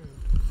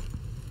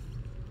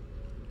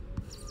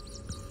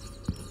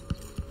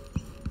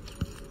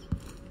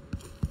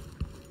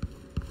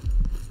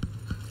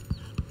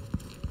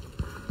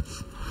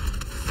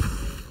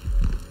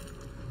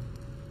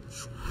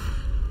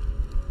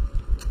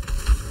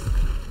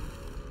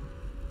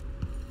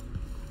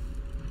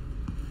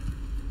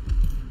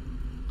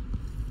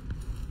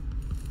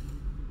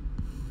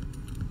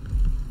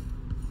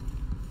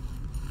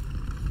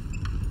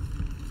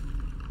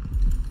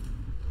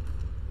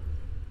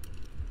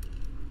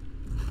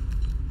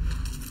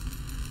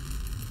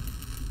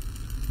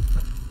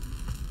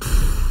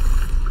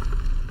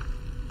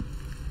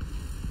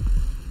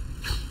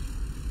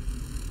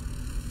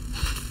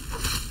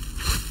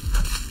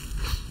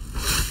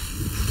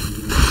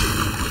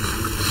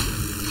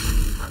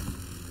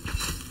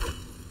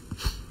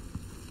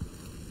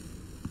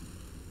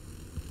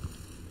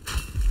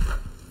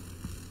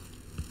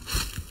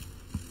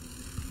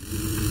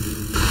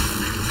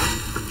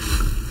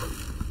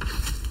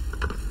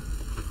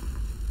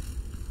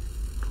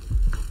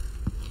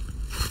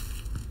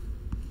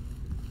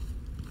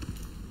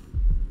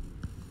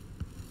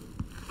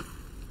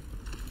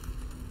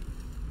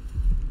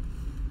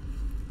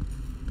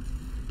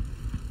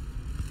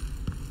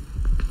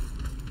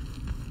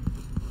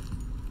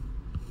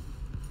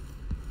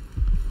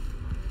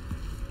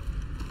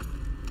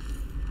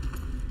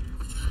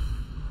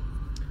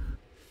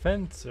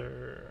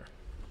 Fencer.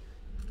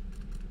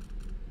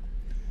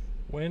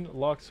 Win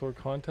locked sword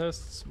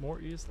contests more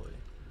easily.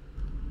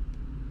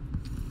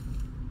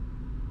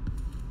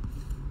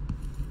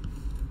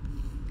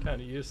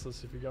 Kinda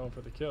useless if you're going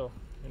for the kill.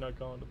 You're not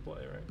going to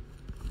play,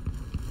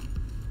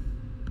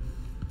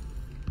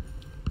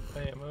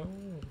 right? Ammo.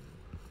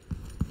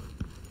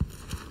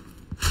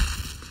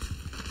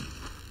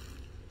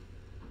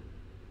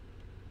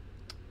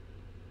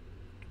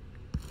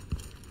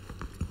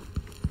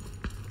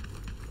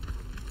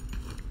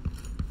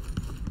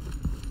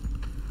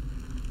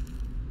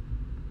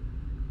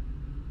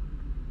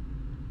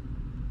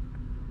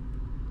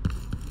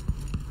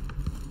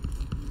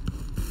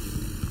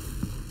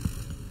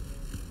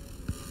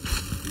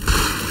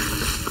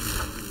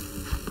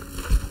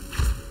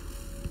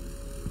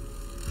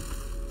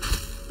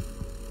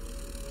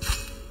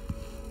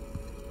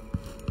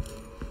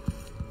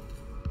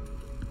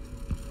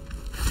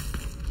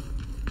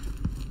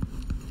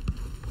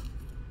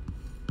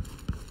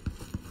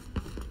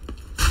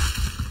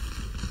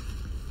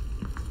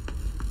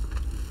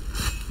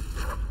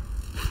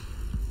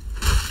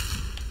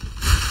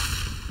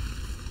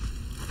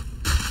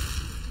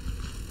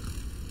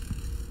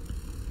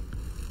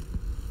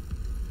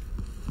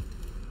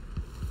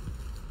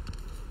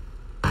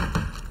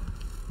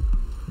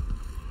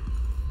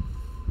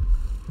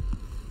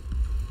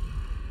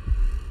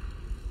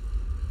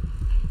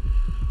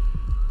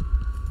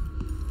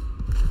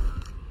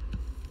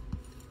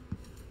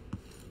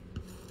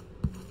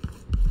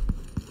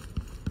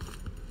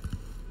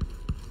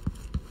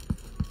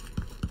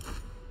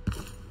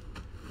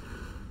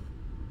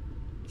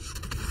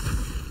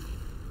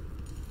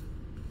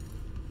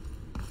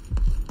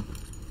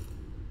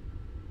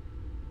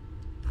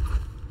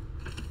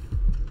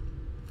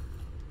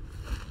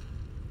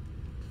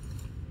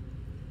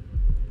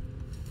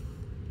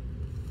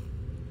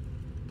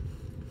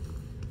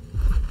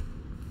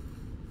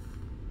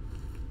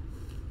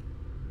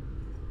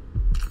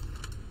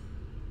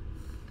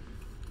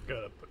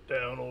 Gotta put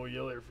down old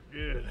Yeller for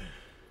good.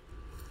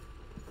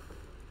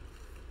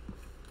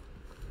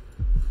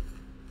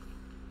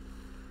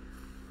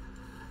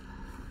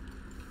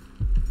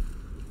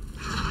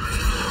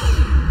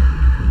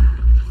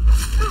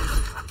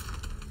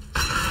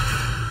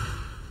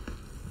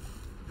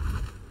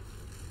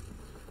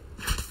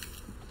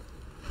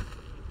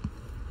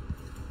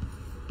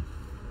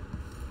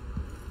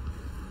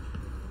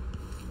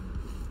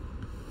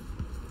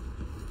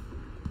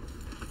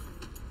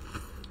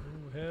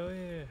 Hell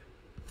yeah.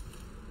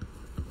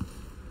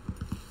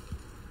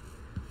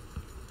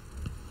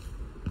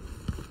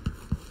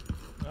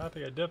 I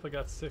think I definitely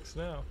got 6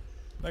 now.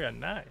 I got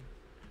 9.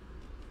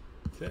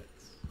 Tits.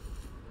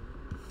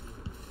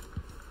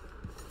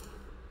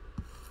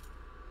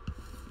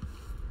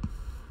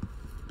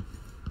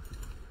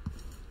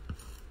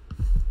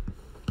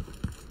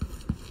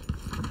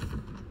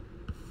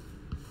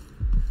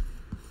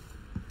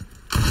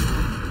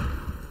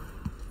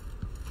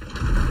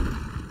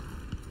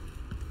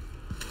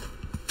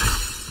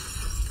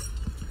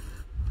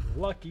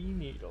 Lucky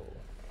needle.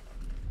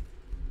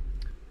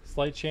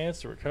 Slight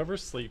chance to recover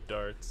sleep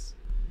darts.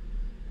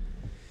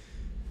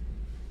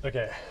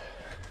 Okay.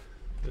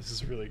 This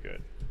is really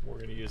good.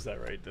 We're gonna use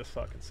that right this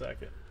fucking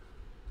second.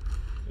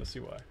 You'll see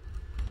why.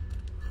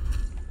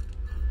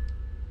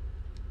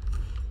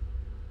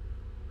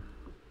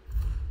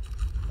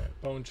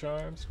 Alright, bone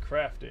charms,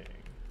 crafting.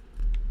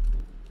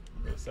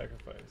 We're gonna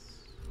sacrifice.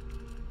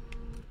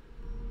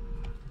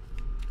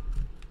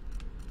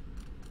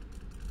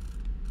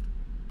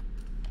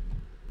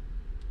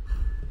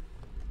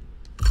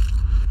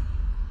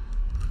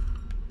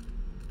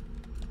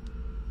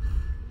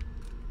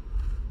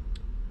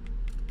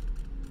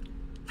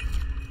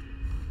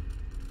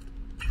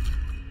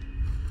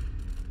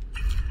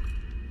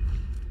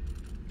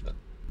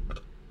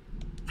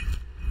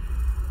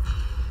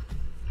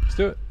 Let's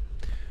do it.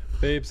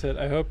 Babe said,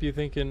 I hope you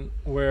thinking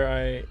where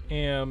I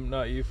am,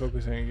 not you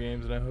focusing on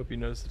games, and I hope you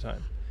notice the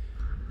time.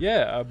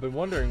 Yeah, I've been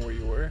wondering where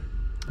you were.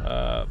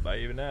 I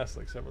even asked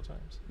like several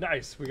times.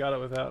 Nice, we got it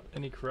without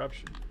any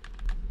corruption.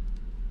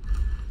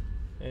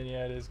 And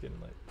yeah, it is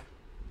getting late.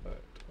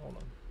 But hold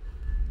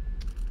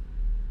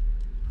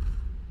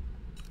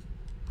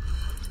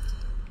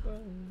on.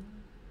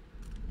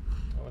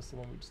 Oh, that's the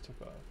one we just took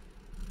off.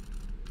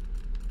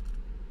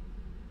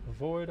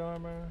 Void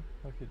armor,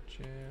 like a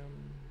gem.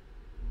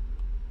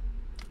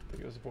 I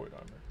think it was void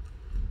armor.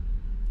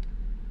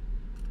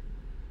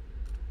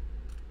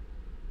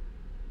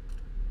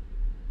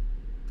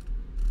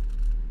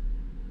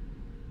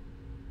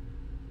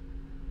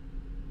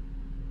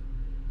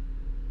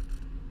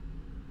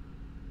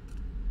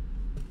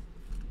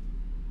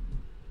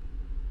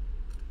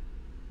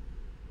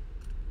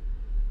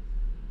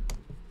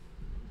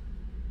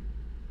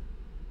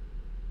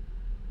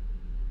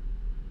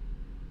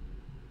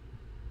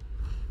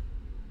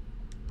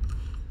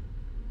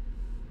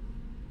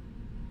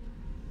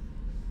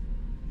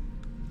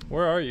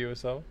 Where are you,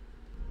 Asel?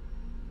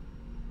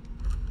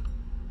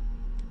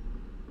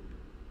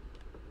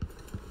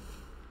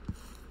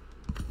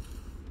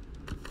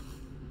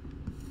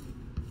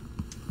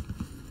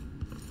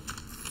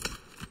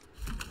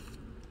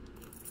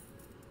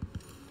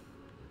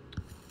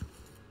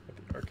 Got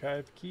the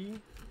archive key.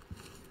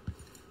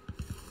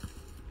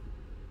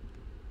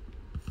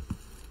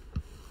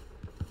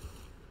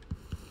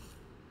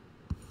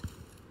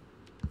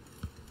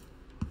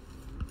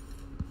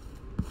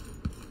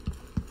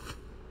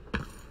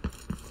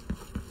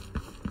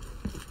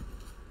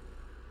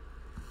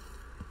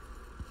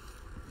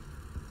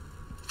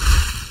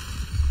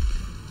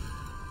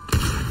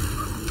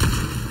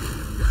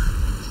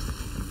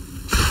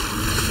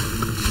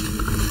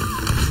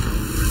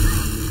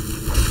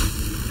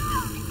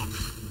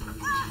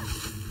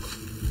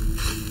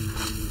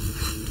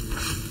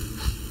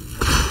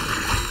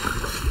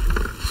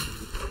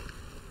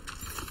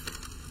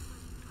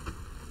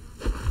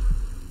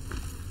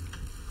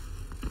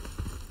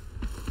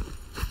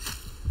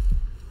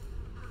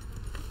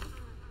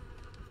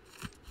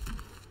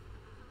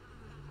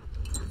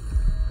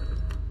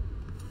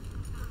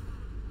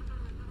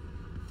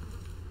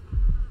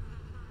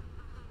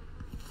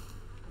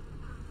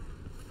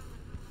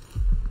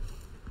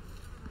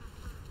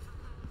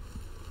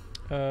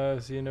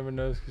 So you never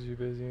notice because you're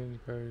busy and you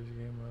probably use the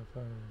game on the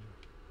phone.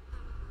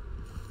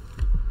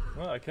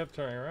 Well, I kept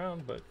turning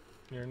around, but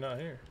you're not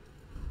here.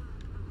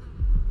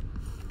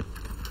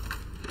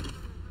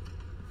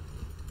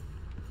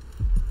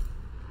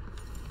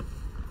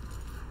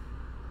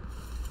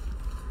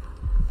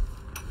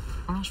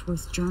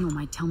 Ashworth's journal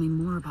might tell me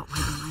more about why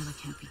Delilah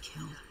can't be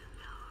killed.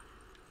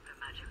 The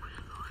magic was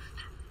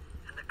lost,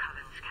 and the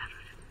coven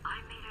scattered. I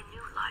made a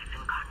new life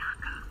in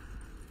Karnaca.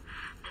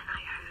 Then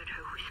I heard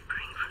her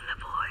whispering from the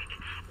void,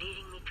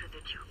 leading me to the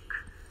Duke,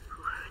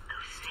 who heard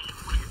those same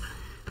whispers.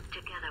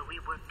 Together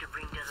we worked to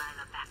bring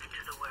Delilah back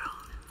into the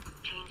world,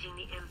 changing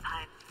the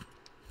Empire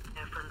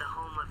from the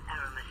home of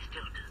Aramis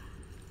Stilton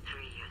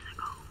 3 years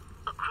ago.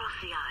 Across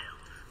the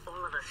Isles,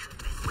 all of us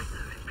who've been with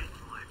her in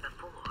Brickmore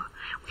before,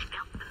 we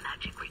felt the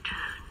magic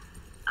return.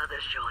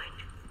 Others joined,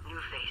 new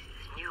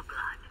faces, new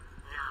blood.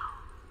 Now,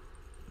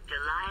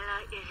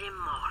 Delilah is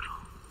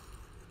immortal,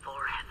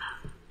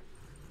 forever.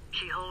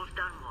 She holds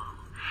Dunwall,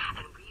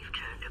 and we've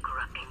turned to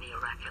corrupting the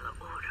oracular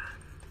order.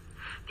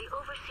 The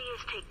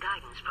overseers take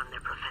guidance from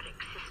their prophetic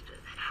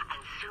sisters,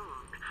 and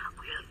soon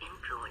we'll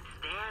influence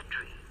their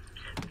dreams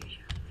and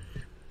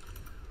visions.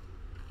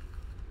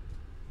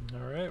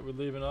 Alright, we're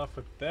leaving off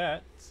with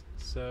that.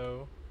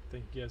 So,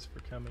 thank you guys for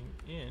coming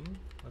in.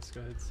 Let's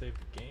go ahead and save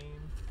the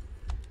game.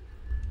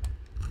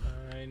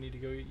 I need to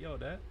go get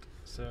yelled at,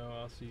 so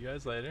I'll see you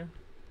guys later.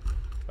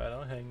 If I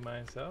don't hang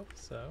myself,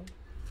 so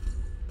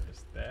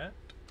there's that.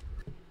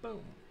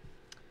 Boom.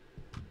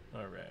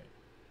 Alright.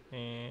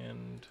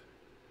 And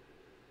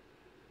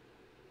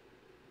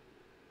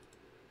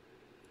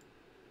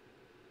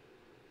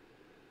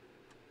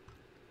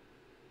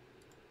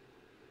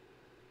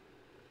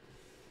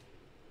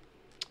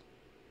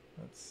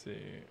let's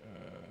see.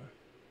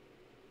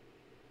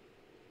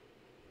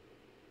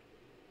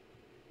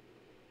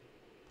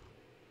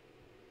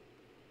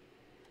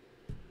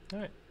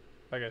 Alright.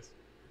 Bye, guys.